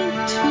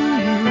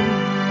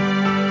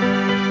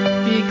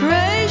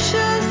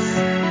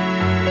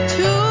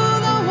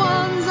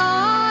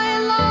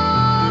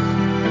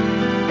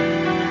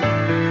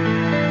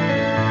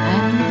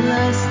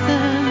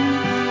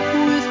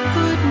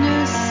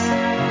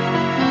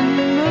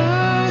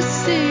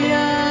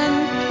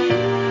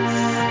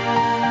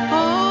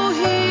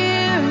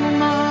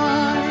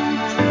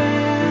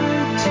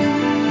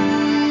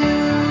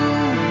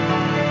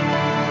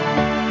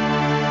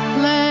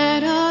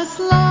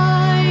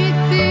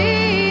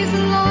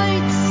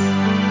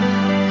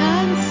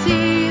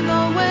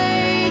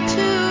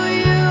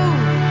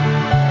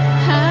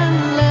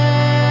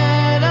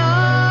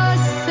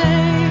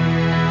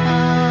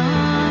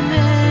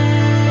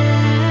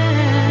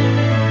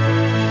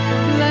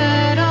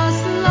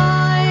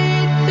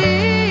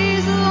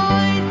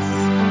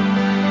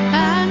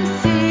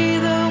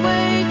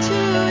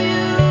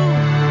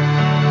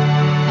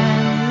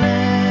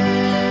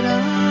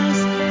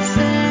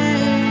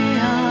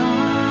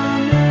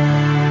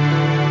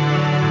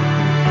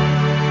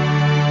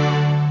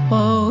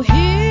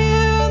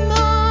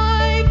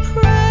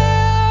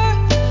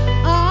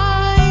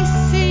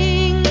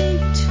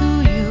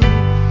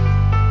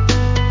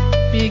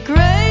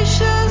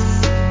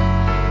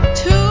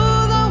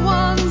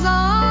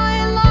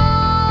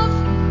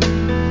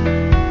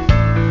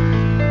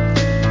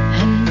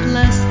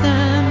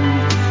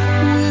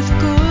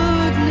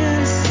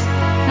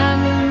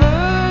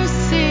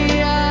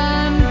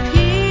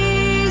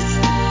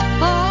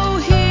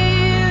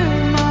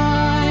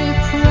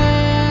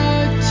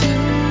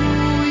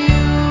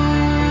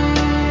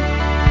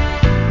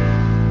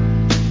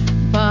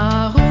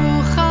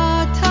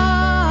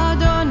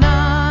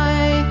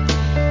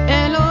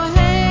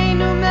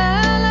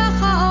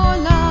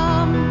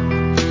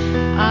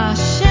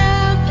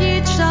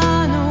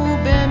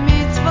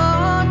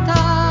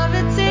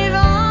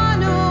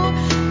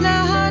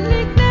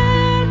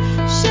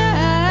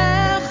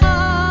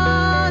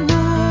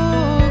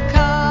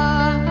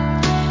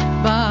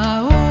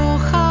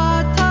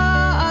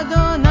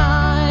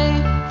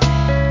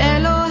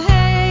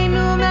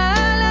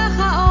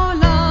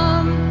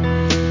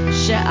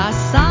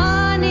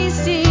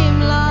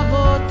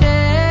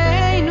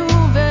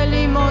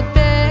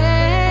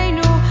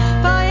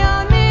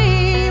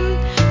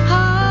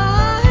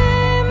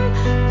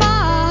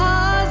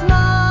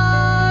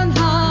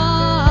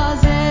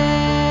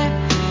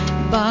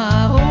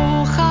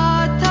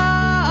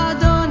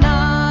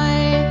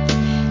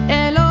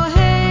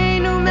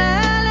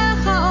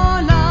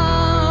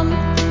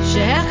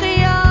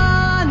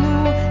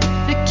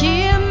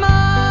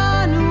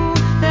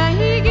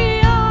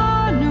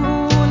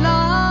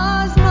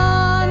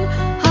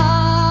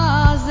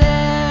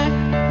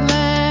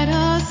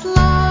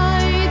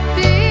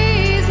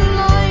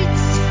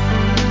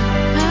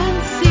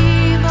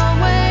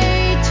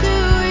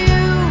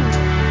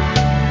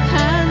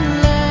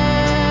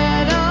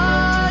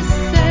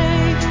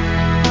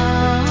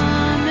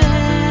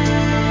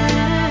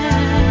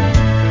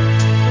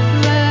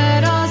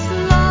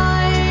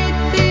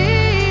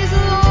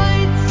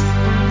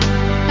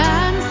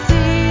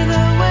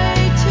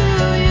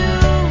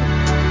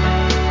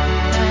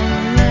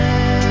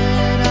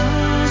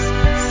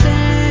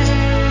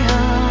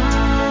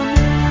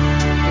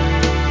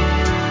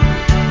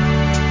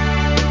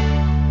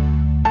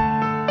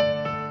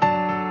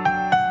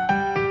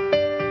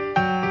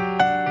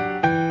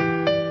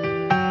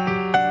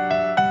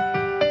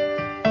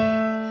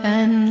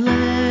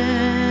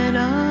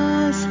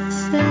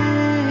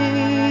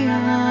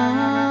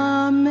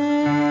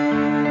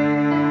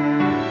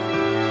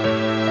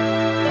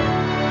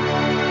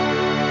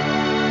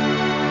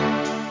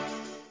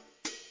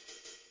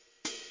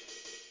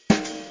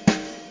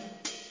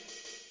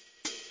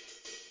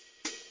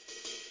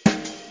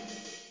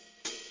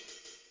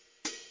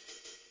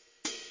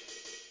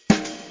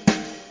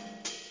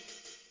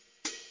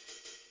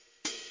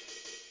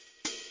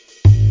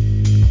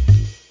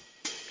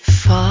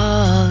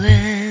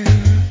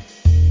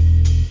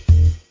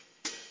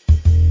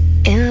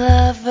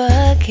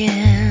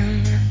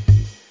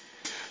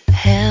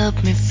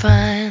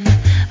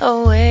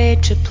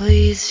to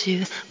please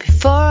you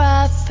before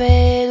I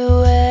fade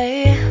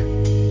away.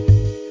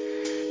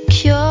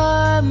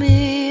 Cure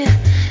me,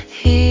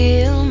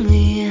 heal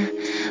me,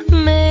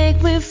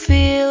 make me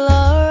feel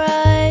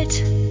alright.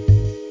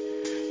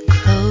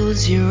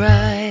 Close your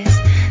eyes,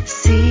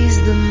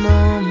 seize the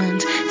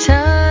moment,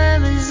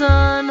 time is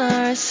on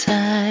our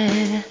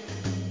side.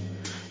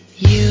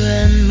 You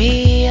and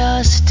me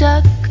are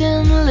stuck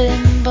in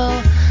limbo,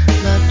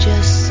 love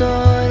just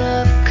sort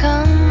of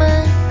come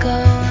and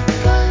go.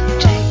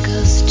 Take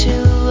us to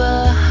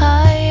a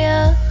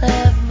higher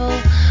level,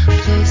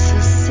 place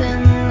us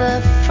in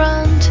the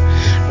front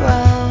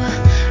row.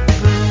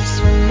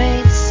 Rules were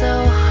made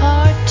so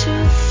hard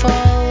to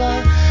follow.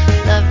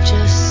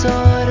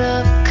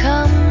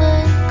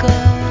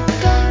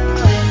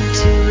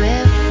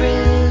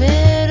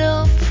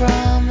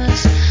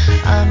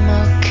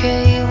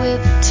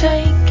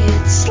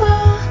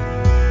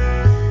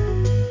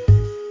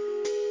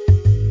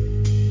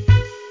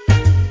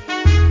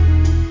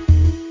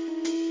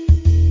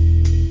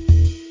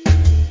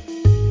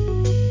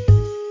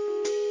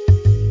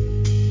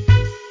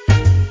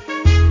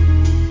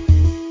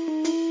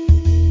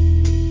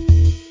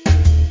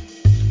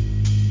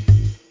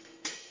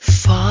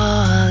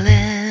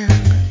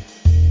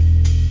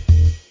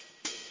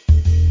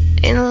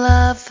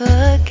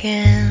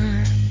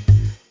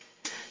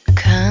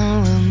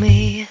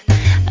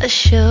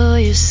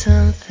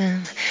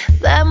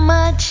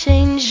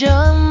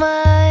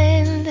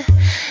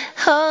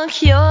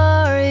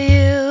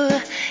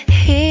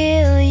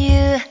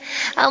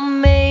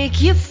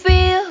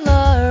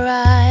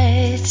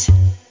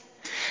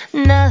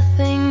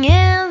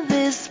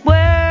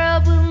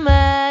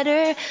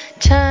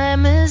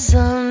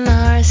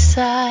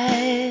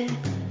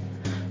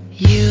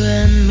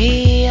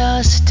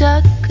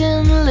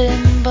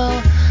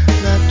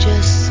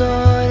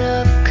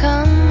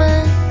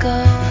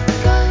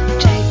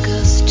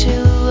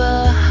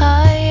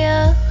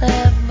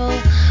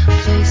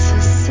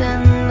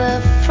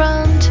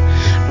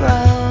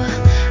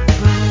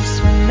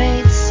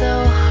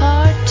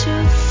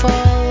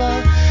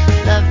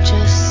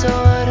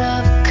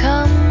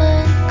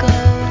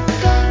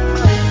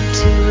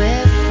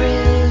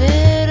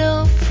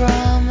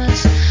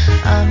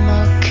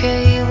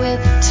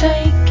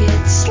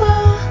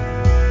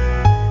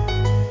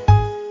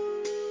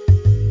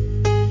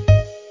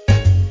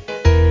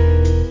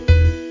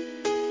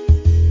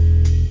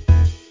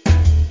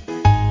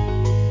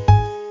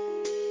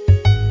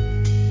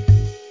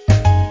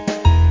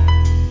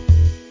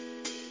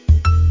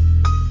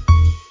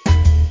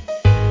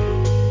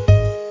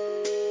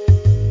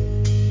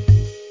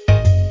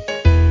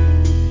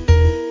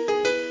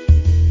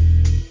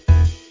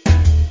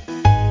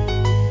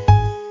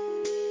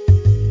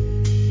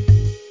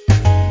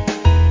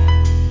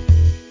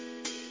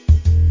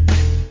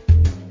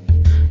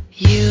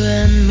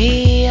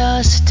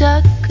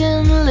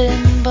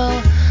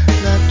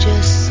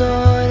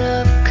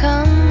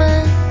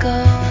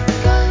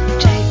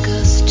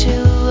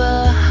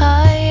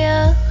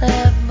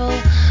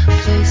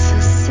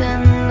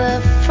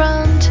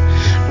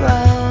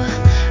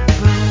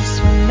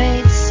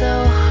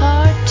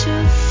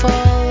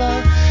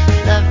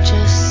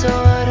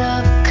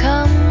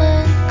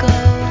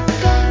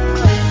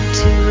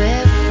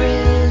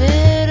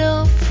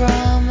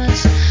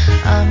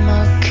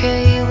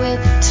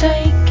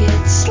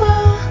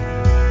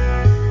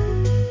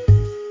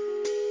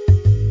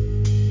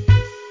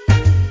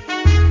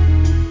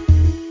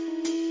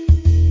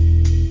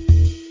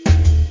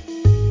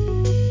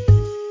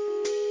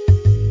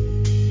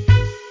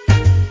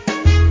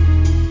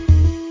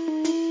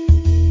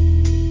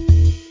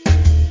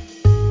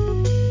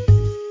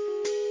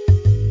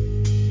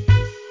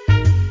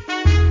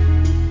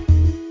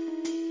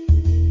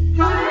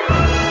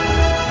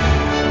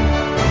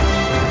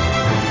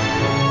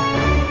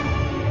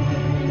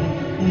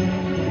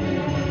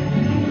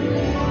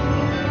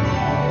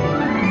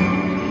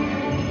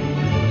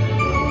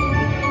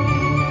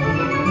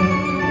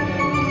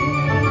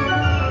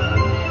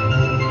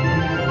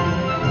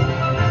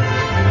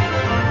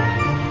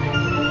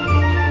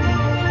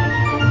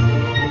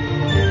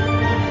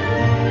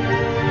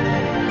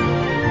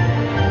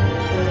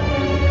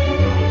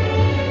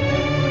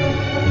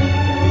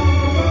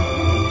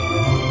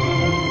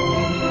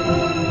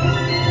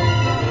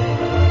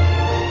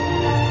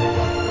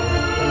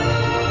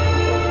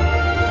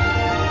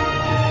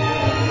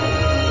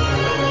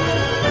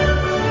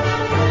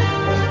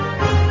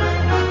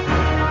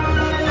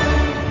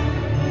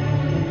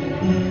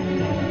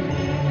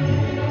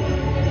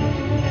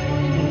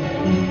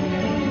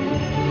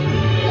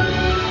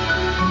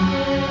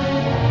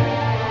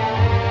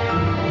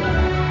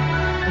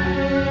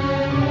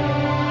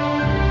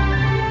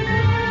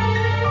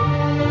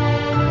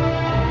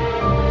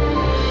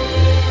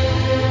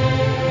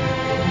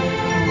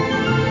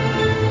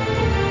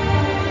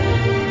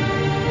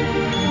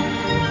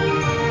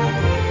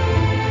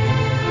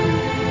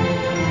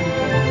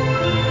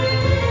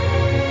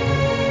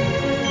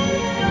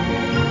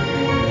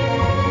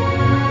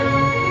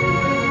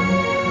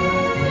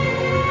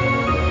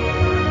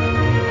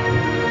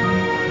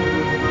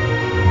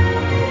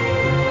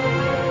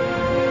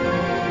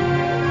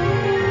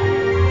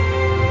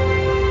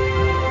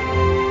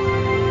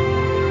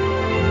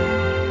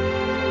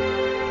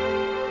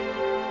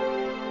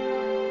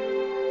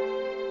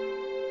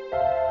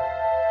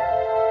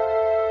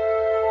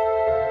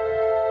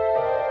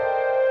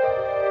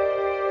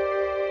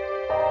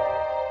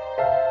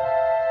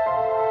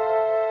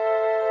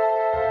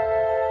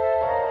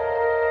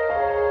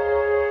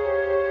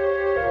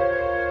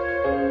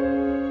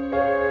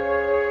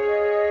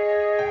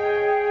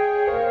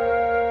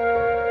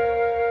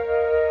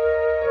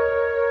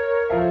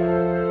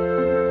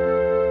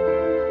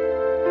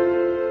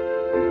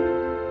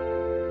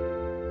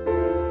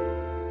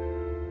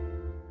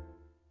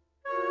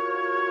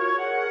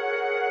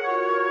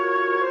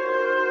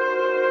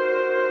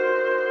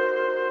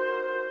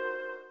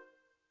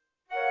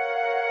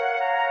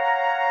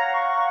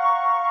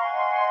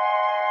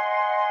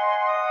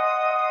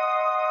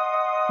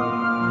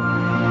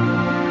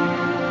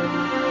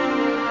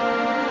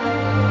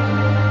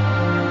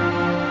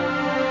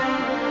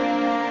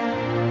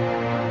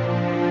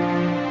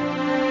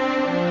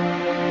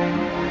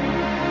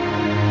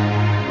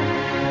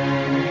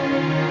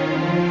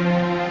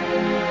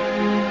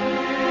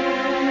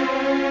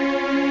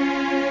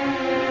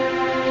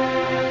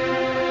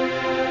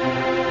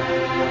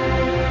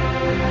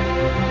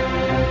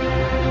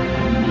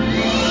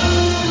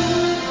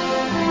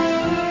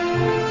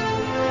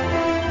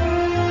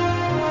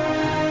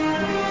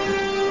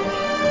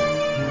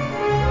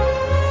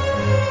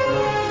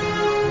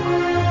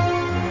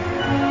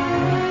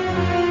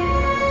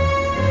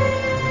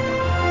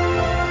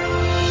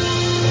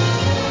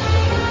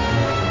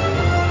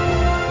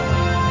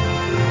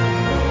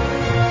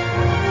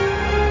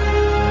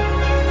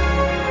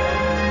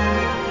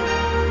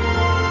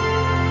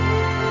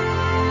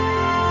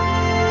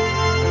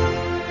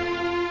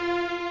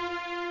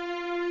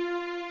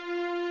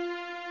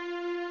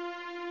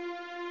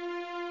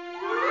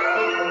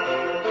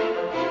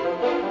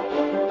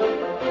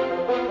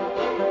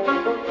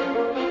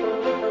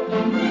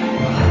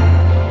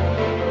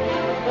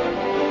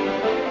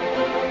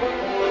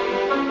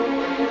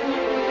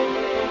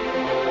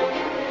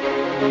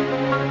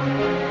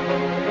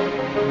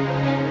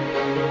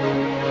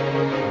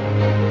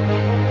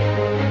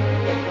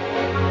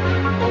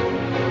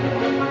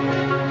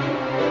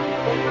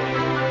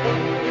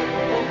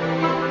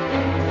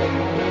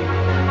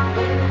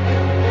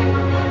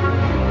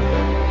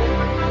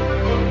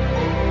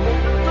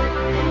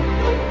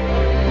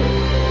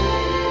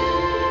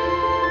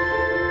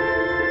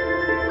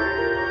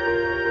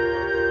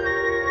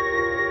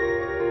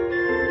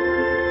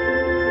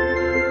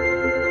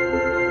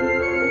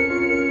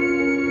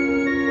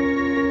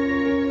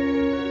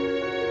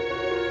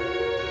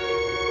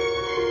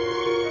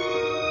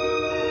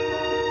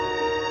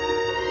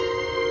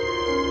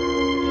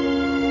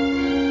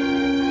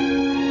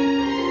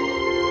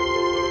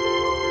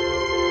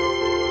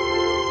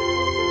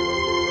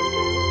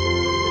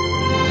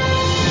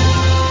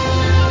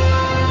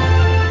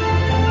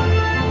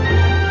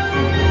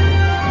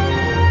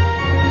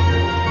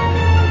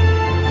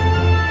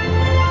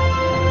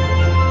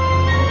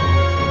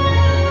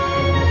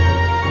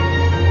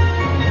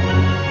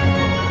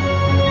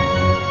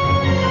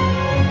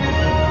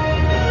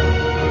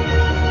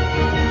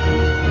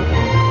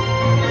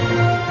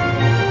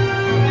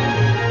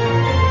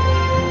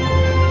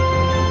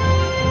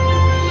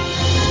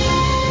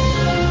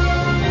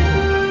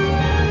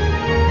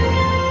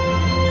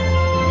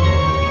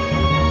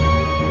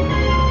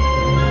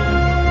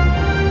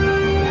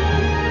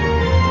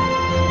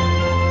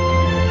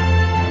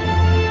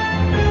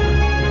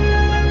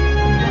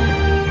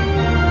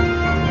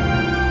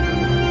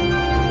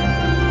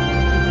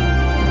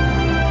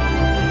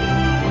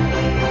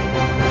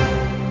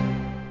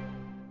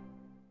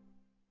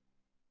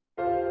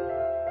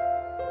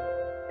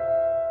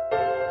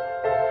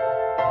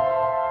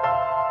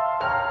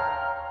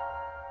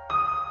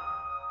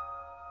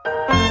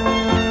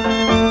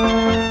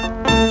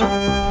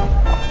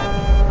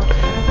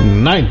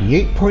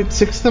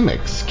 98.6 The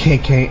Mix,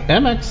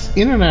 KKMX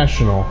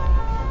International.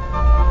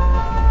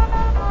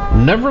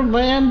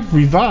 Neverland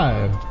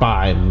Revived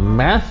by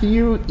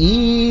Matthew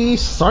E.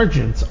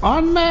 Sargent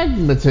on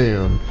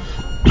Magnatune.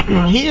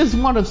 He is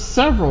one of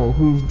several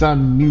who've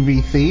done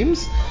movie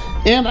themes,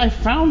 and I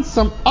found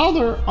some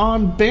other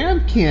on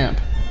Bandcamp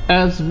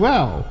as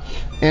well.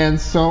 And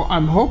so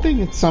I'm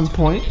hoping at some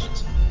point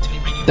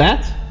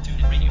that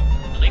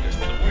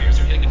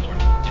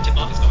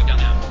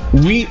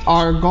we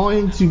are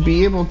going to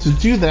be able to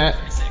do that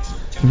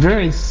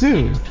very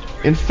soon.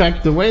 In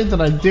fact, the way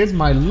that I did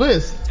my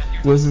list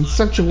was in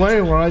such a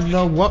way where I'd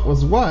know what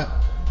was what,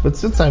 but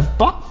since I've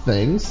bought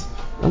things,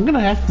 I'm going to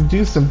have to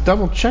do some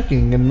double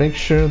checking and make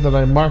sure that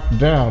I mark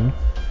down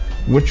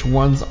which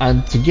ones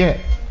I'm to get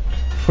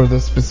for the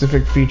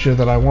specific feature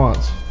that I want.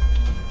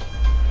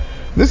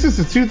 This is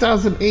a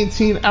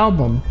 2018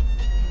 album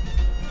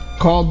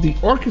called The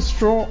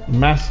Orchestral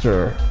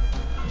Master,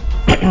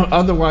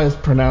 otherwise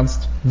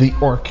pronounced The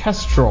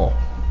Orchestral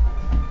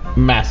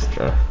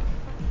Master.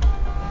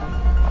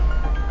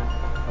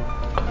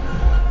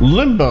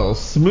 Limbo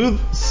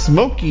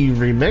smooth-smoky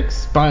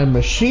remix by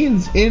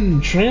Machines in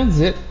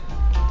Transit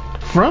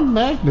from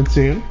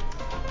Magnatune.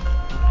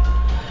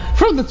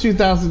 From the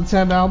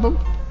 2010 album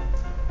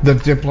The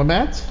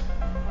Diplomat.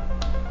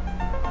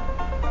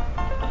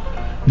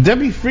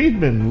 Debbie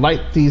Friedman,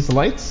 Light These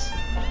Lights,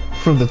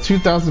 from the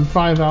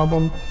 2005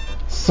 album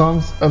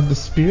Songs of the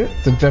Spirit,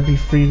 the Debbie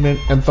Friedman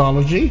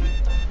Anthology.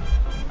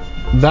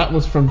 That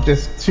was from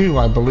disc 2,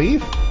 I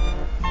believe.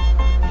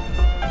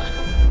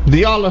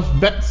 The Olive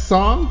Betts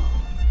song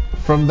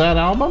from that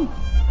album.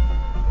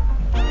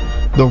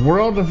 The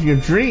World of Your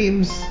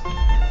Dreams.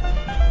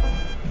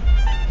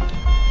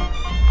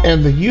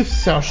 And The Youth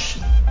Shall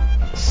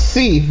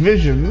See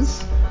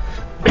Visions.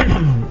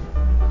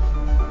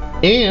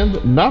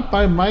 And Not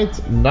by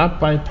Might, Not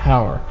by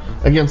Power.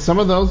 Again, some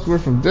of those were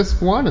from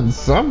disc 1 and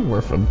some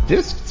were from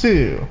disc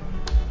 2.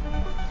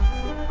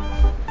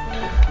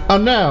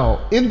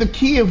 Now, in the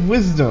Key of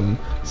Wisdom.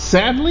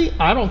 Sadly,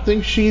 I don't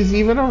think she's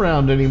even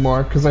around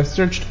anymore because I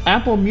searched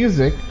Apple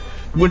Music,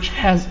 which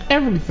has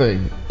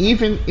everything,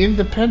 even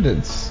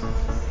independence.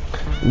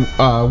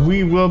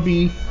 We will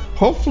be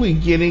hopefully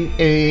getting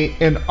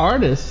an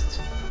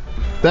artist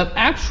that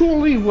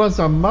actually was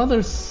a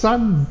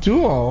mother-son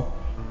duo.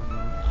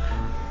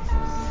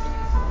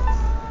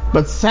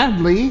 But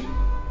sadly,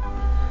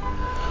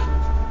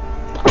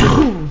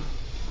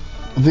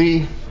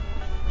 the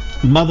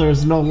mother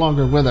is no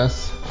longer with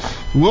us.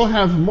 We'll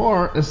have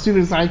more as soon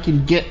as I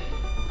can get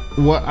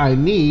what I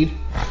need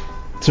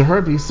to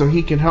Herbie so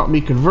he can help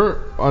me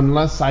convert,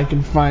 unless I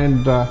can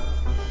find a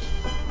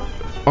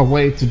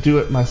way to do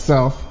it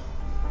myself.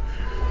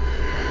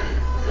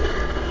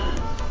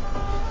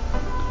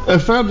 I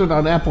found it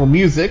on Apple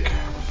Music.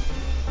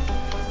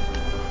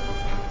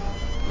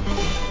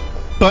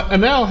 But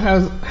Anel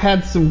has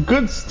had some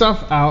good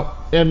stuff out,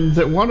 and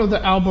that one of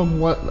the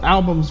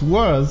albums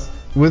was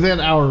within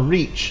our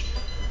reach.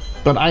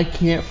 But I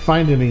can't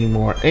find it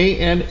anymore.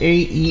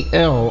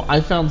 ANAEL.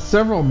 I found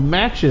several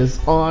matches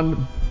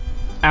on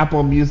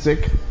Apple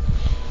Music,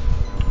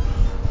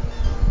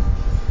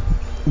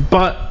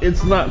 but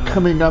it's not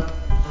coming up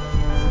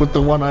with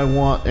the one I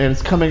want, and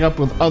it's coming up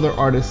with other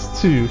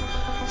artists too.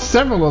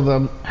 Several of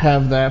them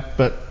have that,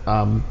 but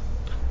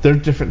they're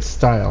different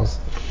styles.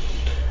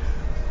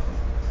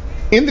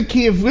 In the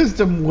Key of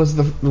Wisdom was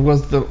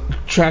the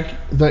track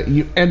that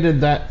you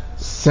ended that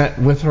set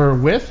with her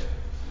with.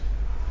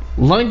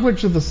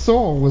 Language of the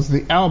Soul was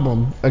the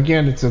album.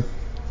 Again, it's a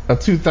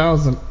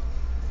 2000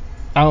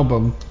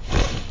 album.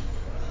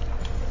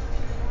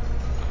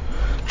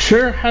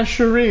 Shir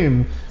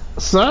Hashirim.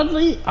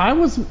 Sadly, I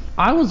was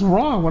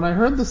wrong. When I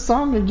heard the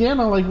song again,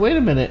 I'm like, wait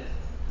a minute.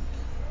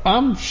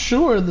 I'm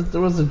sure that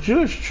there was a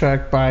Jewish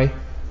track by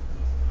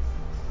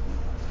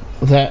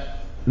that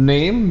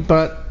name,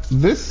 but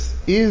this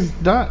is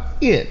not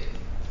it.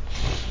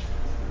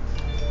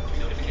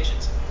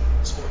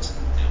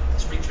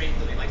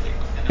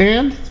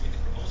 And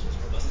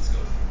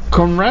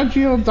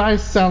Conraggio di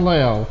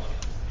Saleo.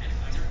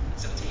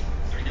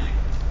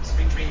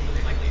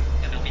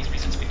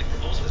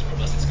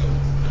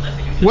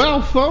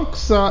 Well,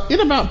 folks, in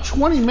about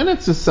 20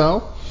 minutes or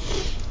so,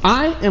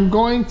 I am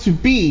going to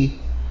be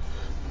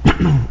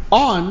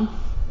on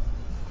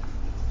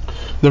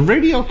the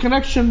Radio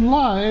Connection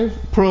Live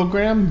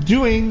program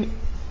doing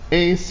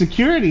a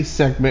security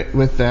segment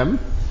with them.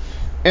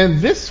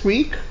 And this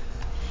week,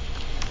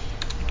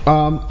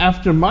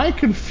 after my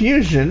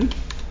confusion,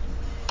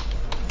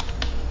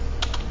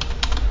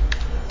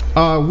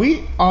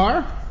 we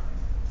are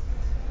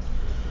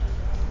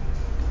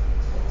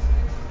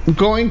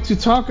going to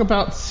talk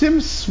about SIM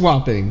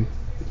swapping.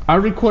 I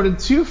recorded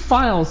 2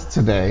 files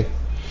today.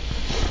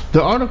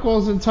 The article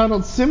is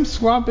entitled "SIM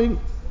Swapping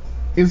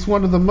is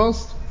one of the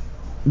most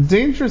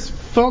dangerous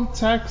phone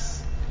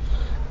techs,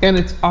 and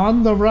it's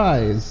on the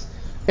rise."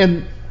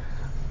 And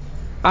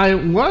I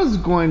was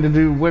going to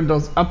do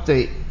Windows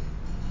Update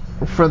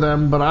for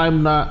them, but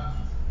I'm not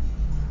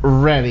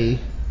ready.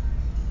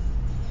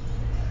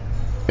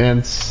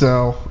 And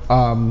so,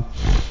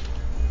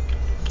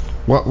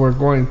 what we're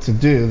going to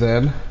do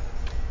then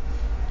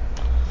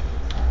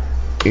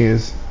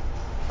is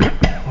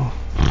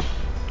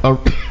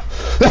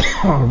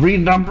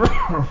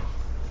renumber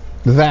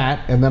that,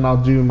 and then I'll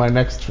do my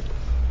next.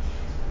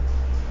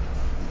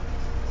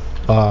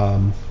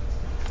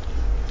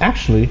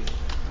 Actually,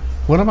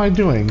 what am I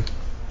doing?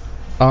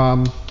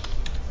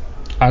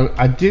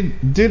 I did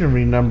a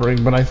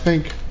renumbering, but I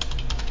think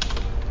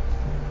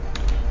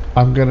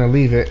I'm gonna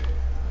leave it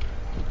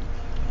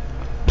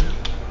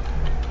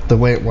the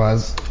way it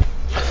was,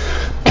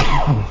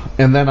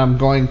 and then I'm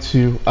going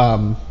to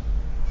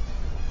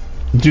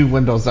do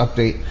Windows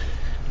Update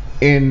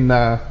in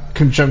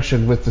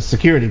conjunction with the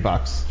security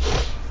box.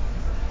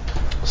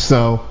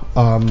 So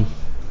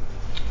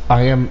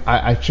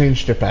I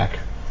changed it back.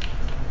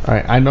 All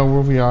right, I know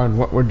where we are and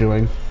what we're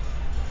doing.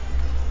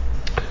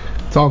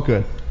 It's all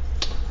good.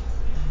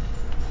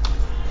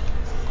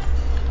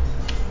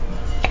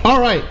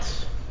 All right.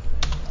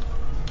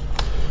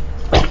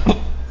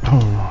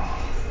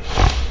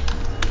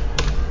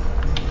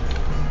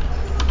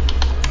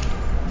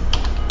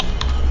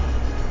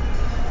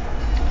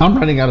 I'm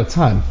running out of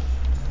time.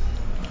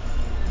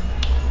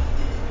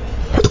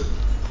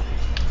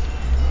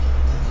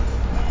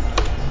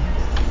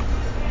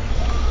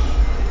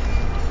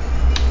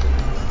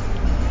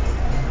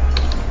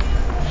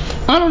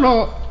 I don't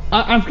know.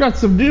 I've got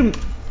some new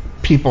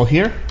people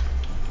here.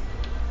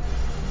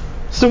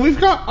 So we've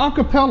got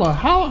acapella.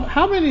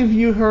 How many of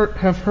you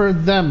have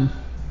heard them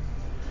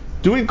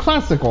doing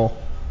classical?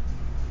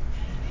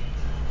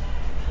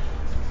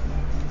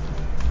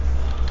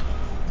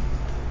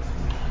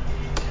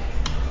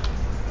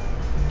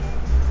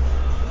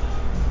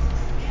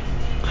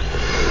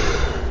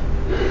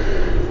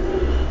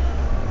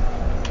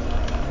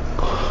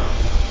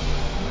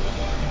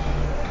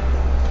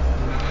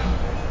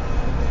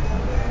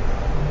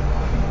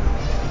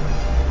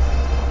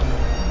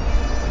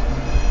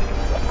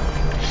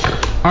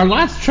 Our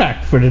last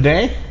track for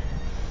today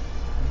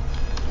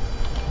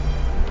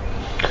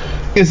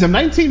is a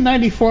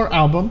 1994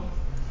 album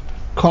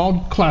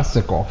called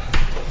Classical.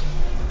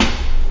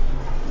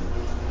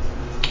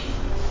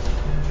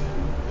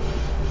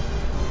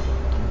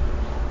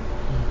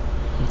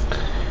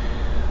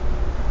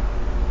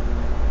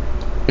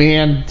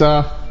 And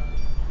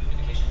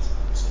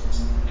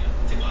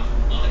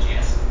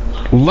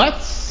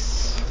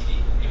let's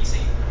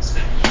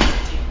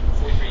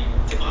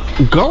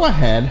go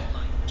ahead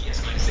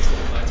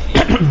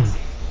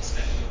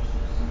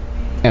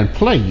and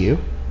play you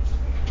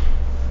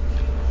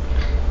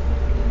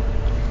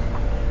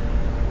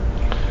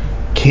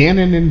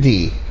Canon in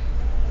D.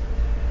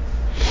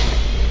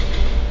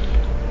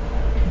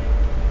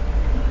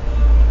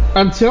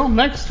 Until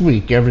next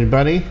week,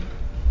 everybody,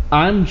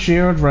 I'm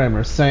Jared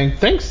Reimer saying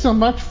thanks so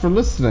much for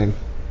listening.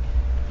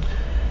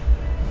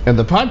 And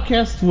the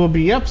podcast will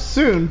be up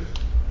soon.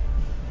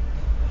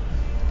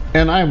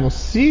 And I will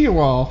see you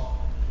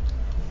all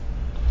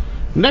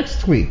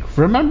next week.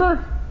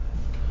 Remember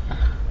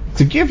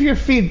to give your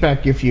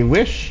feedback if you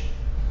wish.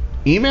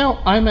 Email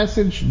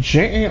iMessage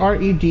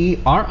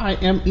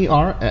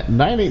JAREDRIMER at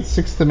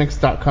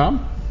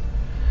 986themix.com.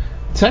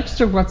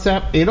 Text or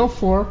WhatsApp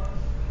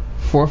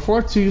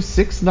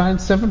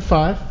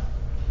 804-442-6975.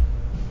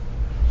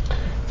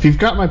 If you've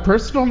got my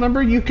personal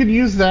number, you can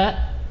use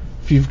that.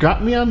 If you've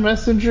got me on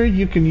Messenger,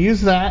 you can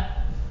use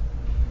that.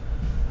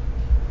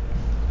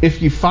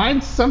 If you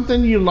find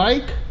something you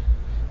like,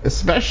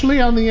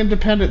 especially on the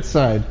independent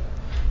side,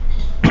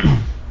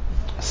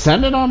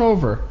 send it on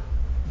over.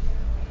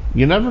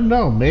 You never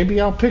know,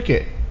 maybe I'll pick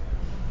it.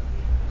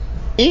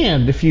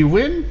 And if you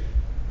win,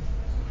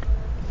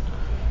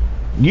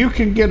 you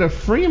can get a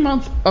free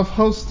month of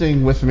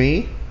hosting with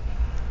me,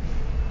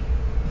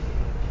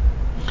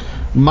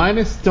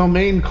 minus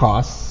domain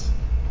costs,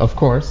 of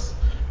course,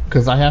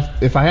 because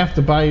if I have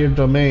to buy your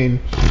domain,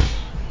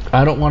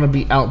 I don't want to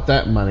be out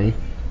that money.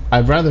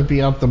 I'd rather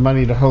be out the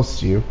money to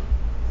host you.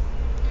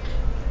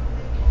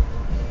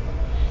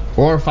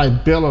 Or if I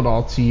bill it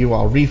all to you,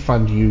 I'll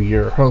refund you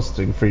your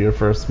hosting for your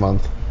first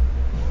month.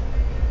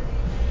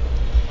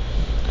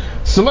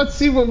 So let's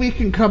see what we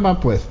can come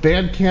up with.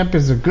 Bandcamp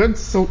has a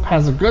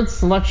good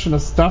selection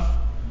of stuff,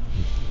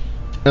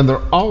 and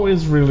they're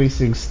always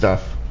releasing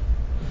stuff.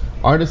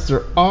 Artists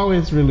are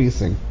always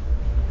releasing.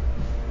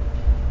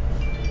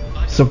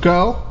 So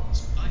go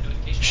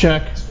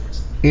check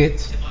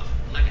it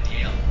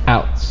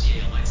out.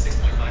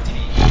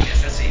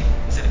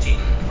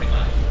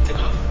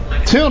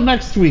 Till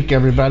next week,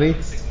 everybody.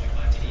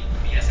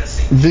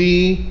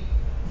 The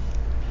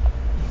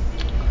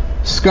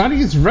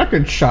Scotty's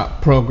Record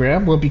Shop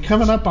program will be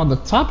coming up on the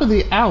top of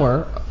the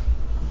hour,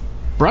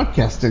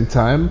 broadcasting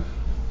time,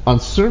 on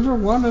server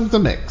 1 of the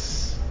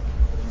mix.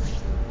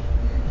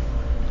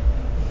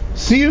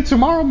 See you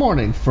tomorrow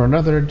morning for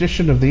another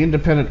edition of the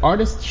Independent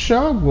Artist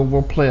Show, where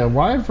we'll play a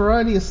wide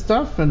variety of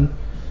stuff, and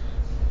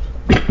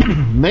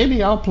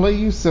maybe I'll play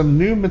you some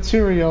new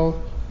material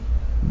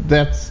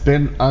that's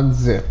been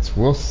unzipped.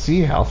 We'll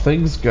see how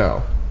things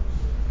go.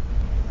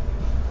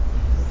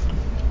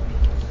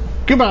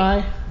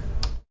 Goodbye.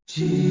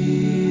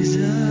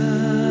 Jesus,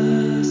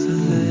 let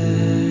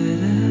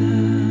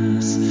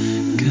us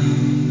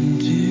come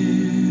to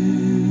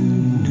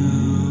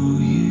know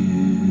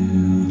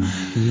you.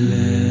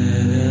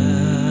 Let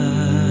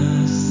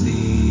us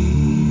see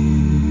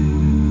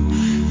you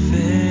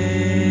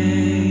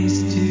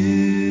face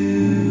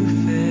to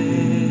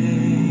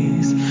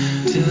face.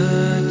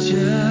 Touch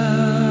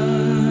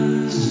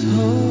us,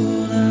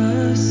 hold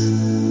us,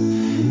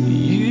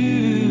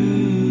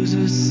 use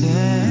us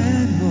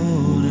and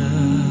mold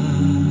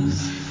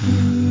us.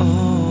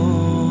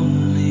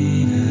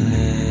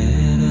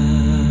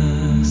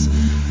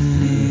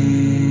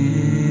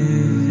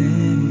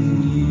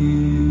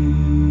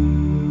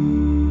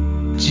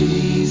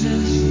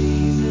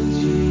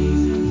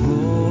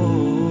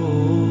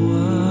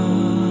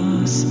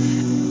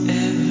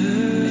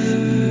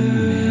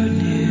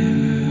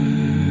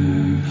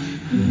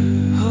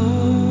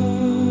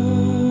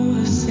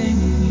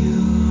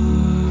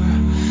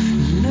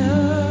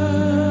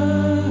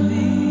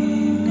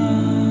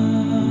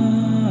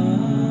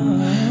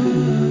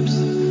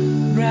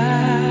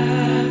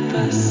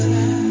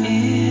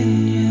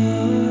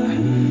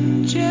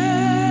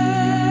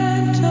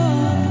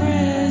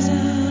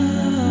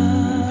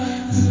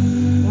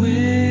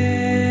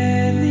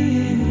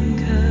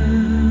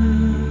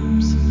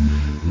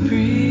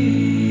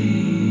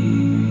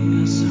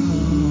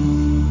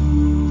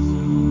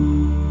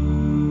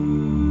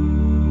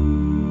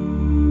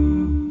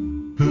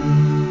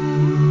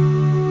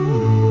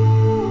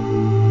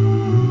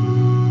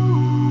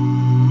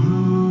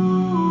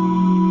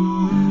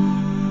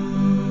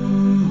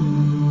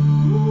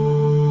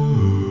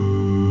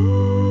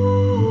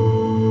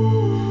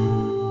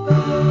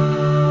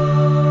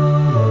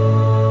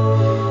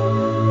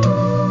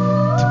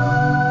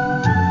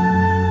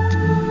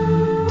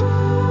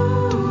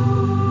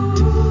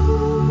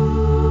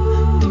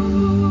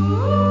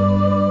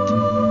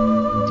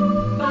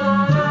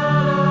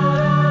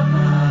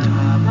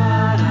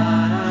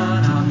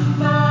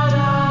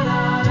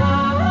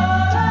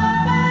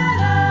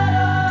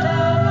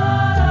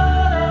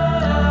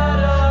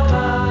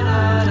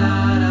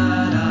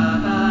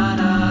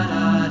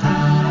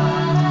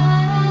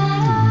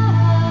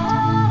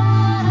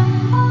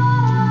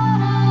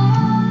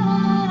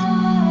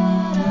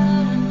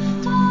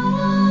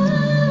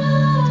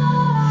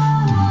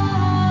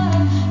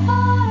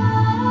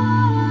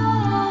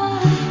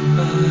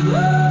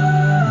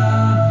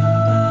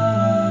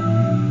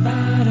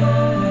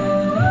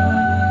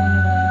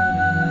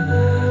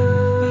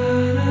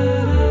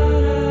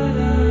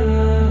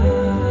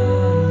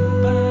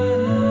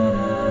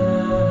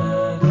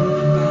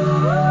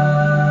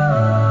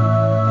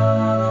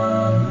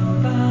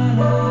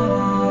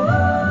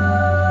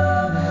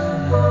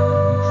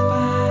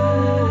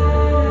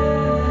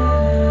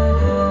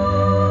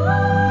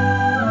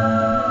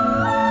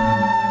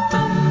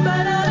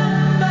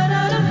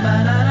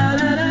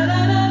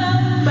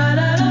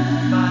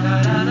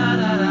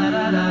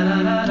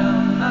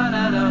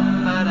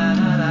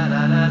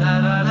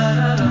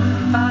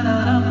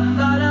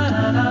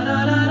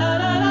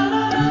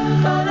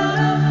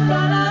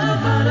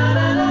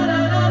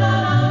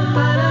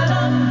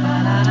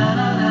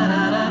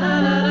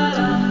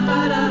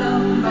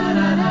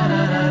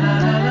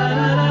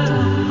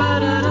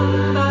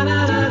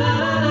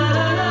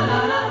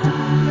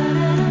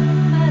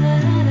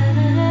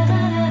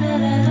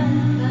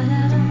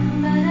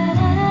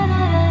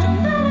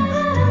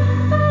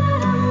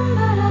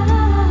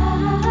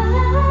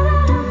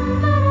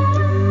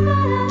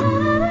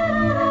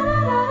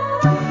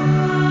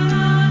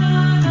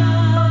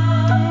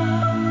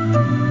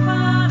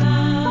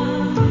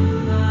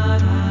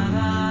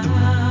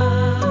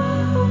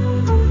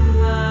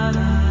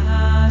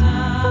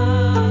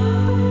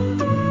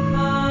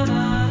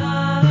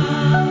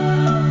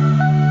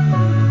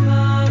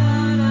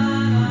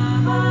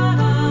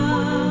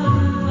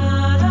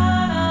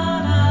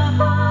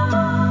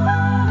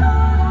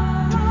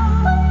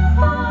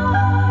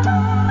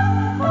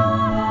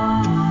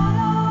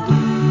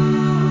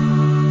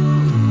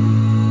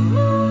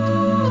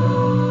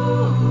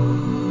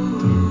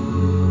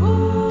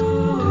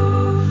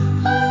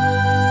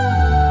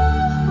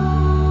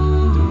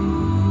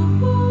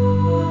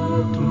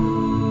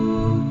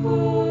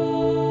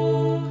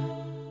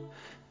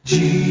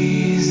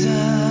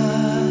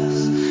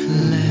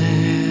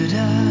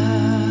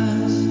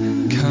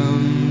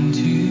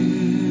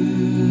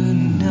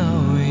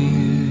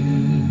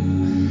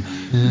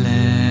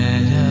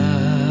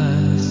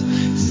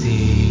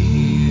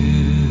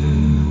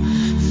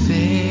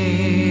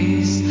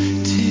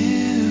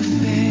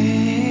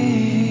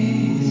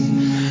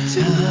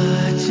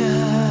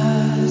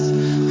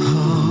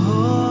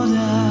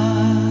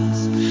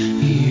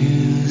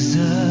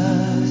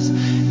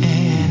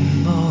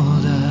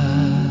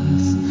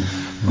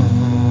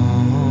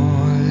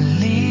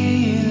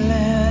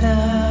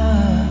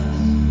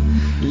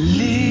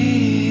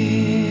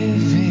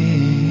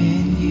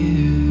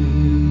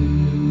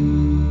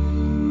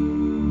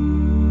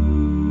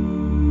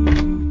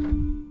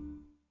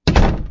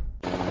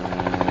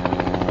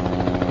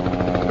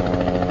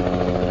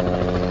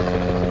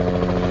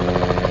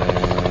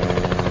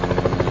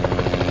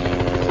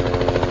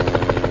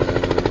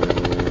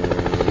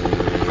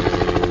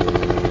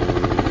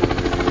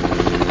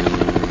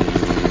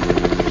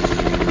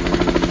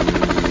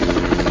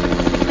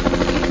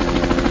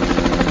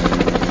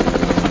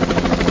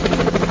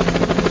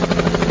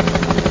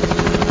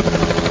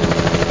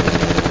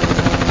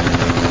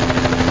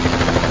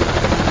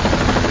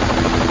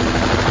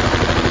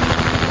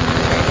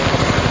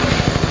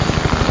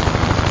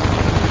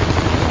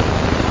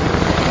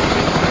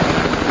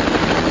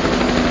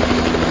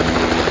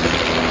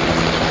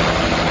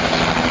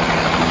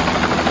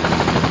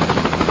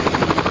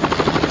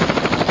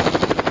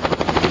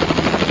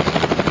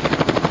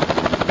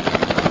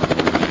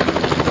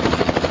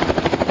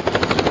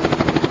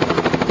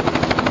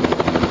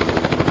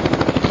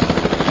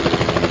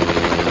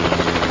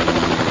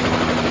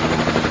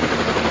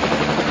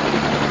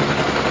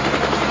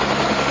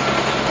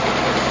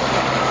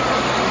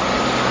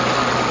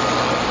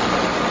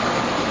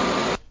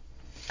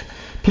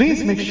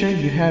 Please make sure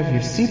you have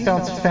your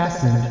seatbelts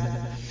fastened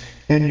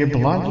and your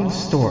belongings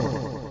stored.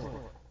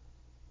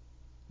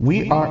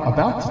 We are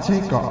about to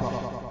take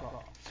off.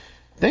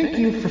 Thank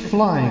you for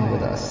flying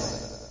with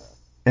us,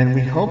 and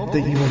we hope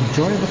that you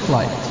enjoy the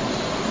flight.